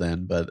detail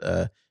then.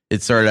 But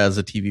it started as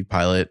a TV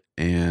pilot,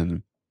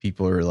 and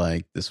people are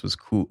like, "This was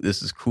cool.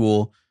 This is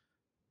cool.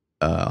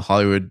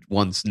 Hollywood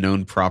wants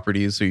known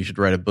properties, so you should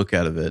write a book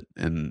out of it,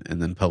 and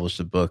then publish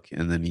the book,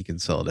 and then you can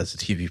sell it as a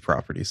TV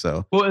property."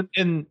 So well,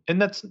 and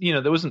that's, you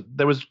know,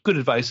 there was good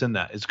advice in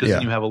that. It's because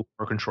then you have a little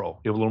more control,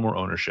 you have a little more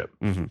ownership.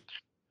 Mm-hmm.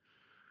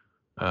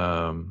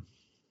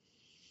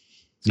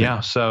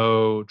 Yeah.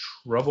 So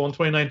Trouble in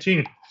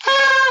 2019.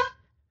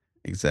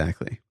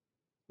 Exactly.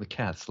 The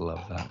cats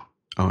love that.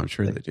 Oh, I'm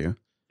sure they do.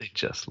 They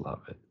just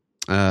love it.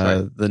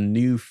 The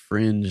new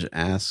Fringe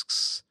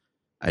asks,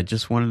 I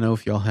just want to know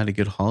if y'all had a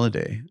good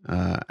holiday.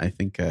 I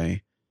think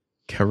I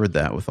covered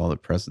that with all the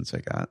presents I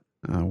got.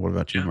 What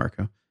about you,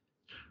 Marco?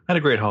 I had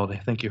a great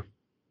holiday. Thank you.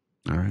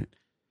 All right.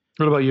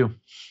 What about you?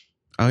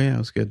 Oh, yeah, it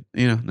was good.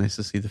 You know, nice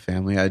to see the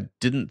family. I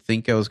didn't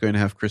think I was going to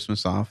have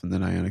Christmas off, and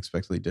then I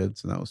unexpectedly did,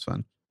 so that was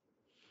fun.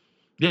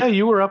 Yeah,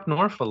 you were up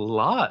north a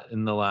lot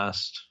in the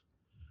last,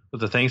 with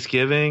the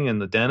Thanksgiving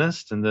and the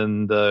dentist and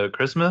then the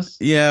Christmas.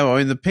 Yeah, well, I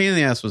mean, the pain in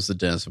the ass was the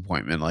dentist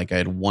appointment. Like, I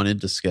had wanted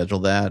to schedule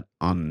that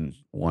on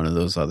one of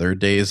those other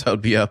days I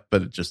would be up,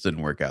 but it just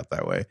didn't work out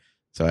that way.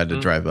 So I had to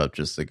drive up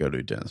just to go to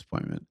a dentist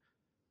appointment.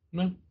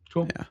 No,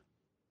 cool. Yeah.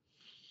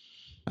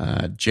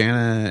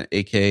 Jana,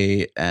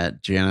 a.k.a.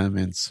 at Jana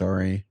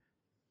Mansari,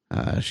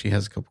 she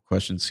has a couple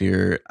questions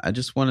here. I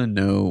just want to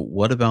know,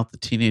 what about the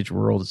teenage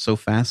world is so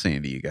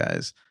fascinating to you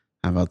guys?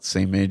 I'm about the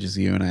same age as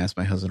you, and I asked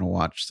my husband to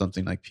watch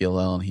something like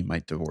PLL, and he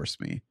might divorce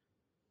me.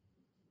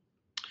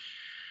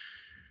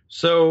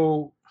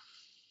 So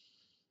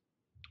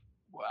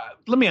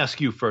let me ask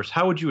you first,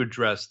 how would you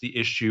address the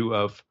issue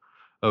of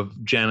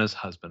Jana's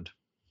husband?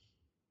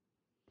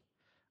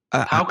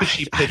 How could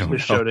she pitch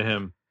this show to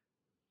him?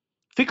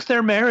 Fix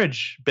their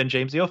marriage, Ben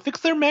James.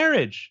 Fix their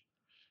marriage.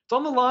 It's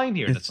on the line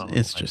here.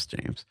 It's just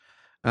James.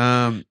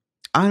 I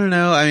don't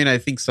know. I mean, I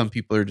think some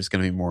people are just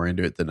going to be more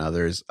into it than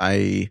others.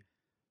 I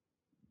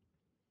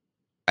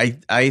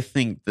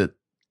think that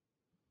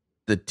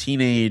the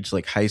teenage,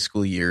 like high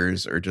school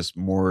years, are just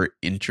more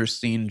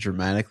interesting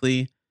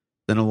dramatically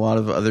than a lot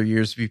of other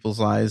years of people's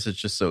lives. It's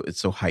just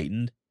it's so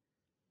heightened.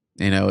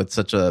 You know, it's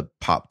such a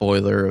pot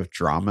boiler of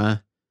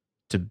drama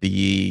to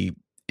be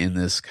in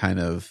this kind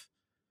of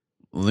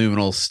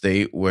liminal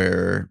state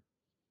where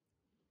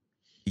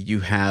you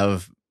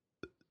have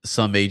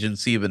some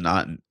agency, but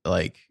not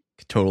like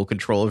total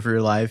control over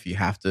your life. You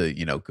have to,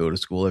 you know, go to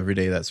school every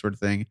day, that sort of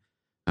thing.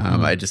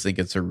 I just think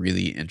it's a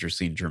really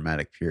interesting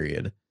dramatic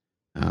period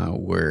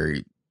where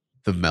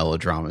the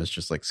melodrama is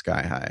just like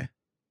sky high.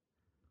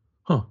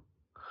 Huh.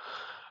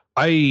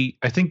 I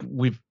think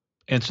we've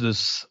answered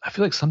this, I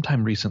feel like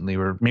sometime recently,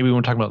 or maybe we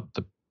were talking about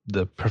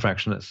the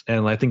perfectionist,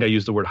 and I think I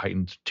used the word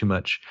heightened too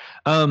much.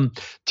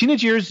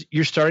 Teenage years,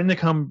 you're starting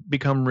to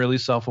become really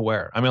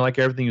self-aware. I mean, like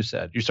everything you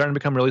said, you're starting to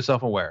become really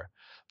self-aware.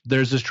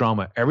 There's this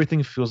drama.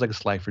 Everything feels like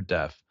it's life or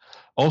death.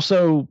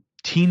 Also,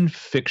 teen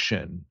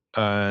fiction,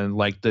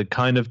 like the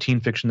kind of teen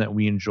fiction that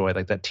we enjoy,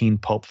 like that teen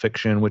pulp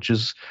fiction, which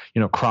is,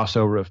 you know,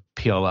 crossover of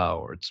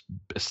PLL, or it's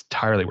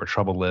entirely where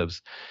Trouble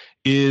lives,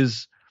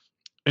 is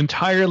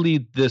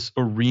entirely this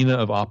arena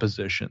of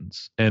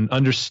oppositions and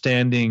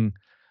understanding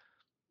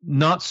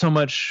not so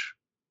much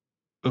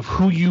of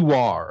who you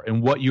are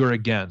and what you're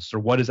against or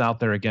what is out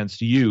there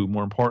against you,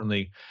 more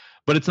importantly.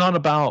 But it's not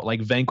about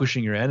like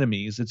vanquishing your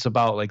enemies. It's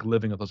about like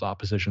living with those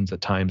oppositions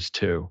at times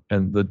too,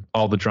 and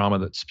all the drama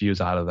that spews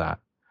out of that.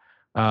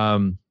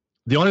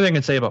 The only thing I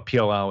can say about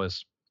PLL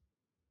is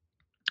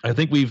I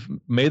think we've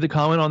made the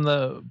comment on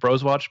the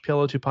Bros Watch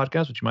PLO2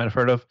 podcast, which you might have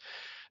heard of,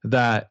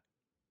 that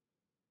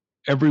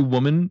every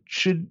woman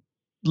should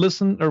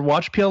listen or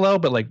watch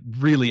PLL, but like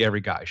really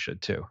every guy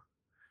should too.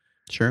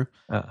 Sure.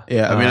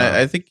 Yeah. I mean,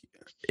 I think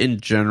in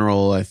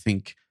general, I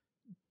think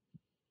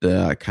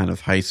the kind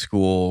of high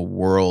school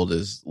world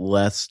is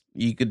less,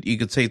 you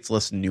could say it's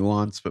less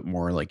nuanced, but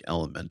more like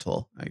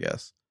elemental, I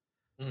guess.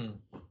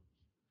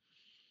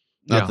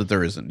 Not that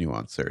there isn't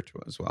nuance there too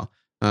as well.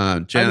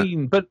 I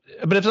mean, but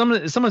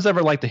if someone's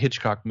ever liked a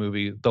Hitchcock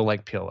movie, they'll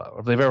like PLO. Or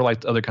if they've ever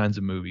liked other kinds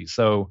of movies,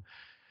 so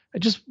I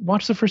just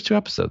watch the first 2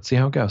 episodes, see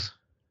how it goes.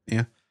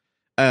 Yeah.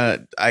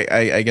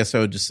 I guess I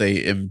would just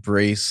say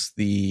embrace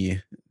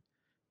the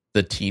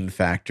teen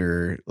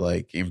factor,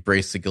 like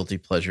embrace the guilty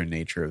pleasure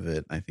nature of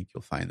it. I think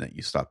you'll find that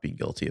you stop being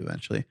guilty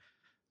eventually.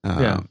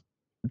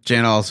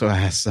 Jana also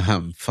asks,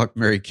 fuck,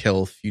 marry,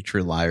 kill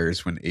future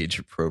liars when age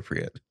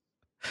appropriate.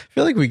 I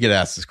feel like we get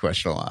asked this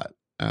question a lot.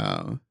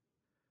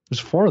 There's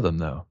 4 of them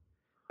though.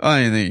 Oh,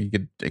 I think you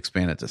could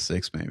expand it to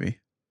 6 maybe.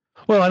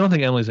 Well, I don't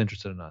think Emily's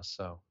interested in us,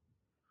 so.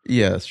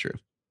 Yeah, that's true.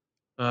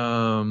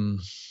 Ooh,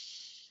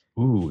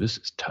 this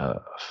is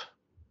tough.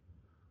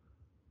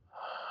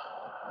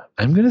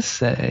 I'm gonna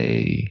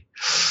say,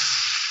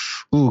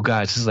 ooh,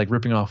 guys, this is like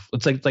ripping off.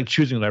 It's like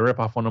choosing, do I rip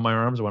off one of my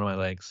arms or one of my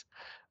legs?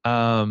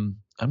 I'm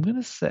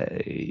gonna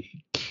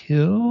say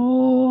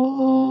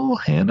kill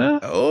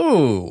Hannah.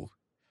 Oh,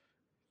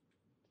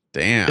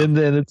 damn! And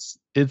then it's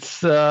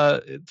oh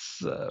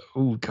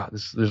god,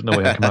 there's no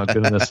way I come out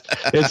good in this.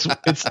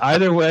 It's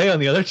either way on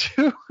the other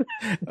 2.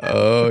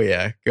 Oh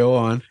yeah, go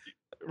on.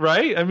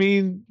 Right? I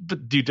mean,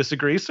 but do you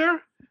disagree,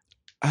 sir?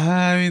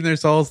 I mean,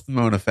 there's all the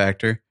Mona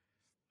factor.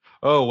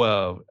 Oh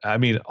well, I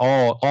mean,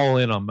 all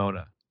in on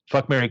Mona.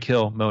 Fuck, marry,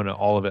 kill Mona,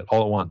 all of it,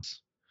 all at once.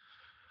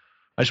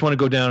 I just want to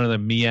go down in the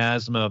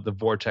miasma of the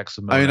vortex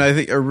of Mona. I mean, I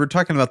think we're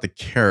talking about the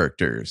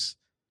characters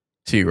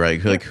too,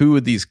 right? Like, who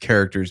would these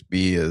characters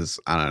be as,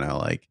 I don't know,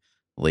 like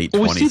late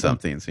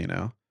 20-somethings, you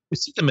know? We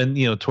see them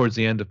in, towards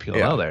the end of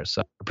PLL there.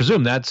 So I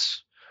presume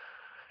that's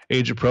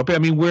age appropriate.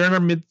 I mean, we're in our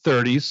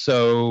mid-30s,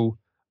 so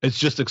it's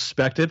just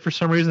expected for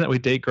some reason that we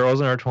date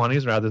girls in our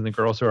 20s rather than the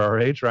girls who are our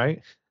age,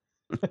 right?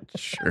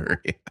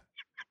 Sure, yeah.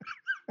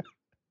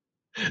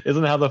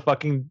 Isn't that how the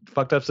fucking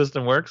fucked up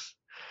system works?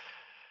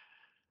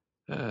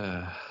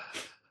 There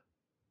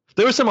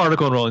was some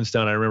article in Rolling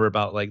Stone I remember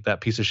about like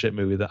that piece of shit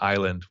movie, The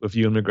Island, with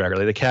Ewan McGregor.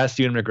 Like they cast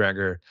Ewan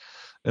McGregor,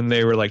 and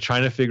they were like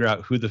trying to figure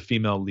out who the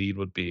female lead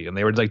would be, and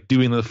they were like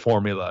doing the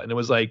formula, and it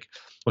was like,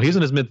 well, he's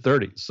in his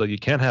mid-30s, so you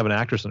can't have an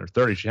actress in her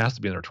 30s. She has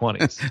to be in her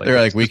 20s. They're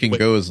like, we can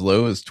go as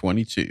low as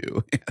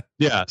 22.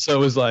 Yeah, so it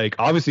was like,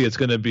 obviously, it's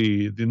going to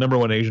be the number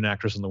 1 Asian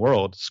actress in the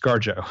world,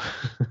 ScarJo,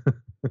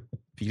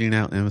 beating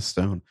out Emma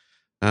Stone.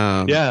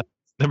 Yeah,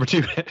 number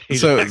 2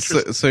 Asian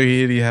actress. So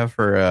who do you have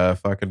for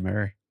fucking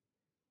Mary?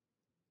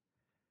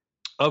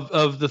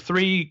 Of the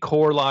 3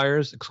 core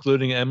liars,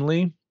 excluding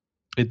Emily,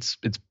 it's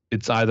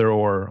either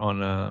or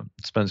on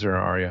Spencer or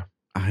Arya.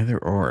 Either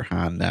or,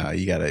 huh? No,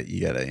 you gotta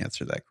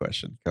answer that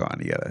question. Go on,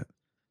 you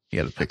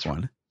gotta pick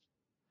one.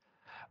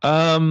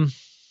 Man,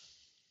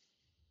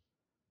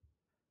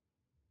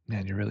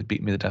 you're really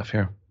beating me to death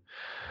here.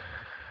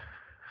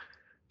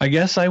 I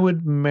guess I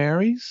would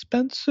marry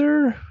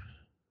Spencer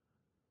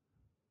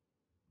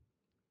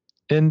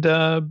and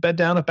bed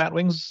down with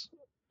Batwing's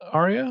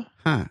Arya.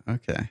 Huh?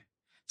 Okay.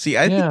 See,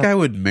 I think I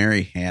would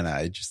marry Hannah.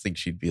 I just think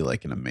she'd be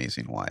like an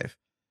amazing wife.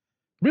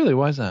 Really?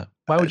 Why is that?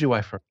 Why would you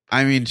wife her?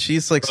 I mean,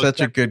 she's like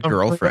such a good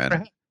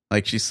girlfriend.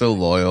 Like she's so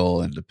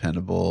loyal and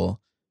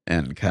dependable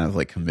and kind of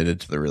like committed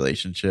to the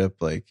relationship.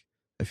 Like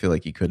I feel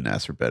like you couldn't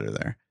ask for better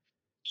there.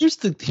 Here's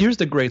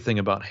the great thing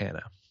about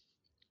Hannah.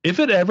 If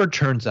it ever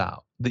turns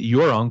out that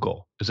your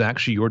uncle is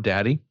actually your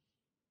daddy,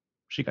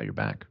 she got your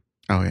back.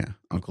 Oh yeah,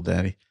 Uncle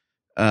Daddy.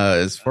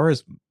 As far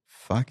as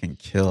fucking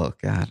kill,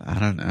 God, I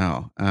don't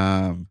know.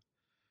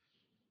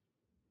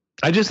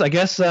 I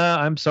guess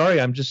I'm sorry.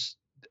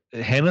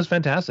 Hannah's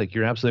fantastic.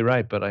 You're absolutely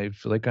right. But I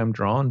feel like I'm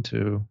drawn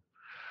to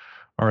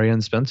Arya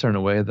and Spencer in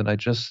a way that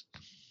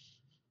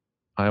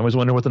I always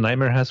wonder what the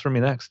nightmare has for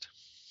me next.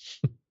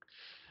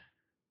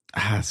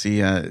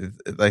 See,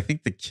 I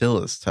think the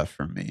kill is tough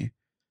for me.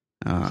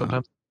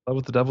 Sometimes I love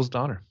with the devil's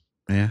daughter.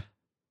 Yeah.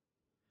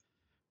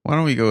 Why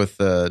don't we go with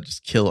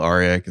just kill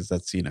Arya, because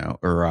that's,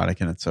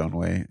 erotic in its own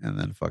way, and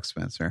then fuck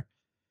Spencer.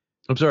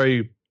 I'm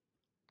sorry.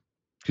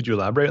 Could you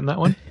elaborate on that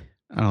one?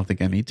 I don't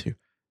think I need to.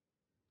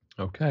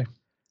 Okay.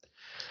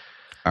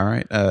 All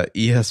right.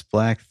 ES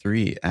Black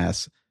 3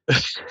 asks,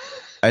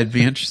 I'd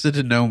be interested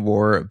to know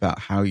more about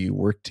how you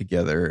work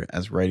together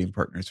as writing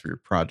partners for your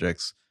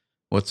projects.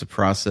 What's the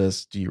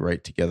process? Do you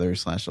write together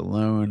 /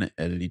 alone,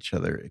 edit each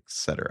other,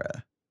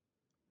 etc.?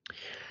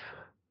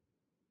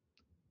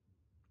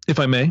 if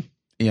I may.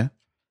 Yeah.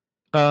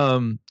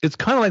 It's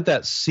kind of like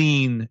that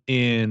scene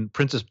in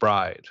Princess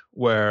Bride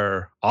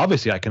where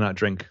obviously I cannot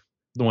drink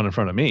the one in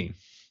front of me,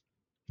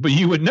 but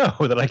you would know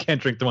that I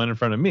can't drink the one in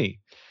front of me.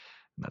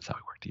 And that's how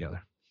we work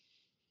together.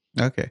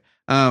 Okay.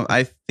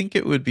 I think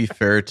it would be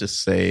fair to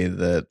say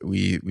that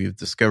we've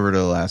discovered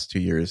over the last 2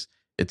 years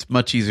it's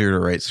much easier to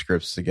write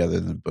scripts together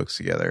than books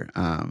together.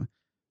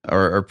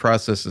 Our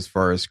process as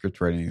far as script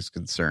writing is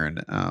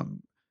concerned,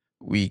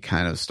 we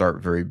kind of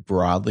start very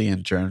broadly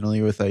and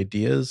generally with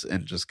ideas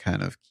and just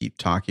kind of keep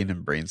talking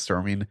and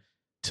brainstorming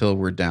till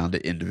we're down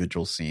to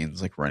individual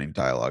scenes, like running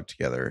dialogue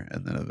together,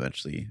 and then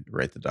eventually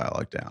write the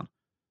dialogue down.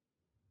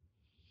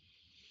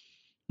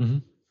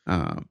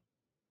 Mm-hmm.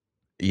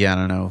 Yeah, I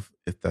don't know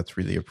if that's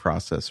really a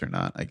process or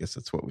not. I guess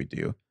that's what we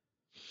do.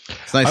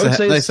 It's nice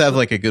to have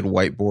like a good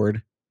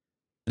whiteboard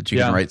that you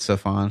can write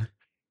stuff on.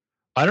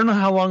 I don't know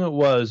how long it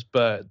was,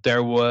 but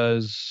there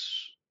was.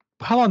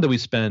 How long did we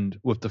spend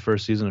with the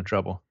first season of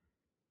Trouble?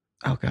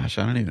 Oh gosh,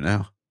 I don't even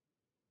know.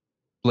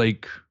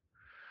 Like,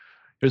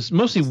 it was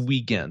mostly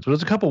weekends. But it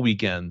was a couple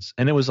weekends,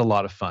 and it was a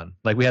lot of fun.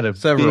 Like, we had a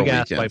big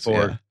ass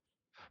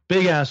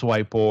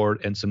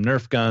whiteboard, and some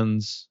Nerf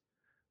guns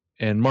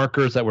and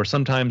markers that were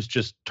sometimes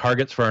just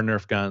targets for our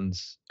Nerf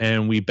guns,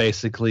 and we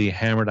basically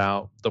hammered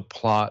out the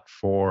plot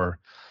for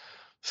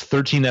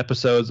 13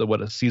 episodes of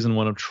what a season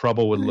 1 of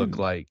Trouble would look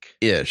like.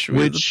 Ish.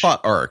 Which, the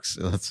plot arcs,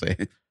 let's say.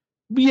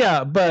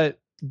 Yeah, but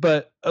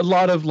a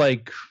lot of,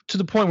 like, to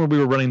the point where we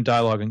were running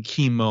dialogue and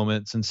key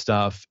moments and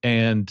stuff,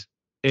 and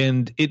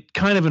it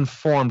kind of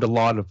informed a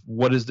lot of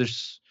what is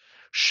this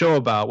show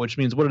about, which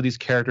means what are these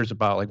characters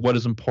about? Like, what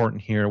is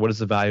important here? What is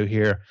the value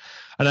here?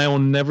 And I will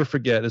never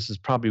forget, this is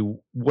probably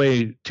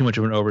way too much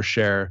of an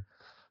overshare,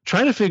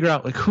 trying to figure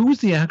out, like, who's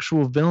the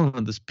actual villain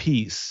of this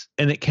piece.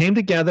 And it came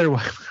together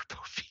while we were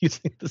both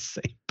using the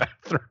same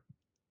bathroom.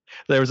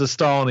 There was a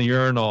stall and a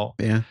urinal.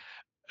 Yeah.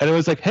 And it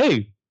was like,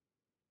 hey.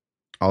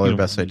 All our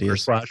best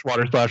ideas. Water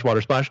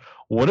splash.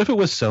 What if it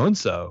was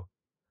so-and-so?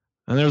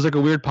 And there was like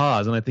a weird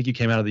pause. And I think you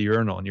came out of the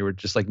urinal and you were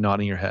just like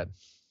nodding your head.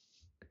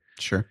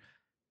 Sure.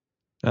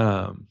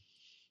 Yeah.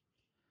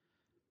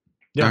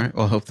 All right.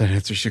 Well, I hope that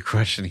answers your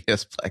question.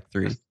 Yes, Black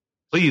 3.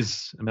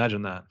 Please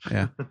imagine that.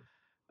 Yeah.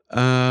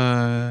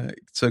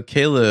 So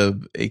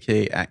Caleb,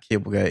 aka at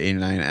Cable Guy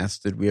 89,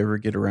 asked, "Did we ever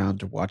get around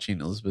to watching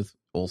Elizabeth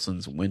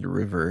Olsen's Wind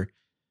River?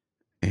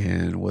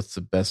 And what's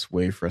the best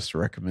way for us to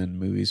recommend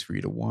movies for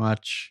you to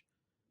watch?"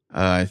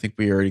 I think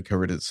we already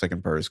covered it. The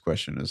second part of his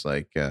question is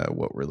like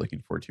what we're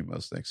looking forward to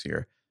most next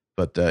year.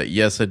 But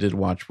yes, I did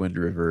watch Wind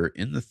River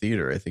in the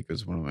theater. I think it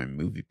was one of my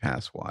Movie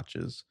Pass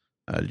watches.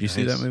 Did you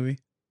see that movie?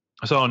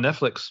 I saw it on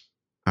Netflix.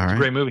 It's a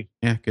great movie.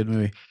 Yeah, good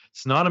movie.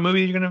 It's not a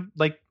movie you're going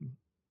to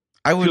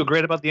feel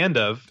great about the end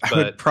of. But I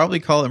would probably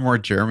call it more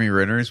Jeremy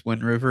Renner's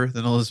Wind River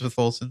than Elizabeth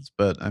Olsen's,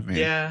 but I mean.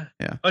 Yeah.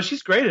 Oh,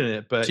 she's great in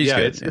it, but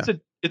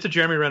it's a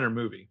Jeremy Renner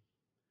movie.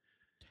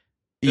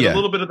 There's a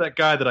little bit of that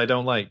guy that I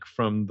don't like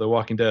from The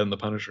Walking Dead and The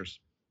Punishers.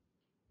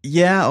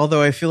 Yeah,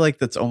 although I feel like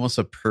that's almost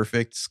a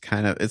perfect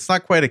kind of. It's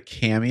not quite a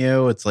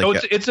cameo. It's like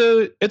it's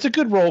a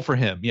good role for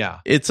him. Yeah,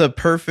 it's a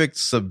perfect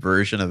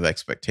subversion of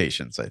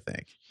expectations, I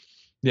think.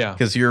 Yeah,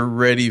 because you're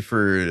ready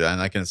for. I'm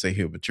not going to say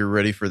who, but you're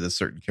ready for this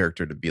certain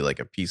character to be like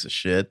a piece of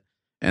shit,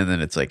 and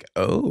then it's like,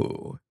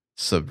 oh,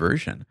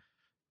 subversion.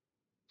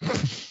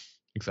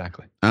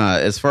 Exactly.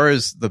 As far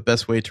as the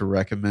best way to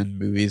recommend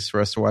movies for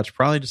us to watch,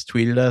 probably just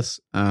tweet at us.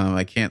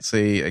 I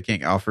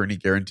can't offer any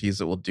guarantees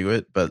that we'll do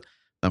it, but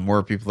the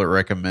more people that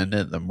recommend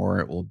it, the more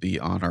it will be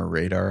on our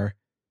radar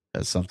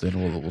as something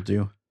we'll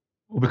do.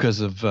 Well, because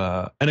of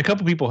and a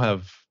couple people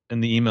have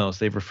in the emails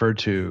they've referred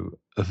to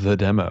the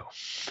demo,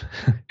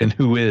 and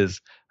who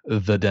is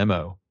the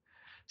demo.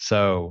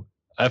 So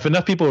if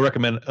enough people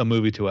recommend a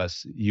movie to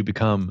us, you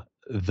become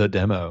the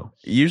demo.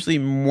 Usually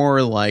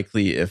more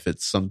likely if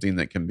it's something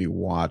that can be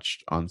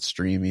watched on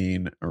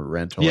streaming or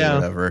rental or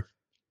whatever.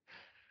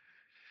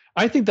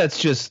 I think that's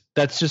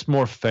just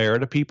more fair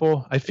to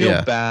people. I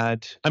feel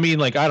bad. I mean,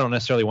 like, I don't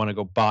necessarily want to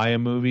go buy a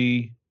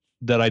movie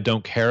that I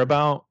don't care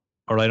about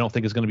or I don't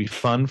think is going to be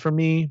fun for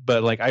me,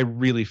 but like, I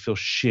really feel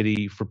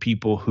shitty for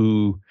people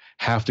who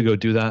have to go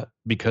do that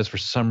because for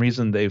some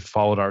reason they've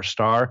followed our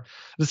star.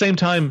 At the same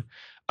time,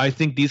 I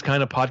think these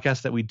kind of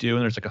podcasts that we do,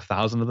 and there's like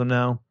 1,000 of them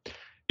now,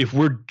 if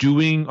we're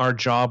doing our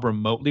job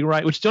remotely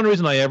right, which is the only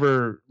reason I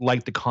ever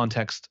like the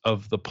context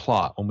of the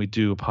plot when we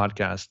do a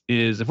podcast,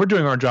 is if we're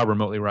doing our job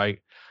remotely right,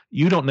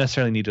 you don't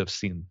necessarily need to have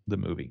seen the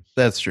movie.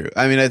 That's true.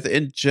 I mean,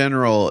 in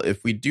general,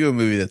 if we do a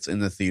movie that's in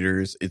the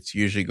theaters, it's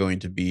usually going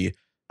to be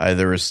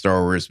either a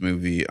Star Wars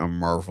movie, a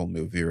Marvel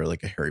movie, or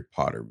like a Harry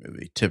Potter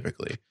movie.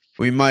 Typically,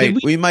 we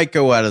might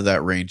go out of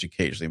that range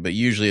occasionally, but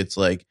usually it's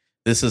like,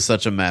 this is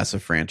such a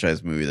massive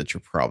franchise movie that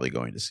you're probably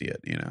going to see it,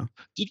 you know?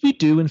 Did we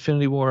do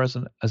Infinity War as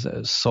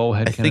a sole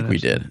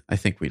headcanon? I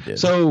think we did.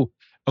 So,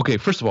 okay,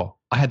 first of all,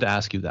 I had to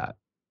ask you that.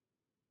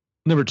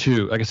 Number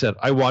two, like I said,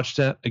 I watched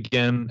that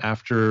again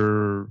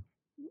after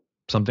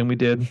something we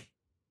did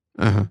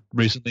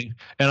recently.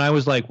 And I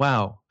was like,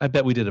 wow, I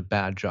bet we did a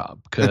bad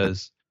job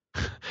because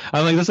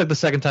I'm like, this is like the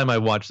second time I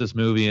watched this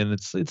movie, and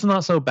it's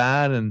not so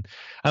bad. And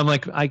I'm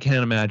like, I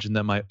can't imagine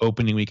that my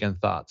opening weekend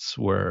thoughts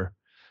were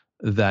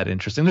that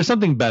interesting. There's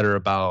something better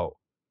about,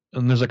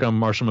 and there's like a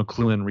Marshall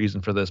McLuhan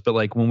reason for this, but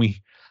like when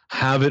we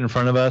have it in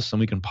front of us and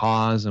we can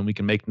pause and we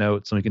can make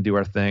notes and we can do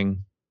our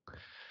thing.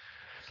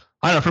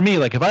 I don't know. For me,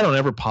 like if I don't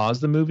ever pause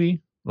the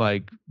movie,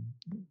 like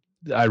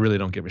I really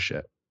don't give a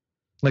shit.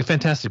 Like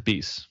Fantastic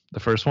Beasts, the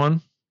first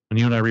one, when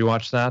you and I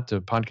rewatched that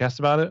to podcast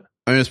about it.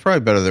 I mean, it's probably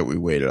better that we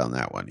waited on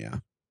that one. Yeah.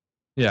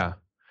 Yeah.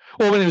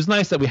 Well, it was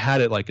nice that we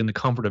had it like in the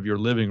comfort of your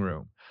living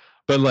room.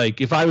 But like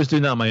if I was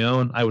doing that on my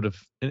own, I would have.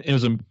 It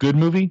was a good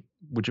movie,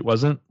 which it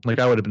wasn't. Like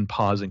I would have been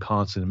pausing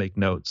constantly to make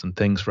notes and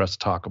things for us to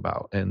talk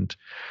about. And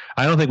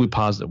I don't think we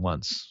paused it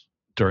once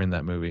during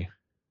that movie.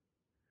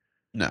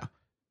 No.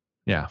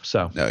 Yeah.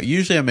 So no.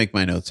 Usually I make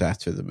my notes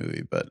after the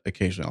movie, but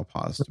occasionally I'll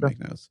pause to make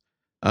notes.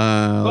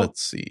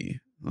 Let's see.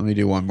 Let me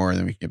do one more, and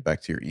then we can get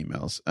back to your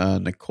emails.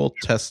 Nicole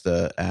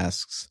Testa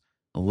asks,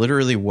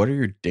 literally, what are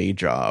your day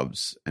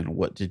jobs, and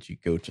what did you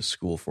go to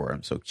school for?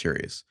 I'm so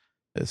curious.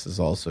 This is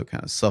also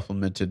kind of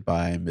supplemented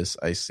by Miss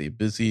Icy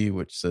Busy,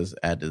 which says,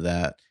 add to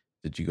that,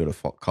 did you go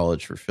to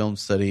college for film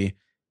study?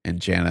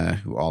 And Jana,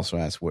 who also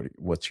asks,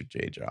 what's your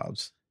day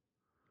jobs?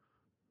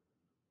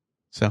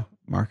 So,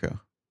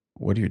 Marco,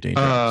 what are your day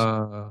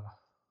jobs?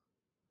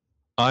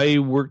 I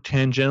work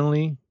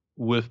tangentially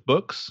with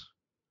books,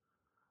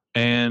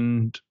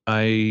 and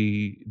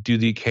I do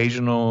the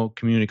occasional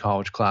community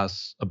college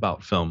class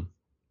about film.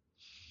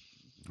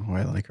 Oh,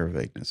 I like our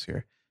vagueness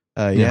here.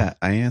 Yeah,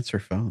 I answer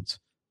phones.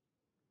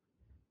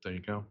 There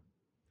you go.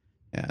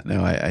 Yeah,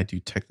 no, I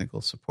do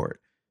technical support.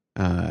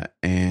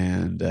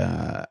 And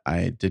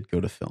I did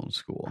go to film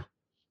school.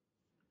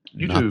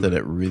 Not that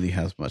it really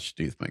has much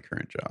to do with my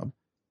current job.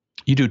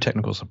 You do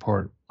technical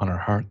support on our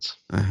hearts,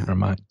 our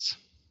minds.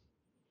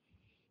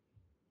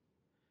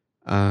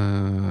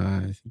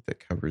 I think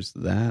that covers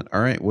that. All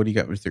right, what do you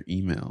got with your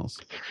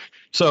emails?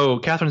 So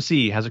Catherine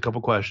C. has a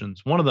couple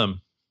questions. One of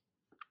them,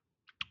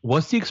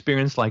 what's the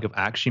experience like of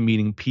actually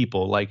meeting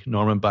people like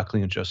Norman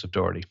Buckley and Joseph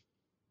Doherty?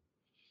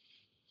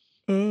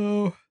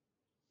 Oh,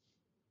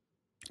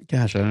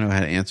 gosh, I don't know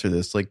how to answer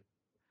this. Like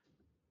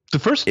the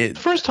first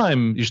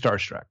time you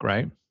starstruck,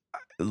 right?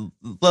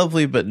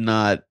 Lovely, but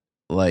not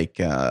like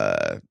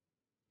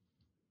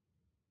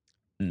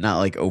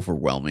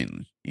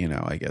overwhelming.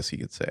 I guess you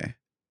could say.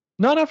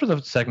 Not after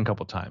the second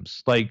couple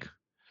times. Like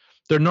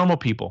they're normal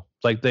people.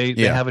 Like they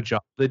have a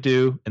job they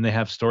do, and they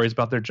have stories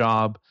about their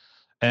job,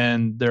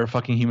 and they're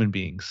fucking human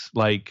beings.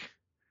 Like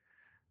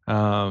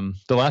the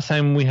last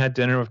time we had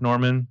dinner with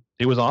Norman,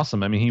 it was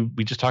awesome. I mean,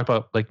 we just talked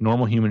about like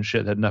normal human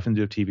shit that had nothing to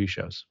do with TV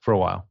shows for a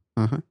while.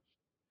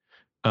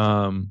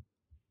 And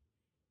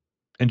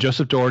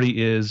Joseph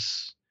Doherty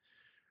is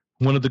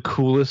one of the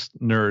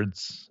coolest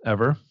nerds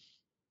ever.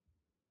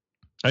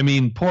 I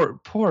mean,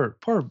 poor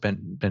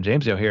Ben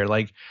James here.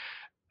 Like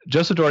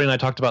Joseph Doherty and I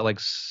talked about like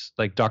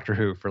Doctor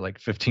Who for like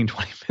 15,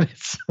 20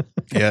 minutes.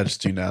 Yeah, I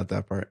just tuned out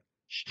that part.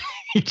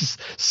 He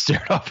just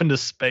stared off into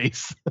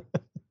space.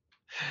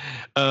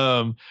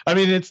 I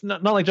mean, it's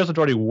not like Joseph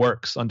Doherty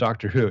works on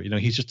Doctor Who.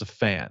 He's just a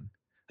fan.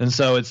 And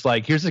so it's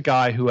like, here's a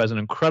guy who has an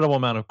incredible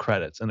amount of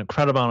credits, an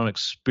incredible amount of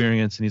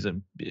experience, and he's a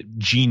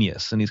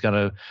genius, and he's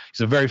a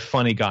very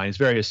funny guy. He's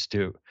very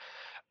astute.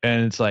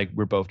 And it's like,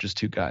 we're both just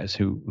two guys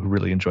who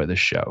really enjoy this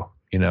show,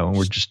 and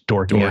we're just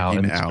dorking out.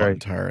 And it's very,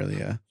 entirely,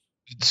 yeah.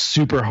 It's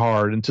super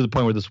hard. And to the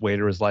point where this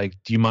waiter was like,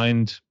 do you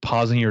mind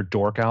pausing your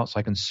dork out so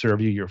I can serve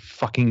you your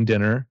fucking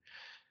dinner?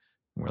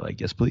 And we're like,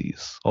 yes,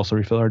 please. Also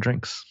refill our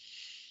drinks.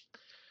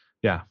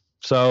 Yeah.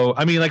 So,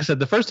 I mean, like I said,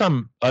 the first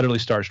time, utterly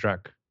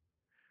starstruck.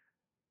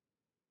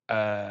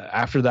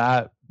 After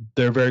that,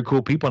 they're very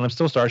cool people, and I'm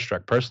still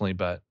starstruck personally,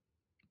 but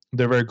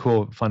they're very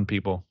cool, fun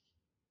people.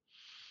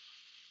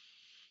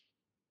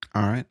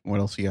 All right. What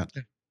else you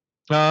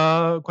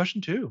got?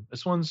 Question 2.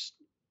 This one's,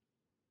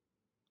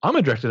 I'm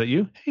directed at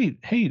you.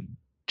 Hey,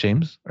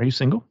 James, are you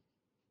single?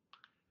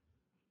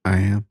 I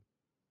am.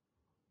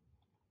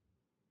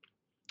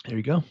 There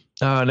you go.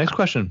 Next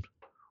question.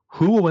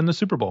 Who will win the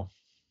Super Bowl?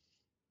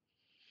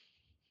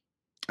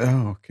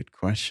 Oh, good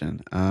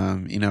question. I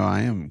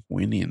am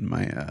winning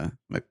my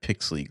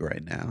picks league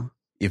right now,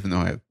 even though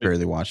I've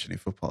barely watched any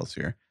football this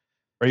year.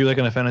 Are you like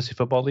in a fantasy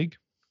football league?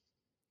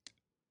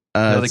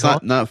 It's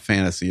not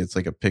fantasy. It's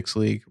like a picks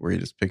league where you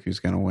just pick who's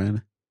going to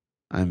win.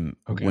 I'm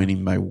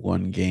winning by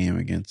one game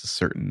against a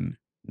certain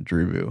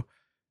Drew,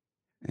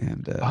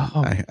 and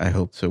I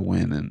hope to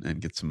win and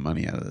get some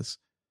money out of this.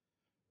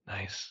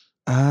 Nice.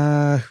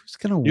 Who's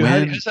going to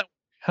win?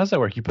 How's that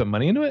work? You put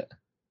money into it?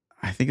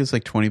 I think it's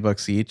like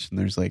 $20 each, and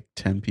there's like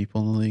 10 people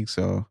in the league,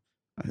 so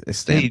I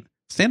stand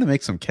to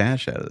make some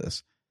cash out of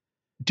this.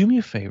 Do me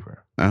a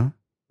favor. Oh?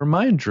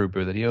 Remind Drew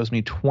that he owes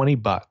me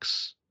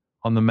 $20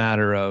 on the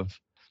matter of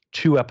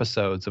 2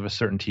 episodes of a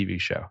certain TV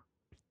show.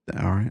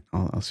 All right,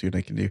 I'll see what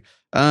I can do.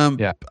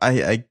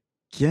 I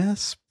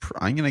guess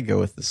I'm gonna go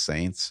with the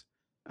Saints.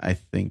 I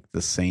think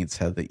the Saints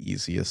have the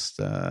easiest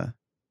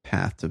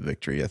path to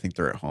victory. I think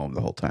they're at home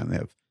the whole time. They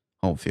have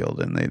home field,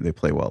 and they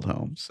play well at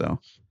home. So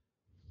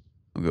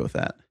I'll go with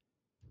that.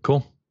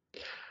 Cool.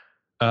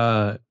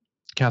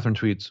 Catherine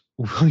tweets,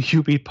 will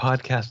you be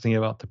podcasting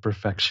about The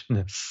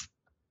Perfectionists?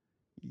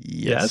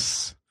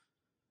 Yes.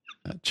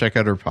 Check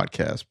out our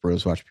podcast,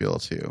 Bros Watch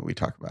PL2. We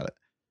talk about it.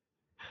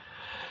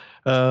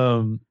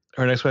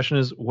 Our next question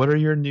is, what are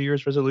your New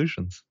Year's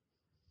resolutions?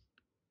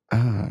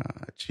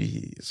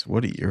 Geez.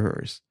 What are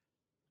yours?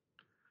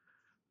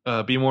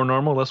 Be more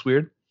normal, less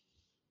weird.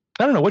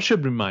 I don't know. What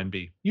should mine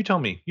be? You tell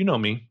me. You know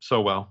me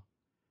so well.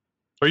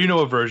 Or you know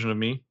a version of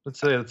me. Let's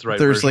say that's the right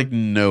There's version. like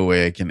no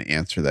way I can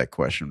answer that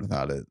question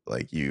without it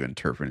like you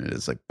interpret it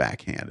as like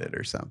backhanded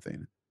or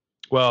something.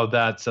 Well,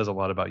 that says a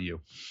lot about you.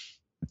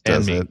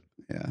 Does and me. it?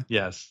 Yeah.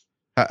 Yes.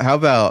 How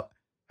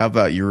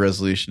about your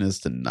resolution is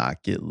to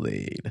not get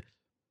laid?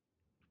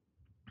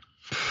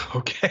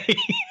 Okay.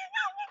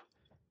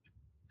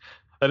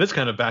 That is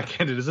kind of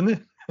backhanded, isn't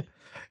it?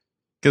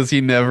 Because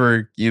you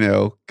never,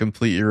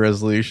 complete your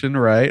resolution,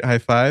 right? High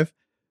five.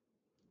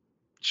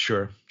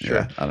 Sure.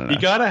 Yeah, I don't know. You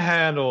got to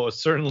handle a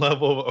certain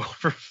level of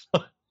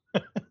overflow.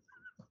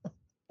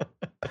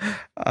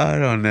 I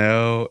don't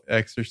know.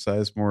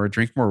 Exercise more,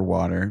 drink more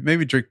water.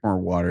 Maybe drink more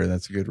water.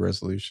 That's a good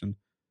resolution.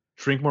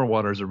 Drink more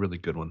water is a really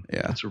good one.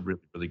 Yeah. That's a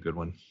really, really good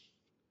one.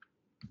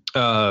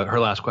 Her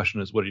last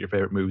question is, what are your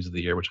favorite movies of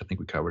the year? Which I think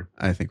we covered.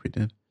 I think we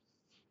did.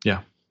 Yeah.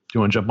 Do you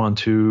want to jump on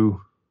to...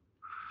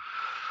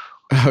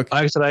 Okay. Like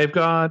I said, I've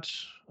got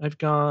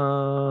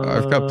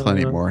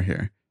plenty more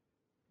here.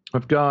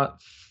 I've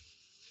got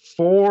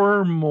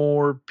 4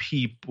 more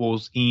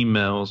people's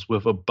emails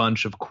with a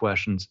bunch of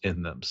questions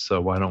in them. So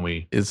why don't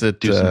we do some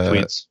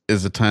tweets?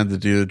 Is it time to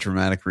do a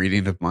dramatic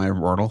reading of My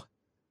Immortal?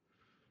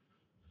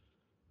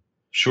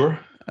 Sure.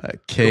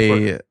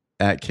 Kay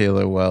at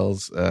Kayla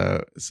Wells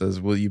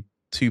says, will you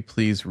two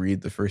please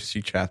read the first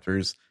 2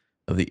 chapters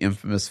of the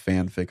infamous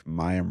fanfic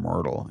My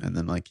Immortal? And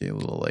then like a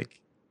little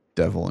like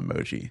devil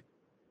emoji.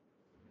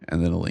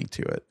 And then a link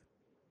to it.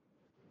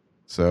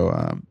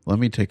 So let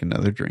me take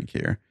another drink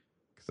here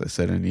because I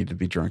said I need to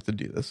be drunk to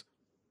do this.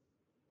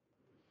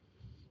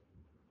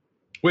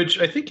 Which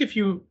I think if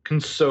you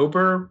can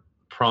sober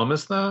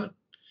promise that,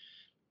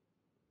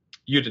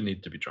 you didn't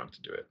need to be drunk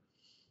to do it.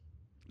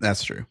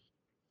 That's true.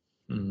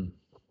 Mm.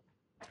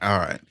 All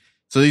right.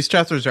 So these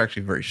chapters are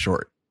actually very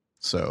short.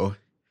 So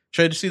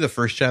should I just see the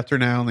first chapter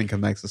now and then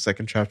come back to the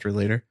second chapter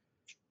later?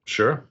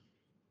 Sure.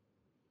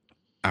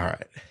 All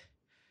right.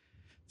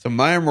 So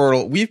My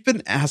Immortal, we've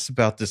been asked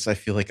about this, I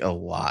feel like, a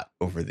lot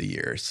over the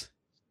years.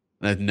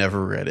 And I've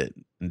never read it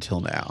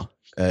until now.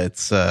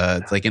 It's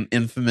like an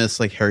infamous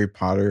like Harry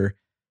Potter,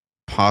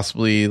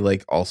 possibly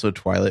like also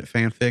Twilight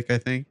fanfic, I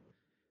think.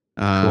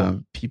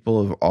 Cool.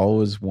 People have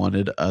always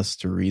wanted us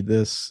to read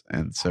this.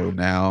 And so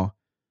now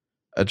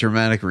a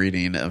dramatic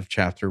reading of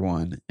chapter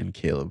 1 in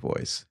Caleb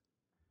voice.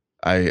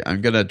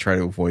 I'm going to try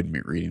to avoid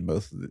me reading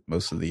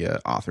most of the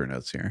author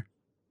notes here.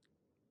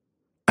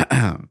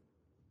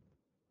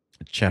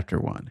 Chapter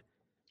 1.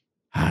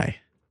 Hi,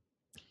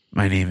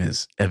 my name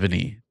is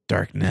Ebony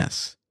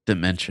Darkness,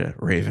 Dementia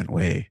Raven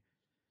Way,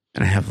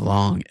 and I have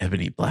long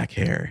ebony black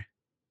hair.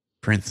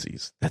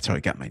 Parentheses, that's how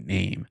I got my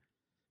name,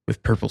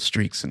 with purple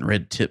streaks and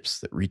red tips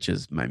that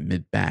reaches my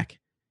mid-back,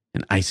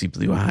 and icy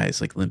blue eyes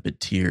like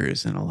limpid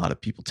tears, and a lot of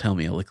people tell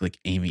me I look like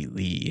Amy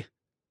Lee.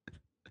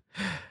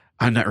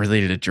 I'm not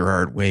related to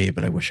Gerard Way,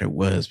 but I wish I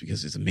was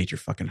because he's a major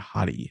fucking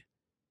hottie.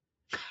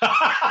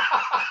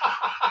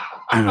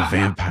 I'm a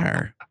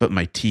vampire, but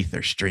my teeth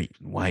are straight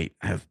and white.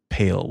 I have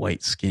pale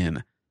white skin.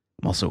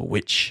 I'm also a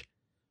witch.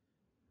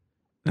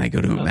 And I go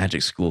to a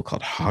magic school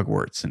called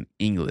Hogwarts in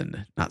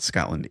England, not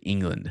Scotland,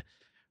 England,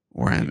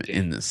 where I'm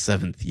in the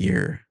 7th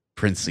year.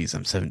 Parentheses,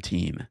 I'm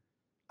 17.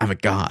 I'm a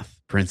goth,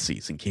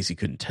 parentheses, in case you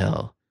couldn't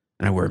tell.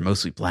 And I wear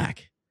mostly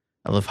black.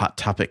 I love Hot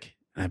Topic,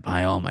 and I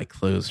buy all my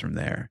clothes from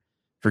there.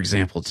 For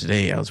example,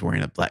 today I was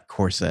wearing a black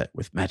corset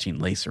with matching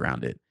lace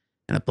around it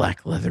and a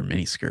black leather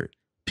miniskirt,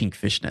 pink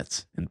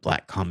fishnets, and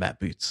black combat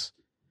boots.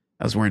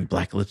 I was wearing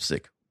black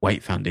lipstick,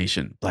 white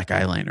foundation, black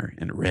eyeliner,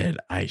 and red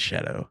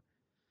eyeshadow.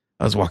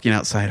 I was walking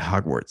outside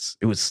Hogwarts.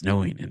 It was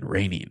snowing and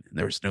raining, and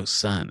there was no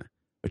sun,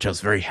 which I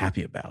was very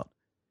happy about.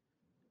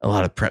 A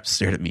lot of preps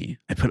stared at me.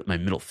 I put up my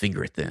middle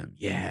finger at them.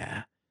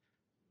 Yeah.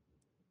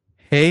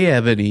 Hey,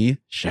 Ebony,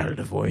 shouted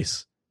a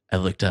voice. I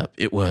looked up.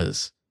 It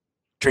was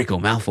Draco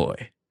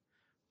Malfoy.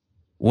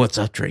 What's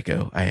up,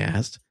 Draco? I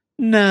asked.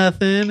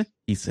 Nothing,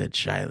 he said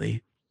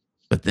shyly.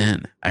 But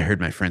then I heard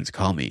my friends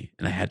call me,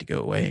 and I had to go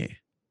away.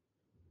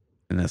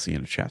 And that's the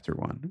end of chapter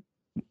 1.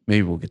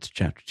 Maybe we'll get to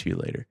chapter 2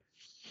 later.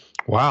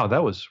 Wow,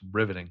 that was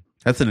riveting.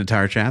 That's an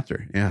entire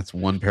chapter. Yeah, it's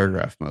one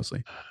paragraph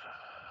mostly.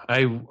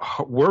 I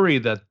worry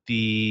that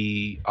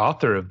the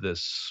author of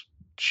this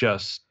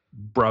just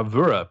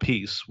bravura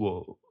piece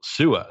will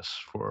sue us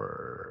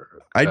for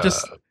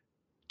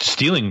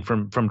stealing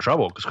from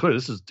trouble, because clearly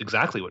this is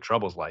exactly what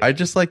trouble's like. I'd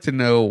just like to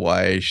know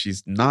why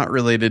she's not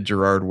related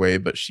Gerard Way,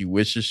 but she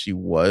wishes she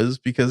was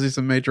because he's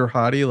a major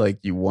hottie. Like,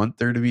 you want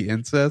there to be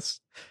incest?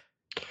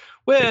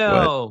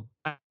 Well,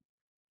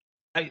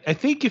 I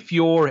think if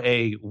you're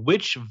a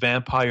witch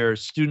vampire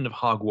student of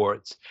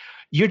Hogwarts,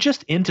 you're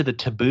just into the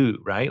taboo,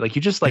 right? Like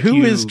you just like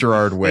Who is you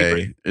Gerard flavor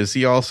Way? Is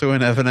he also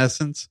in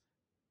Evanescence?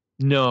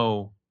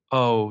 No.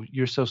 Oh,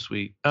 you're so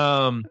sweet.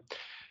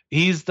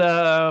 He's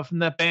the from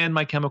that band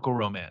My Chemical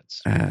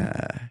Romance,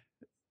 Yeah.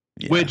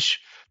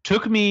 which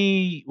took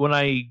me when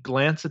I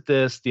glanced at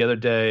this the other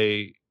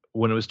day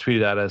when it was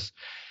tweeted at us.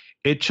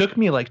 It took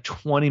me like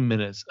 20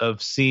 minutes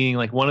of seeing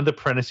like one of the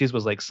parentheses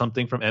was like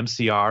something from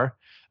MCR,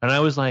 and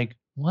I was like,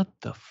 "What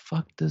the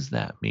fuck does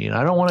that mean?"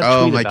 I don't want to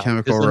tweet My about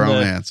Chemical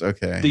Romance.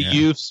 Okay. The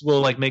youths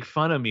will like make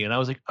fun of me, and I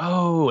was like,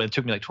 "Oh!" It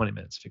took me like 20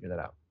 minutes to figure that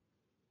out.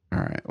 All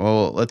right.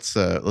 Well,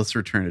 let's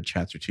return to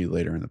chapter 2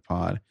 later in the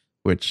pod,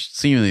 which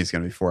seemingly is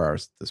going to be 4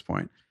 hours at this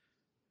point.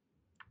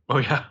 Oh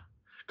yeah,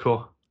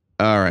 cool.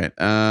 All right.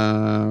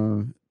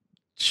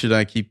 Should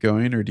I keep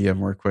going, or do you have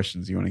more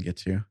questions you want to get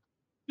to?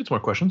 It's more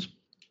questions.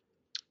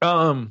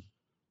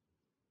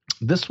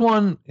 This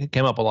one it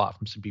came up a lot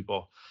from some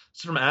people.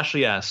 It's from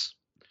Ashley S.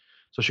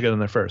 So she got in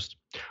there first.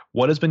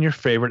 What has been your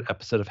favorite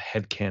episode of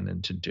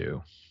Headcanon to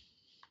do?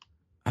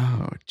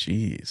 Oh,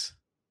 geez.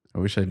 I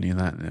wish I knew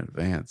that in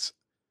advance.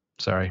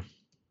 Sorry.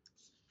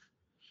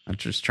 I'm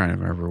just trying to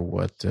remember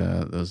what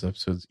those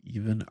episodes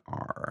even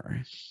are.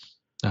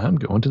 I'm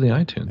going to the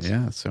iTunes.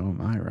 Yeah, so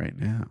am I right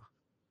now.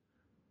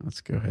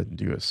 Let's go ahead and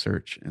do a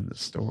search in the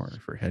store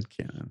for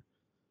Headcanon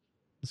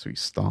as we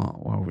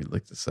stall while we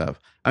look this up.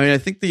 I mean, I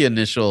think the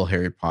initial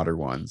Harry Potter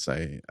ones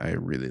I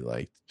really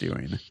liked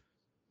doing.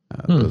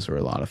 Those were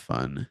a lot of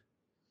fun.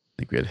 I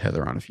think we had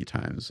Heather on a few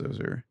times. Those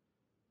are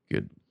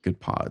good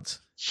pods.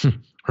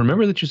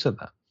 Remember that you said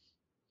that.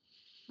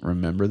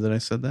 Remember that I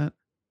said that?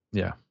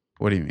 Yeah.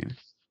 What do you mean?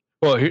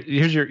 Well,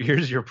 here's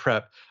your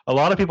prep. A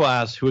lot of people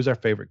ask who is our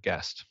favorite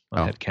guest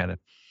on Headcanon.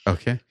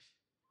 Okay.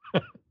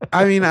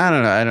 I mean, I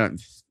don't know.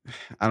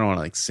 I don't want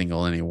to like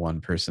single any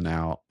one person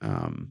out.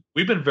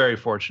 We've been very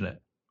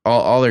fortunate.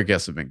 All their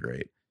guests have been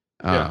great.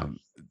 Yeah.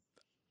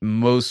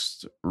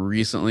 Most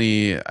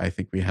recently, I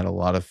think we had a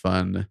lot of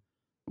fun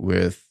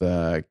with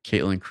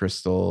Caitlin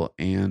Crystal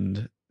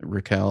and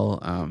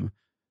Raquel.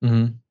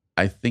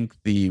 I think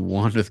the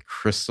one with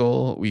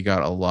Crystal, we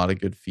got a lot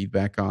of good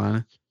feedback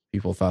on.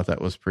 People thought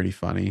that was pretty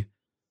funny.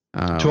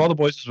 To All the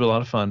Boys was a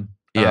lot of fun.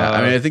 Yeah,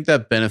 I mean, I think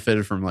that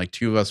benefited from like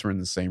two of us were in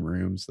the same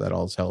rooms. That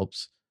always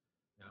helps.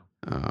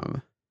 Yeah.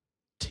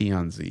 T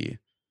on Z.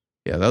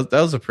 Yeah, that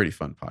was a pretty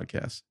fun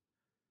podcast.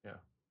 Yeah.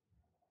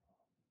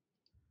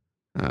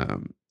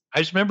 I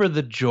just remember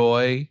the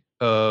joy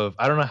of,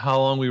 I don't know how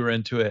long we were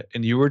into it,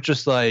 and you were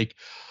just like,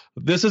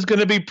 this is going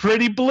to be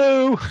pretty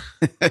blue.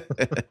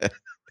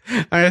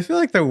 I feel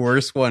like the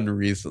worst one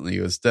recently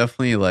was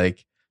definitely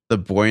like The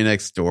Boy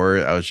Next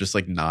Door. I was just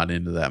like not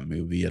into that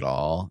movie at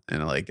all.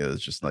 And like, it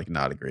was just like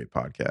not a great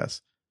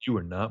podcast. You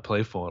were not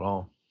playful at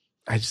all.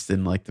 I just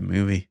didn't like the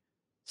movie.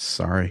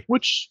 Sorry.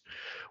 Which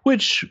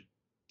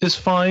is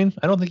fine.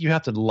 I don't think you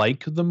have to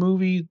like the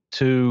movie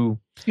to,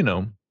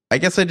 I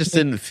guess I just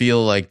didn't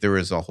feel like there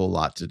was a whole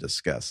lot to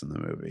discuss in the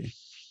movie.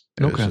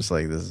 It was just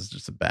like, this is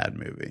just a bad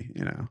movie,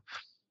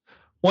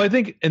 Well, I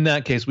think in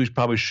that case, we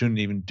probably shouldn't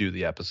even do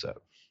the episode.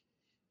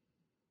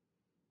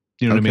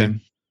 You know what I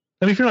mean?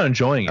 I mean, if you're not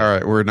enjoying it. All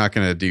right, we're not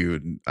going to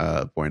do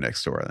Boy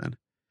Next Door then.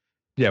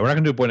 Yeah, we're not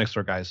going to do Boy Next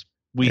Door, guys.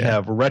 We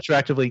have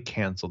retroactively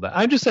canceled that.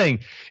 I'm just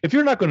saying, if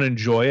you're not going to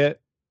enjoy it,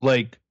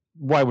 like,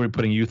 why were we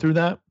putting you through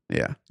that?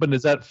 Yeah. But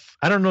is that,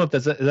 I don't know if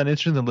is that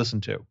interesting to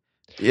listen to.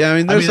 Yeah, I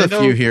mean, there's a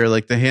few here,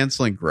 like the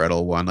Hansel and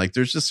Gretel one. Like,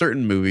 there's just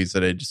certain movies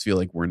that I just feel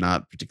like we're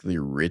not particularly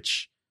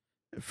rich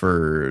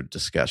for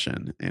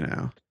discussion,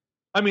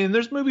 I mean,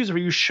 there's movies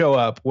where you show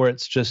up where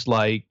it's just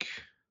like,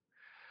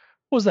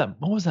 what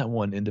was that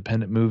one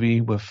independent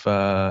movie with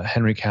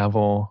Henry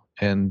Cavill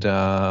and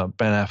Ben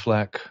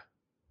Affleck?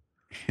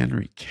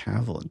 Henry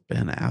Cavill and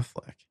Ben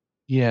Affleck.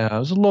 Yeah, it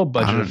was a low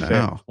budget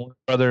affair. Warner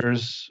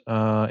Brothers,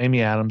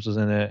 Amy Adams was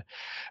in it.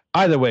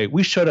 Either way,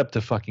 we showed up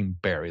to fucking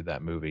bury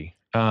that movie.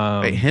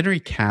 Wait, Henry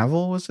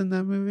Cavill was in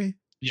that movie?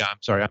 Yeah, I'm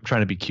sorry. I'm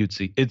trying to be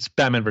cutesy. It's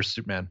Batman vs.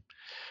 Superman.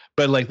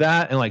 But like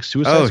that and like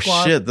Suicide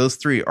Squad. Oh, shit. Those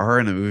three are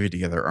in a movie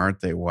together,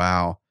 aren't they?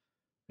 Wow.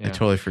 Yeah. I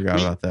totally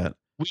forgot about that.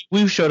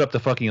 We showed up to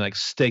fucking like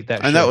stake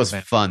that. And that was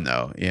fun,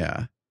 though.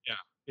 Yeah.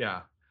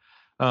 Yeah.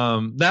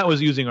 That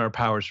was using our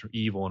powers for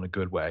evil in a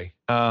good way.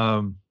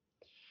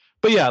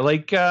 But yeah,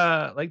 like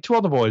To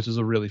All the Boys was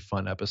a really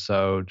fun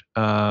episode.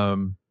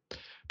 Batman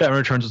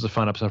Returns was a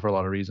fun episode for a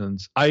lot of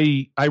reasons.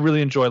 I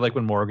really enjoyed like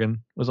when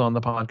Morgan was on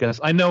the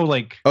podcast. I know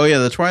like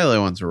the Twilight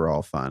ones were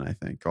all fun. I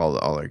think all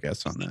our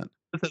guests on that.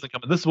 This isn't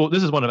coming.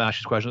 This is one of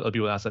Ashley's questions. Other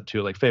people ask that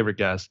too, like favorite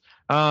guest.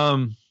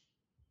 Like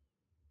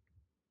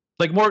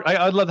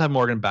I'd love to have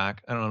Morgan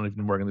back. I don't know if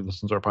Morgan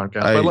listens to our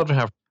podcast. I'd love to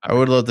have. I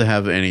would love to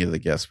have any of the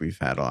guests we've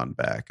had on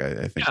back.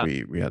 I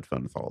think we had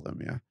fun with all of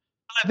them. Yeah.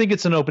 I think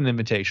it's an open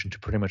invitation to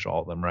pretty much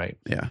all of them, right?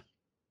 Yeah,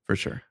 for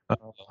sure.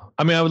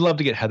 I mean, I would love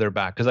to get Heather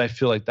back because I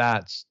feel like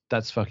that's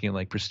fucking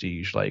like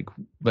prestige. Like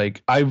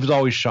I was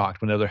always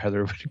shocked whenever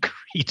Heather would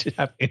agree to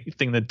have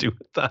anything to do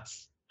with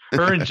us.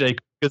 Her and Jake,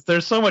 because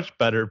they're so much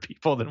better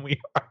people than we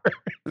are.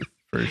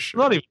 For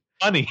sure.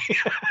 funny.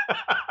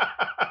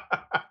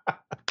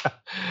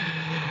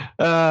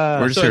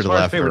 We're just so here as to far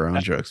as laugh at favorite, our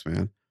own jokes,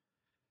 man.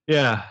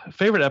 yeah,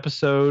 favorite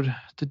episode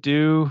to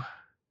do.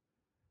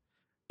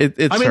 It's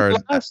I mean, hard.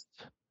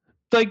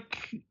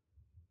 like,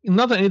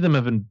 not that any of them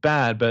have been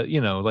bad, but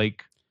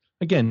like,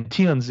 again,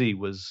 TNZ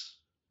was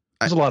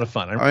a lot of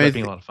fun. I remember that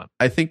being a lot of fun.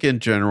 I think in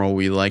general,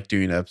 we like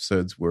doing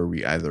episodes where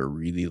we either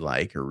really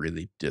like or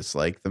really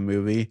dislike the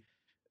movie.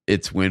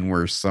 It's when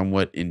we're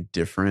somewhat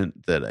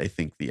indifferent that I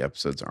think the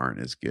episodes aren't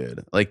as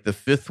good. Like The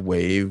Fifth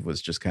Wave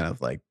was just kind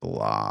of like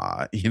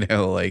blah,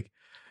 like.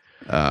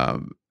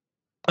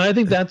 I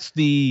think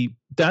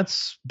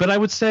but I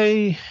would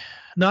say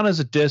not as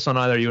a diss on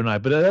either you and I,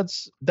 but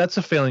that's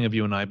a failing of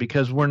you and I,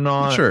 because we're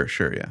not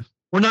Sure, yeah.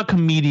 We're not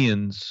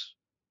comedians,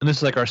 and this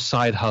is like our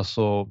side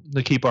hustle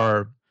to keep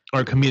our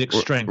comedic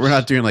strengths. We're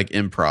not doing like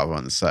improv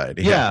on the side.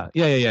 Yeah.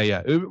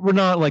 We're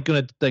not like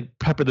gonna like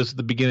pepper this at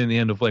the beginning and the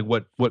end of like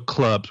what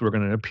clubs we're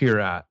gonna appear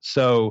at.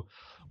 So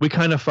we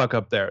kind of fuck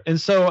up there. And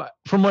so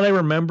from what I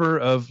remember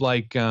of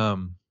like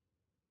Crouching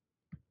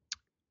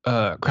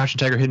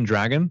Tiger, Hidden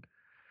Dragon,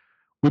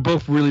 we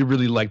both really,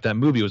 really liked that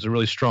movie. It was a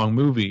really strong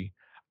movie.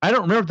 I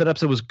don't remember if that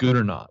episode was good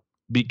or not,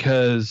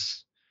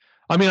 because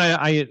I mean,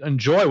 I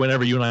enjoy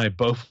whenever you and I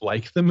both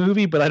like the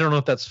movie, but I don't know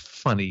if that's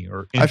funny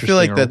or interesting. I feel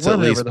like that's at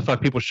least the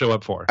fuck people show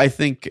up for. I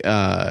think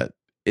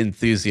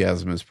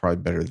enthusiasm is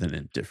probably better than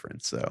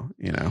indifference, though.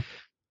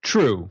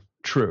 True.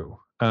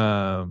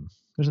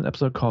 There's an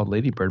episode called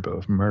Lady Bird, but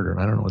with murder,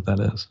 and I don't know what that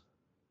is.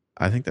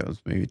 I think that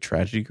was maybe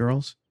Tragedy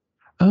Girls.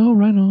 Oh,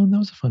 right on. That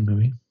was a fun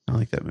movie. I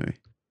like that movie.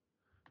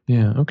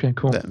 Yeah. Okay.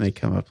 Cool. That may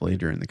come up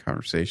later in the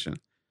conversation.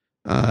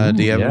 Do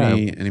you have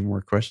any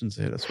more questions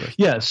to hit us with?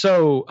 Yeah.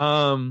 So,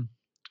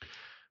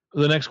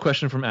 the next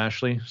question from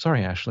Ashley.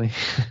 Sorry, Ashley.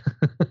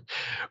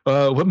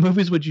 What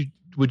movies would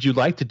you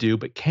like to do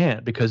but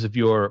can't because of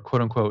your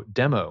quote unquote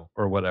demo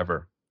or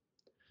whatever?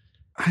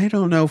 I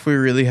don't know if we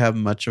really have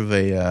much of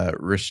a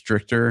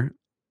restrictor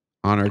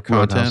on our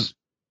content.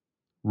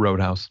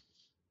 Roadhouse.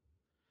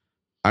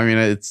 I mean,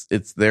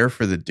 it's there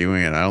for the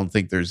doing it. I don't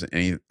think there's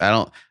any.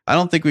 I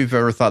don't think we've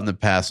ever thought in the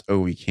past, oh,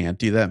 we can't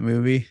do that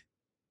movie.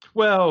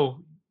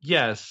 Well,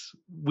 yes,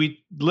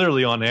 we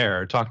literally on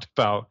air talked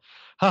about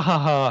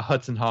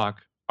Hudson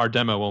Hawk. Our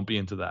demo won't be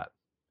into that.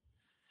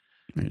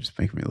 You're just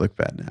making me look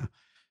bad now.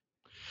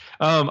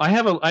 I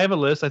have a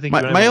list. I think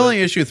my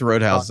only issue with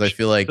Roadhouse is I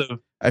feel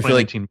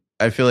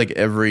like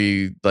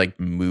every like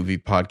movie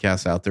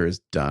podcast out there has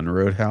done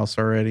Roadhouse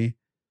already.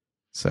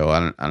 So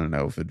I don't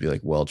know if it'd be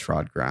like well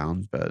trod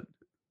ground, but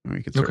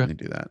we could certainly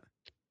do that.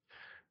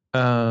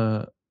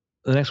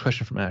 The next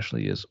question from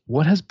Ashley is: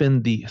 what has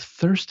been the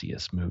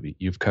thirstiest movie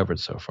you've covered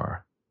so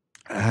far?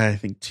 I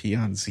think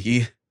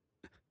TNZ.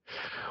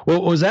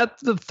 Well, was that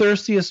the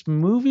thirstiest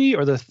movie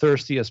or the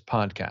thirstiest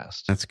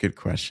podcast? That's a good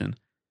question.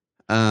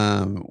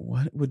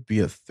 What would be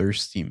a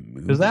thirsty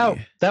movie? Because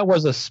that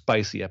was a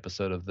spicy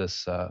episode of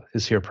this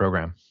here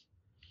program.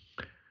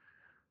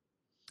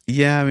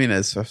 Yeah, I mean,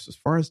 as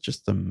far as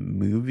just the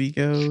movie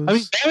goes, I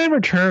mean, Batman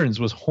Returns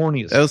was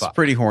horny as fuck. That was a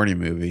pretty horny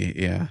movie,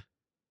 yeah.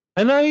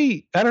 And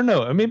I don't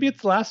know, maybe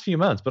it's the last few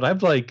months, but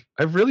I've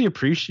really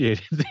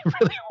appreciated the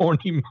really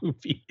horny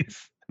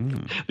movies,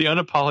 the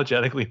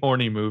unapologetically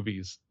horny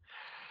movies.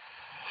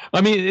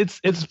 I mean,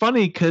 it's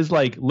funny because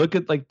like look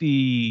at like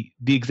the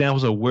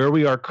examples of where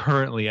we are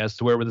currently as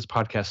to where this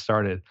podcast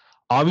started.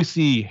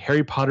 Obviously,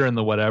 Harry Potter and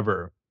the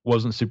whatever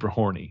wasn't super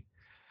horny.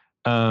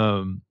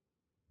 One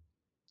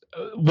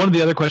of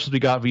the other questions we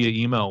got via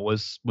email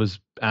was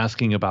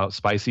asking about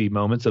spicy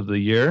moments of the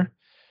year.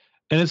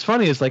 And it's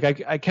funny, it's like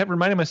I kept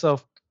reminding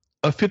myself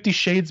a 50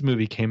 Shades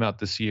movie came out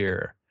this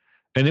year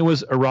and it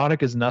was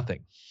erotic as nothing.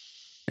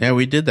 Yeah,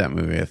 we did that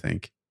movie, I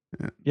think.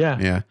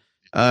 Yeah.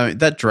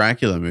 That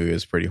Dracula movie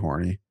is pretty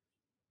horny.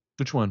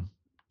 Which one?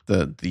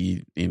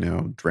 The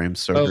Bram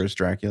Stoker's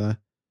Dracula.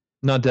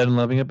 Not Dead and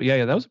Loving It, but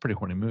yeah, that was a pretty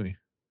horny movie.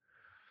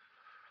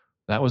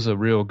 That was a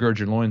real gird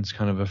your loins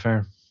kind of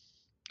affair.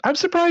 I'm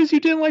surprised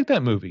you didn't like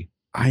that movie.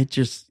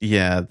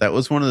 That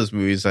was one of those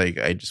movies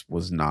I just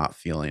was not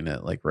feeling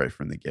it like right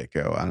from the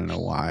get-go. I don't know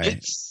why.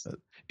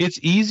 It's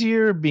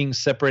easier being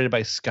separated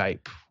by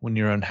Skype when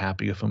you're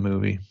unhappy with a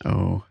movie.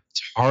 Oh.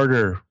 It's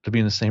harder to be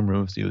in the same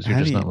room with you as you're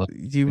just not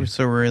looking. You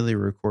so rarely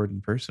record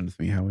in person with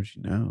me. How would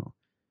you know?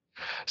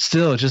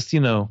 Still, just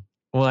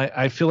well,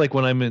 I feel like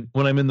when I'm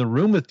in the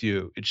room with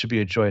you, it should be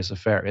a joyous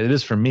affair. It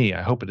is for me.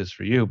 I hope it is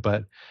for you.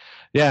 But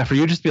yeah, for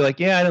you just be like,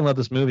 yeah, I didn't love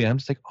this movie. I'm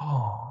just like,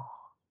 oh,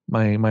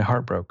 my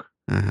heart broke.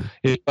 Uh-huh.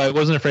 If I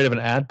wasn't afraid of an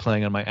ad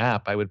playing on my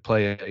app, I would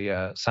play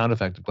a sound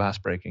effect of glass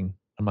breaking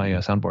on my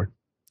soundboard.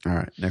 All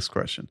right, next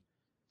question.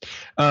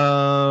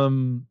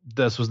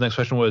 Next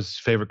question was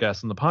favorite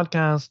guest on the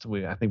podcast.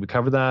 I think we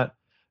covered that.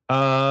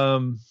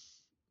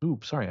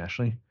 Sorry,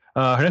 Ashley.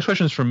 Her next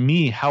question is from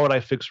me. How would I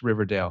fix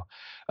Riverdale?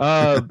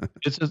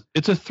 It's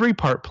a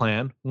 3-part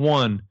plan.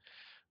 1,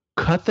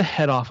 cut the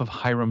head off of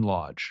Hiram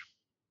Lodge.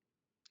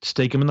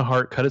 Stake him in the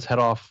heart, cut his head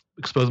off,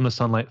 expose him to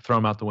sunlight, throw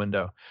him out the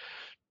window.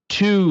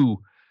 2,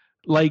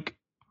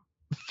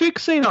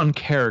 fixate on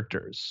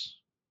characters.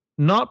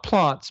 not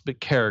plots, but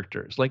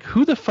characters. Like,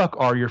 who the fuck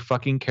are your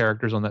fucking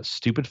characters on that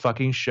stupid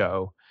fucking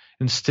show,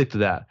 and stick to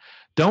that.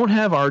 Don't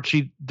have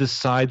Archie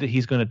decide that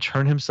he's going to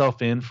turn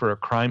himself in for a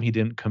crime he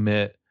didn't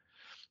commit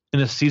in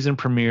a season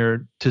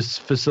premiere to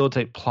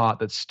facilitate plot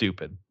that's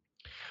stupid.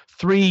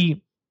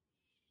 3,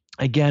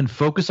 again,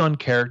 focus on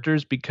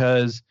characters,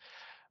 because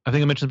I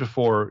think I mentioned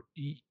before,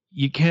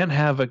 you can't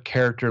have a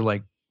character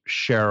like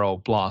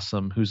Cheryl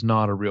Blossom, who's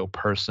not a real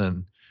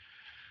person,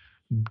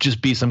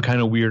 just be some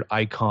kind of weird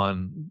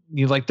icon.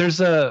 Like there's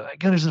a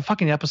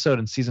fucking episode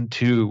in season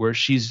 2 where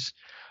she's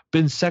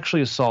been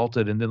sexually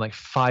assaulted, and then like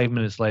 5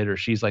 minutes later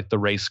she's like the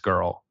race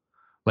girl,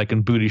 like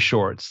in booty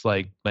shorts,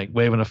 like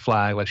waving a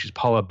flag, like she's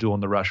Paula Abdul in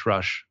the Rush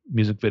Rush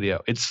music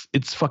video. It's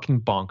fucking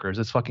bonkers.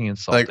 It's fucking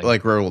insulting.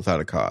 Like Rebel Without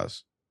a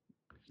Cause.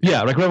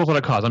 Yeah, like Rebel Without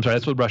a Cause. I'm sorry,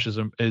 that's what Rush is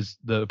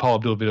the Paula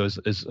Abdul video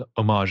is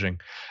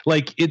homaging.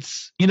 Like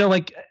it's,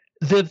 like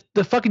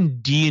the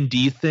fucking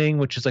D&D thing,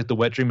 which is like the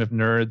wet dream of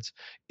nerds,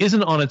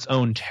 isn't on its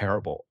own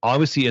terrible.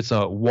 Obviously, it's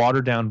a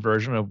watered down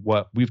version of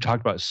what we've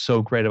talked about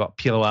so great about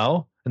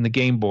PLL and the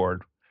game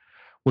board,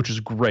 which is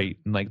great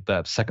in like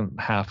the second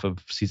half of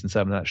season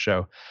 7 of that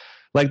show.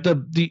 Like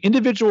the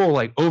individual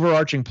like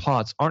overarching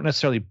plots aren't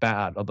necessarily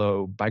bad,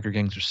 although biker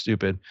gangs are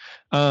stupid.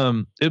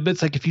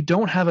 It's like if you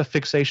don't have a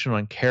fixation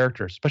on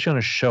characters, especially on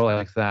a show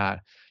like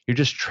that, you're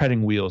just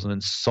treading wheels and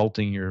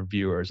insulting your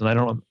viewers.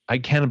 And I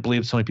can't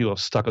believe so many people have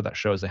stuck with that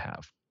show as they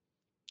have.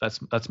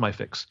 That's my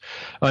fix.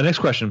 Next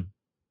question.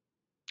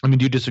 Do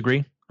you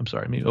disagree? I'm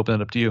sorry. Let me open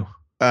it up to you.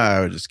 I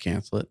would just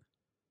cancel it.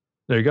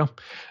 There you go.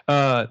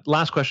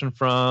 Last question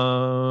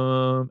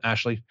from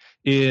Ashley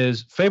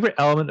is favorite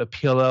element of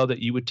PLL that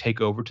you would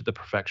take over to The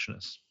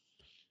Perfectionist?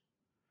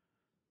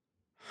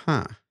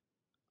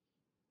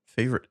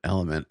 Favorite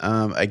element?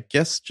 I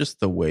guess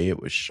just the way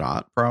it was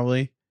shot,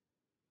 probably.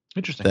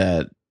 Interesting.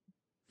 That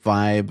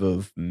vibe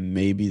of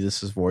maybe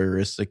this is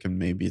voyeuristic and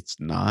maybe it's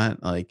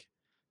not. Like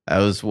that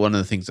was one of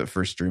the things that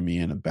first drew me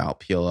in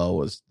about PLL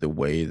was the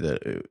way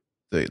that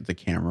the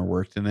camera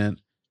worked in it.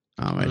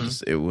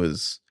 It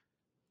was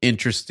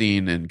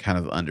interesting and kind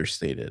of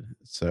understated.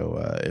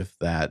 So if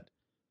that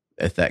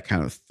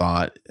kind of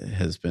thought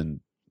has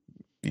been,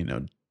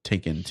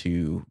 taken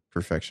to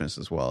Perfectionist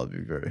as well, I'd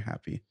be very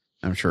happy.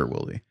 I'm sure it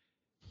will be.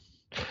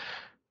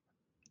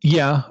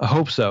 Yeah, I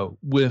hope so.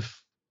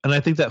 And I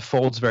think that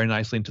folds very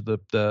nicely into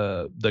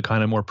the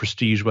kind of more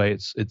prestige way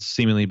it's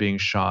seemingly being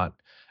shot.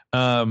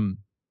 Be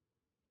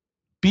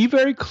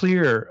very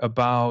clear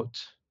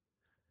about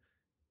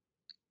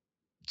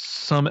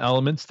some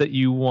elements that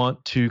you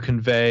want to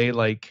convey.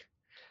 Like,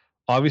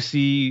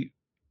 obviously,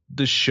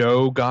 the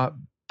show got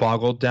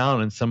boggled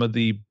down in some of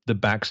the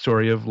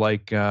backstory of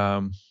like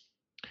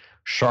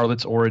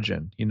Charlotte's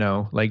origin.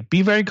 Like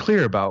be very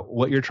clear about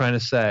what you're trying to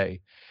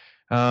say.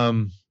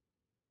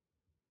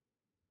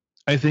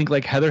 I think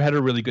like Heather had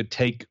a really good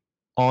take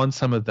on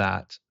some of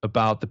that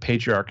about the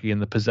patriarchy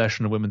and the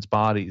possession of women's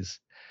bodies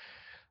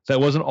that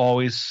wasn't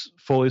always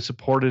fully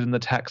supported in the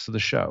text of the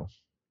show.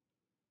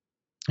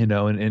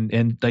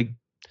 And like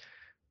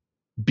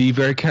be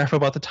very careful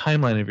about the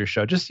timeline of your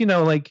show. Just,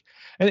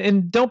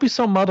 and don't be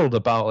so muddled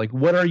about like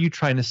what are you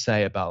trying to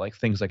say about like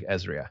things like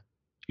Ezria?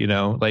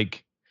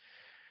 Like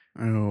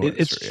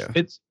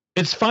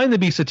it's fine to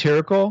be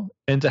satirical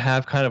and to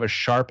have kind of a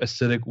sharp,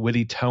 acidic,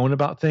 witty tone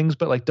about things,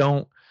 but like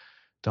don't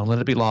let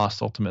it be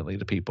lost ultimately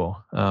to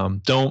people.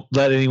 Don't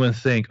let anyone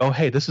think, oh,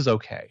 hey, this is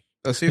okay.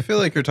 Oh, so you feel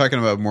like you're talking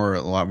about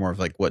a lot more of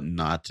like what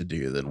not to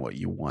do than what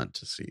you want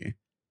to see.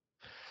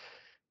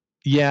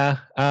 Yeah,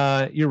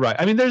 you're right.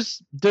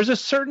 There's a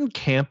certain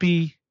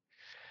campy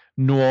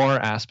noir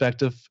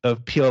aspect of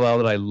PLL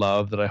that I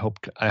love that I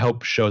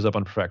hope shows up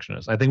on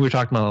Perfectionist. I think we were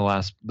talking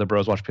about the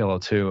Bros Watch PLL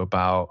 2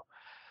 about,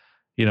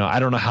 I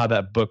don't know how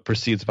that book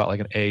proceeds about like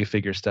an A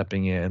figure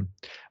stepping in.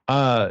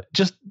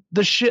 Just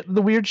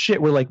the weird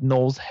shit where like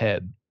Noel's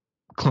head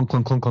clunk,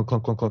 clunk, clunk, clunk,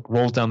 clunk, clunk, clunk,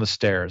 rolls down the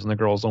stairs and the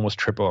girls almost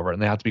trip over it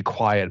and they have to be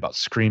quiet about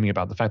screaming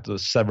about the fact that the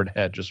severed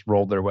head just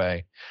rolled their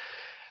way.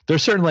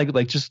 There's certain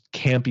like just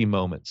campy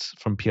moments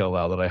from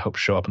PLL that I hope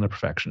show up in The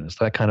Perfectionist.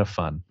 That kind of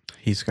fun.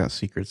 He's got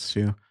secrets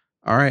too.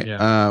 All right.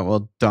 Yeah.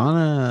 Well,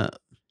 Donna,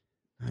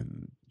 I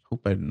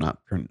hope I'm not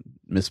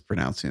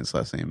mispronouncing his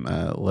last name.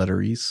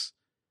 Letterise.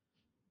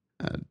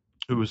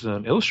 Who was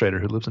an illustrator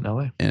who lives in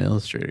LA. An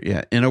illustrator,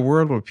 yeah. In a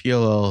world where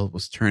PLL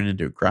was turned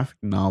into a graphic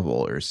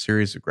novel or a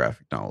series of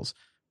graphic novels,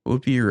 what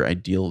would be your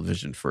ideal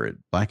vision for it?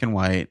 Black and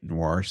white,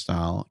 noir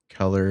style,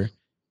 color,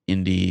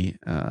 indie,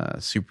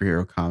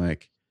 superhero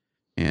comic,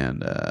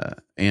 and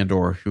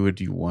or who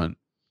would you want?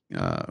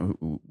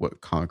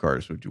 What comic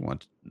artist would you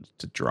want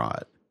to draw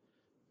it?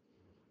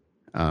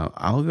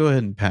 I'll go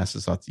ahead and pass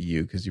this off to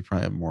you because you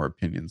probably have more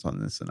opinions on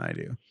this than I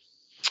do.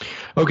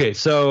 Okay,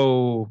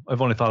 so I've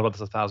only thought about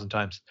this 1,000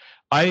 times.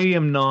 I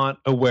am not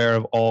aware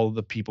of all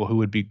the people who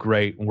would be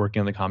great working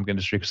in the comic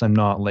industry because I'm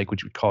not like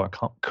what you would call a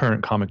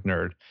current comic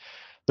nerd.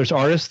 There's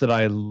artists that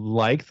I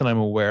like that I'm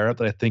aware of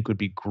that I think would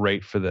be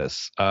great for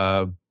this.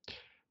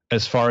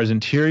 As far as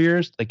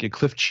interiors, like a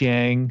Cliff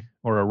Chiang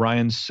or a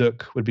Ryan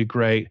Sook would be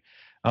great.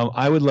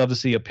 I would love to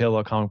see a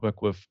PLO comic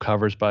book with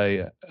covers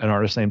by an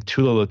artist named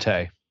Tula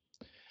Lotay.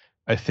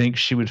 I think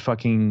she would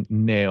fucking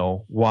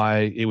nail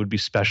why it would be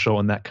special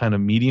in that kind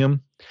of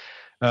medium.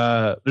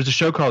 There's a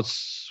show called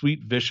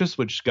Sweet Vicious,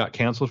 which got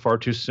canceled far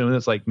too soon.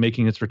 It's like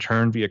making its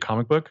return via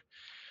comic book.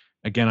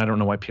 Again, I don't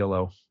know why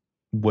PLO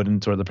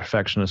wouldn't, or the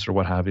Perfectionist or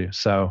what have you.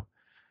 So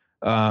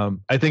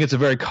I think it's a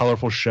very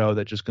colorful show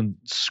that just can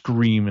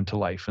scream into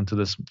life into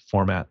this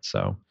format.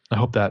 So I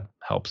hope that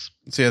helps.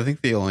 See, I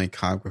think the only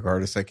comic book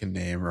artists I can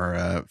name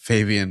are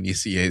Fabian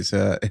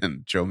Nicieza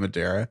and Joe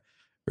Madera,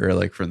 who are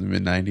like from the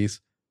mid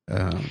 90s.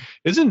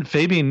 Isn't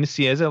Fabian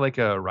Nicieza like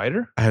a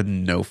writer? I have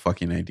no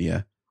fucking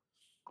idea.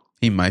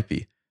 He might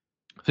be.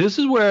 This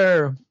is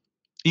where,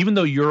 even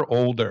though you're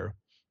older,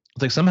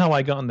 it's like somehow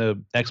I got into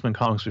X-Men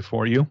comics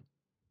before you,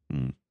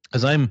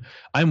 because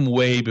I'm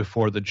way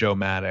before the Joe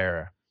Mad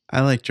era.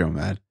 I like Joe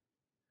Mad.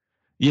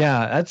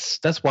 Yeah,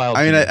 that's wild.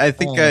 I mean, I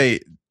think I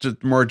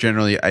just more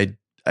generally,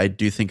 I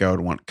do think I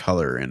would want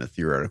color in a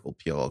theoretical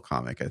PLO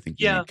comic. I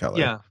think you need color.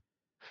 Yeah.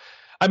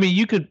 I mean,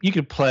 you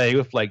could play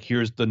with like,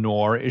 here's the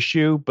Noir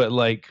issue, but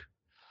like,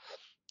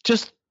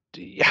 just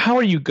how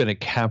are you going to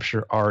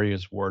capture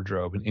Arya's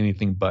wardrobe in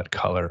anything but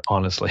color?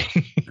 Honestly,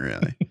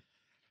 really.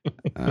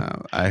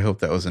 I hope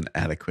that was an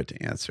adequate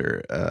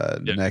answer.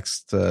 Yeah.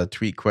 Next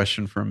tweet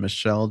question from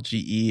Michelle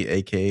GE,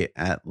 aka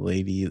at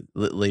Lady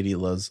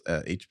Loves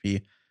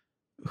HP.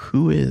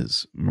 Who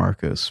is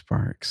Marco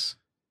Sparks?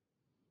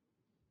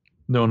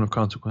 No one of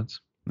consequence.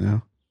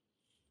 No.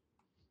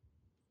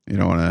 You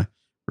don't want to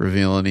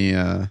reveal any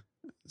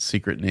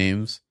secret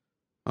names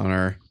on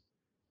our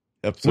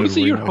episode. What is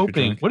it you're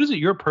hoping? What is it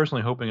you're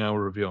personally hoping I will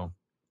reveal?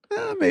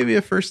 Maybe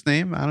a first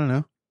name. I don't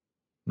know.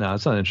 No,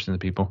 it's not interesting to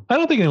people. I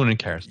don't think anyone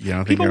cares. You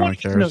don't think anyone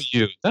cares? To know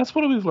you. That's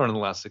what we've learned in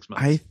the last 6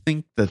 months. I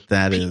think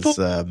that is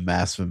a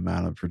massive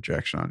amount of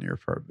projection on your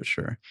part, but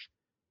sure.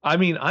 I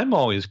mean, I'm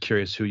always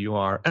curious who you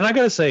are. And I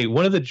got to say,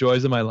 one of the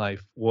joys of my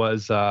life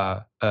was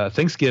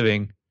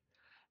Thanksgiving,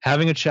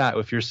 having a chat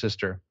with your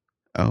sister.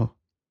 Oh.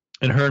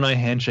 And her and I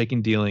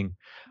handshaking, dealing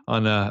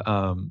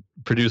on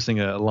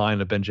producing a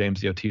line of Ben James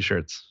Dio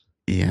t-shirts.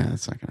 Yeah,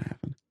 that's not going to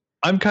happen.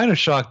 I'm kind of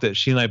shocked that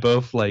she and I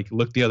both like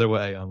looked the other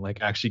way on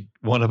like actually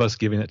one of us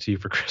giving it to you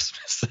for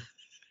Christmas.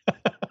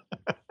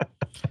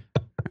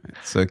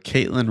 So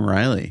Caitlin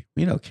Riley,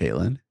 we know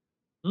Caitlin,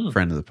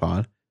 friend of the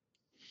pod,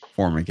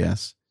 former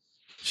guest.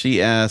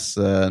 She asks,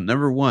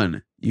 number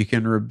one, you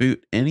can reboot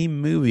any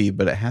movie,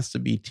 but it has to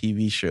be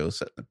TV show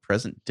set in the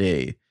present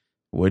day.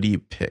 What do you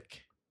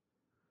pick?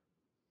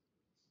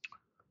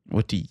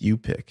 What do you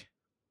pick?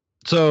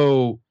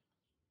 So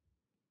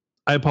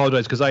I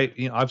apologize because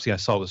obviously I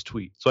saw this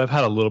tweet, so I've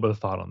had a little bit of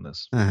thought on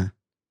this. I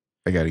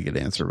got a good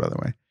answer, by the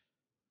way.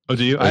 Oh,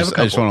 do you? I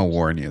just want to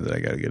warn you that I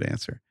got a good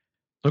answer.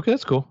 Okay,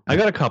 that's cool. I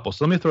got a couple,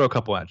 so let me throw a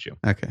couple at you.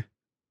 Okay.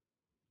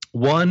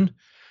 One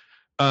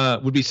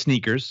would be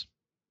sneakers.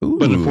 Ooh,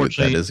 but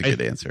unfortunately, that is a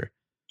good answer.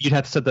 You'd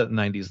have to set that in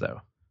the 90s,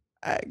 though.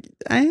 I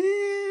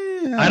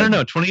don't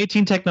know.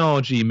 2018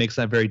 technology makes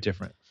that very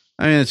different.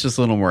 I mean, it's just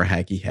a little more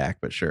hacky hack,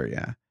 but sure,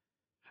 yeah.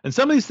 And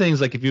some of these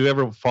things, like if you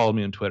ever followed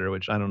me on Twitter,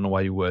 which I don't know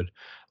why you would,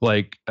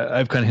 like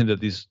I've kind of hinted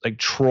at these, like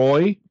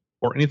Troy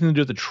or anything to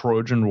do with the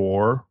Trojan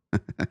War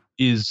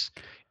is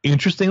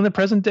interesting in the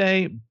present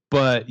day,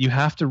 but you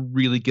have to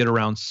really get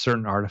around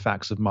certain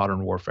artifacts of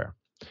modern warfare.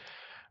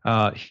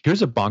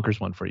 Here's a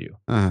bonkers one for you.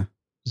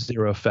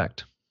 Zero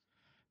Effect.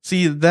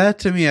 See, that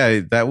to me,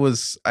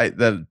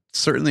 that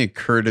certainly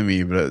occurred to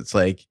me, but it's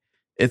like,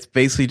 it's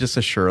basically just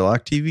a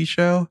Sherlock TV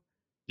show.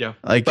 Yeah.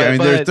 Like, I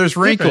mean, there's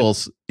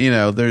wrinkles, you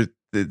know,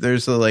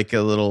 there's a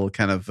little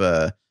kind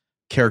of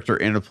character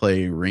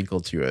interplay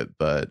wrinkle to it,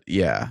 but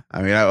yeah,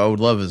 I mean, I would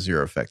love a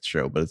Zero Effect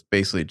show, but it's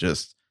basically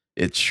just,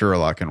 it's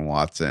Sherlock and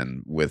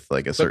Watson with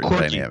like a certain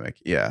dynamic.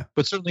 Yeah.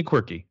 But certainly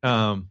quirky.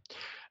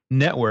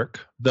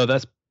 Network, though,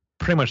 that's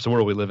pretty much the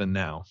world we live in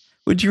now.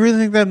 Would you really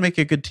think that'd make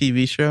a good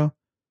TV show?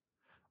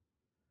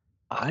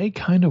 I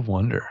kind of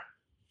wonder.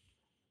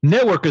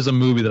 Network is a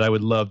movie that I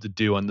would love to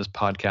do on this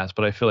podcast,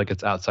 but I feel like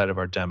it's outside of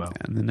our demo.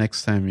 And the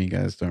next time you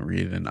guys don't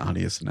read an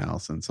audience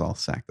analysis, I'll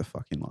sack the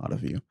fucking lot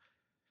of you.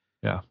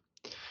 Yeah.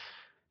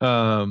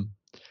 I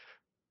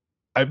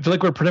feel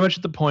like we're pretty much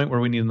at the point where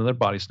we need another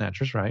Body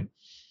Snatchers, right?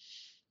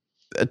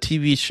 A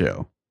TV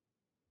show.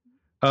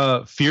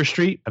 Fear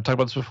Street. I've talked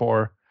about this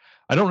before.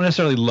 I don't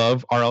necessarily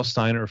love R.L.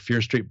 Stine or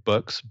Fear Street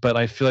books, but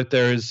I feel like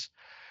the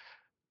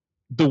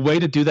way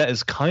to do that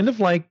is kind of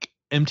like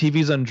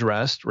MTV's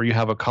Undressed, where you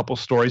have a couple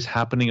stories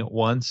happening at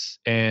once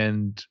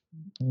and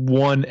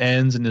one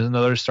ends and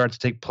another starts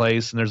to take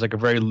place. And there's like a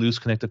very loose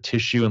connective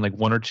tissue and like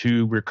one or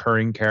two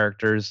recurring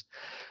characters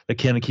that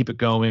kind of keep it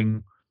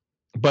going.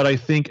 But I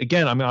think,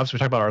 again, I mean, obviously we're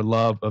talking about our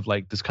love of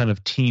like this kind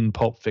of teen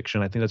pulp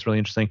fiction. I think that's really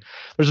interesting.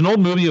 There's an old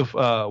movie of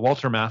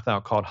Walter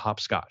Matthau called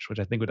Hopscotch, which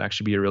I think would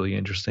actually be a really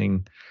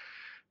interesting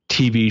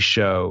TV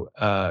show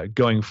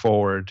going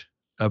forward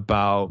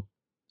about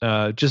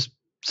just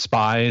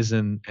spies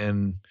and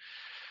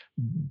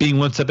being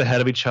one step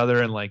ahead of each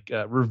other and like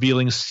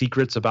revealing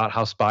secrets about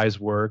how spies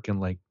work and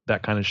like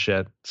that kind of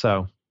shit.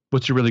 So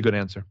what's your really good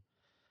answer?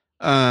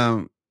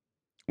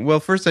 Well,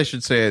 first I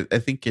should say I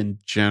think in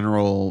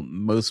general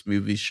most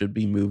movies should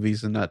be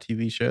movies and not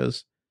TV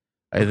shows.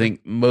 I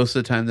think most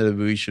of the time that a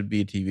movie should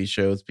be a TV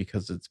show is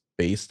because it's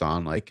based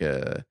on like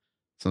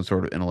some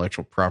sort of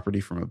intellectual property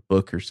from a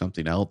book or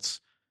something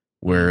else,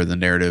 where the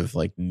narrative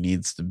like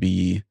needs to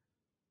be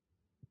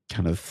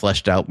kind of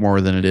fleshed out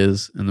more than it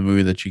is in the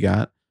movie that you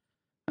got.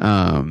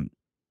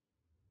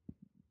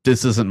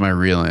 This isn't my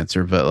real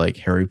answer, but like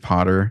Harry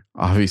Potter,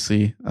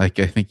 obviously, like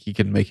I think you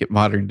can make it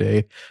modern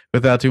day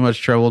without too much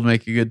trouble to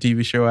make a good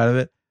TV show out of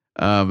it.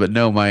 But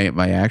no,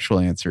 my actual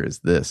answer is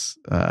this.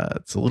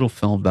 It's a little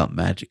film about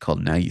magic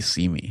called Now You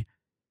See Me.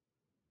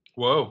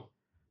 Whoa.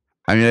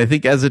 I mean, I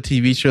think as a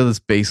TV show, this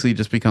basically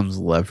just becomes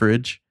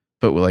Leverage,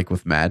 but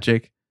with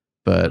magic.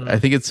 But I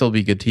think it'd still be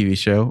a good TV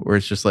show where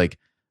it's just like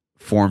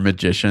 4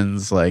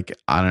 magicians, like,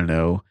 I don't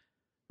know,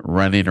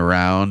 running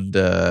around,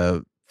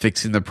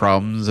 fixing the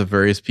problems of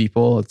various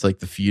people. It's like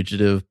The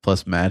Fugitive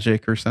plus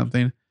magic or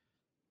something.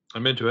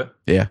 I'm into it.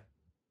 Yeah.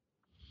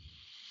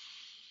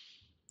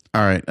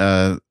 All right.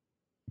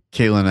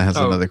 Caitlin has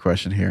another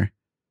question here.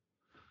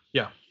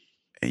 Yeah.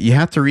 You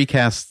have to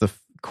recast the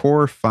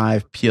core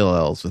 5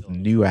 PLLs with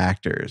new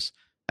actors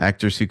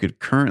who could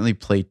currently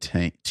play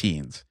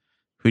teens.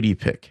 Who do you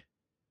pick?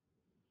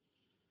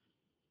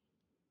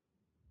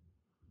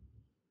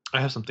 I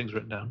have some things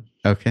written down.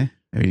 Okay.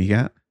 Who do you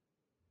got?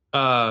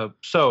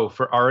 So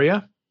for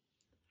Arya,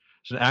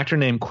 there's an actor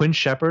named Quinn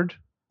Shepard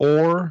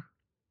or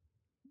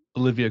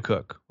Olivia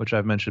Cook, which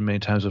I've mentioned many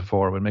times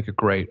before, would make a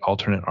great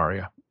alternate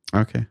Arya.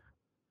 Okay.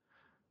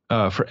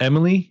 For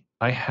Emily,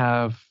 I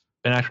have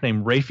an actor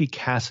named Rafe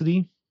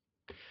Cassidy.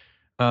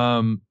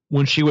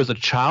 When she was a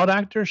child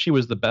actor, she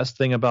was the best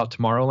thing about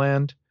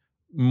Tomorrowland.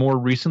 More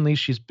recently,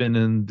 she's been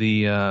in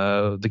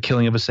the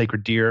Killing of a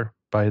Sacred Deer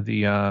by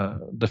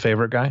the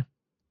favorite guy.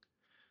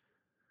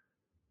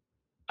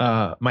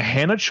 My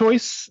Hannah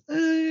choice,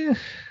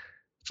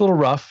 it's a little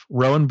rough.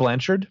 Rowan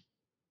Blanchard.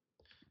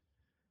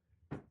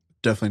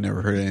 Definitely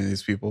never heard of any of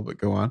these people, but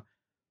go on.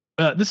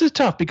 This is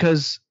tough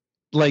because,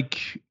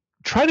 like,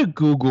 try to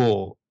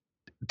Google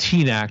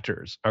teen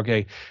actors.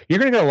 Okay, you're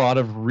gonna get a lot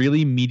of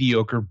really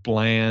mediocre,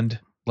 bland,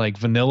 like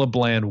vanilla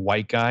bland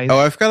white guys. Oh,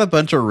 I've got a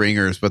bunch of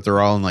ringers, but they're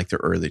all in like their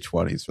early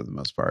 20s for the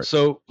most part.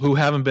 So who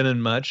haven't been in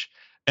much,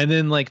 and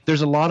then like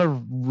there's a lot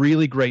of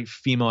really great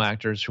female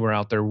actors who are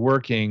out there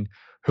working,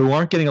 who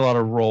aren't getting a lot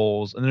of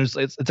roles, and it's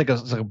like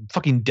a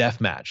fucking death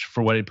match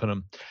for what I put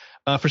them.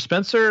 For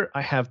Spencer,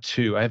 I have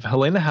 2. I have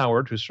Helena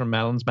Howard, who's from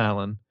Madeline's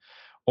Madeline,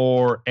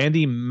 or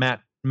Andy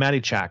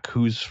Matichak,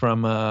 who's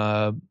from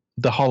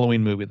the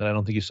Halloween movie that I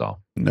don't think you saw.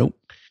 Nope.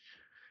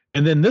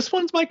 And then this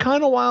one's my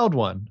kind of wild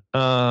one.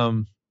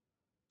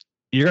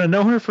 You're gonna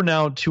know her for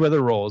now 2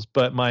 other roles,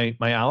 but my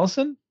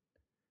Allison,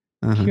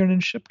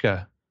 Kiernan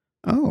Shipka.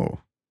 Oh,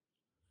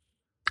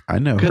 I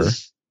know her.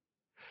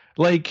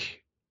 Like.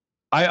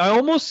 I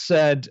almost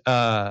said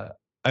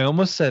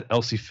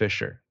Elsie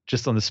Fisher,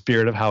 just on the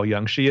spirit of how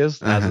young she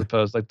is, as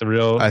opposed to like the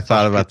real. I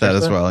thought about that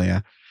as well,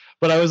 yeah.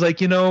 But I was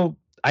like,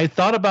 I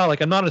thought about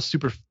like I'm not a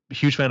super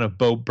huge fan of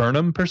Bo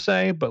Burnham per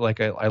se, but like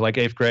I like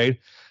 8th Grade,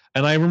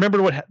 and I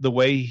remember the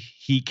way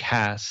he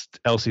cast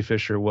Elsie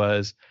Fisher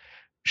was,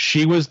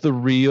 she was the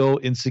real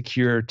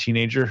insecure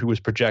teenager who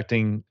was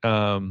projecting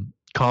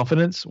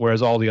confidence,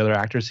 whereas all the other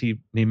actors he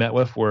met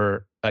with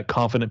were like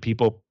confident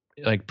people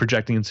like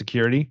projecting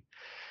insecurity.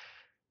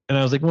 And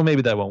I was like, well,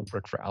 maybe that won't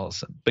work for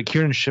Allison. But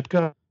Kiernan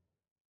Shipka,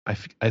 I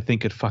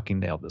think could fucking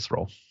nail this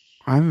role.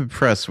 I'm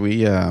impressed.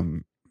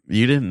 You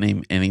didn't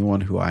name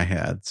anyone who I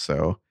had,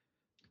 so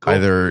cool.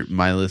 Either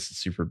my list is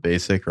super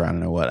basic or I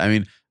don't know what. I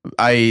mean,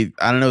 I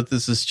don't know if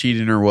this is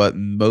cheating or what.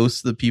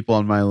 Most of the people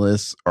on my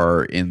list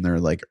are in their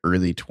like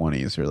early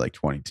 20s or like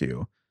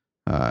 22.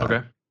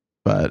 Okay.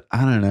 But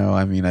I don't know.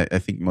 I mean, I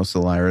think most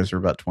of the Lyras are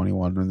about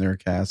 21 when they're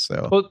cast.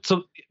 So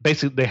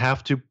basically they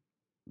have to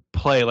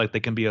play like they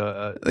can be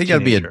they got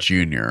to be a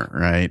junior,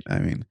 right? I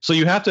mean, so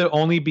you have to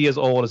only be as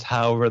old as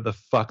however the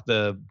fuck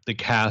the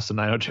cast of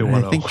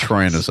 90210. I think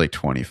Troyan was like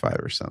 25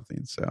 or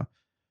something. So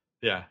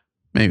yeah,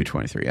 maybe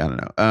 23. I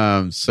don't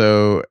know.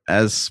 So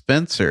as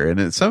Spencer,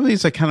 and some of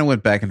these I kind of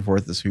went back and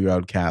forth as who I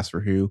would cast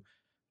for who,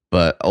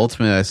 but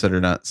ultimately I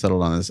settled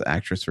on this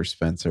actress for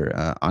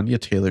Spencer, Anya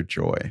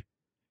Taylor-Joy.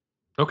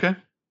 Okay.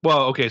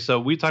 Well, okay. So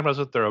we talked about this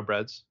with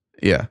Thoroughbreds.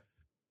 Yeah.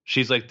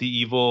 She's like the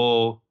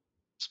evil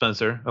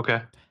Spencer.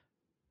 Okay.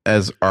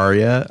 As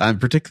Arya, I'm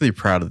particularly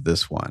proud of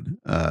this one.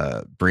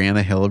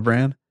 Brianna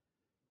Hildebrand.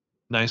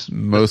 Nice.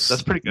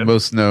 That's pretty good.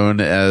 Most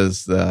known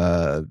as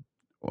the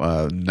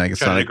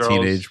Negasonic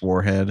Teenage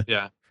Warhead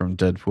from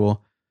Deadpool.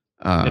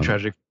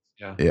 Tragic.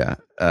 Yeah.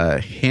 Yeah.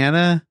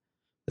 Hannah,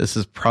 this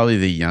is probably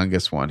the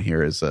youngest one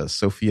here, is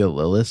Sophia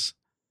Lillis,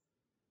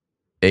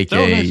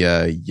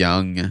 a.k.a.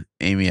 young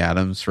Amy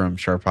Adams from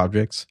Sharp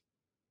Objects.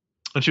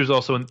 And she was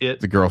also in It.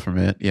 The girl from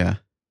It, yeah.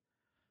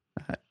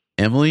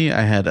 Emily,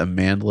 I had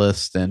Amanda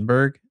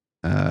Stenberg,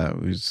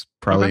 who's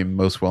probably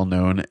most well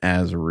known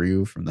as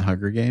Rue from the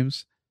Hunger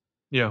Games.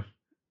 Yeah.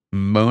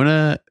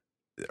 Mona,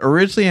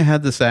 originally I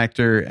had this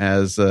actor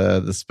as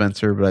the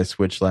Spencer, but I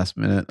switched last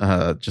minute.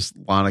 Just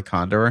Lana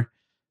Condor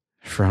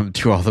from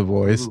To All the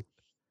Boys.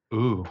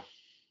 Ooh.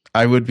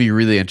 I would be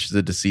really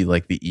interested to see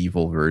like the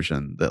evil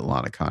version that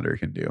Lana Condor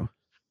can do.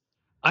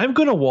 I'm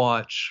gonna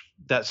watch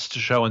that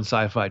show in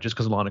Sci-Fi just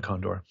because of Lana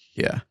Condor.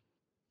 Yeah,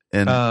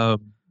 and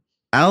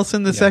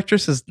Allison, this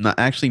actress, is not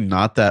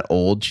that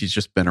old. She's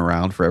just been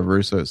around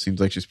forever, so it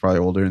seems like she's probably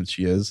older than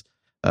she is.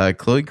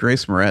 Chloe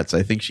Grace Moretz,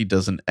 I think she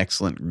does an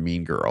excellent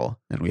Mean Girl,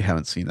 and we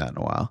haven't seen that in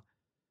a while.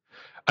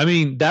 I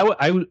mean,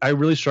 I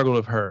really struggled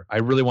with her. I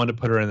really wanted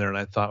to put her in there, and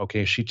I thought,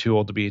 okay, she's too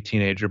old to be a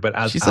teenager. But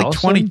as she's Allison, like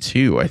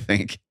 22, I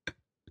think.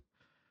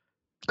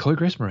 Chloe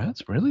Grace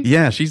Moretz, really?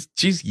 Yeah, she's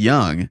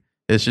young.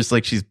 It's just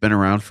like she's been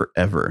around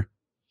forever.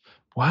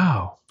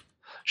 Wow,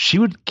 she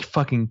would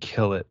fucking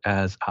kill it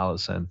as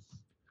Allison.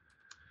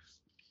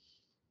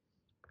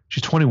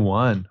 She's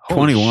 21.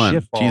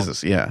 21.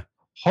 Jesus, yeah.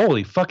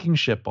 Holy fucking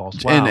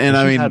shitballs. Wow. And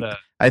I mean,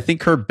 I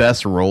think her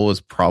best role is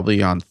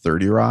probably on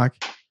 30 Rock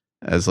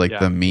as like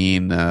the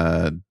mean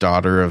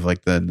daughter of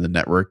like the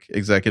network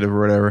executive or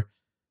whatever.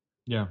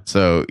 Yeah.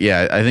 So,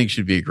 yeah, I think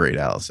she'd be a great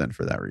Allison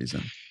for that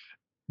reason.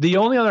 The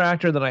only other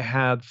actor that I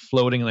had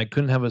floating, and I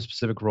couldn't have a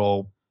specific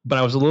role, but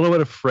I was a little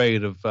bit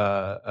afraid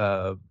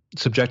of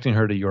subjecting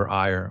her to your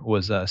ire,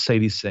 was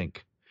Sadie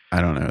Sink.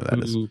 I don't know who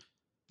that is.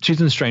 She's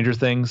in Stranger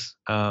Things.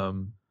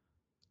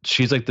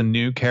 She's like the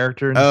new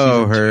character in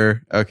season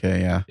her 2.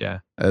 Okay, yeah. Yeah.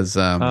 As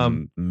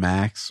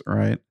Max,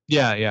 right?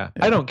 Yeah.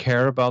 I don't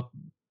care about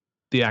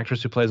the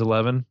actress who plays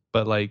 11,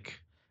 but like,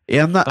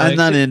 yeah, I'm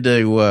not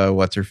into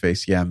what's her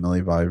face. Yeah,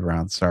 Millie Bobby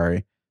Brown.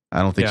 Sorry.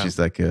 I don't think she's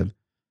that good.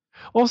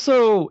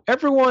 Also,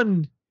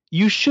 everyone,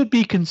 you should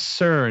be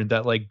concerned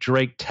that like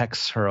Drake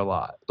texts her a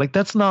lot. Like,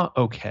 that's not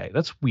okay.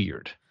 That's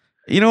weird.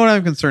 You know what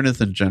I'm concerned with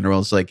in general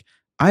is like,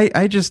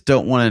 I just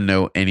don't want to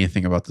know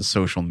anything about the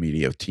social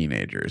media of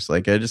teenagers.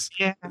 Like,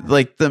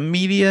 like the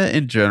media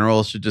in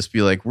general should just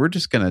be like, we're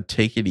just going to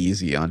take it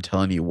easy on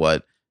telling you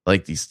what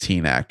like these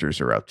teen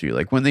actors are up to.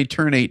 Like when they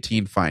turn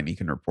 18, fine, you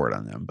can report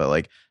on them. But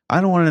like,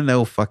 I don't want to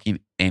know fucking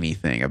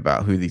anything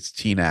about who these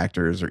teen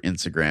actors are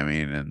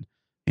Instagramming and,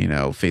 you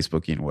know,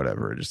 Facebooking,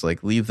 whatever. Just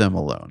like leave them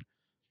alone.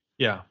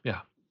 Yeah.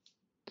 There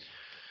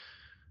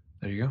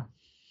you go.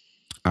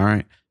 All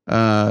right.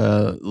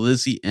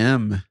 Lizzie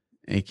M,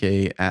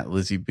 aka at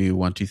Lizzie Boo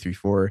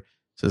 1234,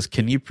 says,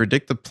 "Can you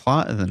predict the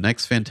plot of the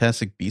next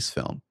Fantastic Beasts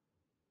film?"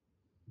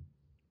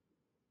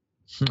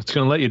 It's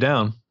going to let you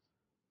down.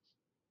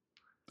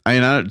 I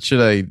mean,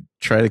 should I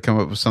try to come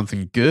up with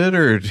something good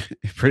or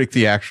predict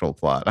the actual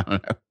plot? I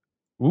don't know.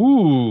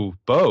 Ooh,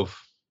 both.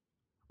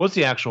 What's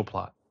the actual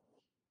plot?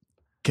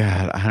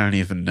 God, I don't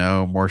even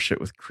know. More shit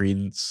with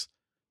Credence.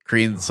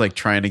 Credence like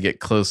trying to get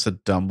close to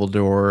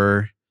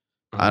Dumbledore.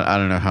 I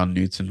don't know how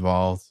Newt's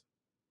involved.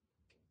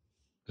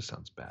 This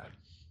sounds bad.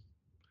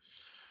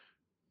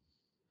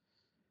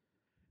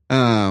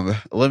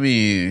 Let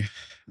me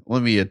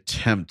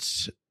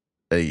attempt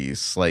a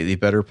slightly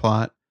better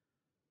plot.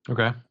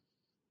 Okay.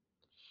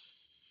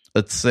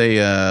 Let's say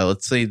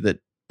that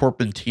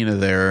Porpentina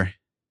there,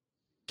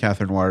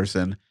 Catherine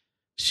Watterson,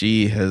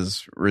 she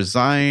has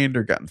resigned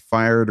or gotten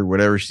fired or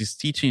whatever. She's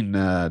teaching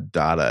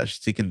Dada.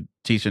 She's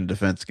teaching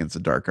defense against the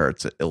dark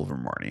arts at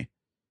Ilvermorny.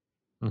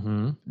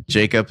 Mm-hmm.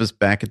 Jacob is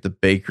back at the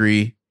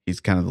bakery. He's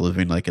kind of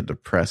living like a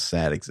depressed,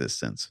 sad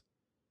existence.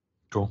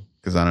 Cool.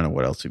 Because I don't know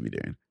what else he'd be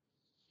doing.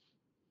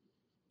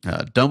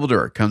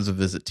 Dumbledore comes to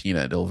visit Tina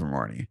at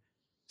Ilvermorny.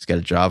 He's got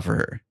a job for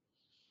her.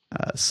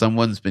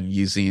 Someone's been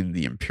using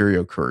the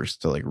Imperio curse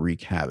to like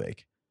wreak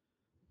havoc.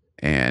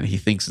 And he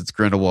thinks it's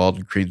Grindelwald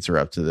and Credence are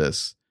up to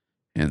this.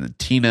 And then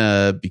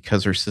Tina,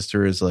 because her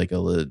sister is like a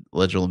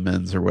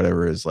Legilimens or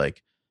whatever, is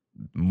like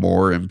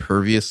more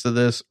impervious to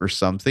this or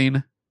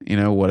something, you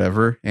know,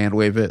 whatever. Hand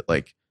wave it.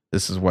 Like,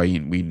 this is why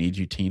we need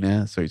you,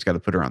 Tina. So he's got to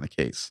put her on the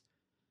case.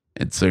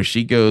 And so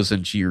she goes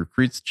and she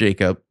recruits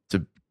Jacob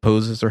to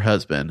pose as her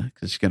husband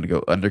because she's going to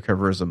go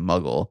undercover as a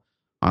muggle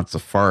on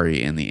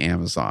safari in the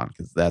Amazon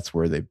because that's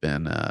where they've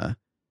been.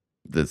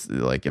 This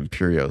like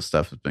Imperio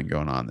stuff has been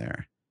going on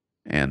there.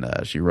 And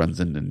she runs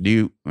into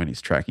Newt when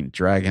he's tracking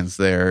dragons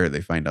there.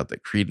 They find out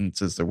that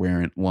Credence is the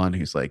one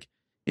who's like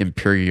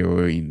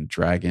Imperioing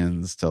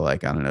dragons to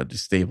like, I don't know,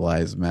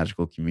 destabilize the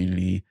magical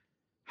community.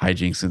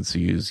 Hijinks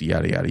ensues,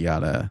 yada, yada,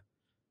 yada.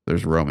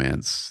 There's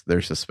romance,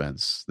 there's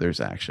suspense,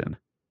 there's action.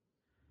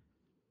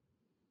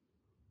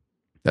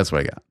 That's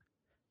what I got.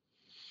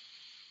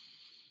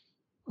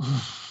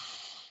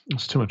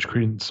 It's too much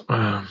Credence.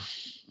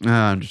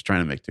 I'm just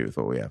trying to make do with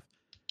what we have.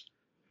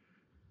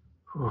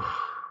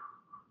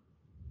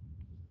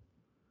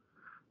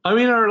 I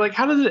mean,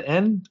 how does it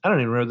end? I don't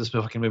even remember this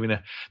fucking movie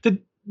now.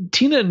 Did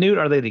Tina and Newt,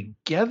 are they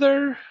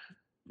together?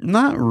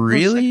 Not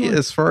really,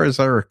 as far as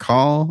I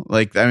recall.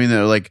 Like, I mean,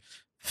 they're like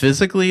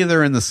physically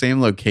they're in the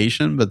same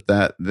location, but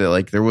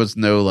there was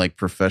no like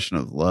profession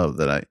of love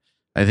that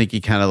I think he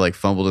kind of like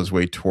fumbled his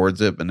way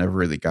towards it, but never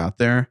really got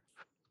there.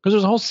 Because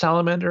there's a whole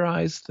salamander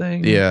eyes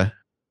thing. Yeah.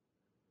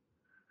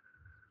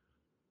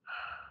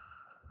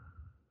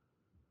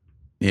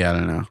 Yeah, I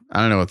don't know.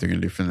 I don't know what they're going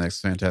to do for the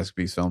next Fantastic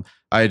Beasts film.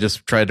 I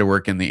just tried to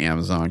work in the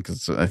Amazon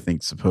because I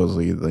think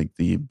supposedly like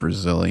the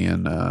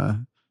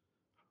Brazilian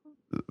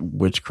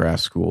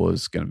witchcraft school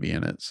is going to be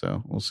in it.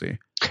 So we'll see.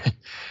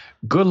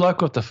 Good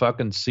luck with the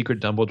fucking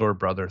secret Dumbledore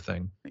brother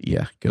thing.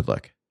 Yeah, good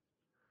luck.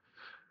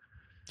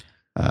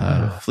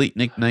 Fleet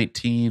Nick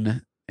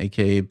 19,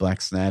 aka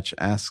Black Snatch,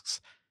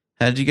 asks,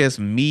 how did you guys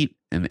meet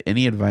and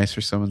any advice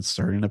for someone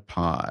starting a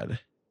pod?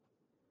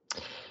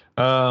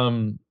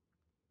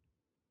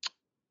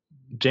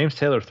 James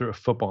Taylor threw a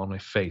football in my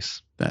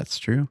face. That's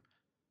true.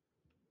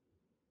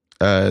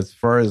 As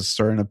far as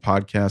starting a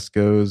podcast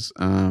goes,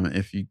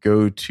 if you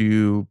go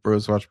to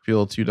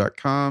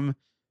broswatchpl2.com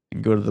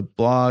and go to the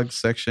blog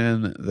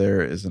section,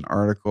 there is an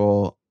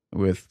article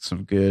with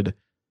some good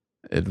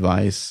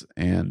advice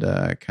and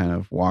kind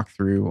of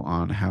walkthrough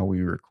on how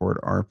we record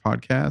our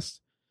podcast.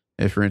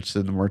 If you're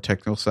interested in the more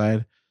technical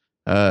side,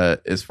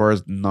 as far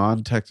as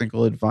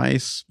non-technical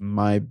advice,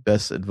 my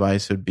best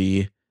advice would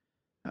be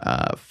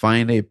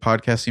find a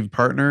podcasting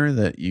partner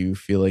that you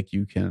feel like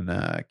you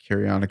can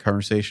carry on a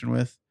conversation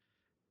with,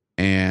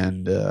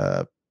 and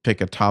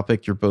pick a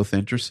topic you're both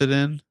interested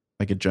in,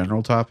 like a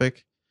general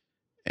topic,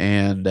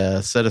 and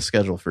set a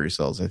schedule for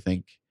yourselves. I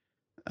think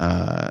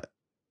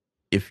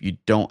if you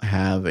don't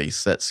have a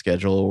set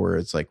schedule where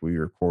it's like we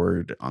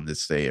record on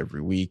this day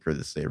every week or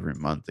this day every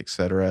month,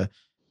 etc.,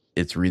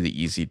 it's really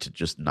easy to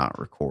just not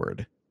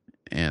record.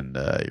 And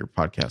your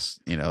podcast,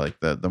 like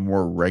the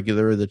more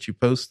regular that you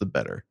post, the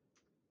better.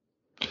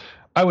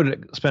 I would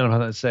expand upon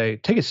that and say,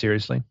 take it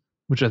seriously,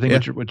 which I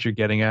think what you're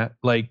getting at.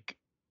 Like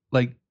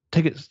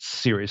take it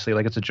seriously,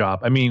 like it's a job.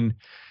 I mean,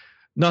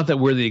 not that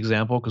we're the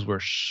example, because we're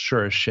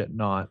sure as shit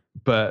not.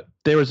 But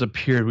there was a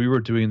period we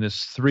were doing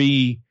this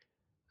 3,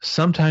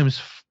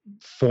 sometimes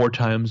 4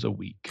 times a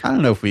week. I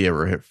don't know if we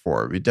ever hit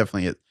 4. We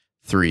definitely hit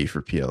 3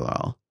 for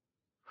PLL.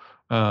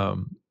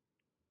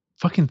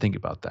 Fucking think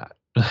about that.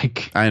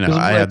 Like, I know.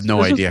 I have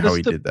no idea how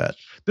we did that.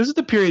 This is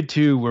the period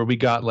too where we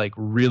got like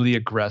really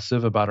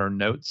aggressive about our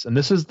notes, and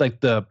this is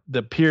like the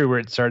period where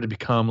it started to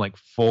become like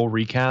full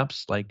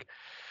recaps, like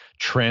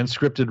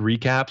transcripted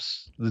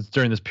recaps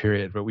during this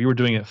period. But we were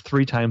doing it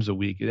 3 times a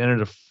week. It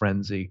entered a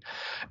frenzy.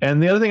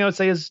 And the other thing I would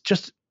say is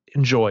just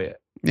enjoy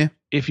it. Yeah.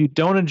 If you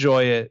don't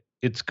enjoy it,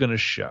 it's gonna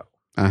show.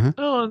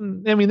 Oh,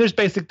 I mean, there's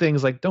basic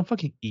things like don't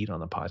fucking eat on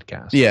the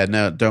podcast. Yeah,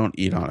 no, don't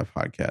eat on a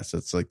podcast.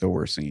 It's like the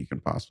worst thing you can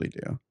possibly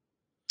do.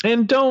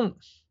 And don't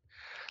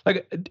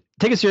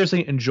take it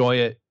seriously, enjoy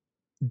it.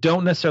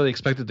 Don't necessarily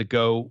expect it to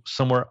go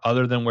somewhere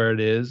other than where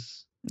it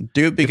is.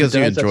 Do it because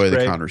you enjoy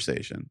the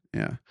conversation.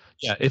 Yeah.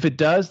 Yeah. If it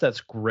does,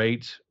 that's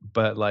great.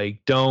 But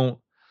like, don't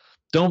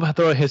throw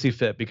a hissy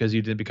fit because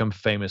you didn't become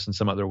famous in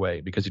some other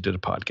way because you did a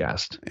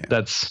podcast. Yeah.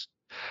 That's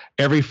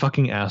every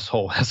fucking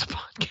asshole has a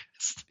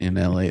podcast. In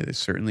LA, they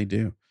certainly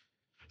do.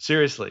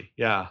 Seriously.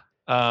 Yeah.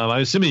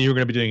 I'm assuming you were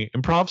going to be doing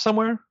improv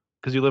somewhere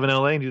because you live in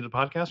LA and you do the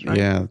podcast, right?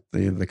 Yeah.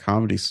 The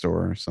Comedy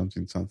Store or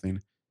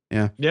something.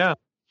 Yeah. Yeah.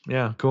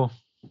 Yeah. Cool.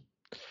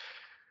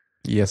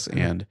 Yes.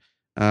 And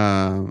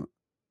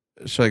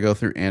should I go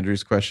through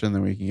Andrew's question,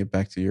 then we can get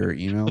back to your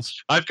emails?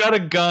 I've got a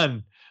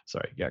gun.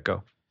 Sorry. Yeah,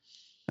 go.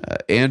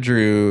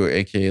 Andrew,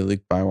 aka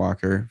Luke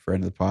Bywalker,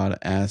 friend of the pod,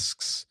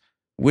 asks,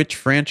 which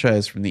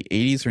franchise from the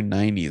 80s or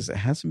 90s that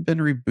hasn't been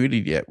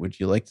rebooted yet would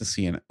you like to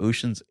see an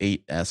Ocean's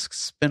 8-esque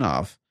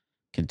spinoff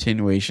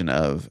continuation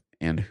of,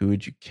 and who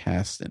would you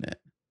cast in it?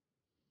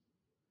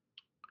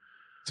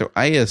 So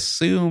I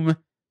assume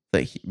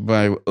that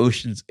by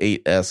Ocean's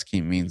 8-esque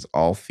he means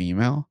all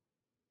female.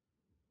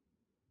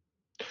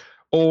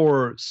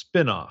 Or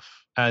spinoff,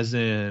 as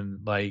in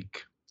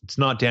like it's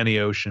not Danny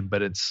Ocean,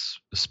 but it's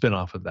a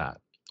spinoff of that.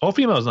 All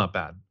female is not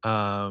bad.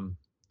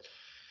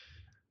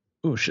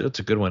 Oh shit, that's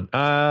a good one.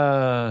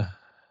 That's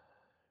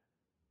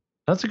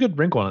a good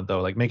wrinkle on it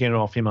though, like making it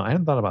all female. I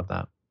hadn't thought about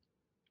that.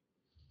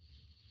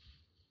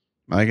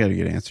 I got a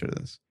good answer to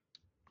this.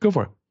 Go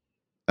for it.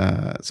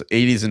 So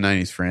 80s and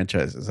 90s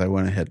franchises. I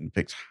went ahead and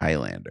picked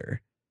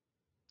Highlander.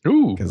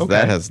 Ooh, because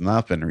that has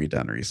not been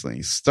redone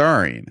recently.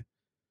 Starring,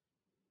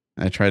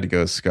 I tried to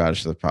go as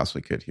Scottish as I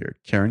possibly could here,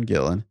 Karen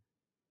Gillan.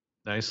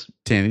 Nice.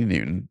 Tandy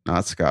Newton,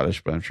 not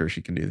Scottish, but I'm sure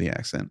she can do the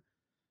accent.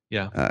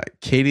 Yeah.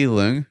 Katie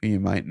Leung, who you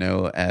might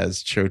know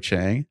as Cho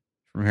Chang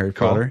from Harry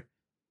Potter.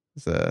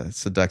 It's a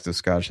seductive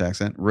Scottish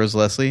accent. Rose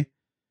Leslie.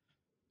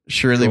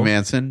 Shirley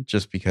Manson,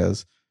 just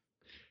because.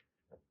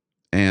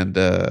 And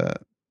Ian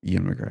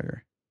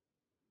McGregor.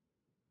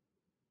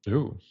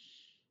 Ooh.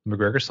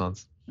 McGregor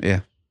sons.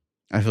 Yeah.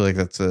 I feel like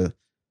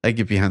I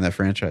get behind that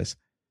franchise.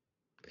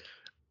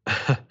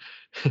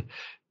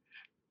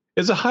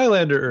 It's a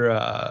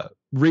Highlander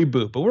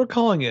reboot, but we're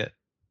calling it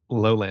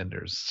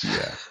Lowlanders.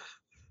 Yeah.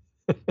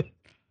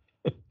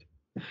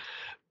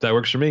 That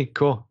works for me.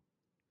 Cool.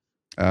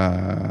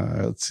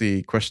 Let's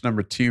see. Question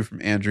number 2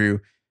 from Andrew.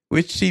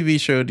 Which TV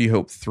show do you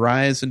hope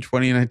thrives in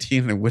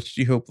 2019 and which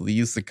do you hope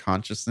leaves the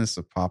consciousness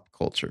of pop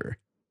culture?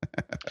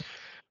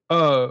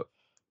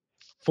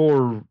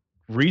 For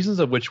reasons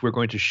of which we're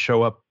going to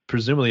show up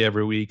presumably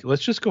every week.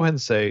 Let's just go ahead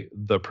and say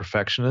The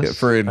Perfectionist.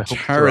 For I hope it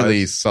entirely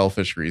thrives.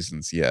 selfish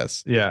reasons,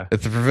 yes. Yeah.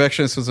 If The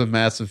Perfectionist was a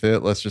massive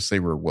hit, let's just say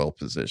we're well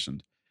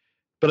positioned.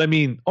 But I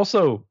mean,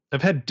 also,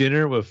 I've had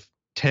dinner with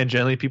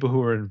tangentially people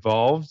who are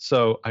involved,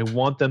 so I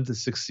want them to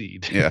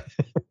succeed. Yeah.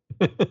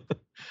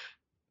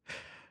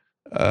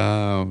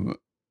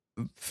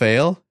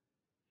 Fail?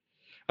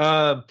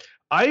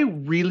 I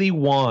really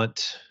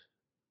want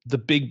The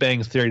Big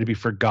Bang Theory to be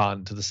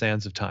forgotten to the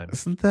sands of time.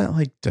 Isn't that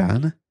like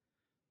done?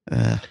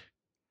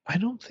 I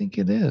don't think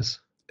it is.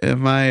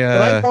 Am I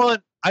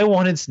But I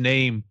want its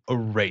name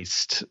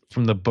erased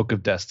from the Book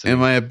of Destiny.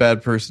 am I a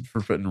bad person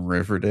for putting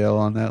Riverdale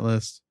on that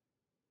list?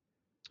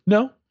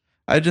 No.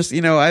 I just,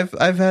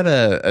 I've had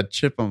a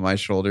chip on my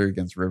shoulder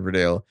against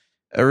Riverdale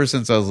ever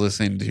since I was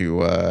listening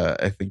to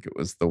I think it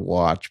was the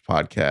Watch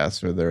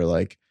podcast, where they're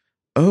like,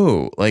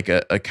 oh, like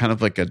a kind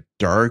of like a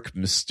dark,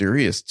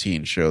 mysterious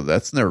teen show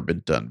that's never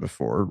been done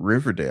before,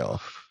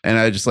 Riverdale. And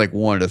I just like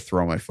wanted to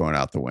throw my phone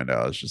out the window.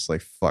 I was just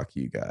like, fuck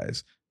you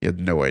guys. You have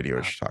no idea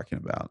what you're talking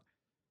about.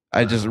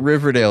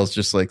 Riverdale is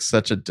just like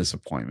such a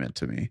disappointment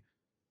to me.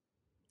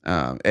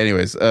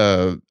 Anyways,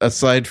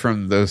 aside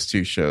from those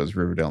two shows,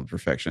 Riverdale and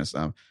Perfectionist,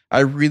 I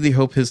really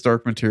hope His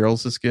Dark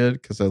Materials is good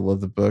because I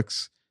love the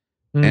books.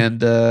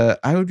 And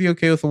I would be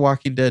okay with The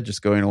Walking Dead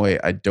just going away.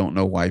 I don't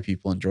know why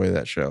people enjoy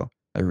that show.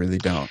 I really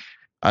don't.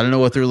 I don't know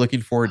what they're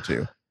looking forward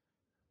to.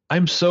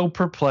 I'm so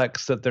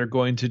perplexed that they're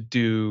going to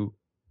do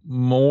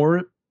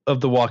more of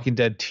the Walking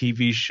Dead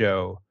TV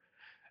show,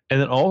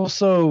 and then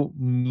also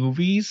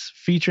movies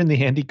featuring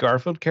the Andy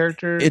Garfield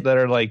character that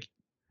are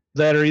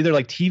either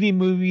like TV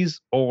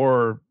movies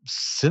or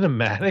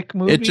cinematic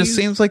movies. It just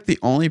seems like the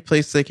only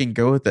place they can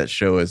go with that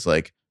show is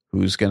like,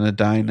 who's gonna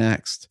die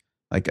next?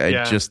 Like,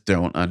 I just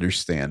don't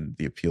understand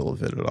the appeal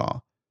of it at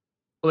all.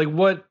 Like,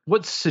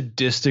 what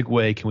sadistic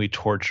way can we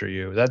torture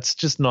you?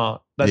 That's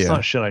not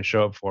shit I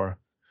show up for.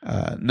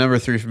 Number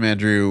 3 from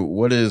Andrew.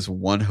 What is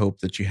one hope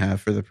that you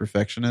have for The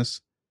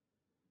Perfectionist?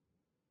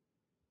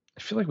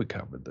 I feel like we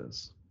covered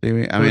this. Do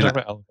we? Talking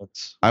about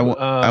elements. I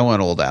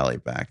want Old Allie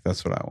back.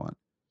 That's what I want.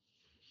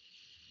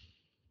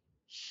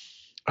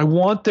 I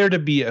want there to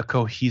be a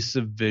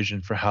cohesive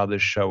vision for how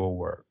this show will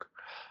work.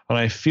 And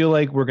I feel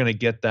like we're going to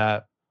get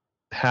that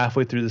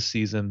halfway through the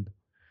season.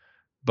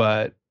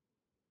 But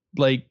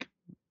like,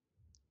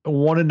 I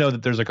want to know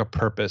that there's like a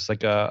purpose,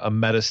 like a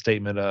meta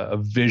statement, a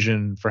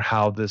vision for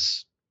how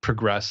this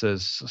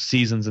progresses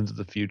seasons into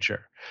the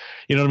future.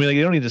 You know what I mean? Like,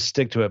 you don't need to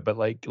stick to it, but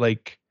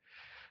like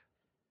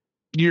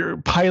your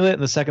pilot in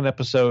the second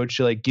episode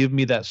should like give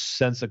me that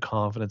sense of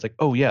confidence. Like,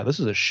 oh yeah, this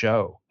is a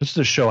show. This is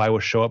a show I will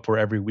show up for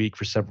every week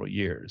for several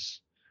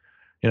years.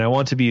 And I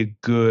want to be a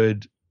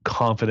good,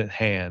 confident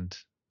hand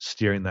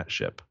steering that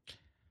ship.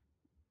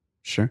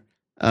 Sure.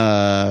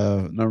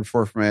 Number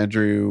 4 from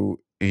Andrew.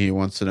 He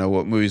wants to know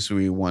what movies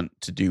we want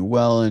to do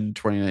well in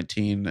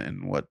 2019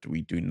 and what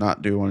we do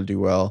not want to do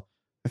well.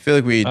 I feel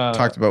like we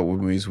talked about what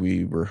movies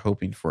we were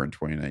hoping for in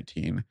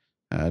 2019.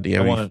 Do you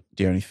have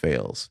any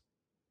fails?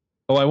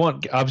 Oh, I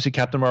want, obviously,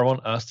 Captain Marvel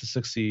and Us to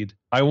succeed.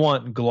 I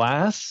want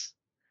Glass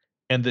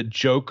and the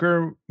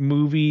Joker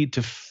movie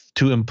to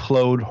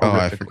implode horrifically. Oh,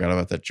 I forgot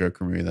about that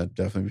Joker movie. That'd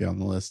definitely be on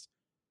the list.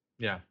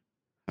 Yeah.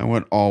 I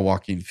want all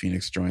Joaquin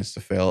Phoenix joints to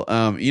fail.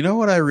 You know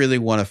what I really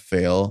want to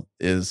fail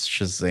is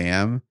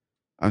Shazam.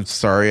 I'm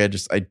sorry,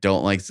 I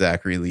don't like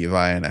Zachary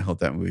Levi, and I hope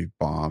that movie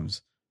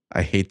bombs.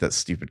 I hate that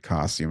stupid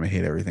costume. I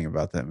hate everything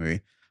about that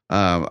movie.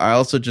 I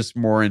also just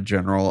more in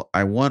general,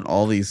 I want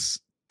all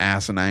these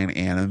asinine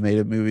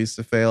animated movies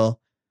to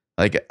fail.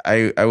 Like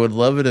I would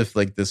love it if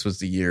like this was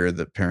the year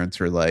that parents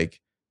were like,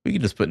 we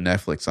can just put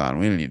Netflix on.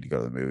 We don't need to go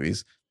to the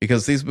movies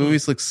because these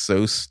movies look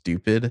so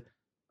stupid.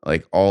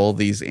 Like all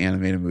these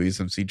animated movies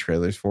I'm seeing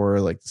trailers for,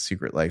 like The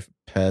Secret Life of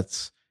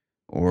Pets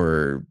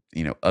or,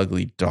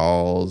 Ugly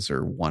Dolls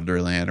or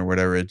Wonderland or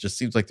whatever. It just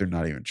seems like they're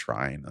not even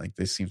trying. Like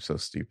they seem so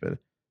stupid.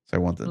 So I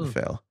want them to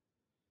fail.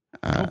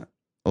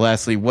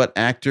 Lastly, what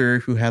actor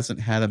who hasn't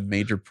had a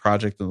major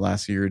project in the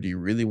last year do you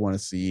really want to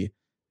see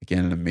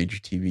again in a major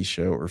TV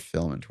show or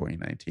film in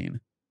 2019?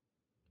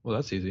 Well,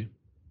 that's easy.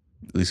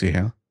 Lucy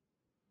Hale?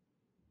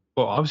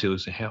 Well, obviously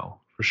Lucy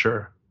Hale, for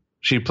sure.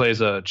 She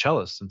plays a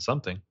cellist in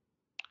something.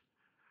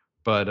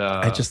 But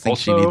I just think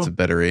she needs a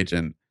better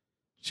agent.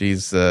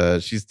 She's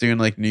doing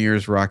like New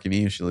Year's Rockin'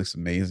 Eve. She looks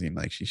amazing.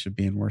 Like she should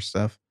be in more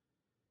stuff.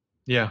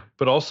 Yeah,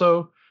 but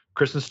also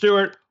Kristen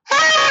Stewart.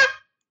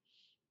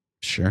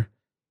 Sure.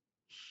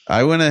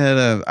 I went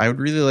ahead. I would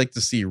really like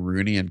to see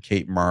Rooney and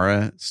Kate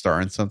Mara star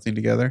in something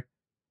together.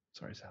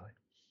 Sorry, Sally.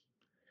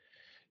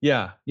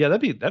 Yeah, that'd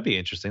be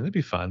interesting. That'd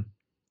be fun.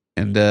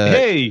 And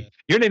hey,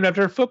 you're named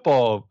after a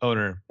football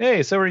owner.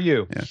 Hey, so are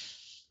you? Yeah.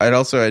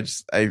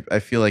 I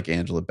feel like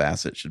Angela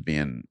Bassett should be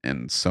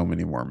in so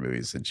many more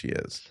movies than she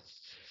is.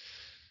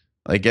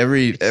 Like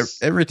every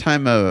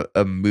time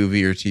a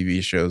movie or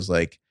TV show's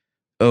like,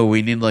 oh,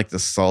 we need like the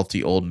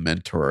salty old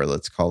mentor.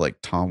 Let's call like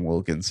Tom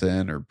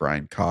Wilkinson or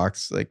Brian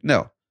Cox. Like,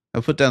 no,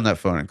 I'll put down that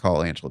phone and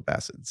call Angela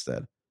Bassett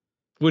instead.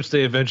 Which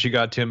they eventually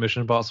got to in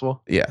Mission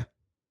Impossible. Yeah.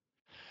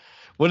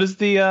 What is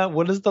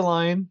the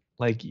line?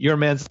 Like, your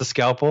man's the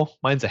scalpel,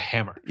 mine's a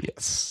hammer.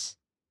 Yes.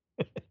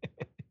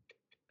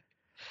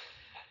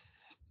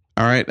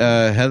 All right.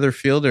 Heather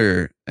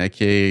Fielder,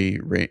 aka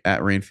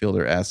at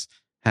Rainfielder, asks,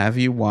 "Have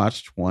you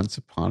watched Once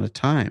Upon a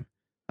Time?"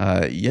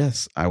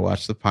 Yes, I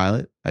watched the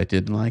pilot. I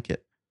didn't like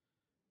it.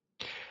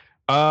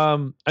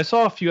 I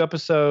saw a few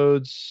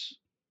episodes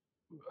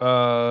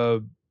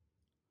over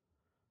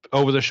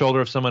the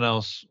shoulder of someone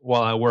else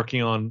while I'm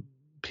working on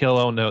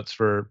PLO notes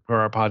for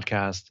our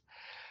podcast.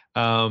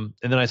 And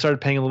then I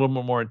started paying a little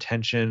bit more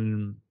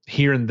attention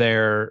here and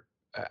there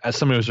as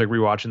someone who was like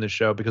rewatching the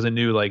show because I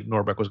knew like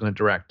Norbeck was going to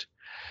direct.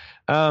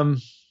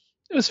 It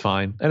was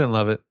fine. I didn't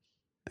love it.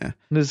 Yeah.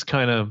 It was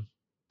kind of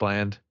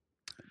bland.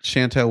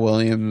 Chantel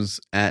Williams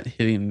at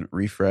Hitting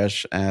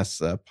Refresh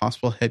asks,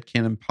 possible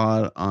headcanon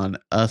pod on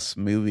Us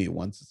movie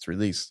once it's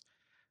released.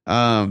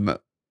 I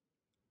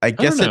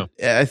guess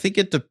I think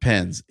it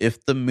depends.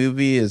 If the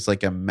movie is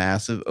like a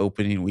massive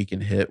opening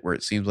weekend hit where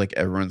it seems like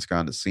everyone's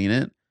gone to seen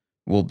it,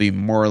 we'll be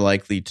more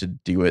likely to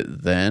do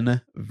it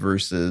then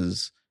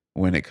versus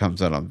when it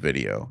comes out on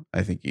video.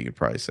 I think you could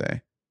probably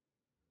say.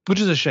 Which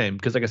is a shame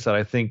because, like I said,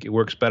 I think it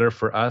works better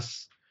for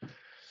us.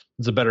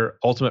 It's a better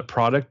ultimate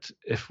product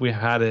if we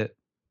had it.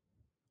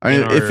 I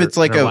mean, if it's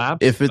like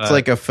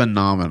a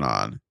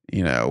phenomenon,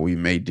 we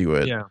may do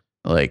it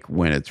like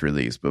when it's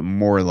released, but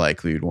more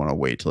likely we'd want to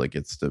wait till it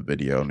gets to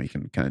video and we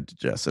can kind of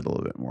digest it a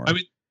little bit more. I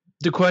mean,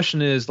 the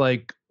question is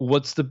like,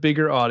 what's the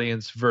bigger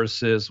audience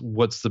versus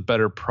what's the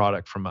better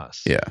product from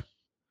us? Yeah.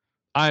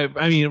 I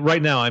mean,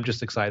 right now I'm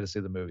just excited to see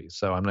the movie,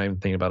 so I'm not even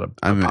thinking about a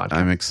podcast.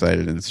 I'm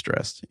excited and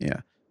stressed.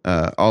 Yeah.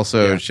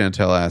 Also,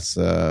 Chantel asks,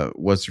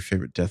 what's your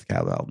favorite Death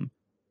Cab album?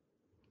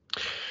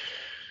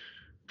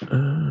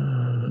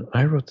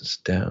 I wrote this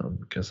down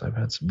because I've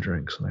had some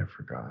drinks and I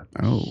forgot.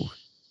 Oh,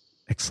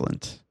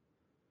 excellent.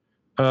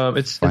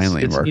 It's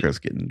Marco's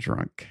getting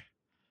drunk.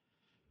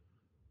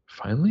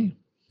 Finally.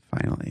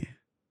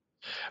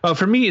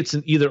 For me, it's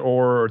an either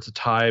or it's a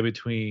tie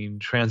between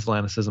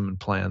Transatlanticism and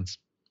Plans.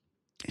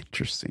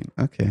 Interesting.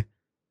 Okay.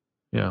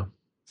 Yeah.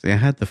 See, I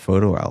had the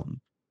Photo album.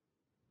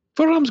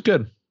 Photo album's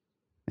good.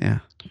 Yeah,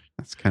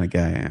 that's the kind of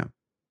guy I am.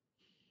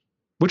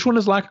 Which one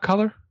is Lack of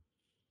Color?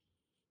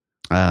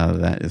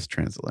 That is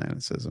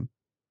Transatlanticism.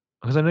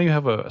 Because I know you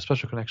have a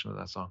special connection to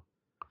that song.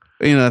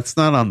 It's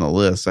not on the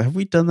list. Have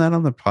we done that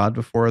on the pod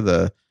before?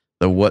 The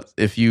what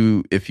if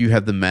you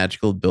had the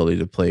magical ability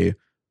to play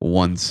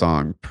one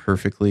song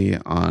perfectly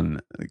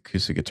on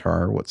acoustic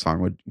guitar, what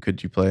song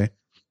could you play?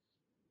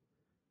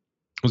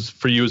 Was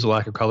for you as a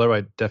Lack of Color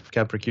by Def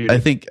Cab for Cutie? I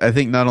think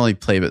not only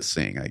play but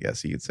sing. I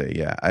guess you could say,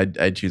 yeah.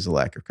 I'd choose a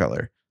Lack of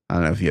Color. I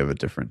don't know if you have a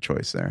different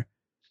choice there.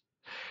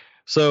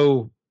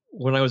 So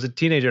when I was a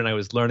teenager and I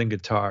was learning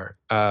guitar,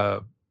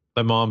 my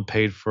mom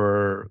paid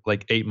for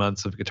like 8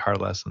 months of guitar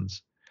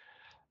lessons,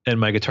 and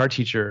my guitar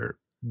teacher,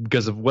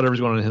 because of whatever's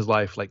going on in his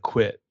life, like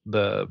quit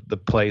the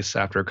place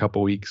after a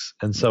couple weeks,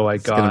 and so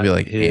it's gonna be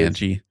like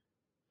Angie.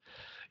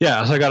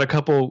 Yeah, so I got a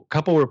couple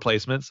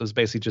replacements. It was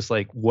basically just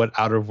like what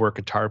out of work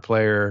guitar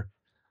player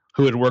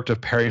who had worked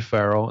with Perry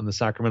Farrell in the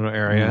Sacramento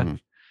area,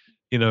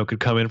 could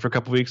come in for a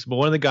couple weeks. But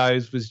one of the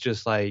guys was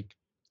just like,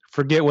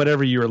 forget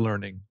whatever you were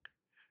learning.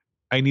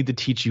 I need to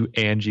teach you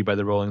Angie by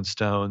the Rolling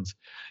Stones.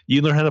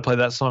 You learn how to play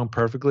that song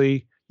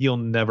perfectly, you'll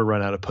never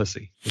run out of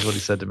pussy, is what he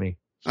said to me.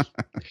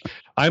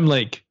 I'm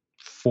like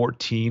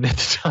 14 at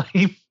the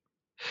time.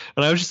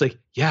 And I was just like,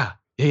 yeah.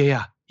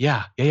 Angie.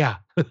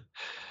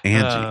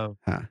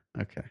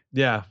 Okay.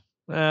 Yeah.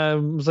 I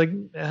was like,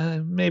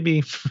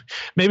 maybe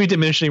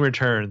diminishing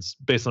returns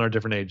based on our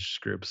different age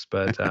groups,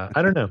 but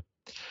I don't know.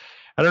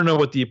 I don't know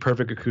what the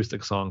perfect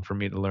acoustic song for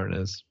me to learn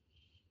is.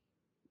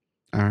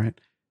 All right.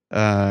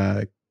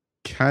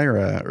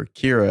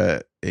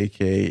 Kira,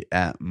 aka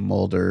at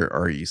Mulder,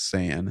 are you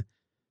saying,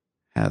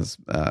 has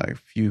a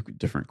few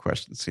different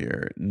questions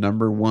here.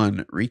 Number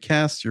one,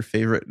 recast your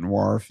favorite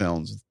noir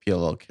films with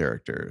PLL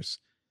characters.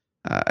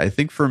 I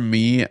think for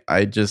me,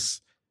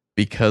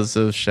 because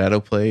of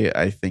Shadowplay,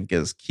 I think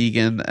as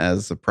Keegan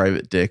as the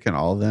private dick in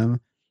all of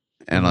them,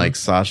 and like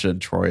Sasha and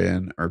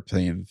Troyan are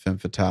playing femme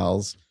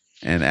fatales,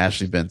 and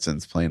Ashley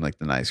Benson's playing like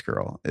the nice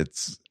girl.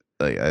 It's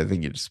like, I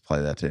think you just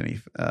play that to any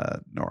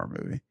noir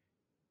movie.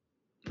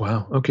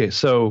 Wow. Okay,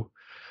 so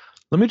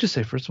let me just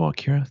say, first of all,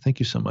 Kira, thank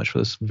you so much for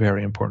this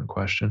very important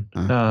question.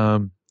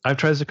 I've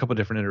tried this a couple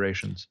different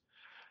iterations.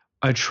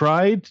 I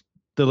tried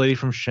The Lady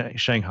from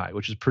Shanghai,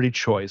 which is pretty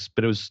choice,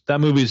 but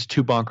that movie is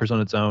too bonkers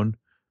on its own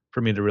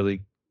for me to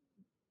really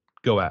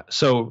go at.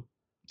 So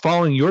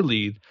following your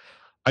lead,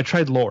 I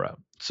tried Laura.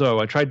 So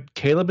I tried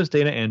Caleb as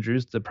Dana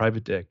Andrews, the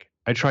private dick.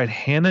 I tried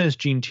Hannah as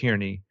Jean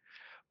Tierney,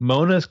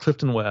 Mona as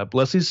Clifton Webb,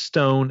 Leslie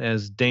Stone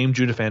as Dame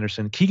Judith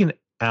Anderson, Keegan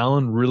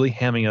Allen really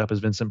hamming it up as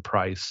Vincent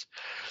Price.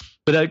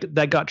 But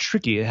that got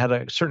tricky. It had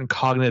a certain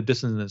cognitive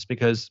dissonance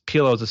because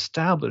PLO has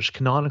established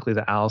canonically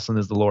that Allison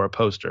is the Laura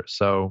poster.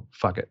 So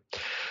fuck it.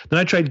 Then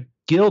I tried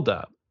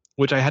Gilda,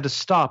 which I had to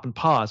stop and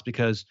pause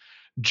because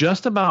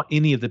just about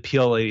any of the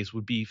PL ladies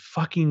would be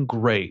fucking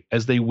great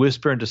as they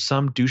whisper into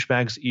some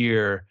douchebag's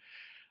ear,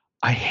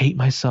 I hate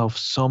myself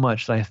so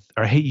much that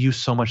I hate you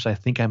so much that I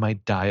think I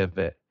might die of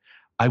it.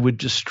 I would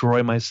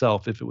destroy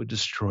myself if it would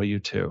destroy you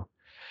too.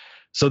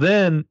 So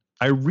then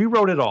I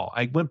rewrote it all.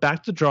 I went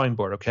back to the drawing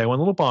board. Okay, I went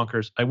a little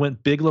bonkers. I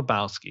went Big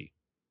Lebowski.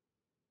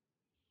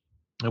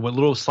 I went a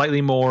little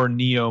slightly more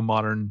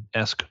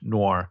neo-modern-esque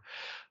noir.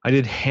 I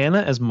did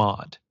Hannah as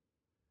Maud.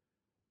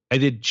 I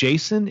did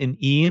Jason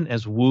and Ian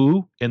as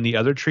Wu and the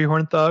other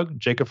Treehorn thug,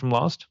 Jacob from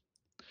Lost.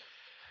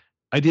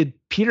 I did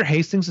Peter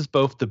Hastings as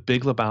both the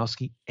Big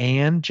Lebowski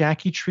and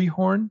Jackie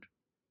Treehorn.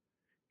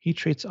 He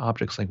treats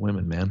objects like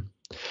women, man.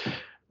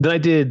 Then I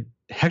did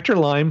Hector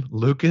Lyme,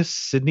 Lucas,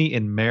 Sydney,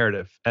 and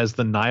Meredith as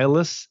the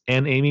Nihilists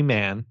and Amy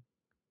Mann.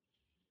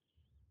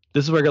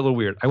 This is where I got a little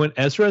weird. I went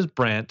Ezra as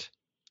Brant,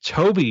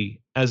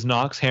 Toby as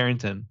Knox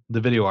Harrington, the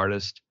video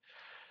artist,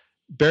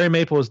 Barry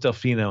Maple as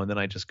Delfino, and then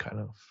I just kind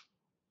of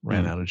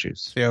ran out of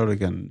juice. See, I would have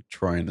gone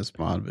Troy and his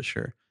Maud, but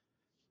sure.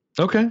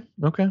 Okay.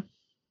 The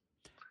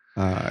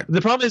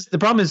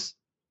problem is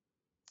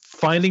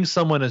finding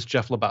someone as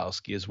Jeff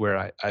Lebowski is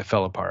where I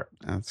fell apart.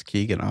 That's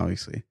Keegan,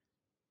 obviously.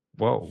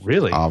 Whoa,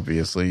 really?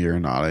 Obviously, you're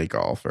not a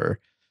golfer.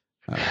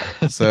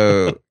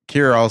 So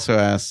Kira also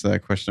asked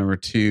question number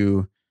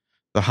 2.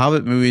 The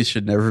Hobbit movies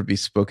should never be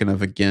spoken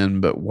of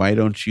again, but why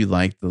don't you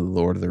like the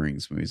Lord of the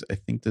Rings movies? I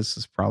think this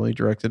is probably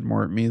directed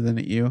more at me than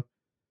at you.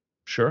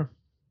 Sure.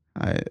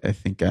 I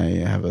think I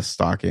have a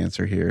stock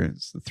answer here.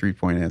 It's the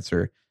 3-point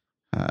answer.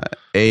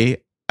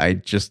 A, I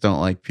just don't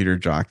like Peter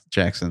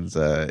Jackson's.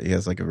 He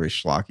has like a very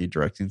schlocky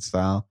directing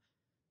style.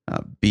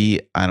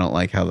 B, I don't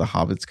like how the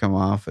Hobbits come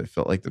off. I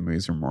felt like the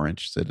movies were more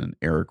interested in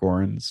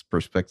Aragorn's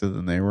perspective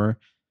than they were.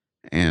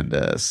 And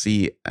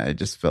C, I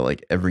just felt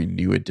like every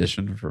new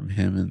addition from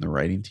him and the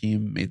writing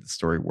team made the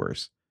story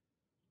worse.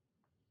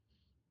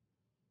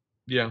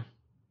 Yeah.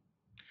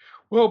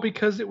 Well,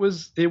 because it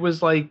was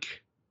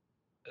like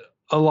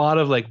a lot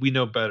of like, we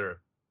know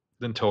better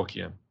than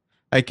Tolkien.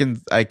 I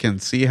can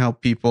see how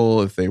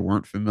people, if they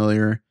weren't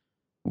familiar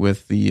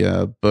with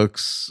the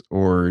books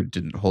or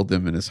didn't hold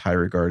them in as high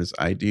regard as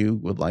I do,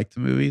 would like the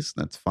movies.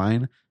 That's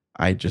fine.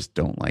 I just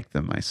don't like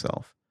them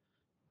myself.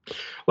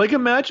 Like,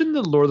 imagine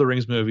the Lord of the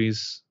Rings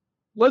movies.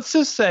 Let's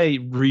just say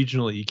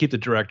regionally, you keep the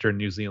director in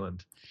New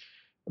Zealand.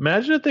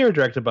 Imagine if they were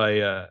directed by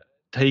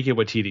Taika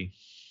Waititi.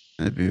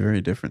 It'd be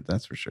very different,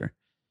 that's for sure.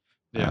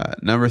 Yeah.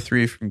 Number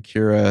 3 from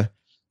Kira.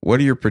 What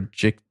are your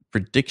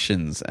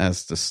predictions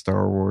as to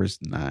Star Wars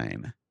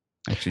 9?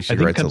 Actually, she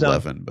writes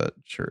 11, but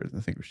sure, I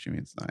think she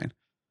means 9.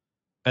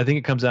 I think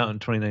it comes out in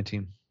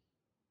 2019.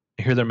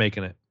 I hear they're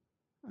making it.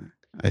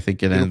 I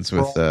think it ends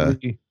with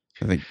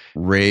I think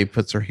Rey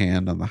puts her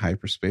hand on the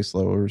hyperspace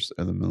lowers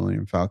of the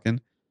Millennium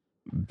Falcon.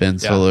 Ben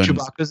Solo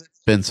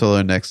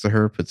next to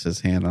her puts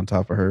his hand on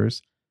top of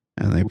hers,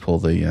 and they pull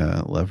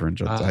the lever and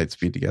jump to height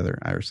speed together.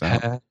 Iris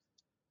out.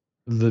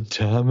 The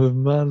time of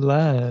my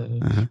life.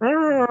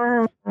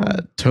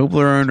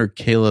 Toblerone or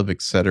Caleb,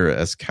 etc.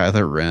 as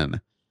Kylo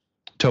Ren.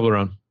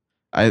 Toblerone.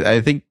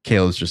 I think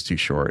Caleb's just too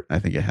short. I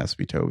think it has to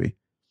be Toby.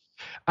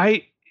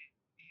 I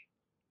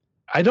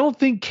don't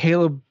think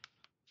Caleb,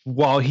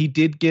 while he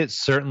did get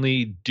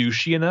certainly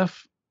douchey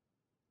enough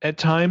at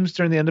times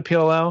during the end of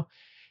PLL,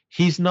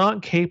 he's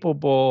not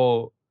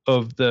capable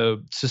of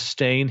the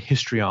sustained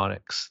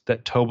histrionics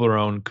that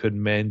Toblerone could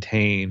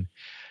maintain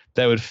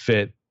that would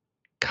fit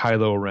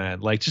Kylo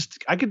Ren. Like,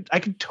 just I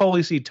could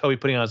totally see Toby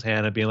putting on his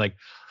hand and being like,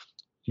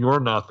 "You're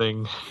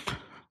nothing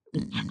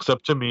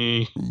except to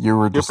me.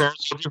 Your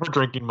parents told you for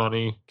drinking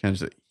money.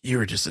 You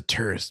were just a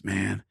tourist,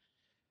 man."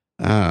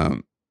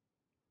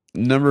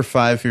 Number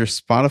 5 here,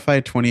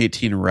 Spotify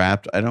 2018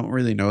 Wrapped. I don't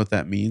really know what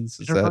that means.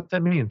 I don't know what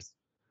that means.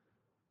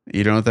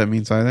 You don't know what that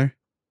means either?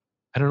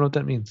 I don't know what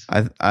that means.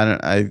 I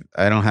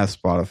don't have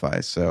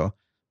Spotify, so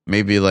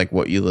maybe like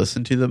what you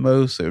listen to the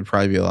most. It would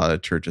probably be a lot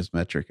of Church's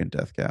Metric and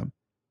Death Cab.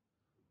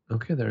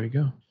 Okay, there you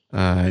go.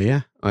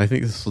 Yeah, I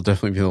think this will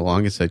definitely be the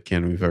longest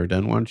headcanon we've ever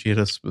done. Why don't you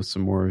hit us with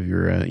some more of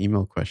your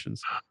email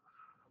questions?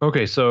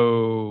 Okay,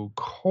 so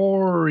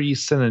Corey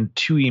sent in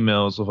 2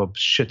 emails with a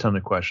shit ton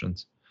of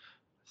questions.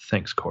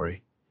 Thanks,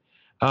 Corey.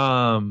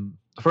 The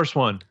first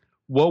one,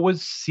 what would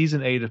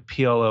season 8 of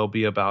PLL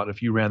be about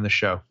if you ran the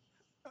show?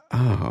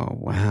 Oh,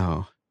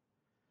 wow.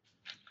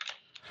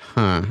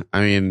 Huh.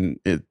 I mean,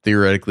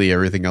 theoretically,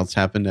 everything else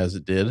happened as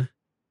it did.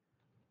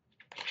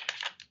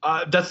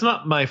 That's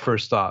not my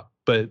first thought,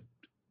 but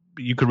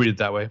you could read it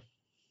that way.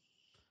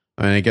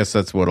 I mean, I guess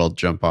that's what I'll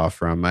jump off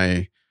from.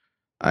 I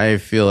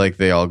feel like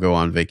they all go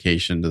on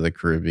vacation to the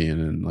Caribbean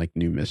and like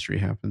new mystery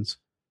happens.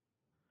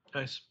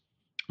 Nice.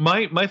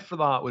 My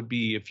thought would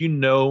be, if you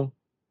know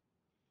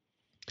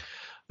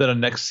that a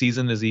next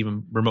season is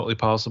even remotely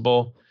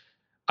possible,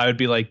 I would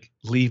be like,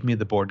 leave me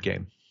the board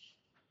game.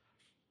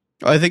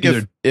 I think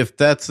if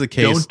that's the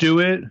case, don't do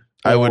it,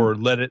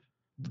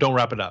 don't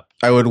wrap it up.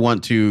 I would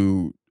want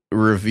to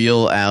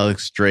reveal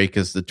Alex Drake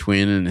as the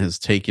twin and has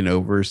taken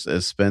over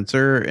as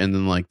Spencer, and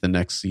then like the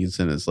next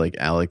season is like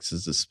Alex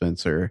is the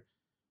Spencer,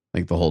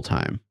 like the whole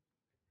time.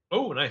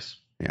 Oh, nice.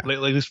 Yeah, like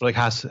at least for like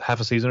half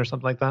a season or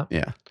something like that.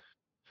 Yeah,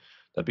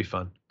 that'd be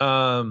fun.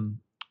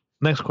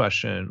 Next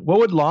question. What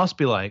would Lost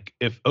be like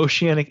if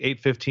Oceanic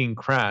 815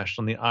 crashed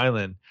on the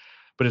island,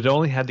 but it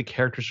only had the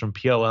characters from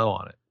PLL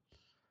on it?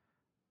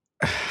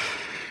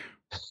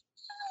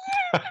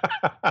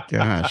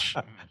 Gosh.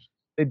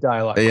 They die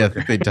a lot Yeah, I quicker.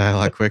 think they die a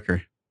lot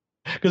quicker.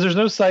 Because there's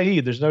no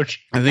Saeed. There's no...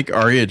 I think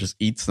Arya just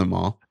eats them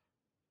all.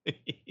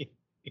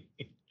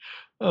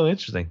 Oh,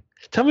 interesting.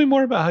 Tell me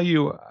more about how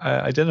you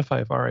identify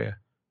with Arya.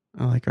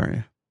 I like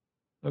Arya.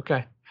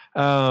 Okay.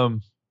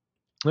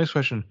 Next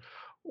question.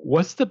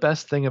 What's the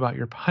best thing about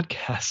your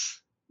podcast?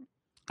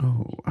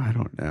 Oh, I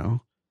don't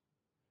know.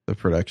 The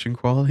production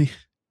quality?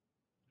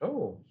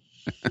 Oh.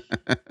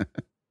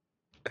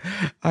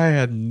 I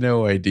had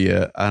no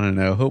idea. I don't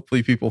know.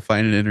 Hopefully people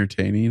find it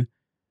entertaining.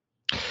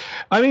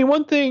 I mean,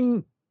 one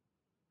thing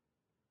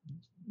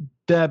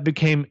that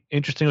became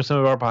interesting with some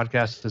of our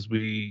podcasts as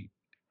we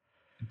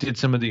did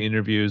some of the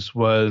interviews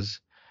was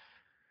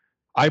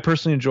I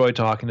personally enjoy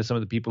talking to some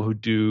of the people who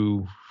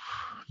do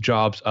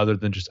jobs other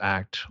than just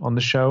act on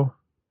the show.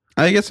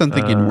 I guess I'm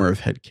thinking more of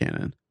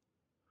headcanon.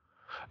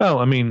 Oh,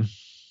 I mean,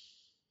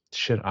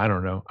 shit, I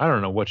don't know. I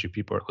don't know what you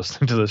people are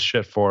listening to this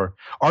shit for.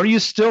 Are you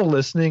still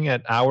listening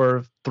at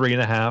hour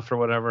 3.5 or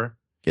whatever?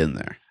 Get in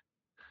there.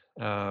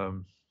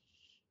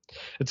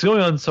 It's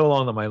going on so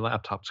long that my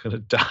laptop's going to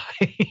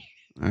die.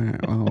 All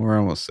right. Well, we're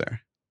almost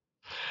there.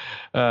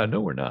 No,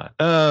 we're not.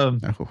 Oh.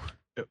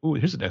 Ooh,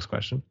 here's the next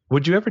question.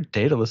 Would you ever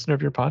date a listener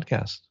of your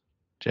podcast,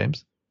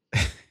 James?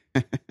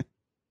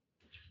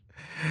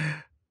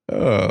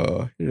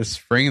 Oh, you're just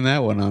springing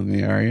that one on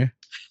me, are you?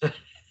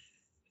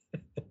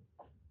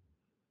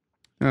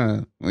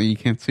 Well, you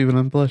can't see what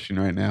I'm blushing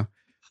right now.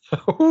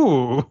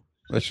 Ooh.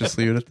 Let's just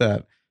leave it at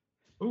that.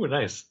 Ooh,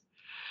 nice.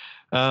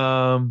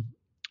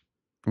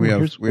 We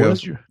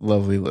have your...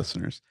 lovely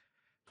listeners.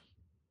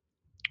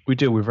 We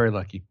do. We're very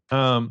lucky.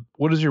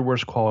 What is your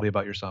worst quality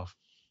about yourself?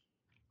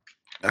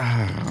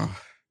 Oh,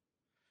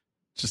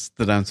 just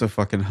that I'm so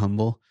fucking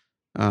humble.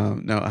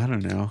 No, I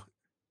don't know.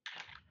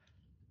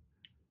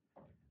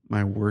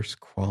 My worst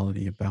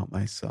quality about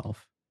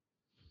myself.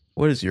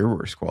 What is your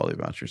worst quality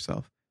about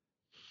yourself?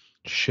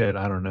 Shit,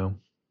 I don't know.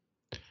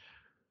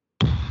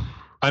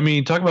 I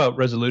mean, talk about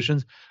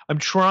resolutions. I'm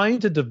trying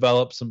to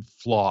develop some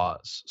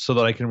flaws so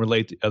that I can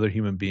relate to other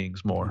human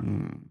beings more.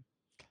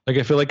 Like,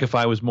 I feel like if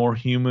I was more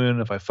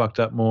human, if I fucked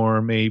up more,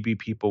 maybe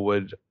people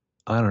would,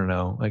 I don't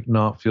know, like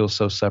not feel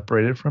so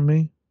separated from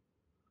me.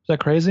 Is that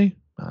crazy?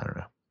 I don't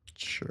know.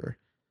 Sure.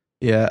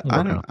 Yeah,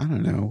 I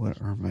don't know.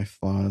 What are my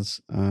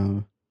flaws?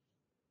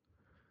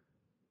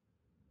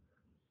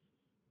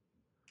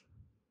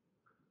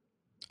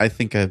 I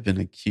think I've been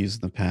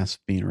accused in the past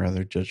of being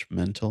rather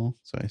judgmental,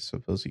 so I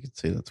suppose you could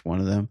say that's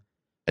one of them.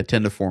 I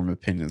tend to form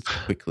opinions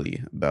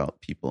quickly about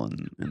people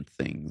and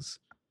things.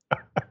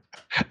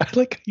 I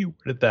like how you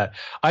worded that.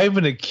 I have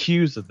been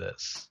accused of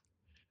this.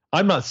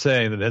 I'm not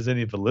saying that it has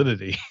any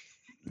validity.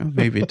 Well,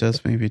 maybe it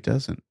does, maybe it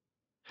doesn't.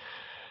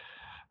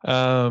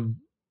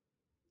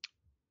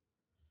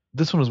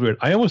 This one was weird.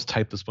 I almost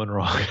typed this one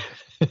wrong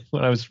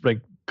when I was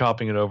like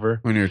copying it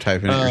over. When you were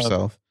typing it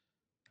yourself?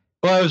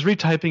 Well, I was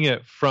retyping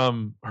it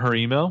from her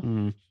email.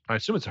 I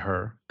assume it's a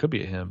her. Could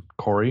be a him.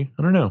 Corey.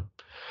 I don't know.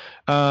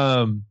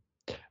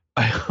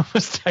 I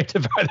almost typed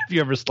if either of you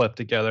ever slept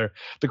together.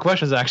 The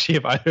question is actually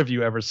if either of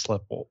you ever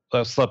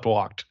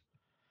sleptwalked.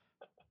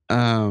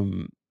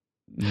 No.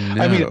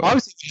 I mean,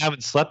 obviously, if you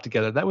haven't slept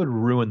together, that would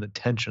ruin the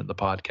tension of the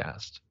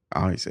podcast.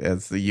 Obviously,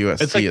 it's the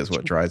USC is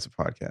what drives the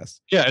podcast.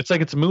 Yeah, it's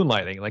like it's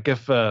moonlighting. Like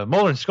if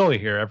Mulder and Scully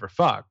here ever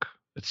fuck,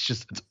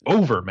 it's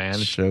over, man. The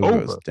it's show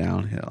over. Goes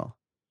downhill.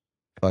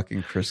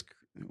 Fucking Chris,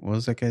 what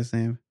was that guy's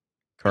name?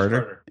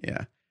 Carter?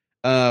 Yeah.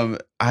 I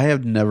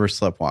have never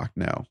sleptwalked,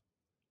 no.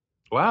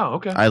 Wow,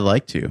 okay. I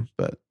like to,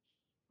 but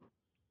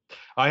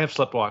I have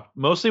sleptwalked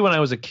mostly when I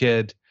was a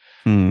kid.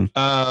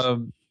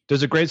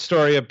 There's a great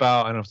story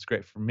about, I don't know if it's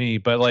great for me,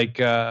 but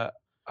like I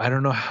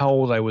don't know how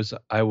old I was.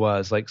 I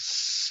was like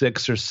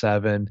 6 or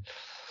 7,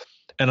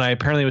 and I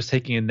apparently was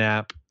taking a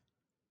nap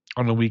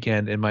on the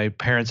weekend, and my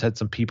parents had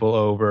some people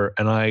over,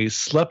 and I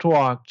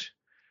sleptwalked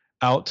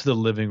out to the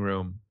living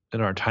room in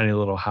our tiny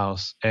little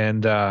house,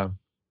 and at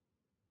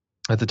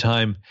the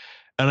time,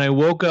 and I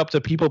woke up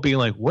to people being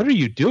like, "What are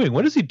you doing?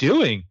 What is he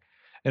doing?"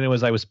 And I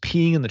was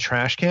peeing in the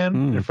trash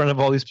can in front of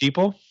all these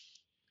people.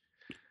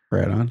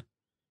 Right on.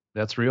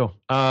 That's real.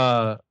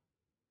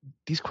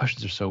 These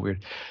questions are so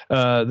weird.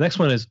 The next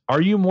one is,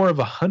 are you more of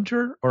a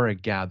hunter or a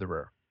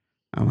gatherer?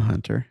 I'm a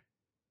hunter.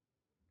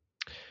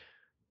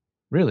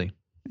 Really?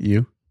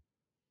 You?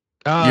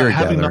 You're a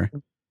gatherer.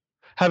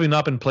 Having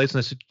not been placed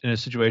in a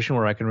situation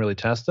where I can really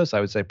test this, I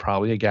would say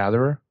probably a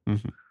gatherer.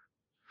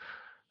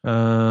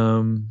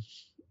 Want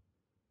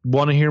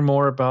to hear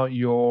more about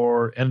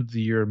your end of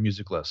the year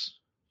music list?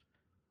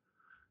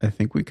 I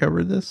think we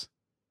covered this.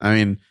 I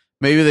mean,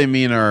 maybe they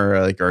mean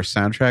our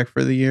soundtrack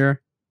for the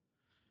year.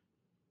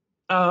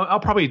 I'll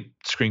probably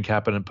screen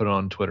cap it and put it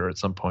on Twitter at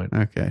some point.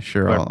 Okay,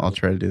 sure. I'll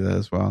try to do that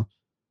as well.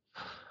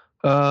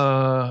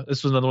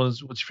 This was another one.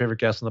 What's your favorite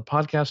guest on the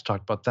podcast?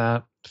 Talked about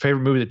that.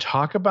 Favorite movie to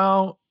talk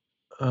about?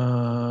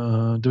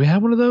 Do we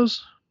have one of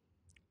those?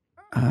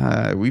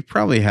 We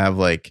probably have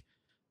like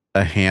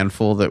a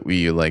handful that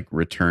we like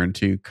return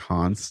to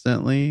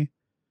constantly.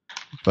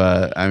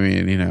 But I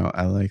mean,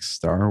 I like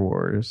Star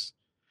Wars.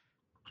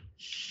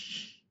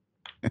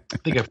 I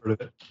think I've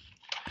heard of it.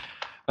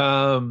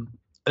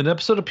 An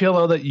episode of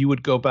PLL that you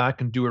would go back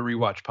and do a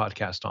rewatch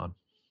podcast on.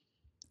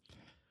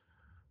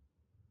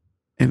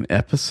 An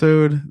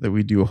episode that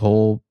we do a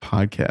whole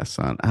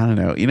podcast on. I don't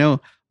know.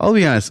 I'll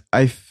be honest.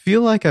 I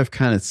feel like I've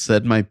kind of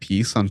said my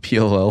piece on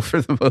PLL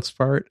for the most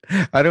part.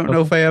 I don't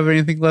know if I have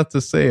anything left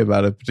to say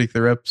about a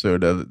particular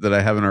episode that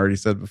I haven't already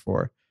said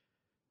before.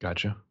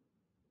 Gotcha.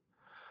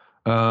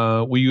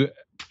 Will you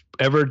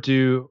ever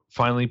do,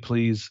 finally,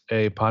 please,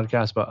 a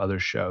podcast about other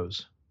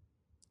shows?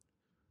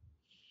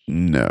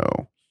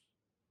 No.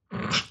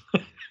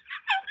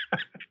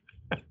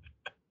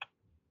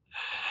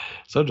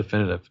 So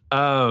definitive.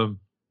 And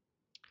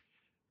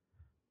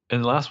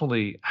the last one,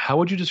 Lee, how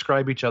would you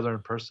describe each other in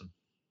person?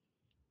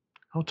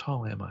 How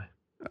tall am I?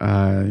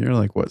 You're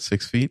like, what,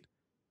 6 feet?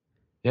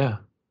 Yeah.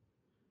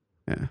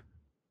 Yeah.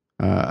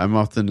 I'm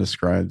often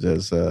described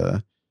as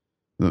the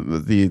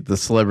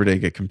celebrity I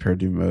get compared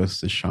to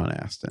most is Sean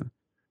Astin.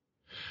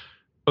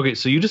 Okay,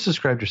 so you just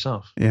described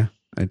yourself. Yeah,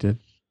 I did.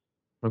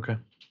 Okay.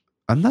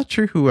 I'm not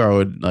sure who I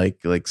would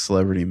like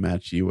celebrity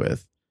match you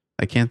with.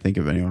 I can't think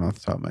of anyone off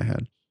the top of my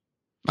head.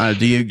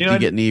 Do you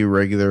get any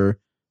regular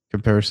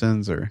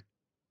comparisons or?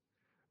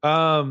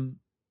 When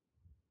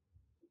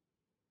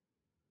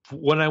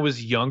I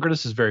was younger,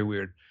 this is very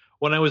weird.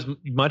 When I was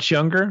much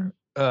younger,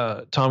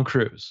 Tom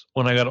Cruise.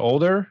 When I got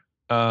older,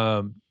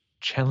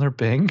 Chandler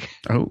Bing.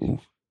 Oh,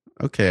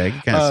 okay. I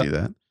can kind of see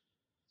that.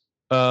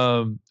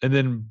 And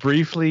then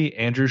briefly,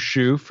 Andrew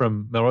Shue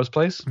from Melrose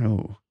Place.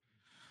 Oh.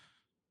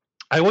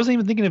 I wasn't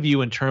even thinking of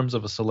you in terms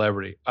of a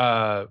celebrity.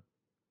 One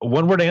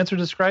word answer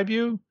to describe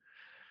you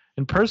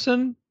in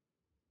person: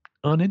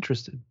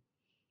 uninterested.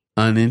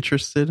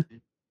 Uninterested?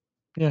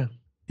 Yeah.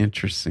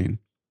 Interesting.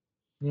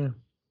 Yeah.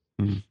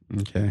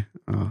 Okay.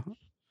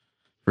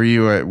 For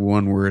you,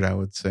 one word, I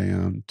would say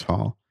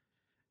tall.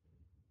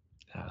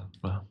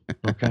 Well,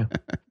 okay.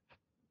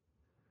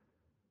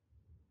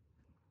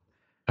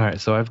 All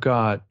right. So I've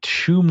got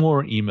 2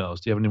 more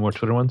emails. Do you have any more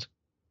Twitter ones?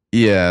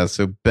 Yeah.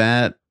 So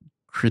Bat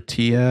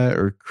Kritia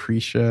or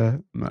Krisha,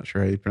 I'm not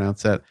sure how you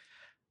pronounce that.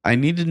 I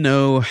need to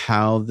know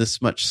how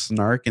this much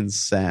snark and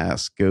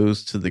sass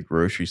goes to the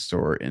grocery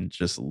store and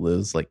just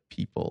lives like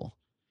people.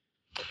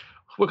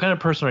 What kind of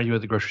person are you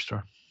at the grocery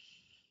store?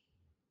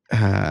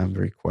 I'm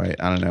very quiet.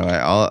 I don't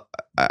know.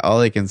 All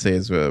I can say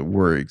is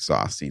we're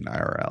exhausting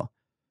IRL.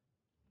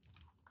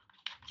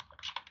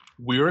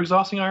 We're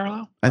exhausting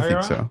IRL? I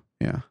think so.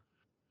 Yeah.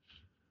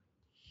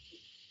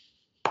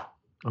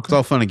 Okay. It's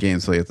all fun and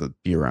games, so you have to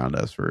be around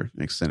us for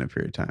an extended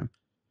period of time.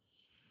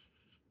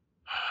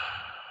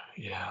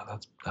 Yeah,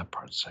 that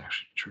part's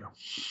actually true.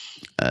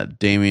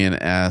 Damien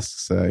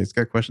asks, he's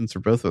got questions for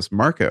both of us.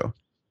 Marco,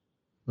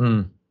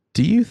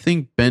 do you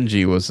think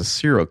Benji was a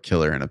serial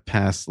killer in a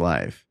past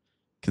life,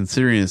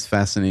 considering his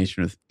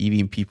fascination with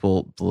eating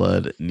people,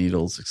 blood,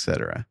 needles,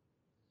 etc.?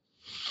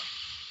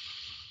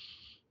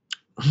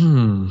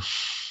 Now,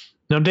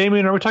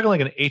 Damien, are we talking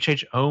like an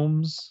H.H.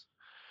 Holmes,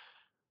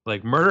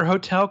 like murder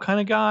hotel kind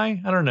of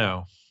guy? I don't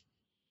know.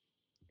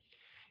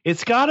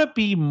 It's got to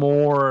be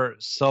more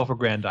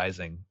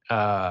self-aggrandizing. So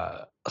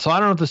I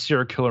don't know if the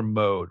serial killer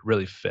mode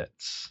really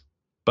fits,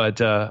 but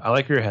I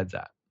like where your head's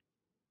at.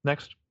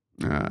 Next.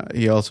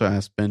 He also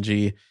asked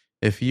Benji,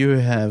 if you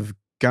have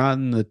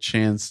gotten the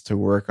chance to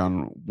work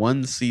on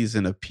one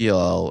season of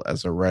PLL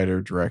as a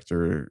writer,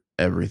 director,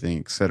 everything,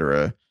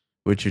 etc.,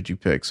 which would you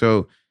pick?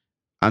 So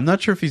I'm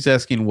not sure if he's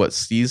asking what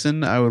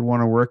season I would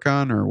want to work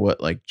on or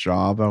what like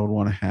job I would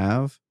want to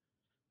have.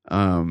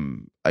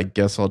 I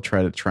guess I'll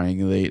try to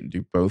triangulate and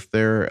do both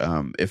there.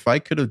 If I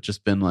could have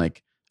just been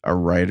like a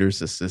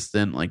writer's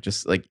assistant, like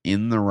just like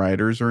in the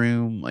writer's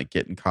room, like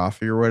getting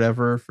coffee or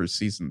whatever for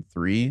season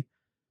 3,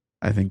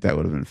 I think that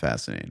would have been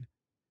fascinating.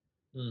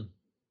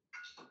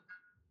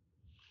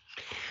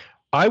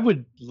 I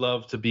would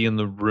love to be in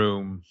the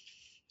room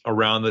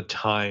around the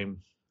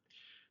time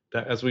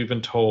that, as we've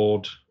been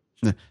told,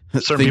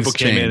 certain people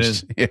came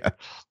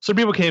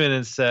in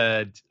and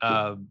said,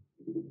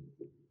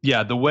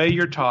 yeah, the way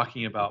you're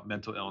talking about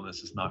mental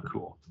illness is not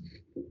cool.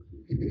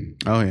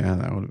 Oh, yeah,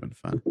 that would have been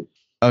fun.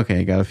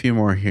 Okay, got a few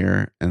more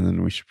here, and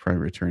then we should probably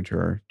return to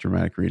our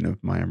dramatic reading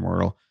of My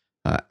Immortal.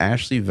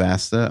 Ashley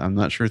Vasta, I'm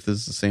not sure if this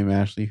is the same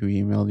Ashley who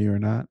emailed you or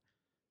not,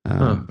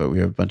 but we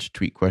have a bunch of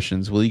tweet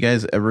questions. Will you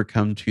guys ever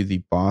come to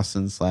the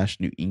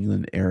Boston/New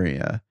England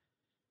area?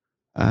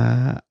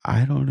 I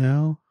don't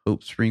know.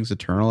 Hope Springs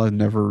Eternal. I've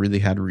never really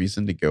had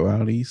reason to go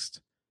out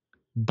east.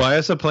 Buy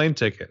us a plane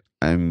ticket.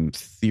 I'm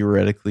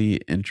theoretically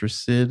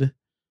interested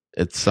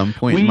at some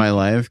point in my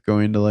life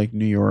going to like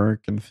New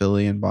York and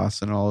Philly and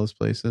Boston, all those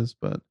places.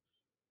 But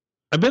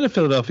I've been to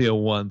Philadelphia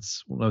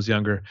once when I was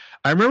younger.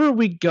 I remember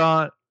we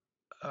got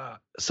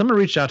someone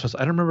reached out to us. I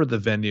don't remember the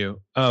venue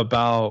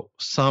about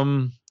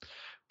some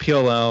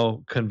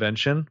PLL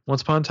convention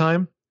once upon a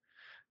time.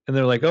 and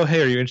they're like, "Oh,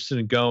 hey, are you interested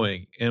in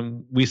going?"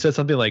 And we said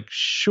something like,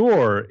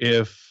 "Sure,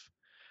 if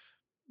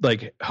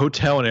like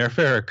hotel and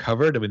airfare are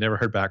covered," and we never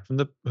heard back from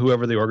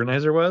whoever the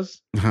organizer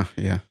was.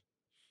 Yeah.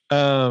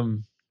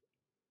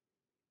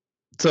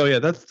 So yeah,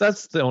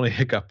 that's the only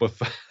hiccup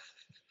with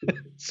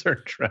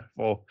certain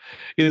travel.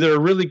 Either a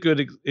really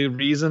good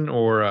reason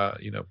or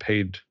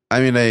paid. I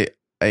mean,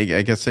 I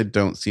guess I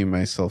don't see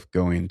myself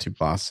going to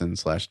Boston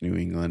 / New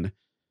England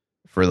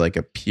for like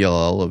a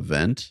PLL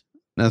event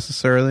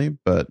necessarily,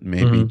 but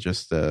maybe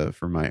just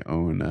for my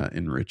own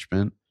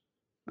enrichment.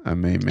 I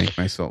may make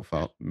myself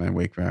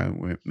make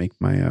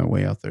my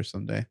way out there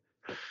someday.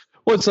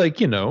 Well, it's like,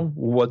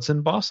 what's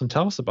in Boston?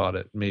 Tell us about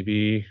it.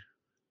 Maybe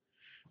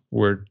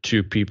we're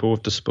two people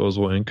with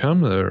disposable income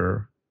that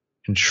are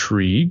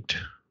intrigued,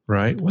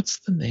 right? What's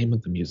the name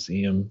of the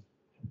museum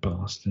in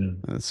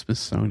Boston?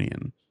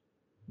 Smithsonian.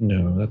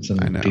 No, that's in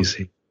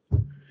DC.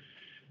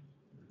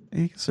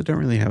 I guess I don't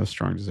really have a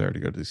strong desire to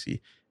go to DC.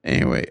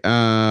 Anyway,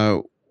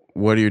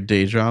 what are your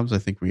day jobs? I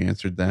think we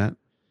answered that.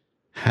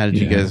 How did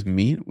you guys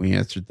meet? We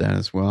answered that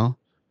as well.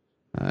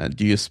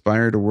 Do you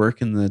aspire to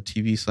work in the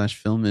TV /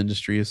 film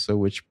industry? If so,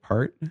 which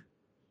part?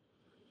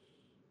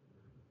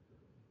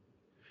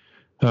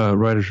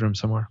 Writer's room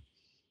somewhere.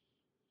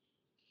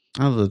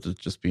 I'd love to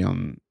just be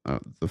on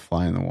the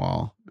fly in the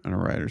wall in a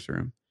writer's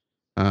room.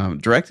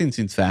 Directing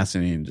seems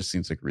fascinating. Just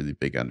seems like a really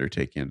big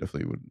undertaking. I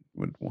definitely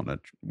would want to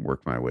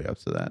work my way up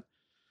to that.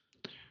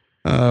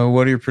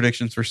 What are your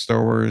predictions for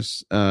Star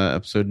Wars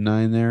Episode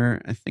 9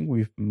 there? I think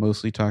we've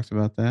mostly talked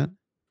about that.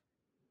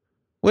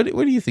 What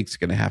do you think is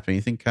going to happen?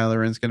 You think Kylo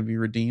Ren's going to be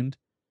redeemed?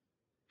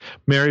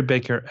 Mary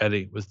Baker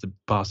Eddy was the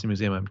Boston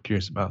Museum I'm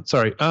curious about.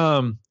 Sorry.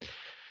 I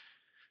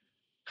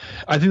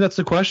think that's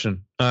the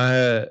question.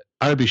 I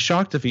would be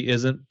shocked if he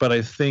isn't, but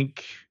I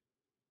think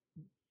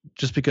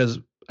just because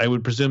I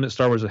would presume that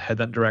Star Wars would head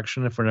that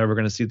direction if we're never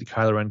going to see the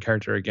Kylo Ren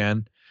character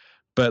again.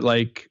 But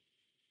like,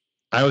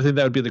 I would think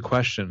that would be the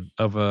question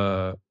of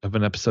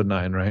an Episode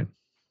 9, right?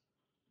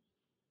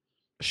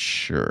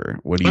 Sure.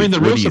 What do you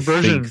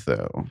think,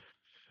 though?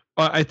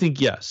 I think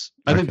yes.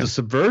 I think the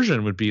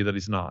subversion would be that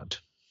he's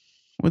not.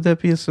 Would that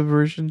be a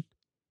subversion?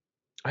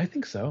 I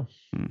think so.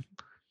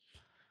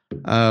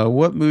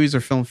 What movies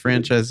or film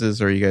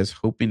franchises are you guys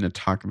hoping to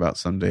talk about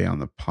someday on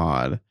the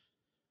pod?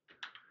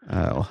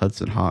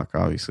 Hudson Hawk,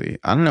 obviously.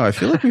 I don't know. I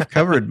feel like we've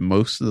covered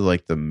most of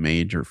the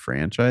major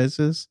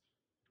franchises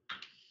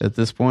at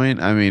this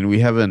point. I mean, we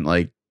haven't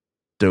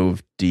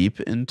dove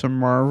deep into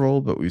Marvel,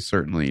 but we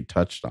certainly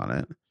touched on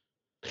it.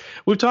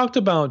 We've talked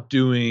about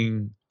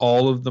doing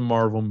all of the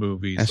Marvel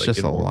movies. That's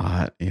just a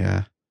lot.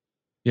 Yeah.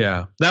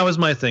 Yeah. That was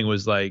my thing,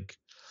 was I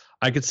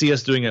could see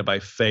us doing it by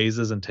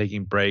phases and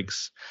taking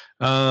breaks.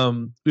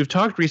 We've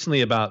talked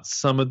recently about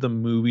some of the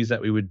movies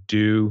that we would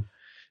do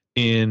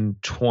in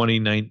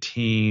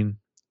 2019.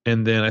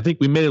 And then I think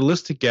we made a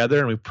list together,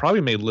 and we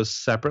probably made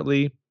lists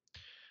separately.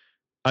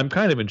 I'm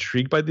kind of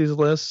intrigued by these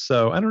lists.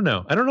 So I don't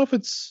know. I don't know if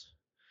it's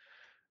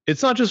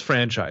not just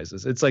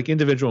franchises. It's like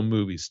individual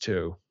movies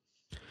too.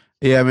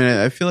 Yeah. I mean,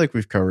 I feel like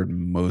we've covered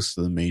most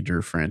of the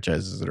major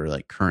franchises that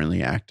are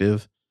currently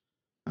active.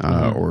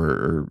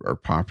 Or are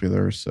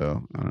popular.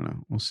 So I don't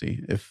know. We'll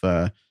see. If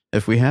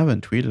we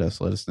haven't, tweeted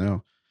us, let us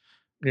know.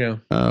 Yeah.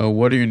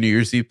 What are your New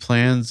Year's Eve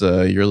plans?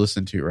 You're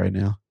listening to it right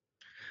now.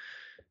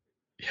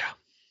 Yeah.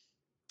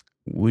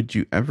 Would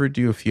you ever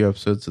do a few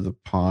episodes of the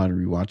pod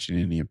rewatching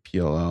any of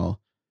PLL?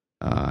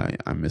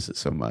 I miss it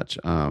so much.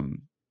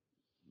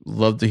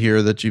 Love to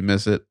hear that you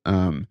miss it.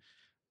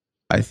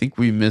 I think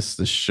we missed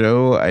the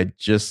show.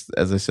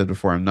 As I said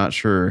before, I'm not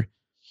sure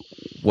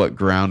what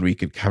ground we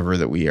could cover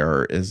that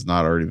is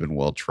not already been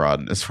well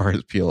trodden as far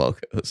as PLL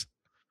goes.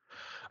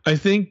 I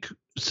think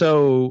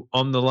so.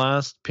 On the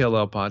last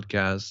PLL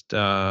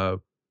podcast,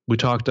 we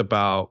talked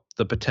about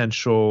the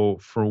potential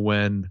for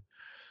when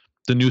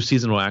the new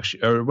season will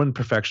actually, or when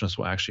Perfectionist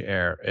will actually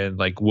air,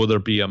 and will there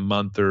be a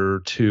month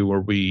or two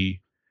where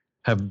we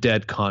have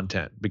dead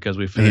content because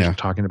we finished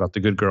talking about the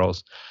Good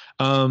Girls.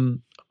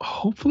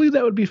 Hopefully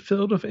that would be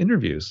filled with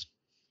interviews.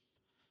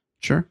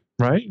 Sure.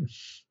 Right?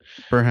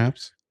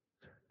 Perhaps.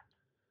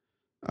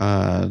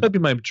 That'd be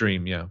my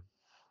dream, yeah.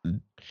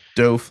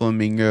 Do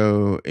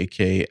Flamingo,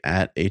 aka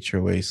at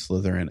HOA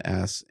Slytherin,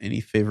 asks, any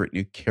favorite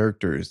new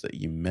characters that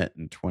you met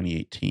in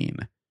 2018?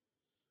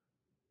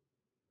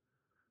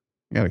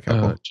 I got a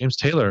couple. James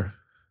Taylor.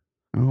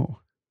 Oh.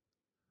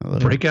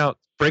 Breakout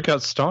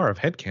star of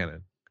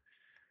headcanon.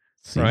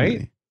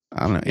 Right? I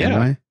don't know. Yeah.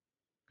 Am I?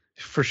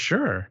 For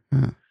sure.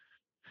 Huh.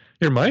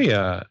 You're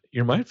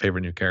my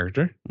favorite new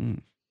character.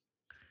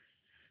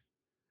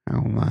 How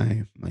am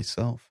I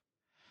myself?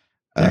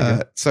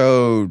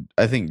 So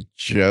I think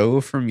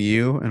Joe from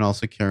you, and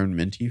also Karen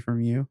Minty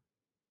from you.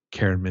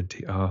 Karen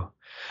Minty. Oh,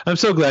 I'm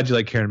so glad you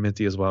like Karen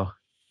Minty as well.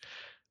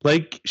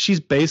 She's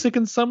basic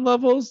in some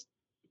levels,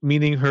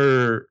 meaning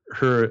her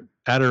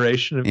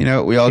adoration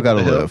of we all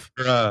gotta live.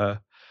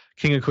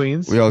 King of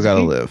Queens. We all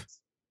gotta live.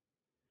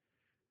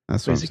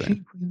 That's what I'm saying. King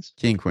of Queens.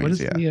 King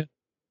Queens, yeah.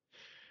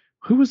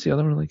 who was the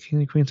other one like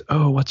King of Queens?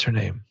 Oh, what's her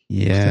name?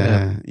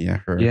 Yeah,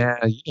 her. Yeah,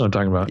 you know what I'm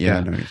talking about. Yeah,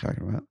 I know what you're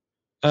talking about.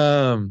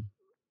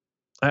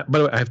 By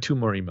the way, I have 2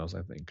 more emails,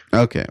 I think.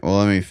 Okay, well,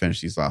 let me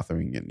finish these off,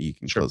 and you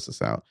can close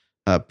this out.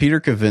 Peter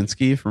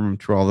Kavinsky from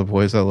To All the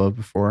Boys I Loved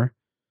Before.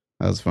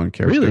 That was a fun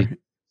character. Really?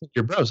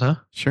 Your bros, huh?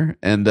 Sure.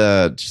 And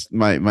just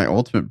my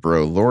ultimate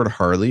bro, Lord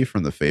Harley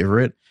from The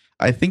Favorite.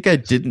 I think I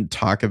didn't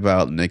talk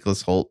about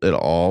Nicholas Hoult at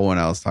all when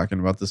I was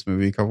talking about this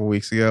movie a couple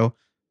weeks ago,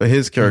 but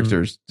his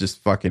character is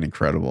just fucking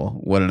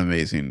incredible. What an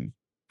amazing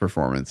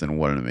performance and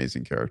what an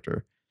amazing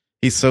character.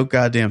 He's so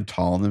goddamn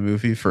tall in the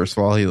movie. First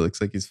of all, he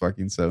looks like he's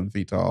fucking 7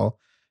 feet tall.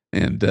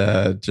 And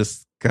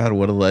just, God,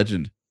 what a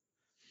legend.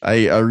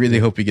 I really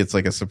hope he gets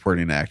like a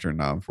supporting actor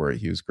nom for it.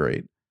 He was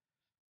great.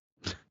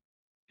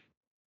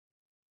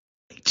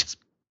 Just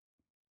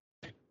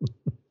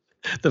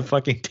the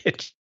fucking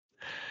ditch.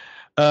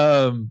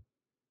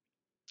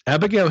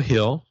 Abigail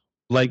Hill,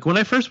 like when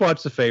I first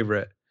watched The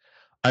Favorite,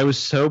 I was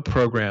so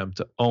programmed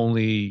to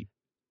only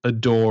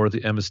adore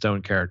the Emma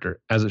Stone character,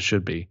 as it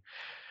should be.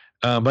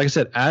 Like I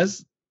said,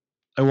 as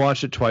I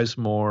watched it twice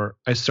more,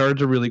 I started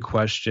to really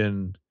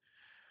question,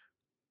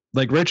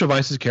 like Rachel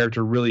Weisz's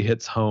character really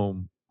hits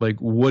home. Like,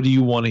 what do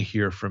you want to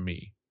hear from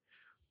me?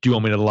 Do you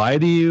want me to lie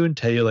to you and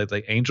tell you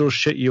like angels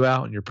shit you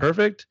out and you're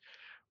perfect?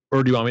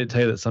 Or do you want me to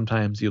tell you that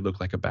sometimes you look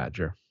like a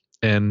badger?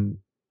 And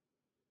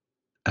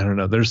I don't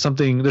know. There's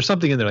something in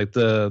there, like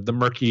the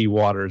murky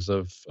waters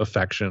of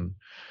affection.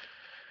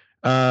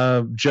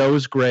 Joe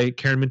is great.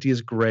 Karen Minty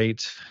is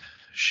great.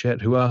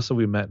 Shit, who else have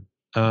we met?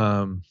 What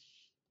are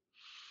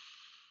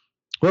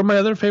my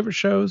other favorite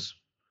shows?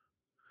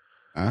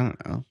 I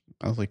don't know.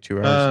 I was like 2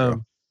 hours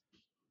ago.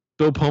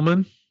 Bill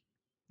Pullman,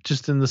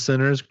 just in The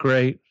Sinners,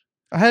 great.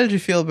 How did you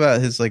feel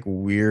about his like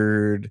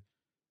weird,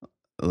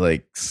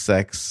 like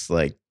sex,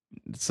 like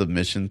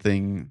submission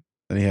thing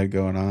that he had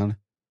going on?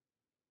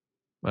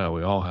 Well,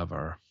 we all have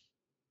our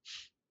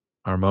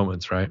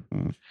moments, right?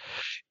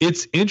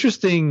 It's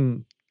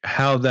interesting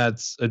how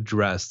that's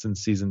addressed in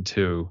season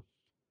 2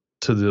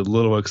 to the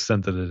little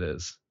extent that it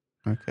is.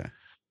 Okay.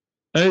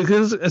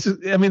 Because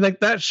I mean, like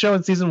that show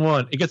in season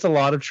 1, it gets a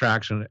lot of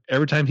traction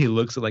every time he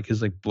looks at like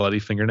his like bloody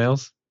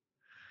fingernails.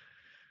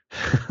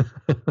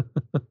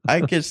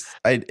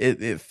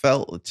 It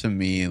felt to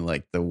me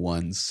like the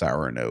one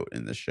sour note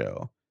in the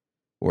show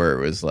where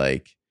it was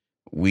like,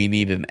 we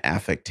need an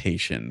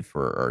affectation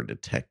for our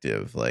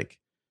detective. Like,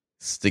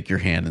 stick your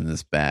hand in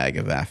this bag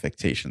of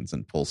affectations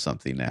and pull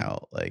something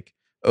out. Like,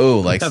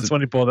 That's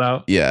when he pulled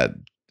out. Yeah.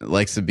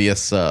 Likes to be a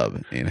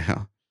sub, you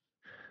know?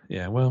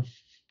 Yeah. Well,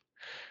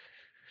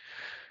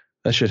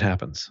 that shit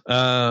happens.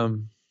 I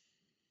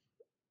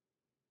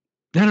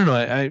don't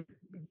know.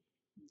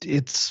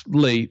 It's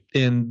late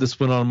and this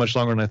went on much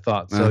longer than I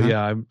thought. So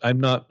yeah, I'm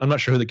not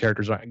sure who the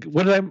characters are.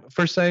 What did I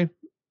first say?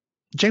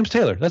 James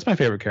Taylor. That's my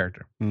favorite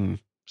character.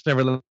 It's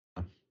never. All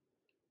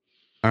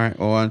right.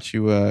 Well, why don't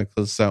you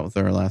close us out with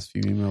our last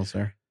few emails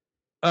there?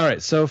 All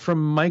right. So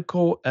from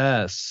Michael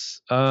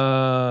S.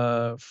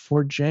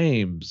 For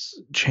James,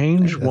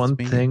 change one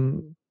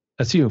thing.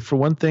 That's you. For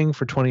one thing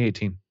for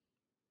 2018.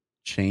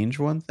 Change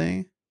one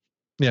thing?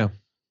 Yeah.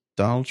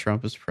 Donald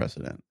Trump is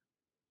president.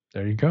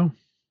 There you go.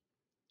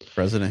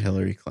 President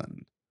Hillary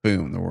Clinton.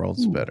 Boom. The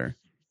world's better.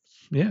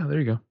 Yeah. There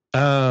you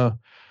go.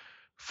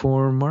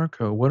 For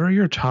Marco, what are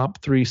your top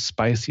 3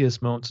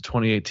 spiciest moments of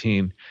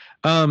 2018?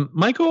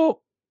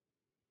 Michael,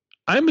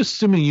 I'm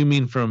assuming you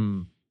mean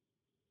from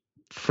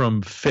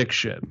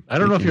fiction. I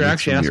don't know if you're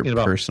actually asking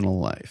about personal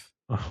life.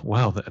 Oh,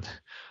 well, then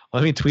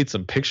let me tweet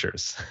some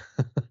pictures.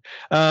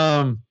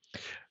 So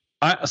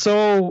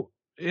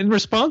in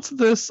response to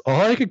this,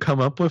 all I could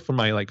come up with for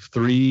my like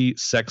 3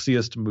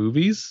 sexiest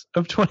movies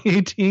of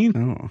 2018.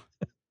 Oh,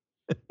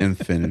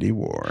 Infinity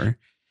War.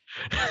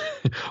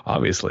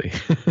 Obviously.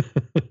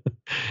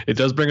 It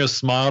does bring a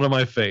smile to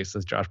my face,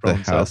 as Josh Brolin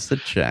says. The House that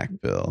Jack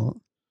built.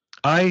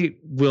 I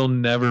will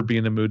never be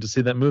in the mood to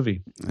see that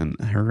movie. And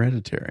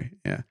Hereditary,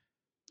 yeah.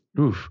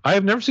 Oof. I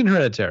have never seen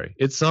Hereditary.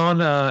 It's on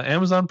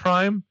Amazon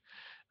Prime,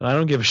 and I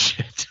don't give a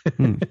shit.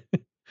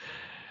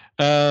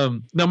 Now,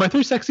 my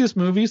 3 sexiest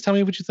movies, tell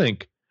me what you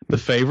think. The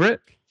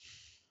Favorite?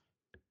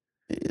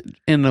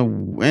 In a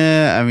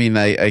way, I mean,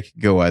 I could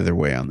go either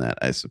way on that,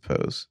 I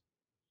suppose.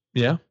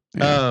 Yeah.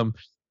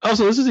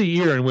 Also, this is a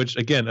year in which,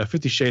 again, a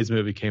 50 Shades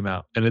movie came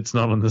out, and it's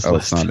not on this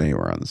list. It's not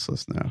anywhere on this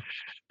list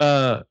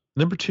now.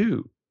 Number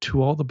 2,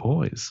 To All the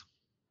Boys.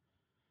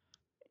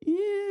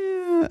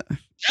 Yeah.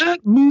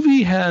 That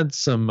movie had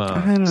some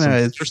I don't know,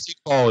 interesting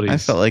qualities. I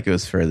felt like it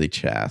was fairly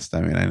chaste. I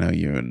mean, I know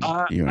you and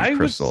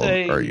Crystal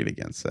argued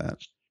against that.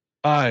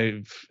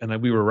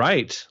 We were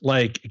right.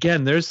 Like,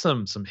 again, there's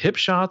some hip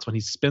shots when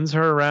he spins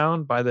her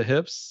around by the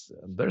hips.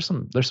 There's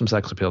some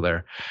sex appeal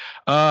there.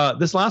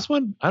 This last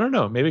one, I don't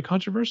know, maybe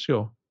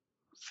controversial.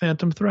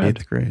 Phantom Thread.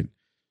 8th grade.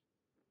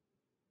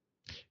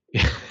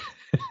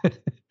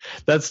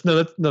 That's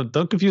no.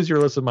 Don't confuse your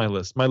list with my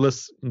list. My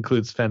list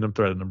includes Phantom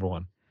Thread at number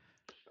 1.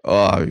 Oh,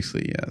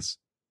 obviously, yes.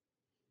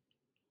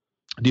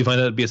 Do you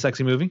find that to be a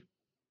sexy movie?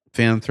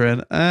 Phantom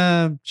Thread?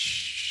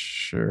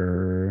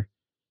 Sure.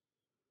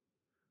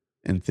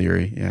 In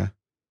theory, yeah.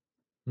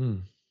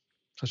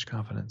 Such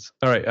confidence.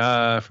 All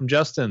right. From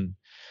Justin,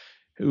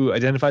 who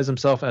identifies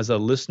himself as a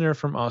listener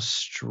from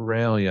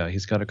Australia.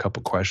 He's got a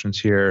couple questions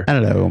here.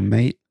 Hello,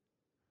 mate.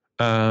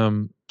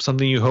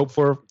 Something you hope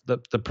for, the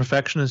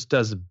Perfectionist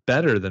does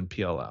better than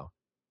PLL.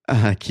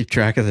 Keep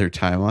track of their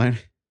timeline.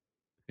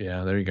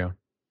 Yeah, there you go.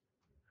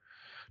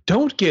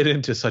 Don't get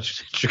into such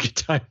an intricate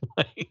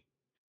timeline.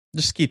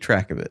 Just keep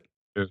track of it.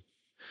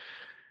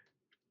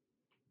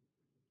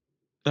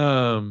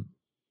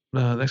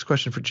 Next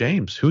question for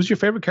James. Who's your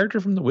favorite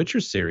character from the Witcher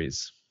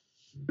series?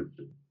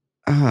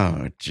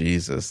 Oh,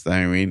 Jesus.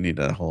 I mean, we need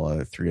a whole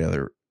other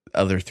 3-hour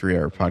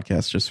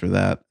podcast just for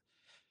that.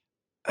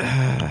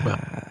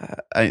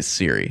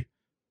 Siri,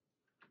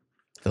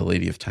 the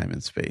Lady of Time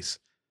and Space.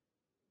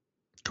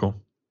 Cool.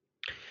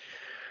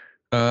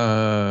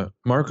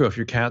 Marco, if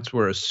your cats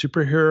were a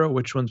superhero,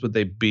 which ones would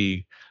they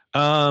be?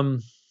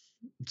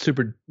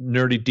 Super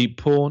nerdy deep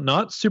pool,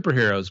 not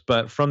superheroes,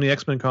 but from the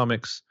X-Men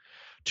comics,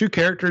 2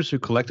 characters who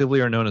collectively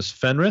are known as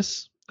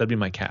Fenris. That'd be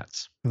my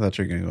cats. I thought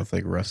you were going to go with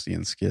like Rusty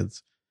and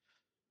Skids.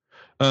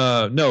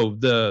 No,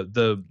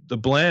 the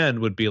Bland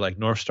would be like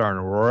North Star and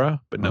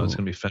Aurora, but no, it's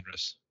going to be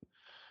Fenris.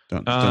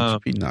 Don't you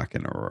be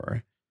knocking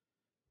Aurora.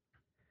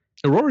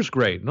 Aurora's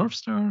great. North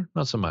Star,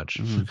 not so much.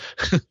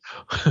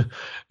 Mm-hmm.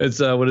 It's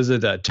what is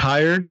it?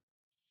 Tired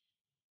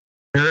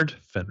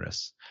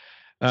Fenris.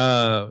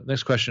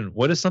 Next question.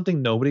 What is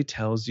something nobody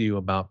tells you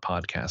about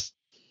podcasts?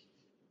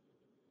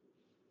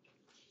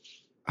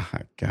 Oh,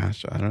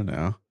 gosh, I don't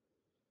know.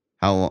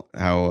 How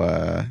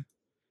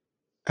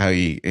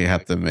you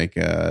have to make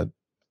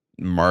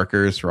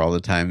markers for all the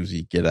times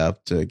you get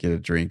up to get a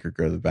drink or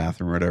go to the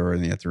bathroom or whatever,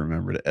 and you have to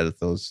remember to edit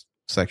those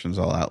sections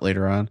all out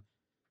later on.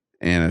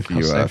 And if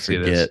you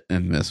forget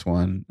and miss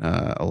one,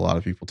 a lot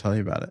of people tell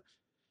you about it.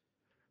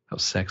 How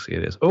sexy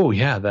it is. Oh,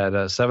 yeah, that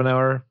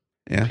 7-hour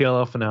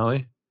PLL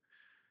finale.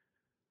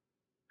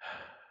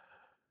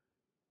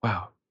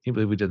 Wow. Can you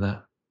believe we did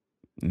that?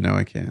 No,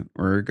 I can't.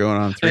 We're going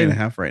on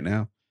 3.5 right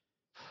now.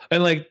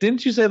 And like,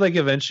 didn't you say like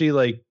eventually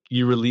like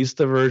you released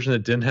the version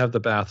that didn't have the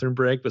bathroom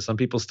break, but some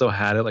people still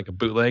had it like a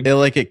bootleg?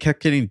 It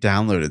kept getting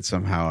downloaded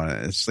somehow.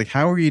 And it's like,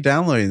 how are you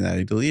downloading that?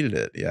 He deleted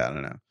it. Yeah, I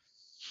don't know.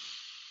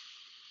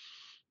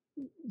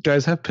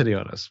 Guys, have pity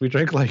on us. We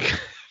drank like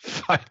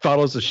 5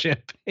 bottles of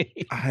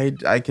champagne.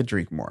 I could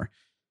drink more.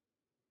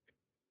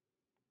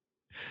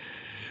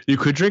 You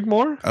could drink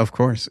more? Of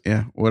course.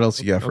 Yeah. What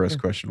else you got for us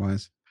question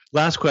wise?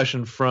 Last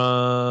question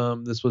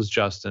from this was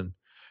Justin.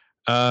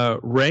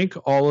 Rank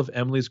all of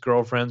Emily's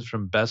girlfriends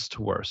from best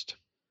to worst.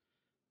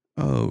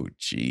 Oh,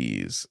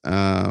 geez.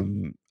 I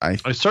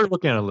started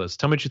looking at a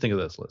list. Tell me what you think of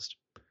this list.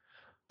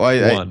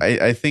 Well,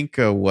 I think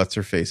what's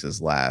her face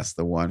is last.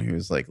 The one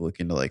who's like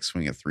looking to like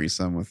swing a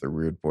threesome with a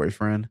rude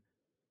boyfriend.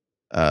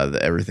 The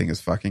everything is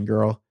fucking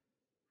girl.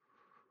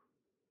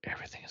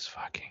 Everything is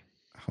fucking.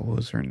 What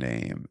was her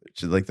name?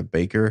 She's like the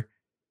baker.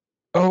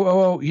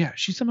 Oh, yeah.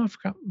 She somehow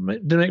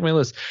didn't make my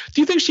list.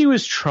 Do you think she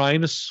was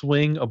trying to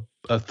swing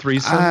a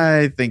threesome?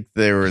 I think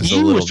there was he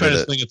a little was trying bit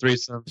to swing a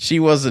threesome. She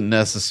wasn't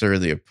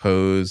necessarily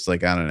opposed.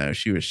 Like, I don't know.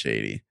 She was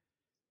shady.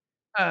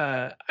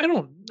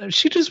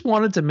 She just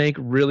wanted to make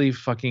really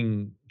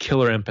fucking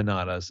killer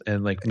empanadas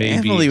and like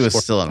maybe. Emily was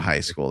still in high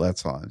school.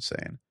 That's all I'm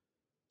saying.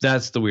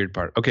 That's the weird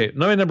part. Okay.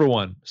 My number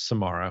 1,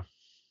 Samara.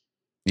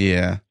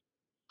 Yeah.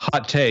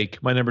 Hot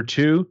take. My number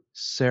 2,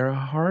 Sarah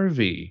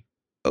Harvey.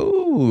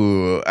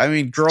 Oh, I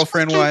mean,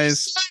 girlfriend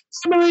wise,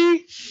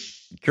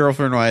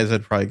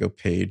 I'd probably go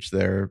Paige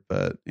there,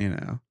 but you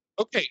know.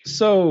 Okay,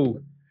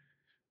 so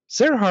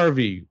Sarah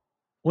Harvey,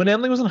 when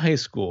Emily was in high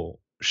school,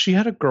 she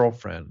had a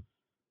girlfriend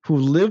who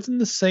lived in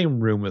the same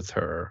room with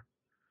her,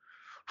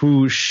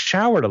 who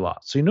showered a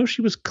lot, so you know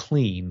she was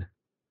clean.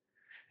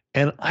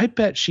 And I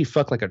bet she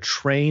fucked like a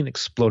train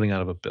exploding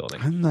out of a building.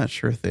 I'm not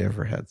sure if they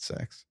ever had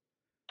sex.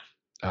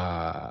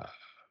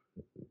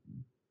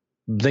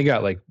 They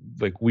got like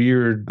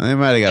weird. They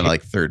might have gotten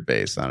like third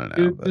base. I don't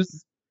know.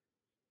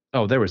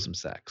 But... there was some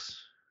sex.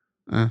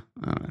 I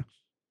don't know.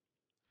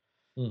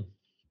 I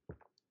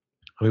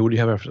mean, what do you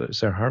have after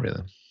Sarah Harvey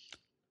then?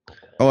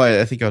 Oh,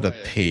 I think I'll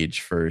have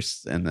Paige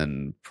first, and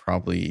then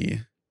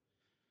probably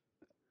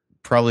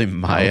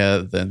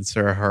Maya, then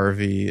Sarah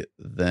Harvey,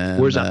 then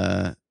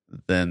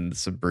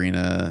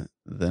Sabrina,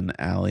 then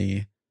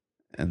Allie,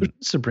 and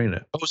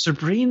Sabrina. Oh,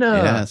 Sabrina.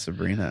 Yeah,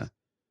 Sabrina.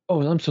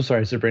 Oh, I'm so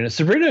sorry, Sabrina.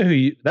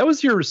 Sabrina, that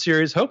was your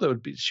serious hope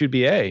she'd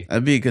be A.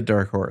 That'd be a good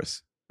dark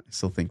horse. I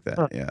still think that.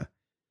 Huh. Yeah.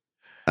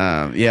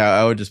 Yeah,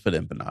 I would just put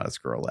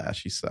Empanadas Girl last.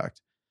 She sucked.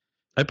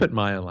 I put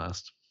Maya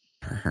last.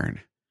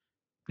 Burn.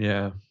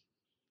 Yeah.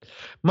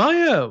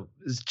 Maya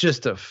is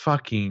just a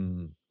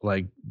fucking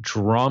like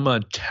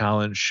drama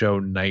talent show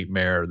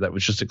nightmare that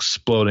was just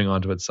exploding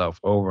onto itself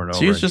over and over.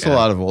 She was just a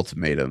lot of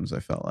ultimatums, I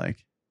felt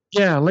like.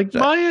 Yeah, like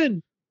Maya.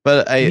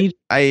 But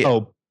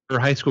her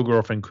high school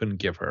girlfriend couldn't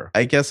give her.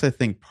 I guess I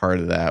think part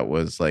of that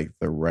was like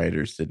the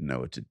writers didn't know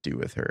what to do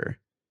with her.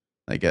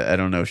 Like, I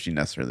don't know if she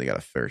necessarily got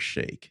a fair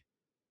shake.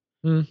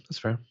 That's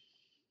fair.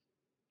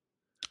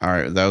 All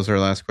right. That was our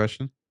last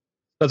question?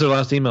 That's our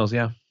last emails,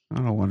 yeah.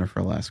 On a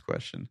wonderful last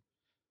question.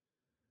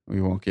 We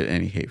won't get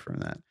any hate from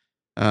that.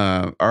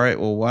 All right.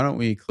 Well, why don't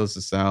we close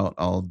this out?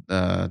 I'll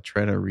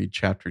try to read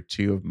chapter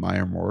 2 of My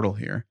Immortal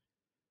here,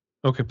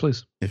 Okay,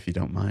 please. if you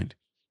don't mind.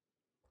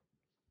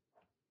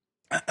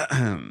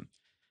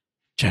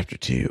 Chapter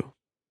 2.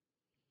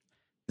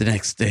 The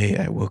next day,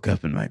 I woke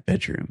up in my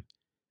bedroom.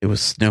 It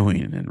was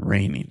snowing and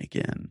raining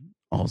again,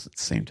 all at the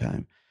same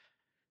time.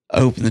 I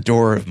opened the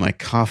door of my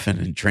coffin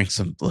and drank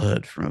some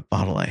blood from a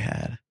bottle I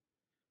had.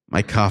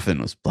 My coffin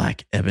was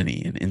black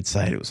ebony, and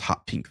inside it was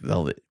hot pink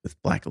velvet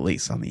with black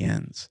lace on the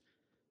ends.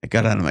 I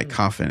got out of my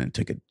coffin and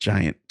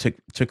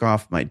took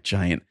off my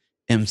giant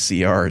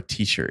MCR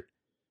t-shirt,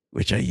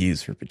 which I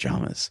use for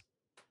pajamas.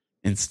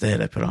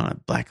 Instead, I put on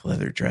a black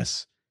leather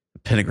dress, a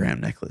pentagram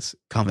necklace,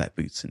 combat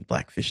boots, and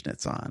black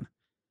fishnets on.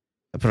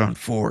 I put on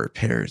 4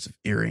 pairs of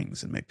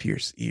earrings and my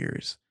pierced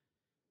ears,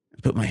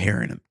 and put my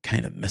hair in a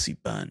kind of messy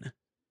bun.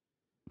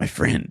 My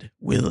friend,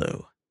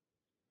 Willow,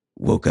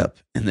 woke up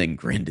and then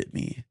grinned at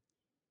me.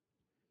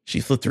 She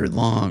flipped her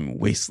long,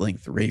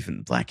 waist-length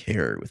raven black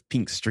hair with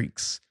pink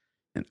streaks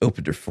and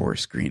opened her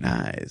forest green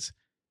eyes.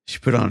 She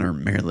put on her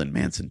Marilyn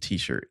Manson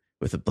t-shirt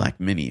with a black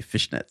mini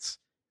fishnets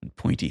and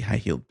pointy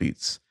high-heeled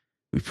boots.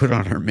 We put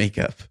on her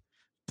makeup,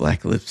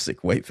 black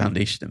lipstick, white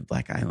foundation, and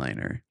black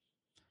eyeliner.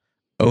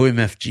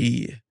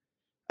 OMFG,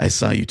 I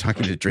saw you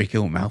talking to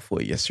Draco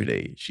Malfoy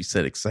yesterday, she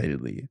said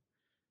excitedly.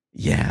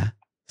 Yeah,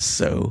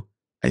 so,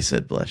 I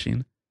said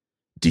blushing.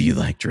 Do you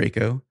like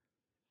Draco?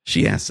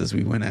 She asked as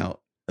we went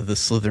out of the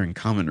Slytherin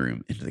common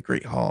room into the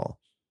Great Hall.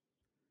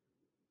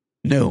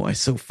 No, I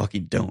so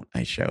fucking don't,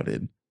 I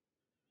shouted.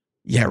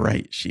 Yeah,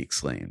 right, she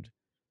exclaimed.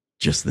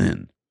 Just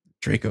then,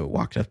 Draco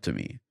walked up to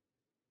me.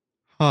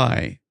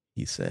 Hi,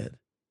 he said.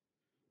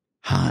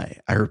 Hi,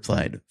 I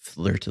replied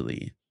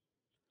flirtily.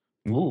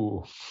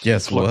 Ooh.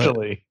 Guess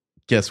flirtily. what?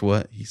 Guess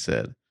what? He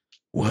said.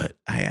 What?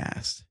 I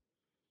asked.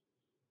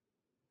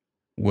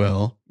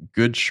 Well,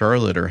 Good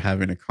Charlotte are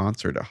having a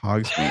concert at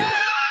Hogsmeade,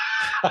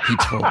 he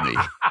told me.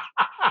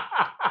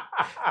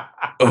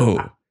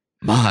 Oh,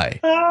 my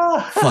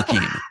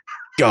fucking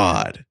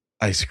God,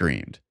 I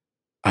screamed.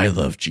 I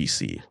love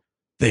GC.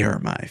 They are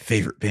my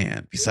favorite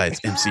band besides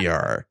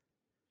MCR.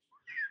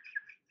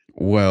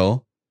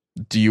 Well,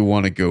 do you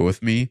want to go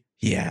with me?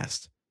 He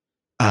asked.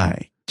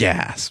 I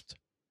gasped.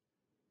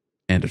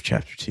 End of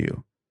chapter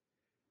 2.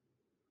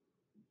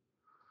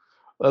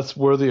 That's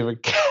worthy of a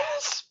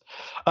gasp.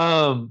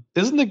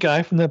 Isn't the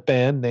guy from that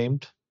band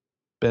named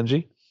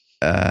Benji?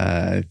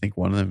 I think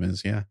one of them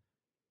is, yeah.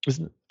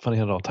 Isn't it funny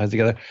how it all ties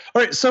together?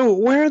 All right, so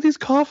where are these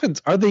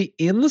coffins? Are they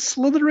in the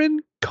Slytherin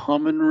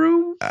common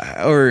room?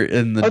 Or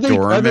in the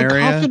dorm are they area?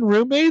 coffin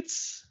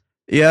roommates?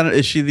 Yeah,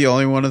 is she the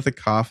only one at the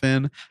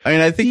coffin? I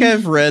mean, I think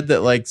I've read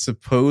that, like,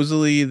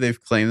 supposedly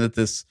they've claimed that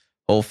this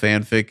whole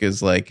fanfic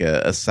is like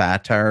a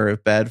satire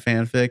of bad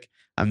fanfic.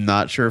 I'm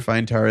not sure if I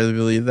entirely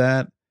believe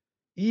that.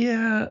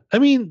 Yeah, I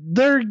mean,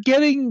 they're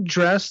getting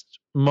dressed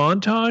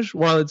montage.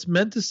 While it's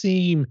meant to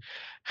seem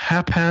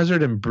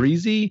haphazard and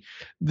breezy,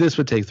 this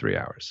would take 3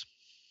 hours.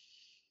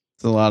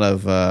 It's a lot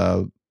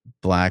of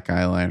black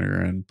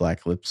eyeliner and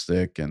black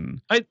lipstick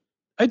and I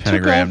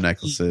pentagram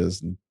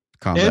necklaces and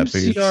combat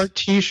MCR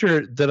boots.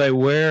 t-shirt that I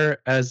wear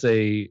as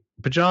a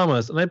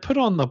pajamas, and I put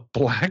on the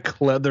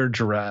black leather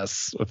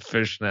dress with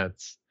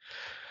fishnets.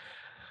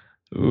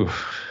 Ooh.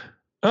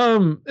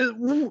 What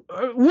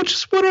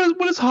is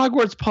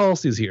Hogwarts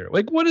policies here?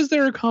 Like, what is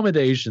their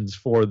accommodations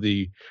for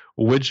the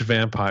witch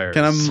vampires?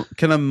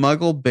 Can a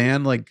Muggle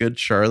band like Good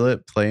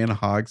Charlotte play in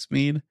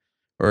Hogsmeade,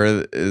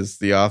 or is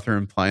the author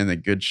implying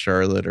that Good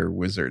Charlotte are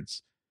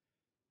wizards?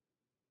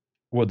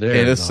 Well,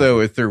 and if so,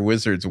 if they're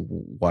wizards,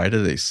 why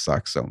do they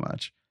suck so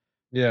much?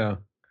 Yeah,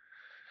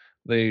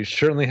 they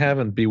certainly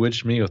haven't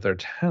bewitched me with their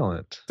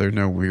talent. They're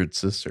no weird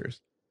sisters.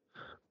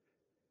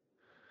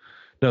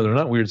 No, they're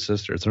not weird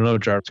sisters. They're no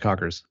Jarvis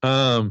Cockers.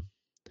 And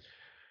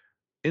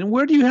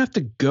where do you have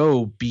to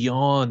go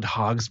beyond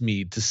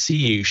Hogsmeade to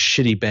see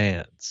shitty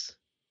bands?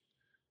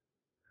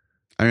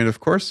 I mean, of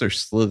course,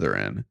 there's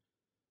Slytherin,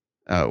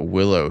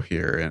 Willow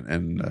here,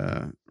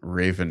 and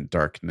Raven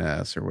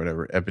Darkness or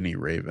whatever, Ebony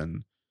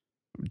Raven,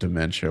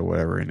 Dementia,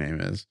 whatever her name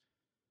is.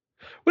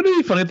 Wouldn't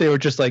it be funny if they were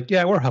just like,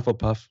 yeah, we're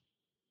Hufflepuff.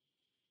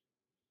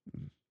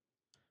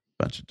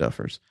 Bunch of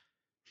duffers.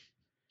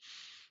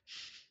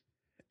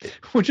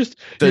 We're just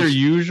your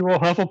usual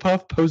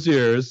Hufflepuff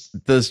poseurs.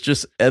 Does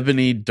just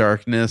Ebony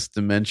Darkness,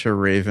 Dementia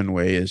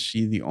Ravenway, is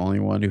she the only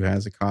one who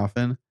has a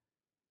coffin?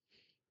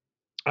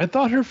 I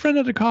thought her friend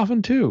had a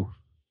coffin too.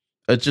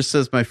 It just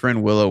says my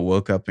friend Willow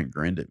woke up and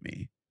grinned at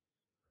me.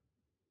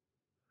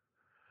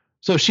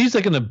 So she's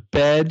like in a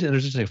bed and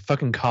there's just a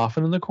fucking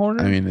coffin in the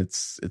corner? I mean,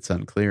 it's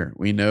unclear.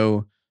 We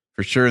know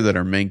for sure that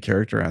our main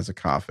character has a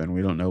coffin.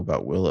 We don't know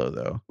about Willow,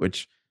 though,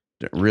 which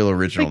real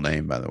original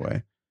name, by the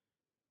way.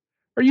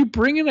 Are you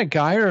bringing a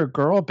guy or a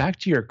girl back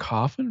to your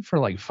coffin for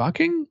like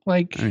fucking?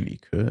 Like, I mean, you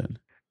could.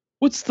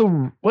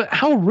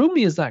 How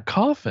roomy is that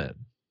coffin?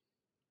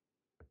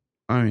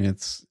 I mean,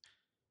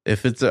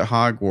 if it's at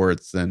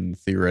Hogwarts, then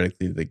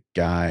theoretically the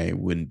guy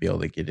wouldn't be able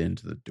to get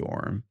into the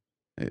dorm.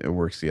 It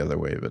works the other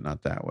way, but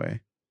not that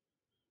way.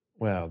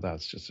 Well,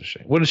 that's just a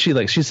shame. What is she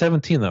like? She's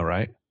 17 though,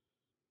 right?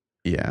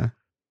 Yeah.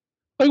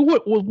 Like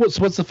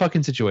what's the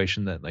fucking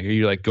situation then? Like, are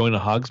you like going to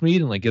Hogsmeade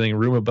and like getting a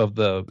room above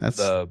the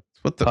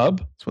What the pub?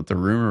 That's what the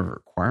room of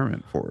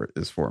requirement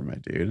is for, my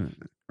dude.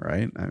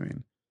 Right? I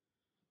mean,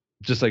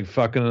 just like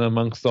fucking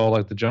amongst all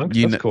like the junk.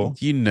 That's cool.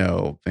 You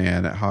know,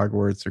 man, at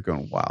Hogwarts they're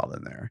going wild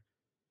in there.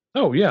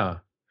 Oh yeah.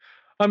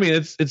 I mean,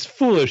 it's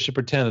foolish to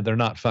pretend that they're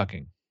not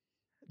fucking.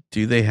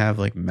 Do they have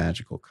like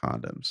magical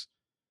condoms?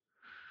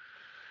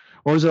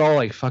 Or is it all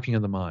like fucking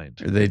in the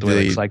mind? Or do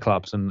like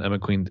Cyclops and Emma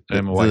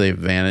do they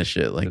vanish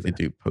it like they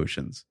do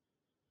potions?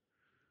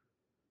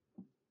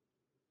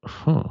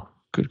 Huh.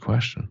 Good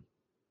question.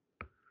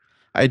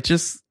 I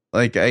just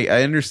like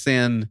I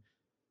understand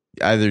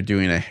either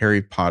doing a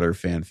Harry Potter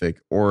fanfic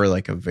or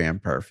like a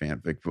vampire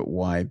fanfic, but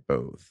why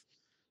both?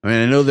 I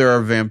mean, I know there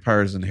are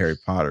vampires in Harry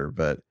Potter,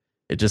 but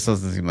it just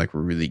doesn't seem like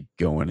we're really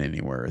going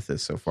anywhere with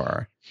this so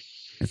far.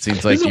 It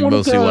seems like you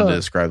mostly want to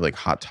describe like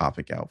Hot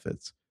Topic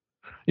outfits.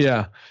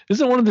 Yeah.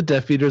 Isn't one of the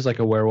Death Eaters like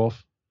a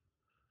werewolf?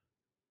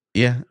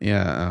 Yeah.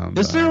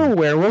 Is there a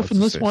werewolf in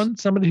this one?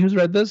 Somebody who's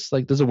read this?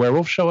 Like, does a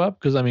werewolf show up?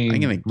 Because I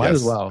mean, might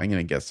as well. I'm going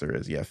to guess there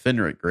is. Yeah.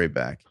 Fenric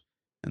Greyback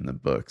in the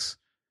books.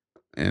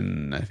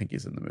 And I think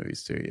he's in the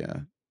movies too. Yeah.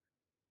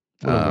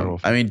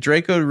 I mean,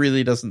 Draco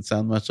really doesn't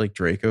sound much like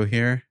Draco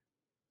here.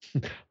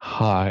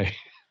 Hi.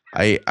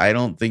 I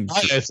don't think.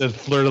 I said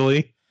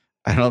flirtily.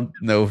 I don't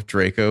know if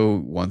Draco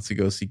wants to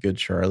go see Good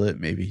Charlotte.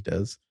 Maybe he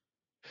does.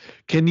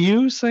 Can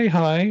you say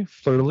hi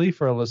flirtily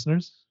for our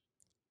listeners?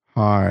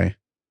 Hi.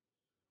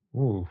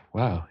 Ooh,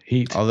 wow.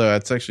 Heat. Although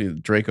that's actually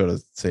Draco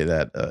doesn't say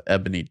that.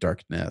 Ebony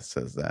Darkness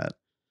says that.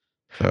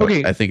 So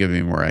okay. I think it'd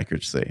be more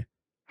accurate to say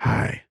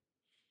hi.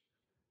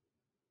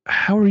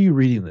 How are you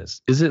reading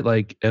this? Is it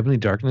like Ebony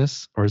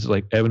Darkness or is it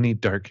like Ebony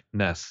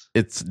Darkness?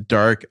 It's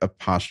dark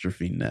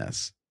apostrophe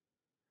ness.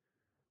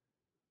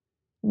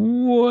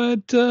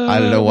 What? I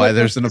don't know why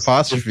there's an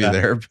apostrophe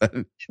there, but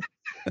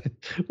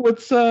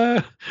what's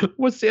the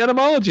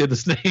etymology of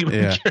this name?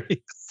 Yeah.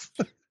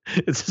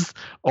 Is this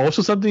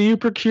also something you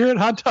procure at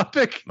Hot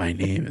Topic? My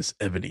name is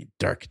Ebony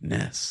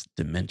Darkness,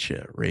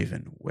 Dementia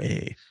Raven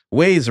Way.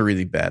 Way is a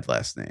really bad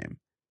last name.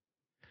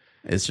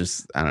 It's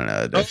just, I don't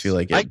know. I feel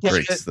like it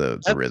breaks the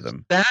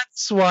rhythm.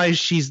 That's why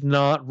she's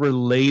not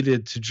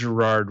related to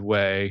Gerard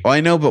Way. Oh, I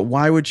know, but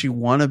why would she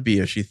want to be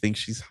if she thinks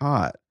she's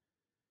hot?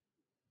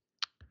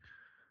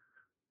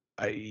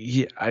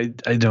 I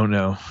don't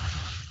know.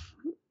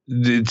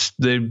 It's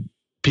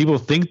people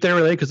think they're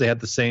related because they have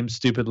the same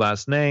stupid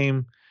last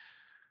name.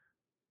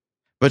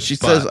 But she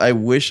says, I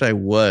wish I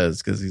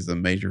was, because he's a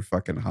major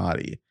fucking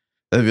hottie.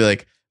 That'd be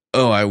like,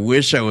 oh, I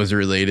wish I was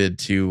related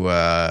to,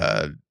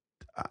 I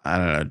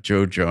don't know,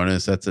 Joe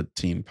Jonas. That's a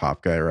teen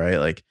pop guy, right?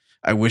 Like,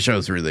 I wish I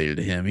was related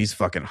to him. He's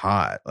fucking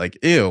hot. Like,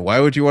 ew, why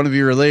would you want to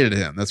be related to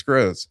him? That's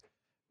gross.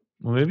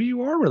 Well, maybe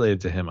you are related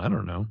to him. I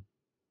don't know.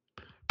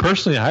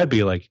 Personally, I'd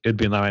be like, it'd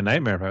be my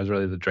nightmare if I was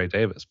related to Dre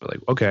Davis. But like,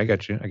 okay, I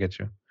get you.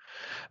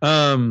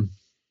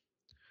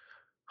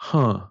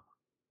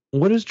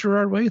 What does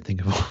Gerard Way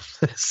think of all of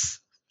this?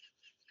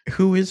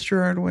 Who is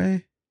Gerard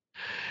Way?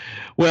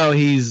 Well,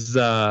 he's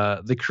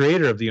the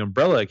creator of the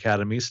Umbrella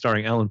Academy,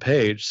 starring Ellen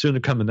Page, soon to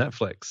come to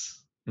Netflix,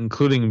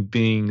 including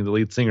being the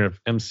lead singer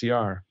of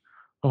MCR.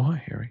 Oh,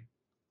 hi, Harry.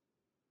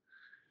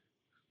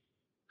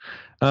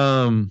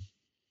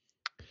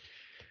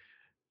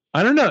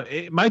 I don't know.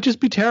 It might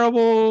just be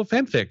terrible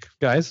fanfic,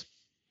 guys.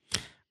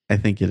 I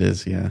think it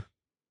is, yeah.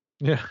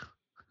 Yeah.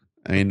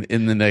 I mean,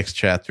 in the next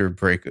chapter,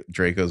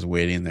 Draco's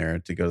waiting there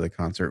to go to the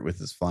concert with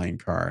his flying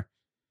car.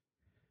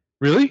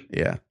 Really?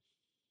 Yeah.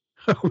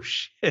 Oh,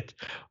 shit.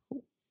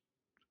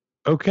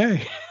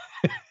 Okay.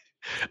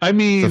 I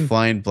mean... the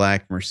flying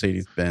black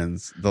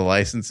Mercedes-Benz. The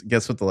license...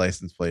 Guess what the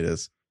license plate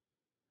is?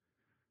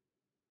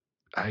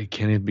 I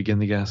can't even begin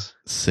to guess.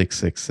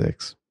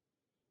 666.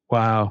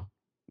 Wow.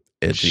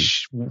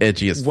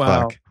 Edgy as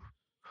fuck.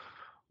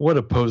 What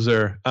a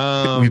poser.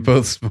 We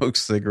both smoke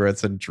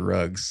cigarettes and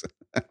drugs.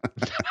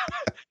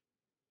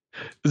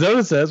 Is that what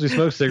it says? We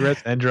smoke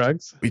cigarettes and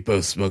drugs? We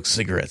both smoke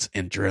cigarettes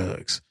and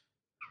drugs.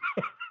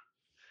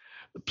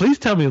 Please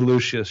tell me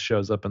Lucius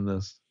shows up in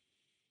this.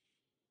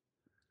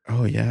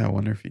 Oh, yeah. I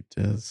wonder if he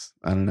does.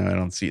 I don't know. I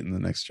don't see it in the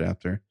next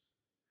chapter.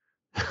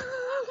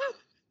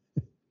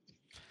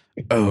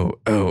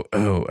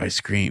 Oh, I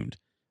screamed.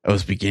 I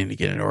was beginning to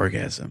get an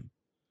orgasm.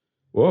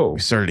 Whoa. We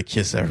started to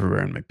kiss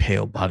everywhere and my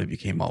pale body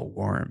became all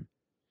warm.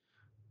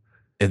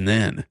 And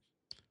then,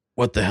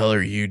 what the hell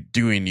are you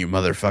doing, you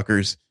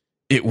motherfuckers?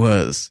 It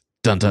was,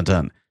 dun dun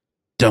dun,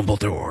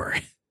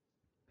 Dumbledore.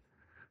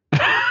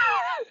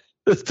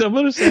 Does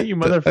Dumbledore say you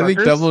motherfuckers? I think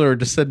Dumbledore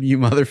just said you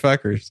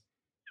motherfuckers.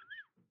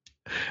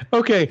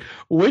 Okay,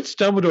 which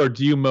Dumbledore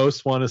do you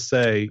most want to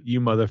say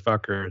you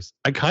motherfuckers?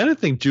 I kind of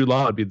think Jude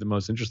Law would be the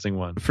most interesting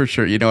one. For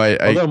sure. You know,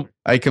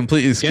 I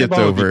completely skipped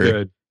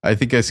over. I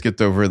think I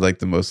skipped over like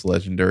the most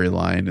legendary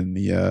line in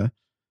the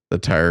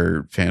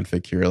entire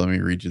fanfic here. Let me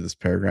read you this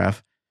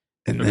paragraph.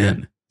 And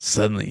then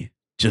suddenly,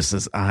 just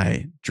as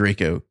I,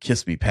 Draco,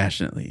 kissed me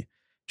passionately,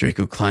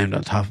 Draco climbed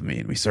on top of me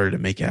and we started to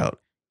make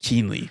out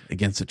keenly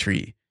against a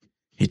tree.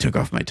 He took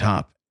off my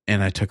top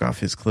and I took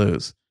off his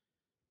clothes.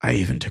 I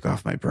even took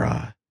off my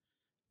bra.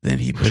 Then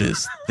he put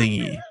his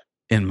thingy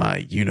in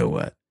my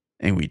you-know-what,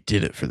 and we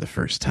did it for the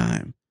first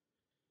time.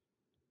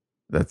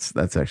 That's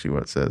actually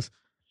what it says.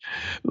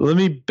 Let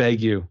me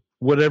beg you,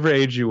 whatever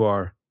age you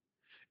are,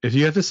 if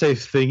you have to say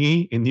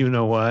thingy and you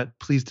know what,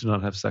 please do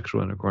not have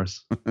sexual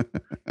intercourse.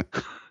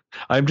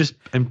 I'm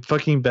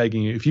fucking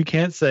begging you. If you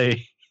can't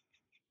say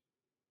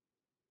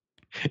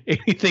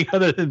anything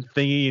other than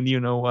thingy and you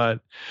know what,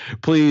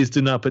 please do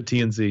not put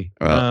T and Z.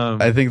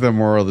 Well, I think the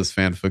moral of this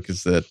fanfic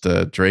is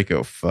that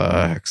Draco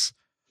fucks.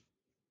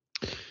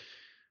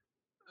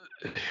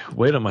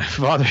 Wait till my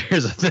father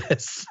hears of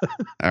this.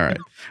 All right.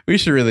 We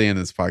should really end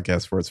this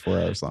podcast before it's 4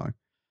 hours long.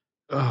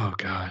 Oh,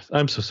 God.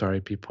 I'm so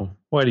sorry, people.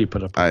 Why do you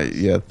put up with this?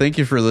 Yeah, thank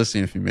you for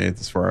listening if you made it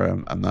this far.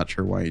 I'm not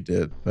sure why you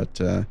did, but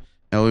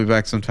I'll be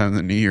back sometime in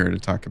the new year to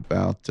talk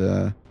about,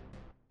 I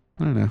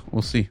don't know.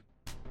 We'll see.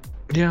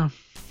 Yeah.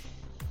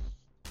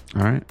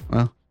 All right.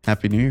 Well,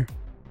 Happy New Year.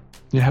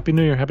 Yeah, Happy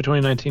New Year. Happy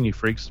 2019, you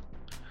freaks.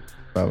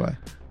 Bye-bye.